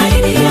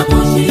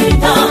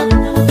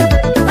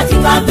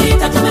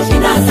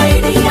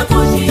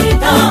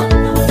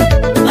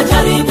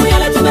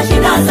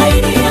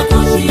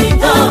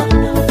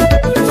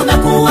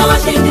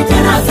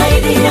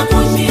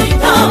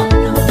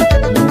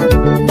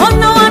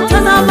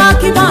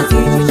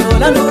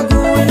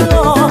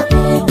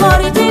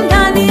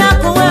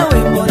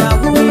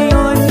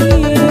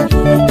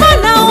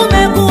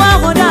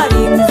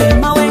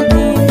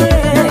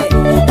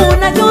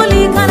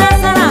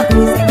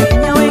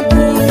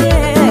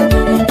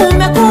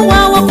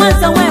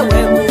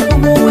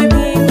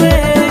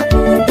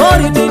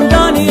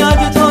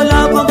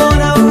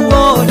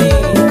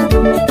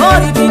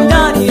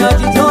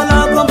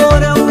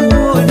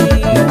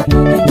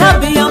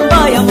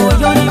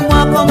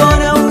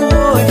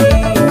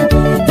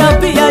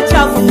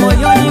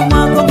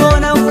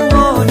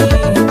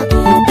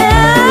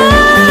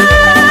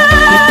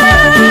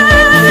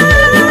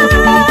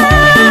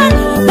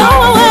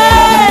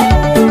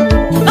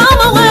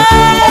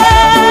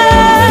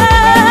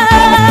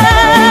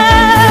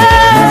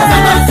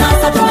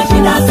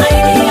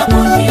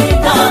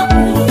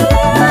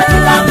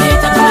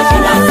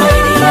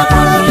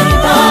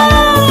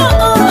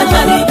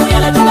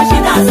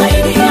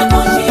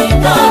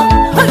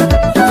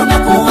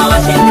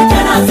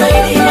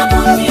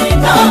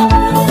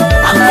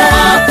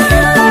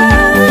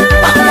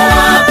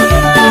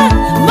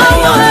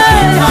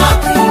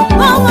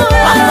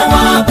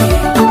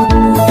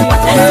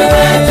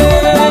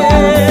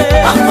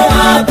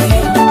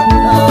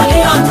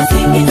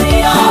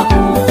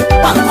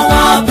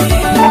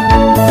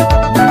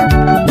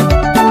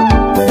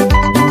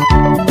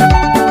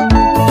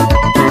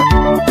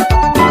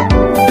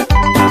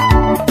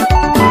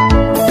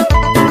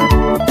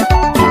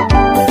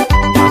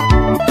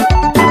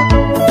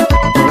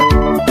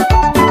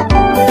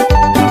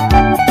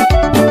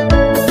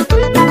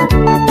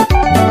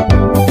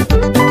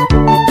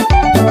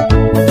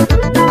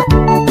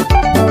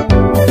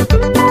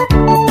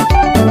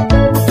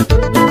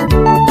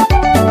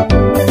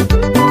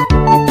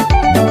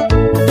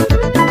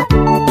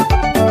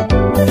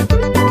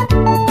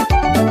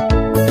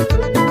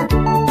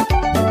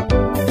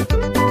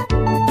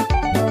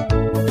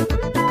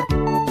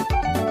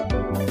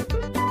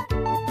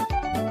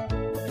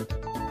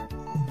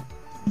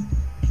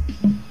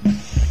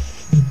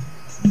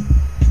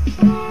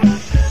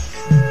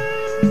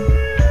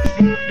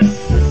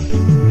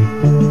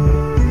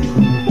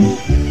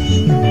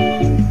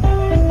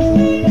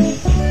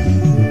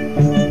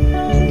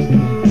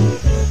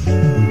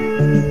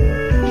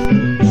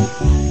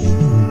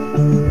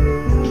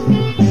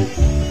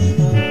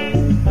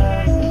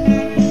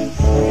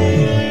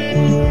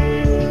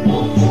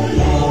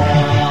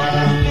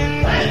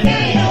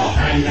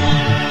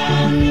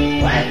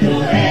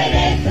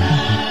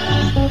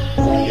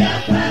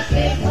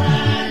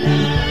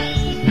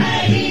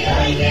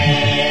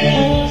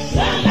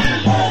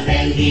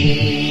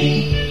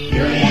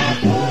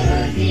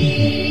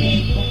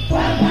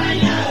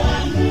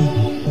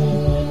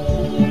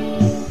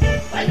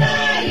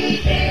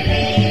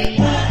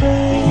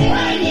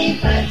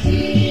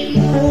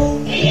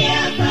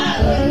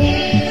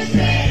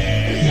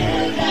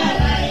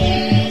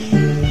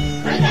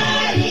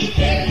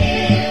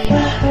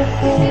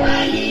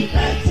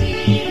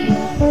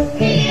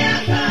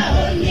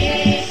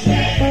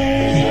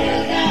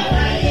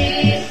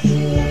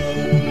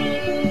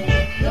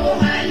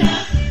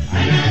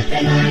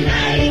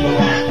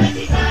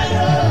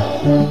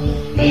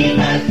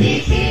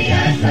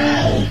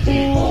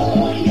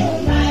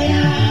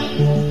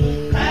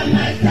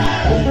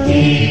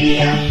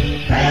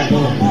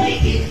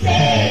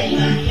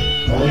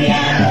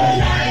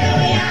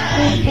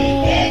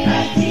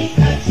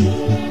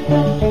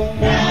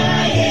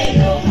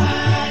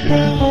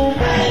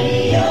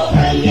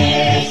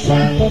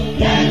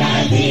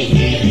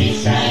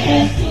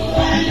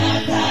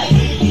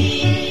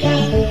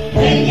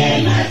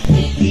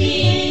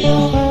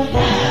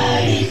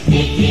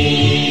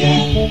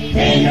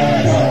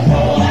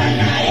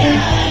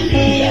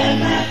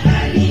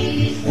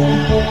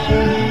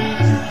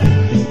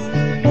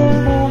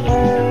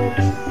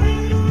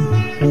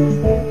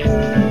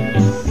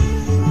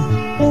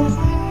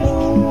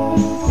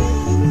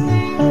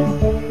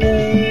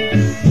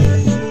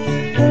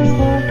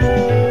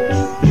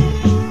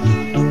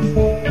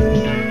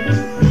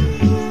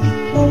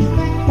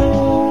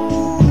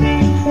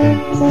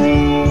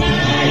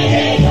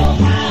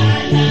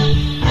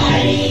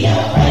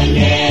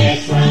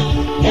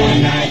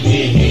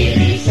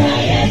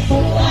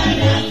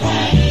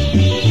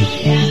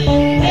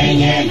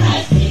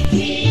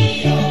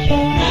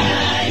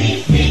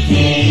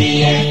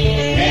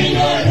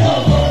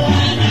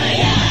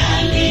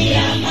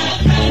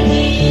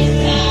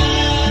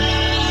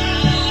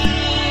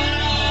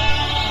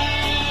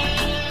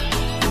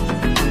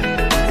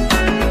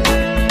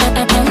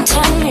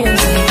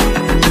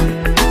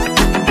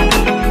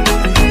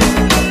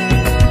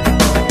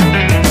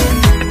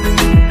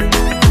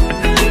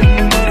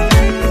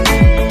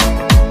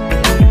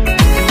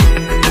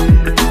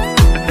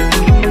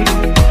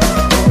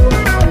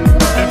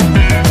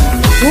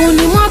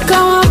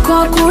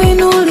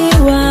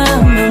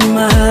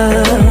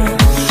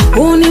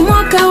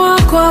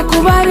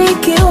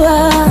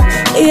kubarikiwa.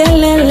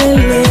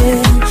 Yelelele,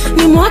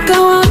 ni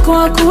mwaka wako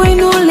wa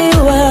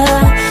kuinuliwa.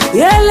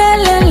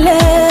 Yelelele,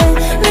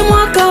 ni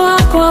mwaka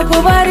wako wa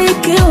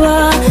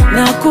kubarikiwa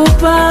na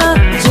kupaa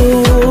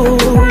juu.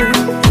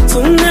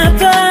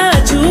 Tunapaa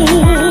juu,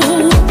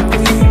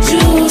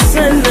 juu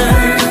sana.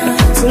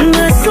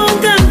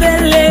 Tunasonga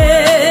mbele,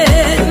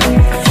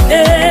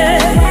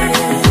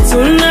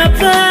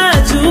 tunapaa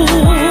juu,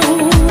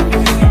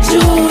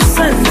 juu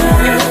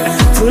sana.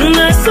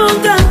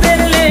 Tunasonga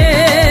mbele,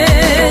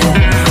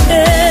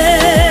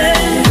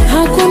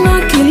 hakuna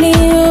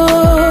kilio,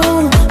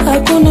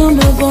 hakuna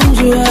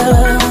magonjwa.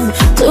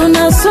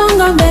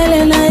 Tunasonga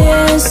mbele na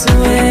Yesu.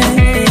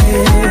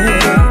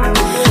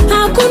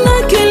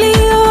 Hakuna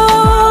kilio,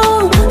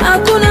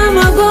 hakuna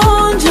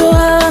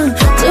magonjwa.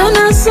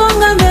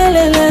 Tunasonga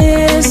mbele na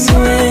Yesu.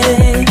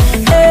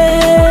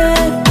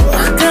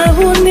 Mwaka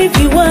huu ni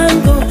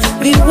viwango,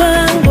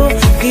 viwango,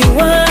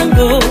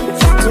 viwango.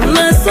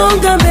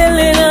 Tunasonga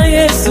mbele na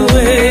Yesu.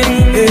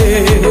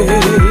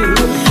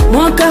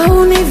 Mwaka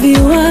huu ni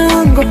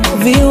viwango,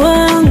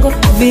 viwango,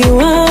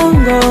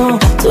 viwango.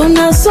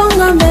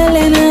 Tunasonga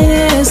mbele na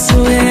Yesu.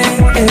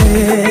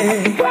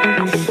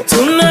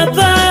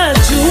 Tunapaa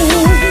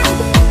juu,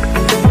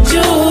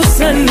 juu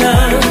sana.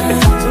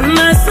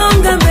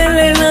 Tunasonga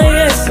mbele na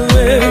Yesu.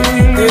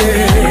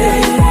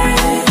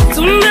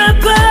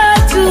 Tunapaa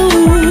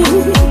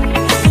juu,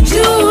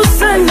 juu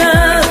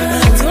sana.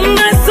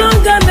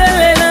 Tunasonga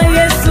mbele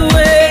na Yesu.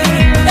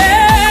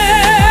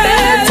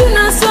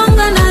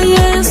 Tunasonga na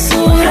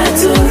Yesu.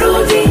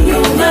 Haturudi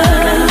nyuma.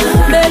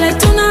 Mbele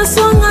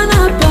tunasonga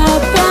na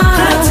Baba.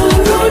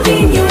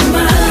 Haturudi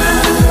nyuma.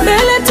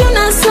 Mbele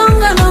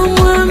tunasonga na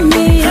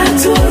Mwami.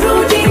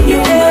 Haturudi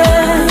nyuma.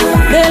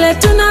 Mbele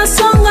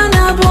tunasonga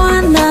na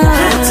Bwana.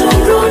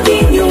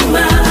 Haturudi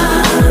nyuma.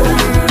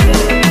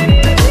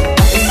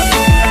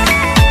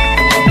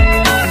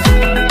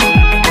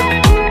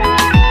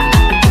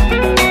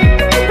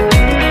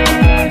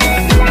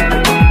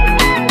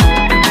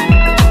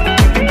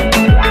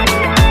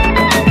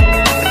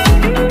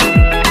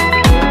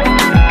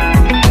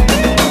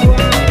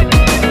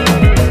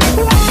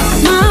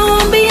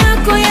 Maombi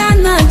yako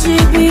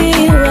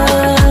yanajibiwa.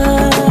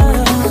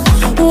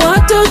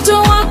 Watoto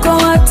wako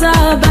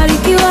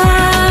watabarikiwa.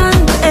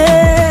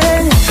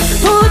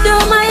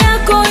 Huduma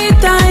yako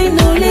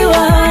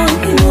itainuliwa,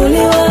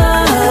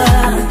 inuliwa.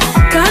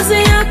 Kazi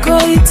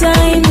yako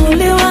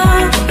itainuliwa,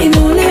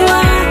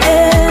 inuliwa.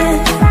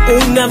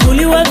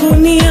 Unavuliwa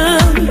gunia,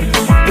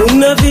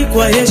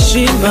 unavikwa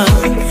heshima.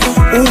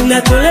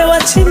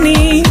 Unatolewa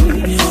chini,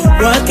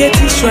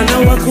 waketishwa na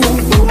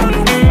wakuu.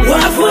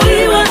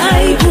 Wavuliwa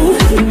aibu,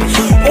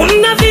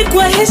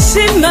 unavikwa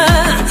heshima.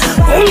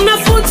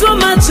 Unafutwa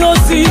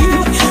machozi,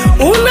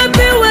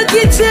 unapewa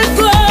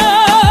kicheko.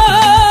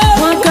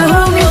 Mwaka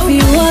huu ni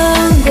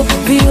viwango,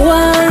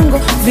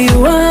 viwango,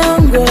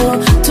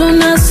 viwango.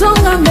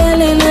 Tunasonga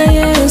mbele na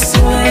Yesu.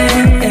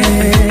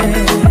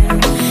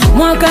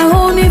 Mwaka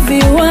huu ni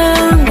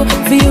viwango,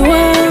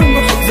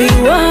 viwango,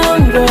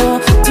 viwango.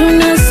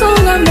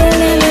 Tunasonga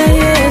mbele na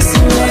Yesu.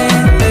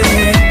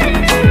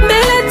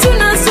 Mbele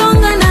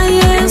tunasonga na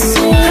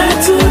Yesu.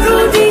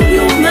 Haturudi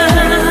nyuma.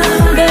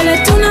 Mbele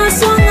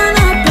tunasonga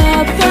na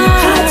Baba.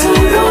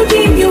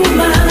 Haturudi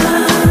nyuma.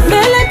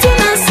 Mbele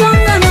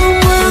tunasonga na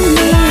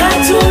Mwami.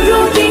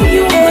 Haturudi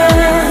nyuma.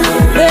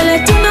 Mbele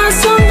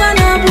tunasonga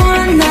na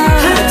Bwana.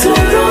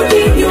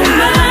 Haturudi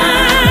nyuma.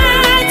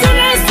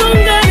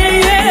 Tunasonga na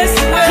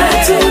Yesu.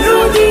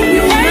 Haturudi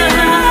nyuma.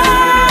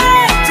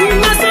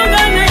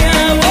 Tunasonga na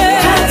Yahweh.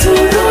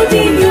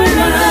 Haturudi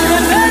nyuma.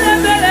 Mbele,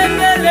 mbele,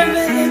 mbele,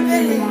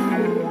 mbele.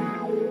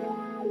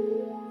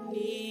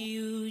 Ni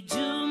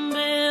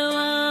ujumbe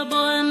wa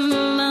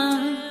Bwana.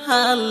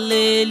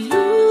 Haleluya.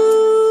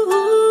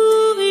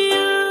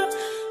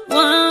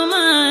 Wa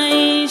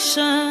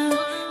maisha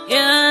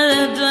ya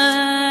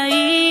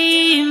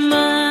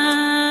daima.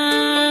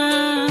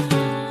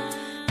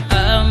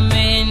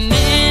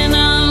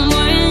 Amenena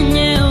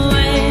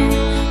mwenyewe.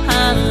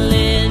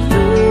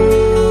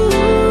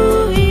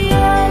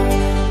 Haleluya.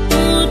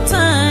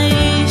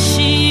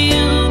 Utaishi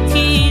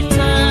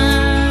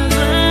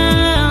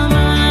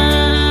ukitazama.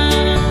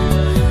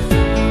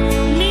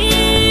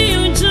 Ni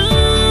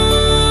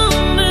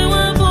ujumbe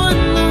wa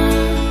Bwana.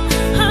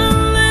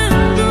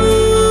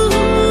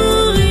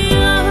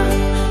 Haleluya.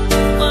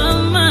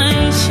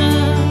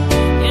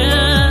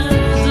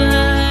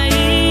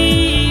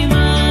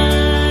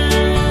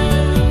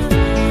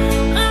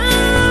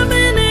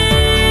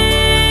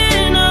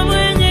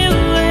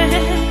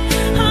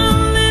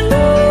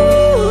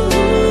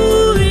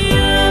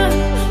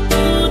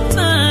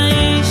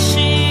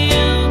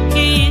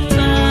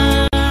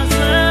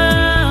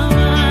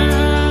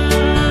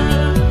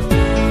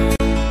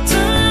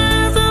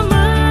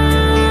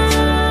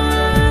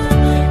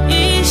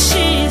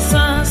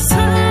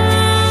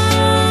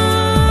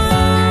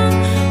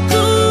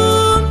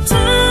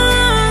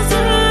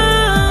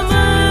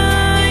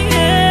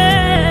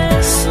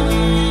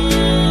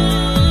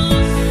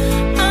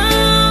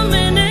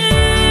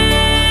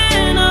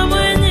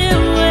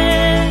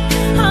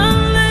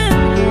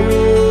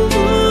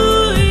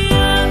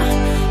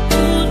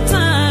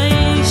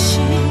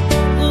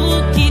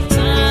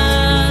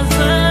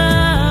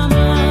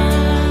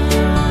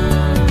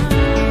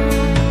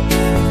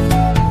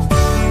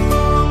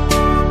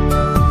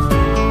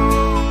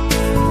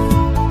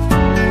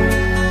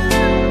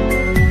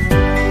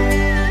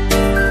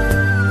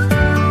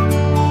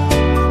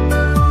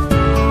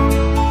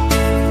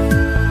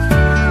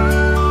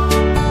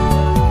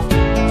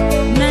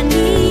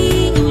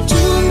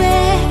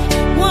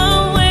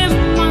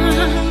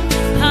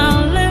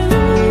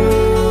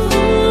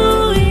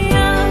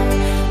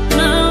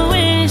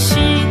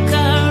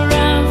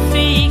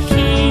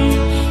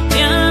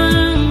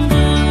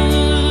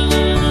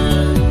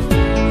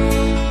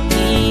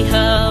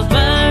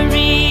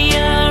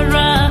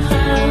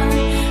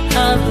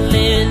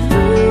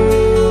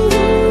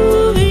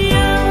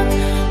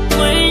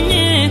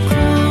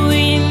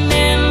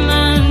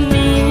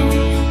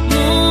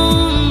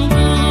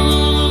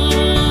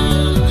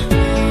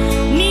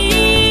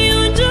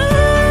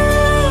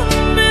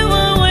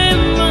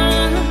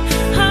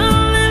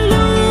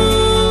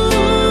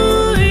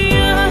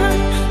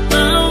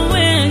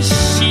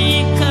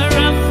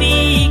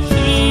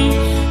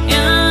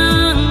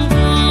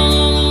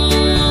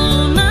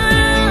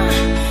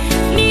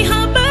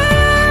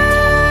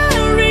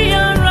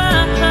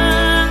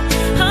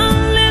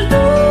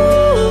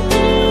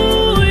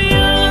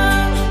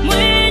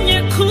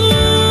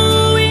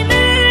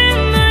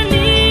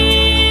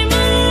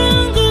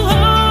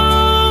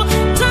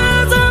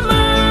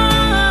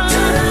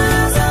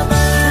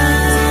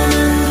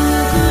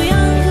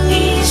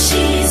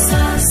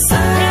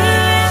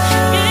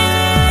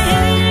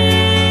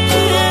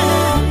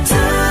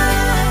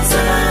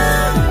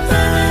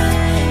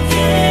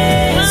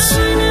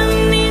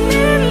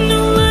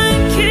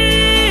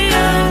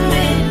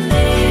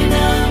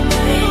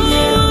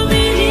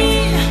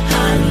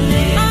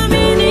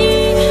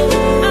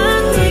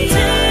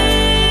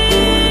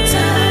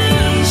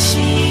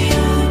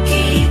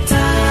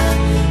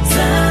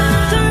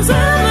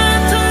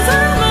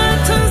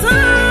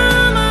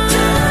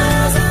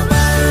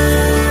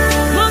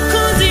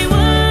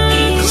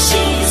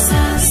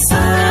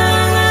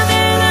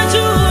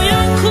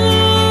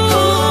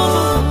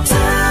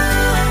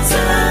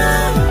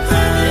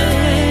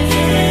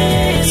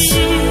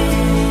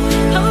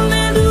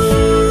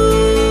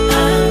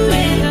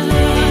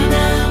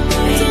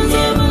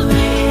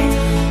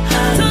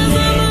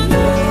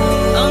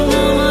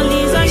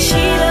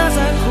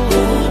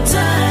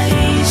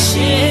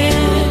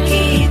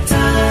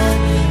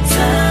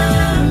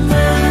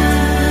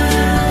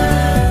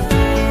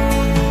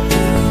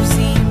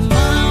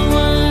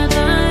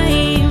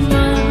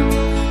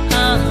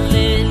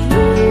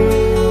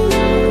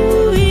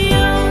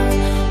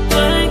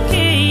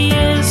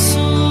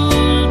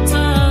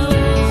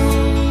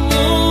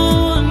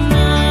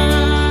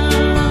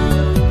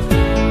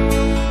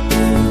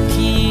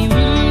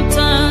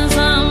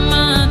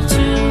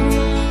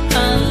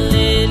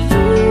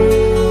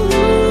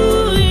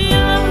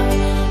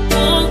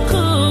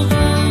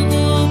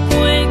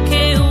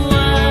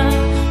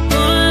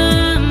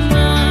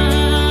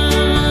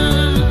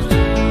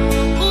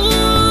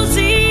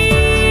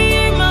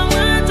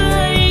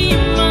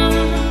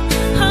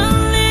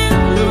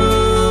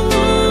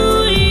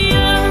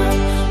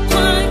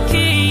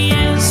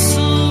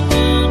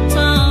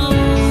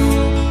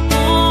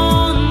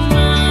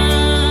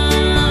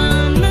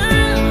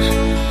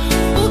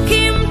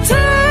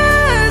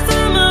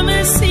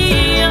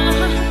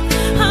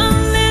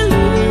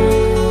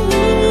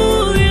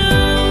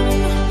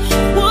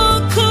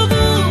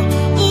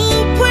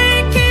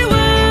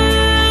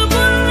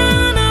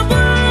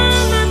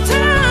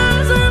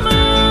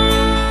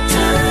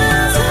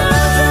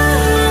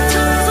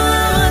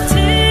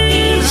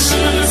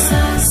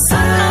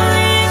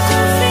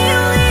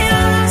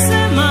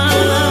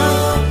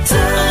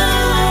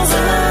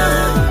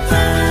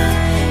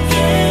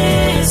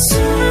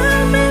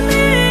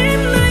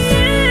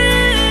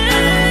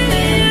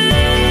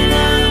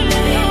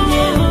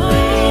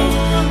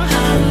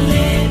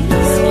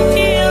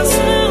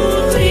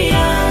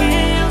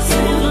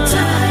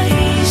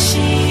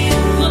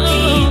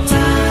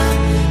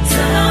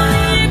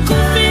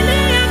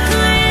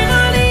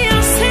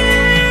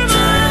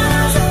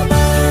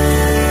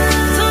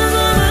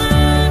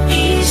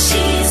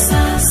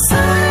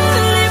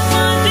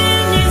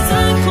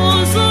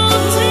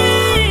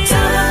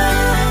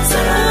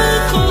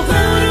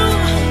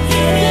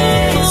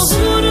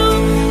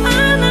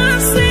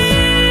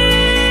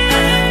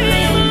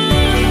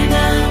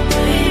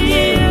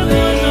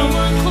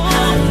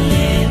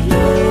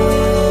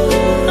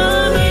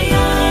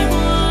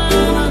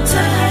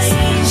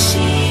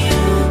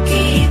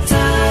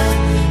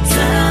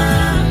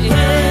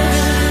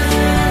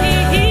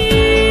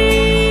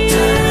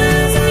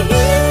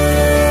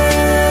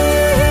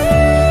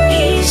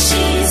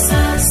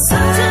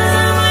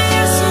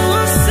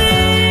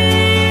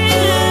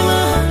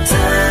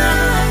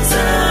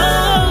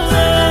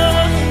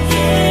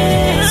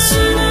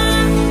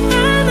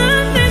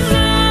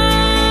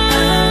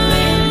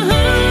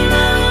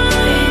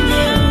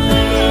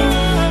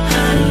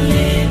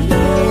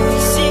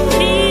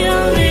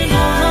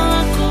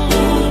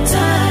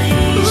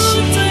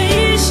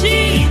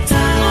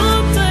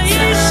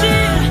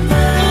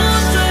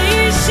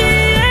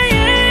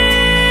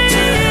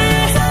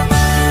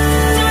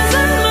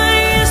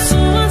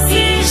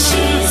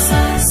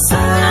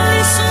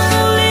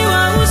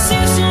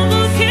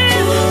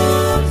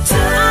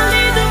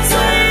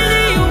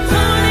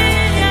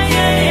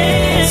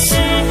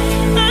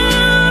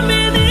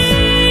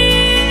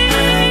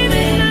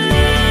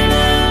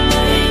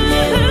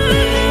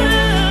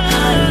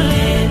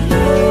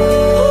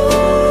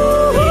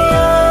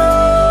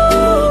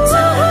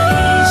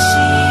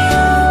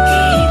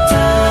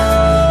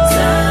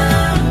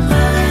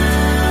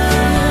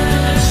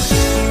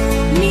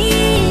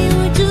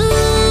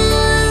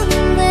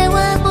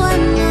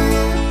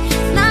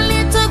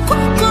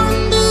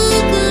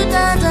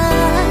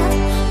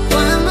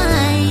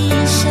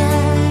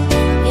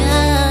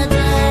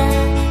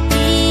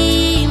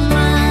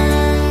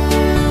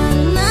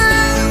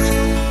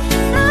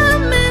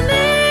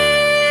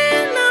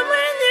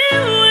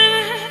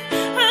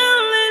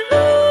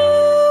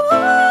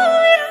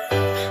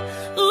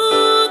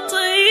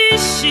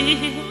 ishi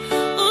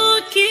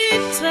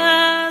ukitazama.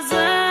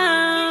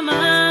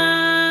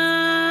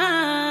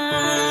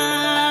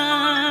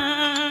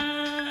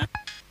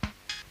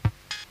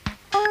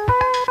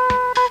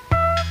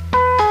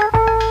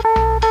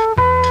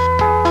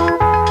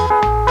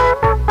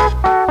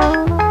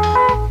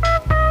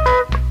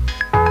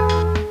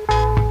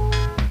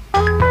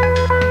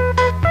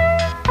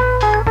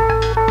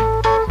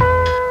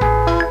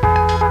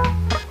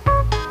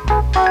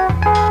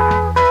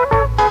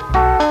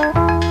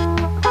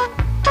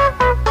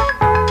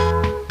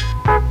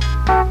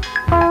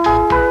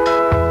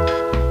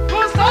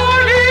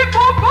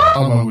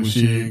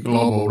 Amagushi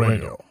Global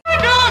Radio.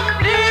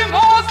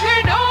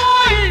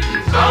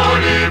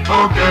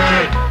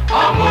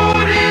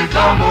 Amuri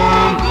za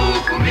Mungu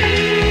kumi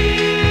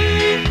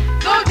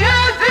zote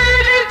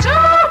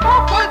zilichapwa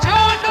kwa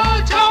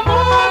jando cha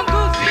Mungu,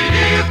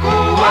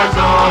 zilikuwa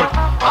zote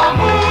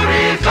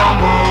amuri za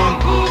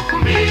Mungu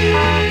kumi.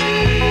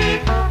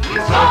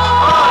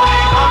 Msafari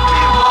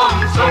ambiwa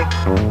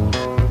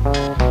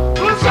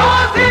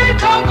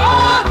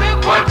msazitangaze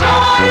kwa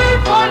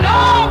taifa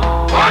lao,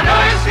 wana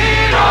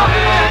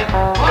Israeli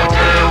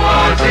wote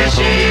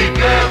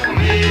wazishike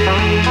kumi.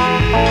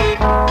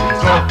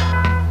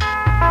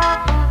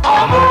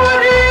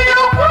 Amuri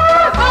ya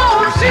kwanza,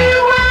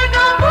 usiwe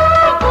na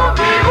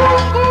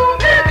miungu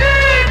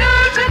mingine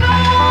tena.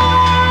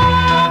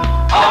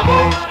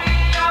 Amuri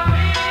ya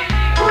pili,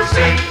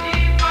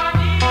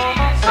 usifanyie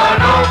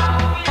sanamu.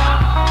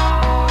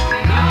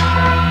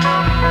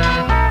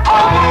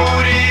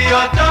 Amuri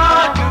ya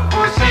tatu,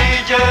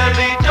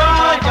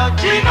 usijelitaja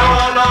jina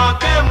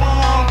lake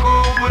Mungu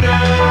bure.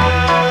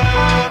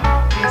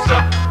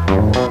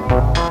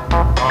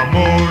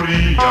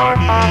 Amuri ya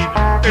nne,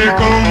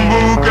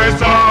 ikumbuke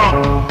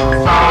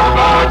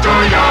sabato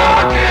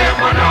yake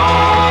Bwana.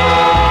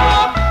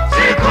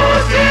 Siku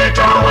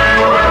sita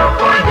wewe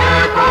ufanye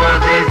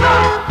kazi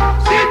zako,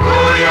 siku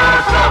ya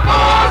saba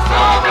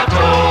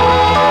sabato.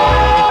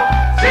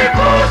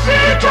 Siku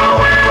sita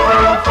wewe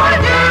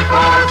ufanye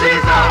kazi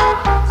zako,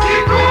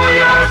 siku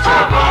ya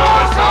saba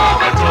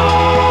sabato.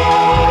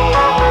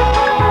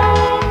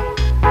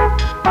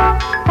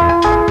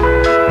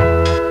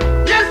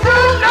 Yesu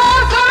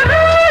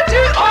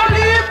Nazareti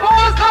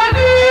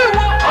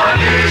alipozaliwa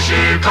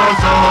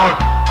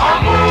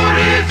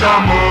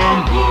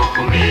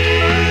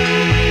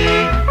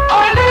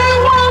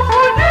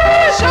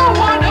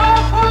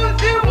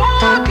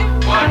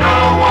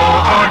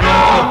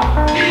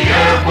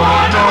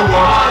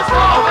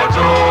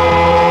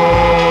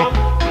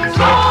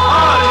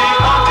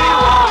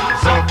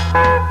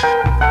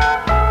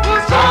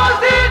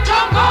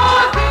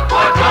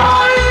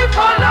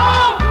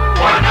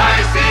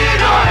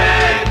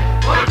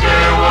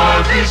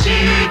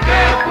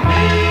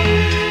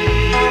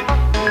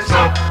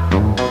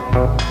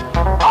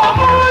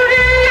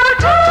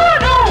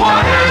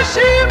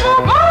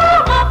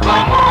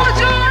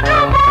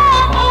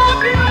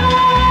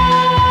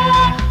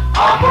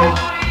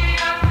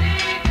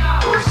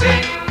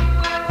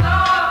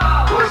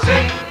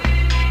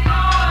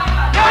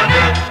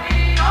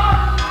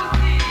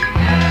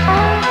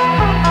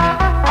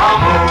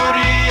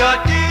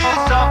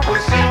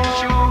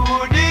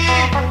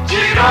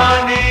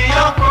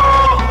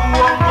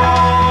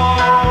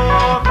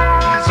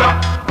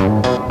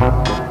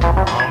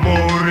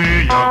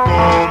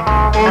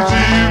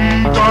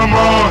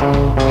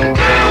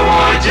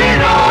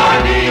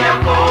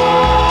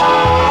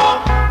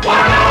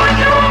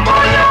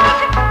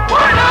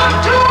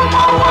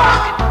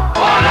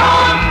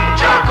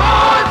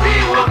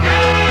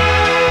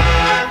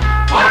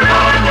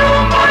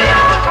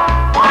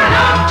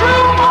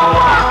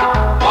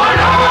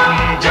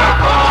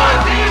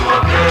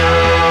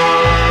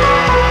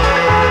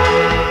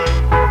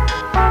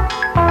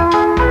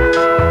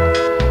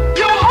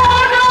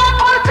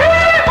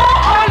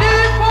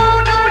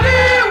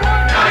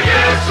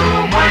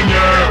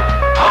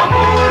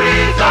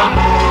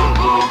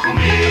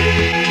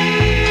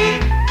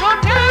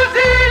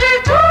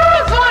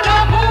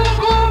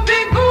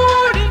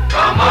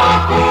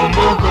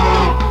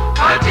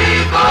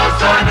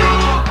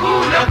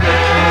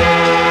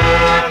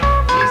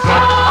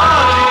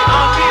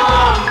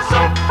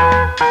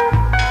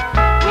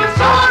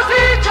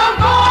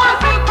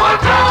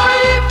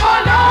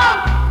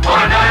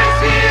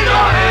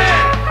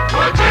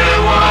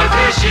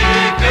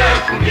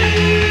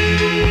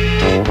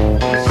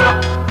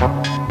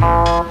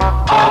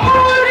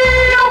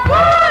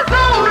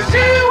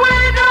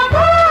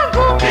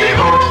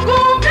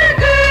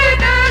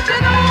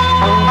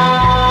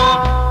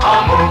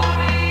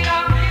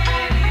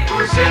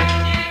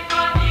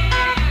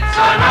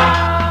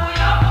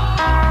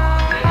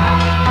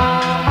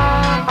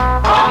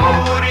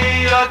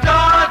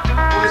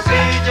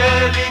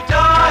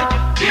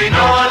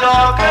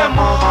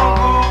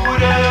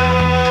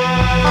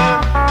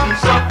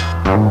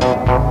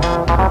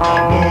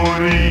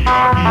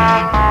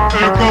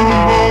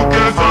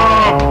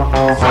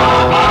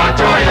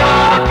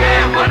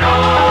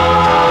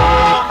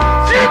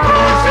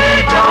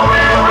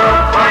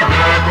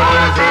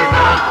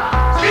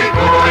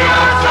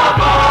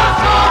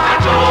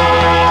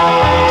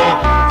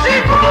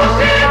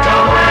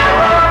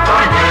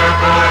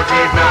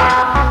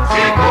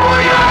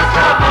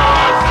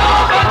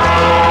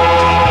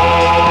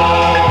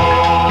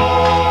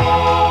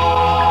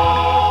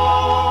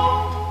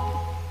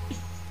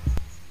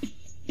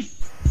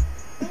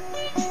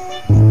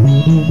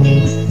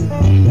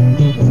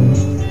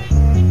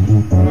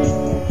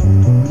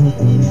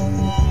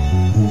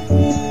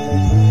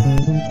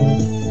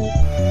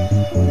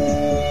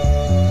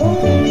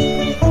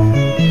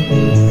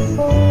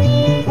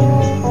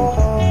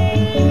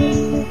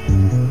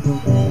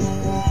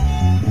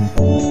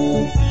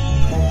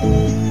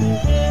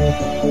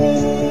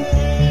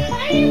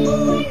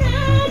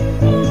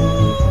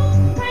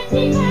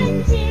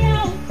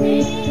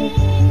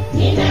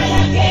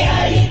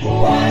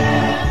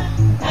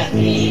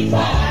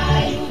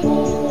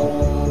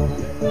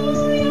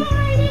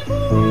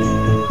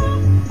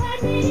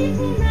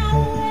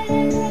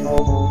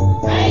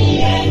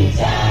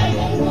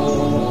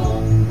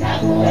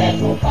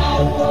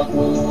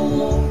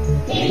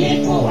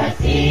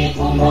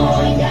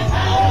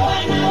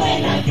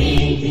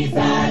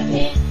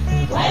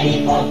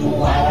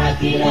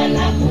wakila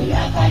na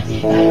kunywa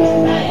katika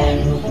nyumba ya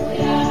ndugu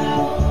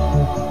yao.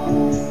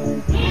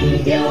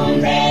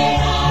 Mjumbe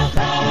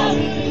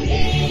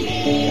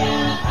akamlilia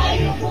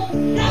Ayubu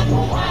na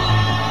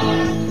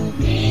kumwambia,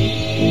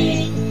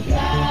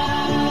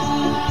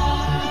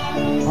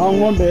 hao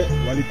ng'ombe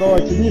walikuwa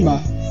wakilima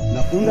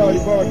na punda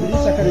walikuwa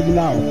wakilisha karibu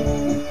nao.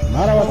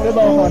 Mara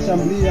Waseba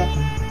wakawashambulia,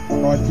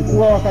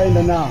 wakawachukua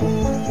wakaenda nao.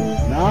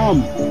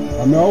 Naam,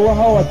 wamewaua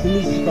hao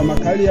watumishi kwa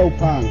makali ya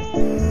upanga.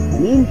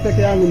 Mimi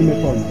peke yangu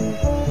nimepona,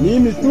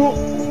 mimi tu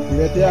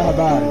kuletea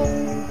habari.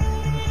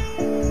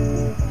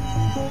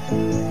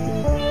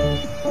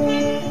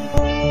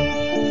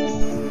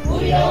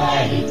 Huyo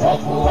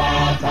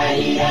alipokuwa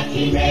kalia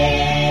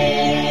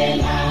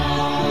kimena,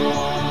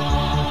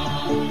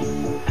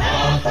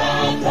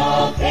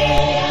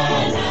 akatokea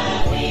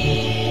na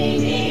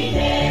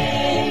wengine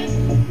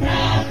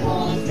na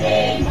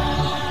kusema,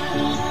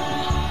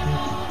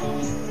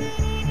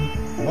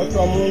 moto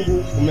wa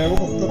Mungu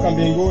umeanguka kutoka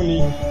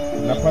mbinguni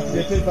na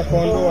kuwateketeza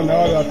kondoo na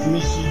wale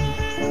watumishi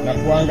na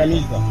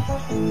kuangamiza.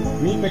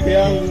 Mimi peke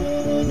yangu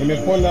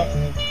nimepona,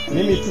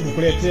 mimi tu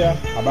kukuletea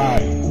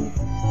habari.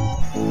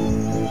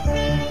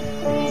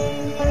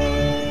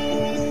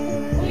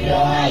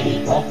 Huyo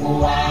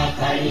alipokuwa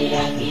kalia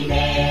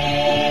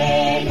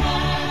kimena,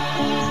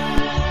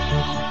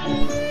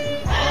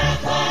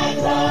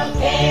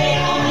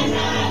 akatokea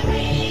na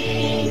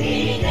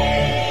wengine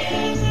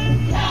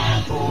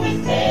na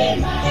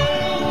kusema.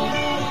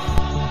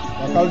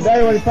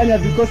 Wakaldai walifanya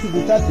vikosi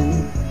vitatu,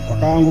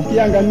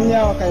 wakaangukia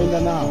ngamia wakaenda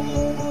nao.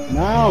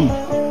 Naam,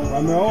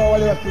 wameoa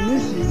wale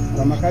watumishi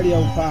kwa makali ya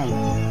upanga.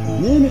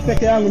 Mimi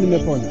peke yangu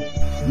nimepona,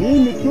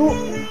 mimi tu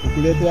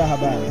kukuletea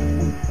habari.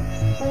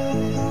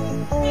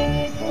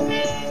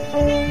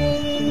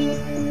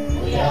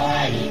 Huyo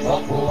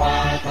alipokuwa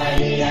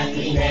kalia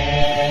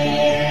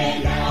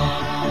kimena,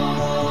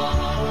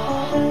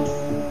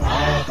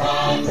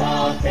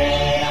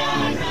 akatokea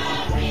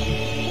na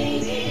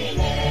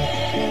wengine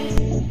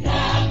na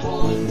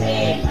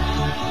kusema,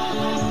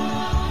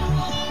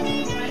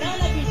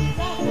 Wanaona binti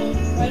zako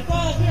walikuwa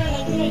wakila na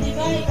kunywa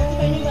divai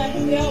katika nyumba ya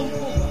ndugu yao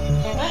mkubwa.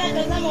 Mara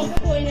tazama,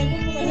 upepo wenye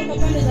nguvu kutoka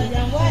pande za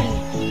jangwani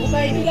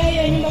ukaipiga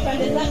hiyo nyumba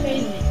pande zake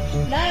nne,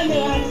 nayo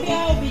imewaangukia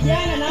hao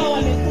vijana, nao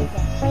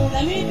wamekufa.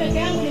 Na mimi peke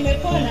yangu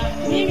nimepona,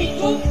 mimi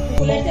tu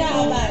kukuletea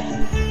habari.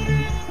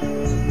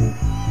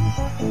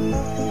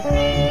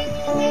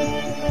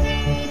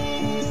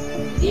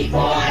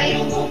 ndipo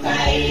Ayubu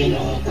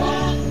kainuka,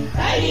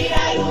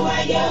 kalirarua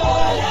joho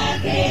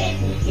lake,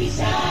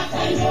 kisha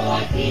akanyoa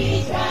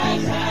kichwa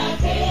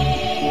chake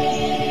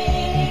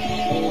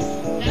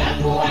na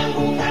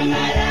kuanguka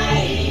mara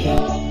hiyo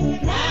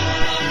na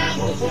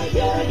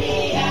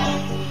kusujudia,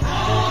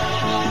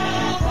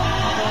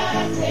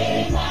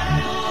 akasema,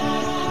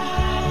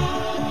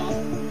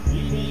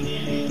 mimi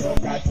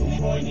nilitoka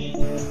tumboni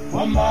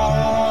mwa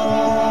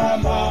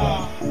mama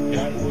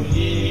yangu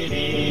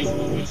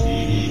niliuchi,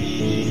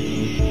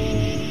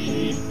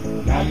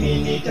 nami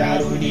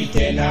nitarudi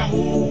tena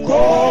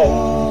huko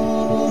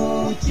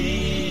uchi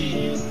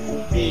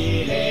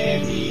vile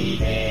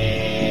vile.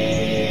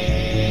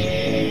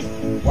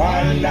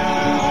 Bwana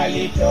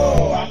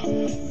alitoa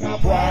na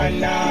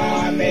Bwana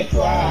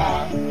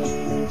ametwaa,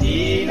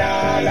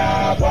 jina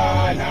la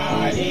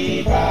Bwana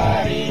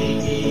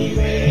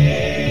libarikiwe.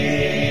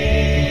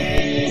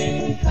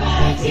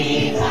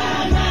 katika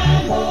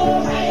mambo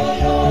hayo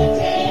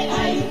yote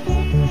Ayubu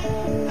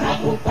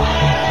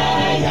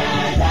hakufanya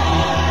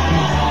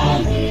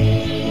dhambi,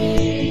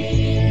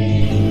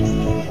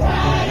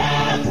 wala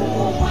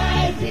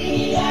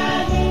kumwazia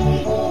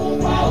Mungu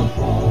kwa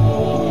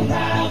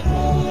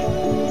upumbavu.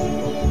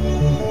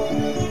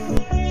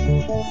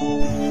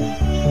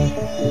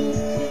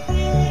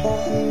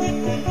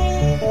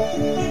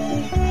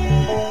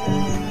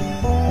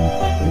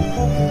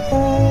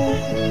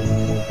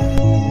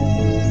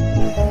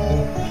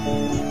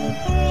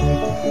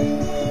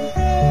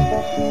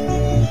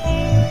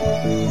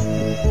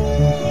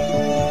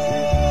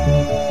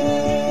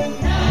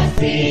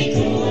 Nasi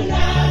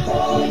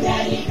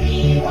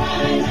tunapojaribiwa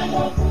na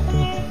Mungu,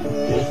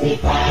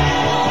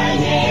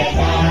 tusifanye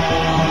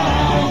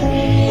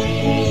dhambi,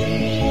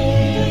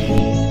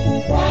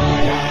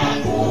 wala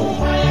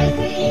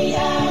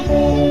kumwazia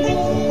Mungu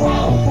kwa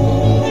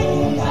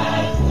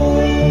upumbavu.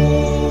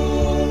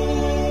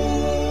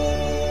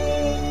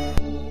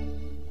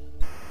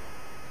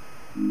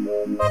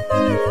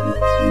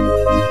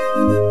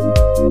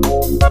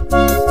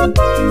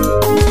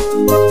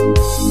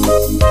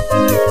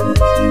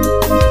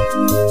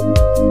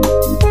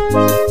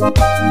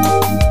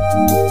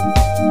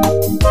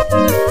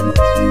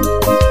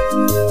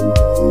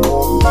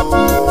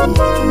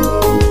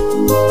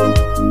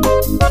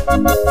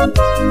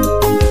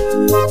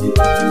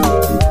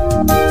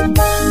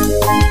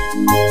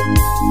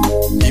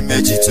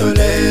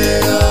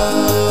 Nimejitolea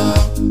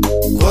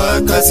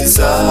kwa kazi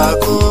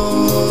zako,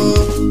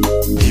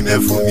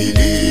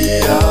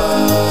 nimevumilia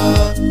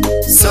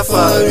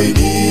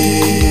safarini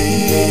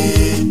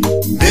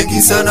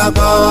mengi sana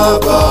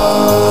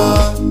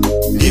Baba,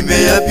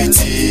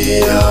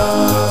 nimeyapitia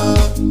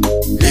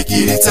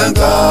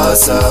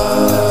nikilitangaza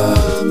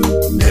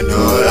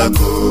neno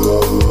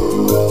lako,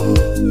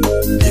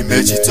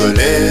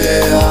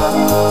 nimejitolea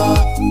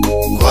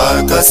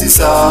kwa kazi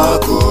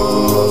zako,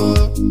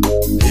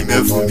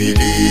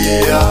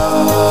 nimevumilia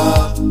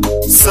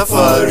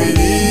safari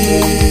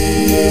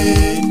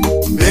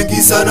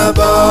mengi sana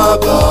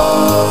Baba,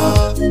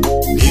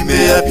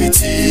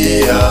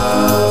 nimeyapitia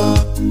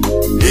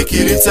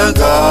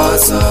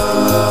nikilitangaza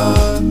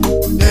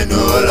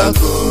neno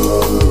lako.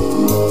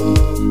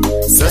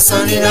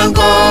 Sasa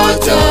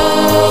ninangoja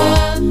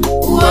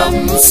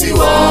uamuzi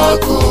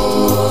wako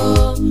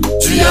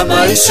juu ya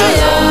maisha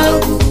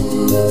yangu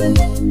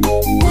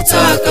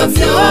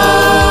utakavyo.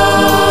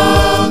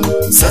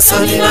 Sasa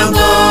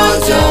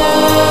ninangoja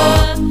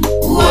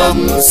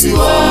uamuzi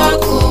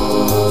wako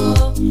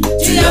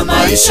juu ya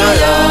maisha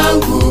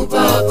yangu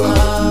Baba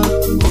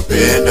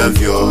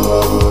upendavyo.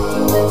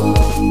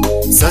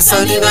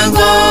 Sasa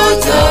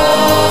ninangoja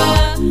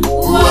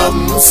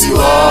uamuzi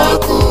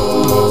wako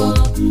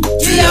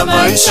juu ya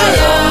maisha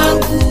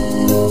yangu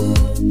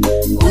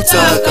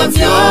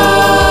utakavyo.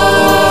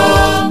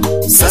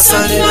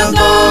 Sasa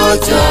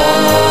ninangoja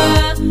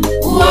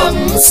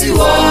uamuzi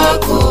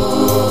wako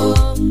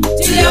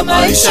juu ya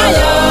maisha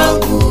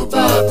yangu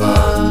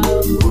Baba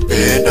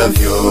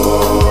upendavyo.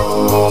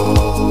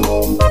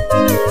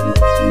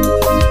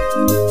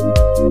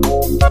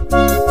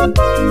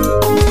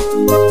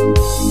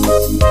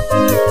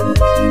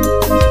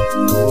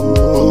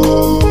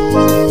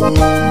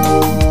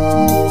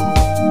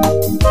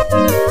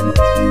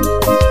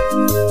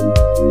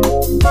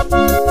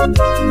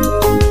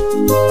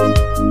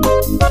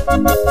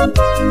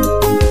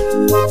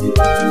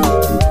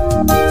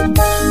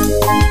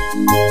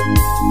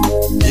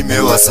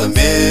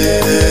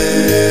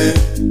 Nimewasamehe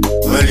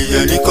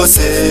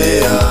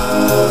walionikosea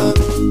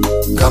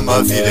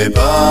kama vile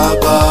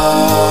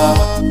Baba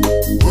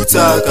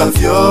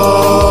utakavyo.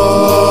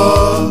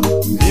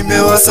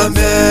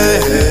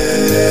 Nimewasamehe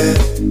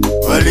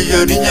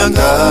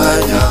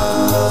walioninyang'anya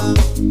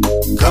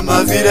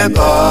kama vile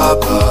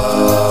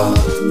Baba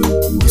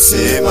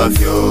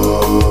usemavyo.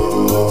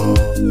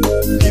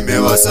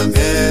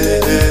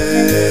 Nimewasamehe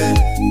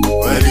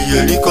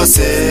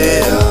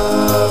walionikosea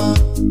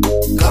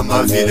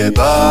kama vile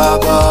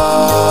Baba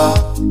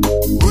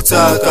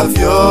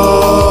utakavyo.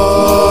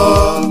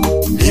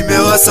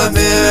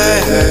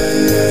 Nimewasamehe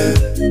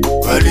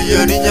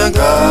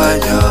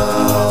walioninyang'anya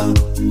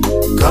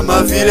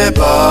kama vile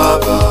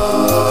Baba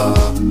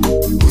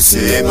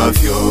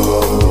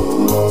usemavyo.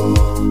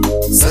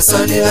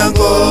 Sasa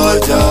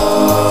ninangoja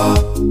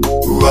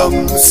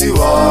uamuzi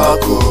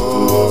wako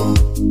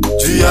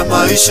juu ya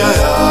maisha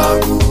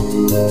yangu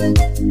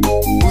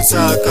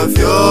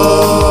utakavyo.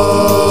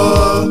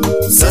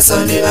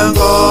 Sasa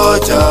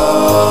ninangoja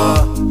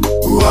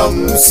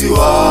uamuzi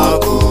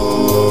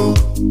wako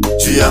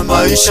juu ya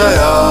maisha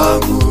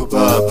yangu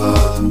Baba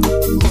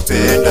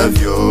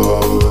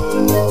upendavyo.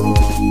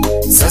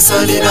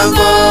 Sasa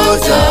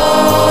ninangoja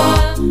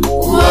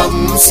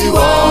uamuzi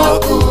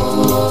wako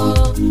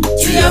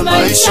juu ya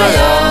maisha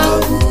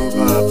yangu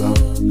Baba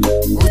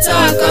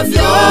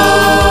utakavyo.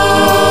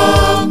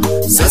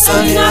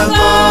 Sasa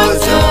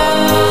ninangoja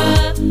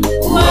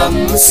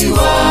uamuzi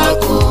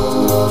wako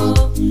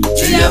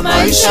juu ya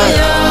maisha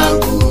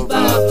yangu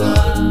Baba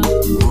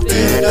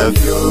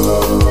upendavyo.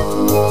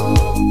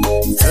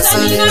 Sasa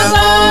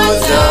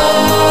ninangoja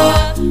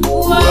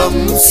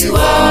uamuzi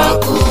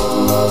wako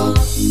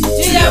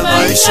juu ya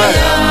maisha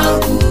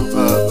yangu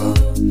Baba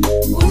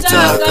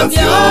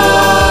utakavyo.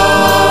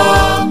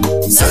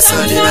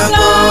 Sasa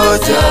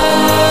ninangoja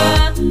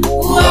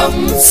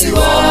uamuzi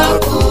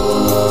wako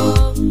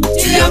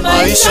juu ya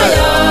maisha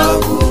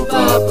yangu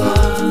Baba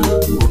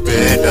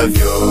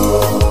upendavyo.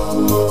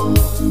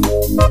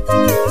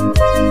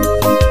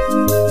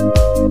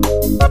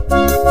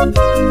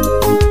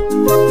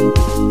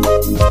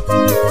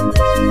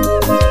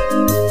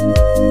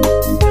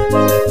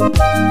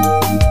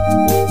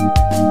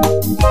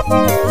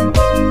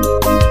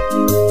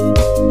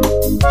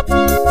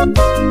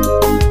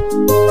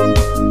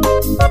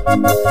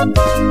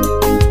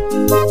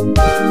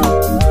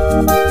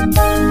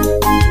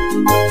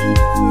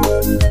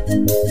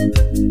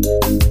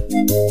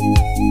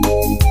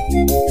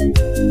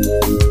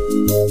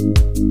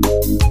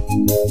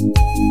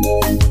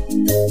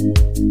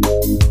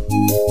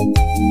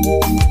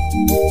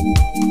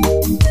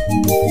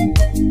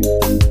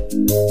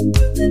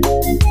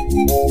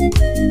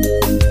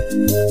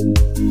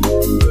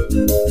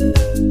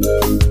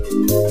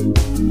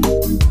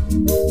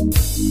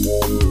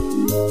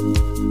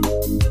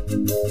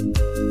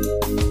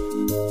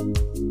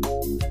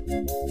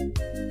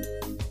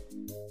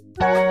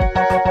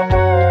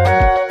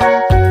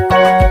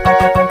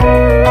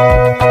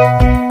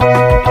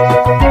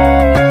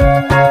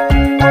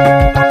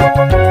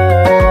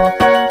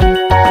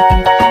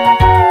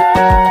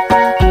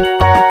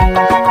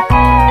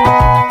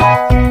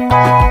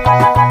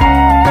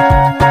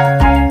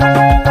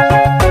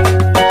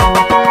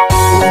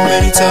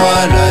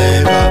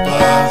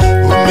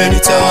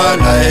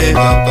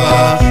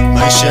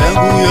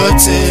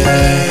 yote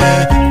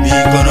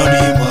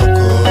mikononi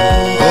mwako.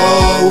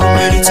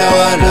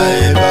 Umenitawala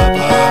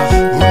Baba,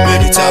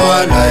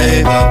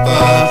 umenitawala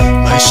Baba,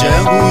 maisha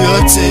yangu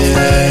yote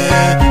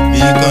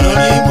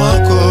mikononi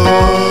mwako.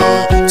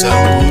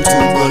 Tangu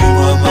tumboni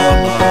mwa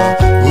mama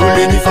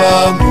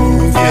ulinifahamu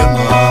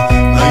vyema,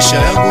 maisha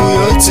yangu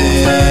yote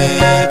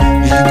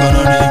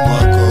mikononi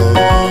mwako.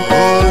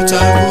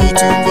 Tangu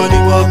tumboni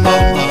mwa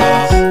mama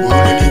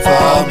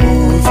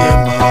ulinifahamu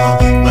vyema,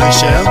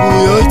 maisha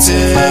yangu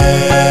yote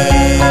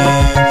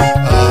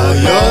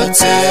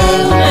yote.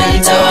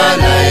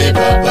 Umenitawala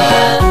Baba,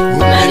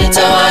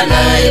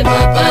 umenitawala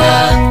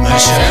Baba,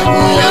 maisha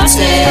yangu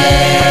yote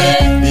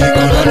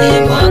mikononi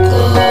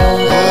mwako.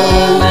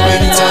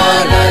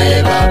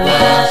 Umenitawala Baba,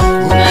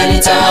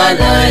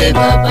 umenitawala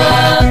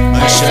Baba,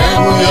 maisha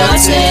yangu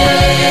yote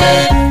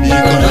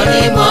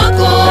mikononi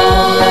mwako.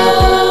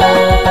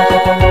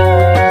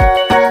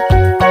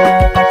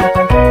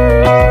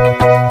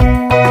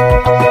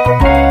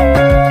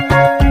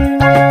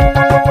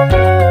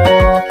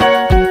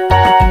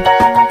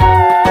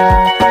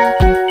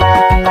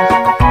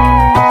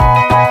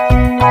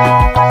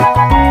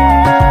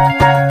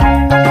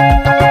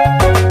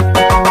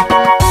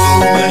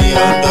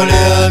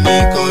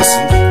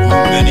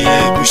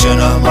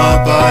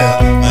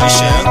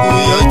 Maisha yangu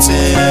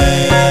yote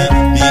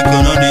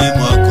mikononi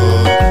mwako.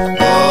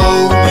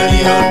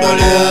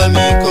 Umeniondolea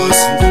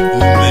mikosi,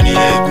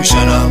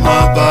 umeniepusha na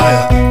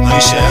mabaya.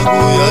 Maisha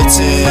yangu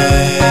yote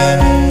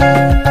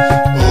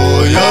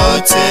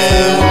yote.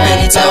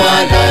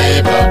 Umenitawala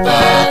Baba,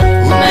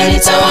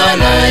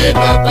 umenitawala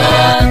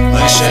Baba,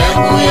 maisha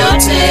yangu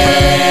yote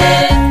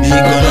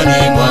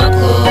mikononi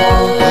mwako.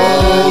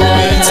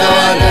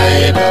 Umenitawala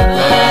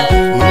Baba,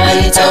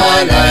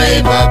 umenitawala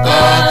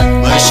Baba,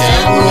 maisha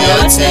yangu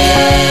yote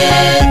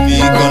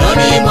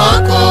mikononi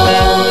mwako.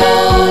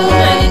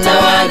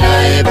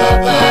 Umenitawala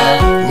Baba,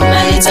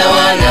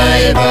 umenitawala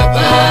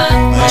Baba,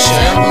 maisha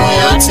yangu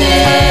yote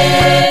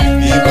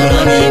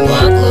mikononi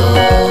mwako.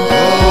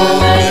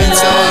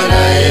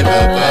 Umenitawala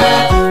Baba,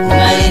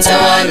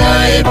 umenitawala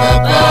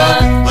Baba,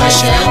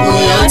 maisha yangu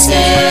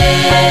yote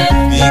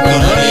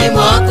mikononi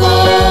mwako.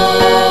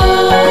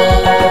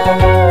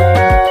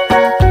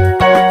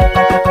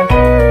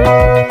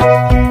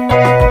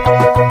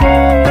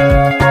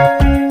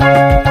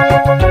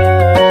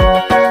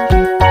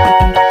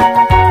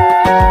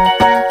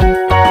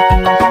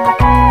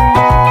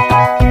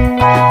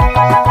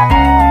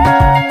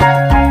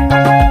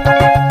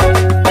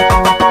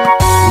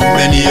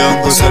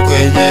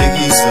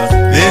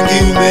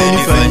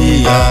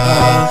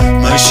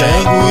 Maisha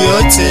yangu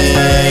yote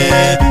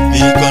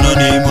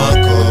mikononi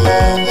mwako.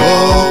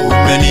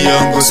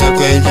 Umeniongoza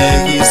kwenye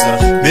giza,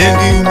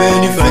 mengi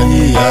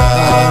umenifanyia.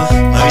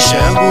 Maisha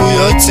yangu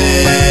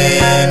yote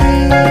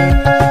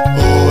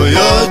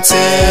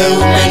yote.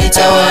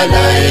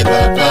 Umenitawala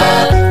Baba,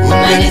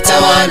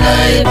 umenitawala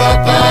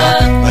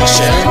Baba,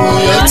 maisha yangu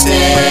yote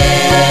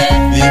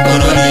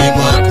mikononi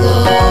mwako.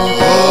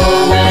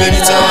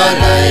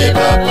 Umenitawala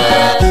Baba,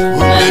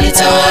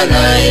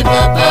 umenitawala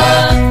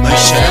Baba,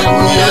 maisha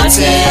yangu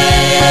yote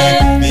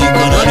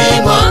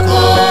mikononi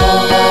mwako.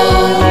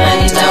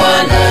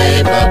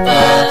 Umenitawala Baba,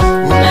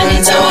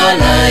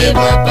 umenitawala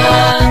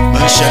Baba,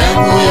 maisha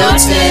yangu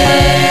yote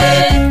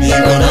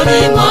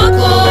mikononi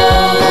mwako.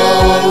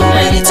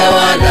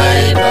 Umenitawala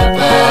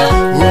Baba,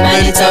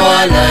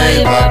 umenitawala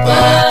Baba,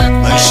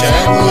 maisha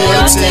yangu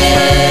yote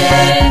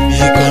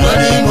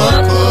mikononi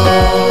mwako.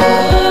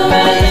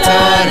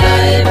 Umenitawala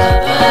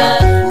Baba,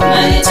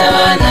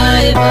 umenitawala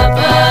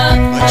Baba,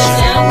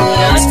 maisha yangu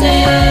yote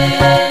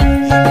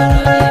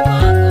mikononi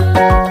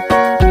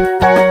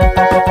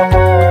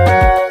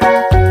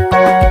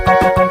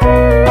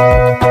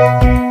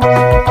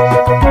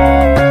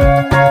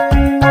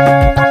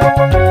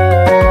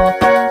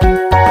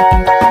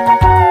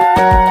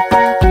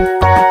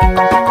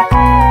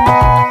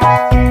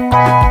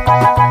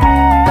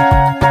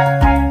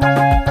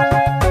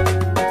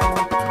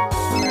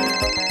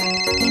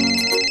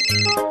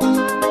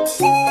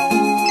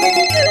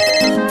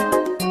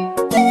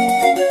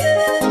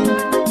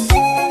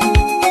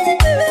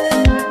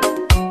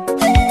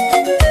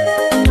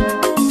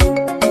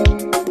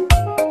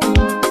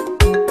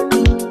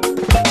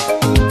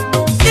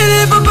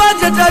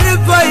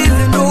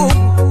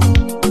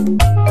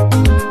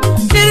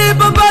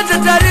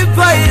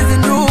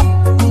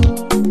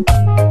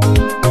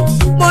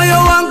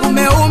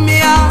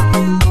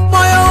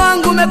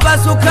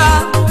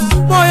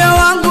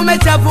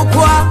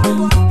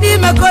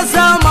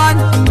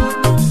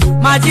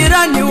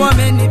majirani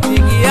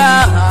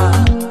wamenipigia,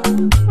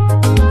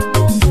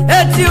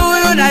 eti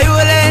huyu na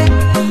yule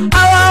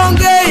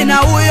hawaongei na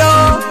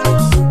huyo,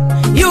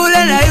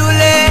 yule na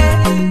yule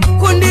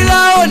kundi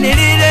lao ni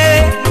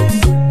lile,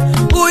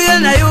 huyo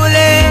na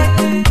yule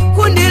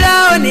kundi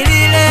lao ni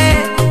lile,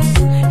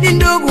 ni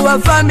ndugu wa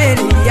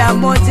familia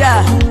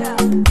moja,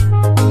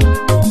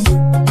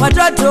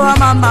 watoto wa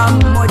mama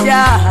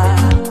mmoja,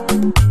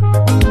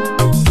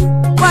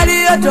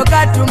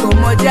 waliotoka tumbo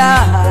moja,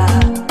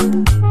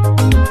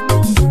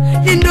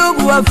 ndugu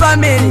ndugu wa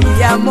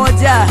familia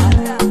moja,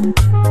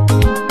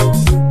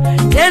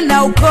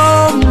 tena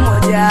ukoo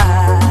mmoja.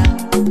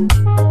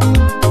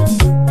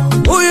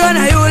 Huyo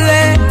na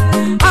yule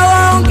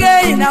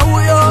hawaongei na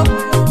huyo,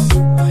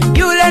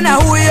 yule na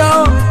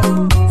huyo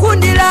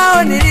kundi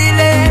lao ni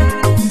lile,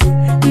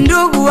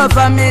 ndugu wa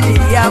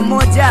familia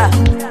moja,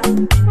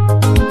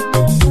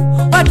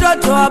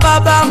 watoto wa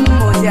baba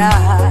mmoja.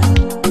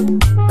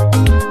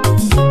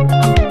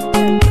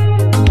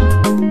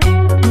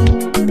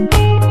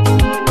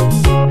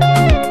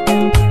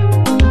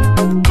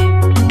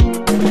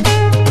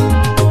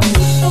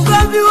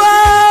 Ugomvi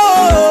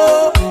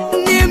wao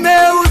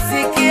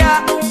nimeusikia,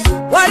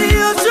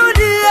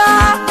 walioshuhudia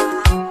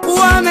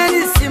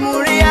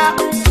wamenisimulia.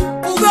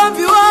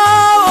 Ugomvi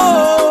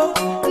wao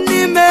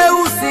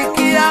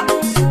nimeusikia,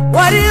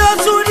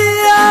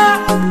 walioshuhudia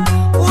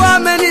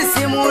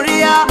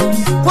wamenisimulia.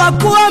 Kwa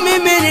kuwa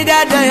mimi ni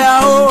dada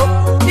yao,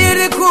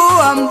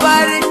 nilikuwa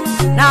mbali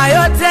na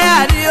yote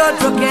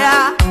yaliyotokea,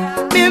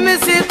 mimi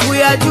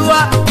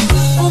sikuyajua.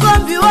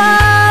 Ugomvi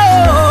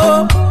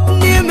wao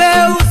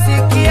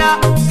nimeusikia,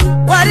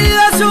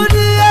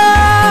 walioshuhudia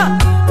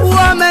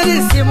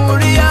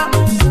wamenisimulia.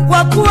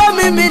 Kwa kuwa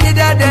mimi ni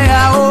dada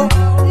yao,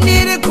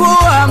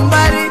 nilikuwa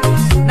mbali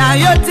na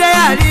yote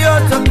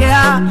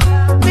yaliyotokea,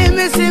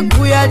 mimi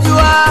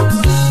sikuyajua.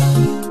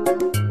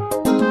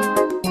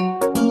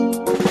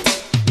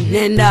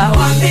 Nenda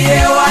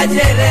waambie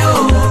waje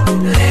leo,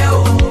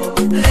 leo,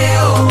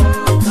 leo.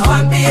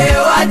 Kawaambie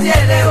waje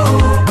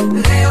leo,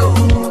 leo,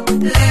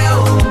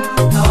 leo.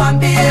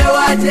 Kawaambie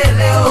waje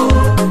leo,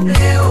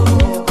 leo,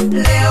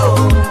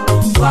 leo.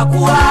 Kwa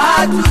kuwa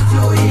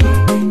hatujui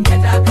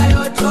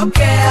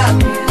yatakayotokea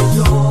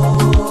kesho.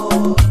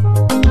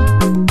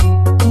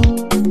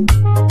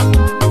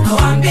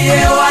 Kawaambie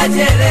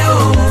waje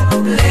leo,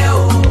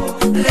 leo,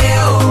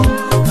 leo.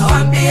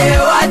 Kawaambie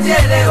waje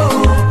leo,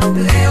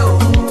 leo,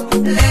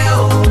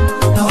 leo.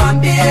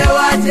 Kawaambie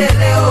waje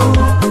leo,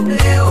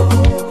 leo,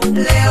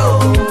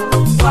 leo.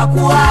 Kwa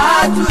kuwa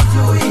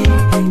hatujui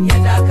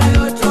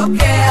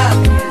yatakayotokea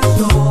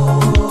kesho.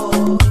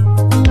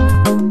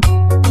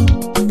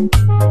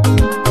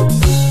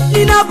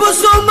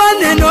 Ninaposoma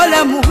neno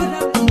la Mungu,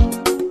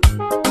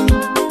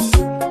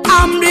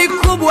 amri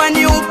kubwa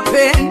ni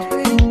upendo.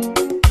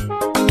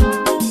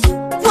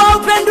 Kwa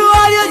upendo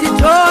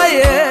aliyojitoa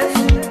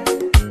Yesu,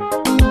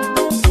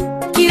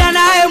 kila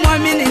naye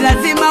mwamini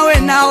lazima we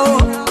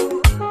nao.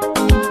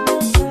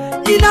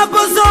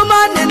 Ninaposoma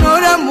neno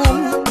la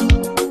Mungu,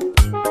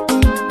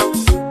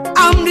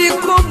 amri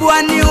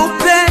kubwa ni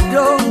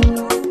upendo.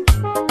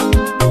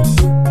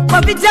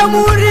 Kwa vita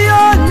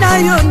mulio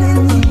nayo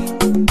nyinyi,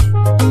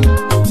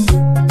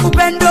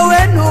 upendo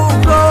wenu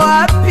uko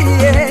wapi?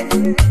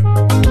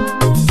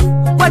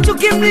 Kwa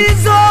chuki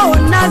mlizo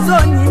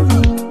nazo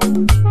nyinyi,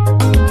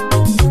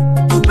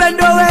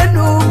 upendo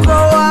wenu uko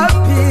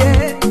wapi?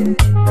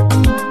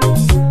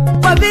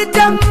 Kwa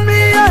vita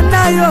mlio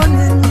nayo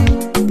nyinyi,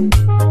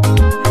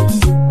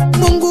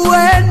 Mungu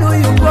wenu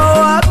yuko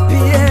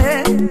wapi?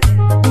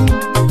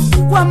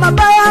 Kwa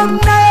mabaya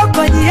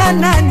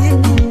mnayofanyiana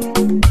nyinyi,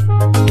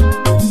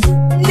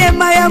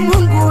 neema ya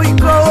Mungu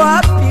iko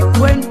wapi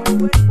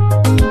kwenu?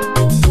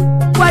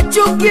 Kwa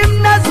chuki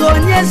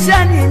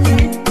mnazoonyesha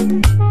nini,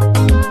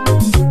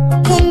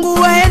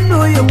 Mungu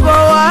wenu yuko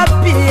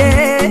wapi?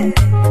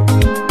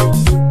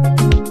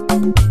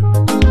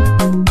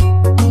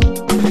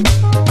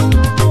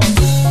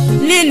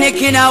 Nini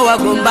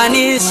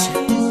kinawagombanisha?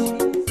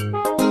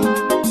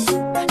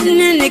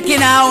 Nini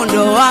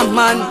kinaondoa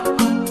amani?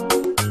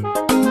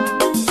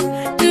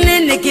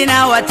 Nini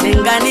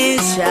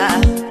kinawatenganisha?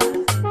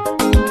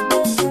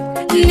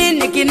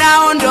 Nini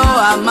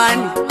kinaondoa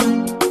amani?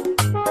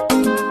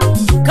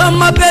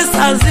 Kama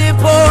pesa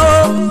zipo,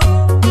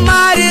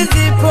 mali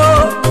zipo,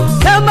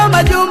 kama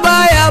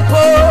majumba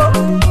yapo,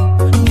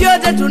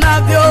 vyote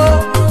tunavyo,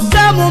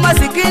 tamu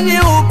masikini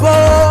upo,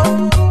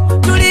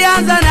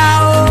 tulianza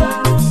nao.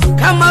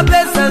 Kama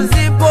pesa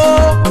zipo,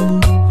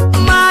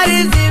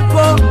 mali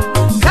zipo,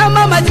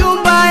 kama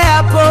majumba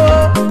yapo,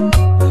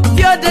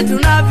 vyote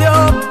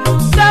tunavyo,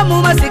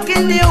 tamu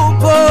masikini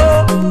upo,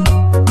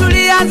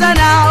 tulianza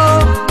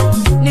nao.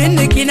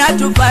 Nini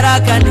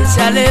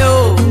kinatufarakanisha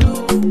leo?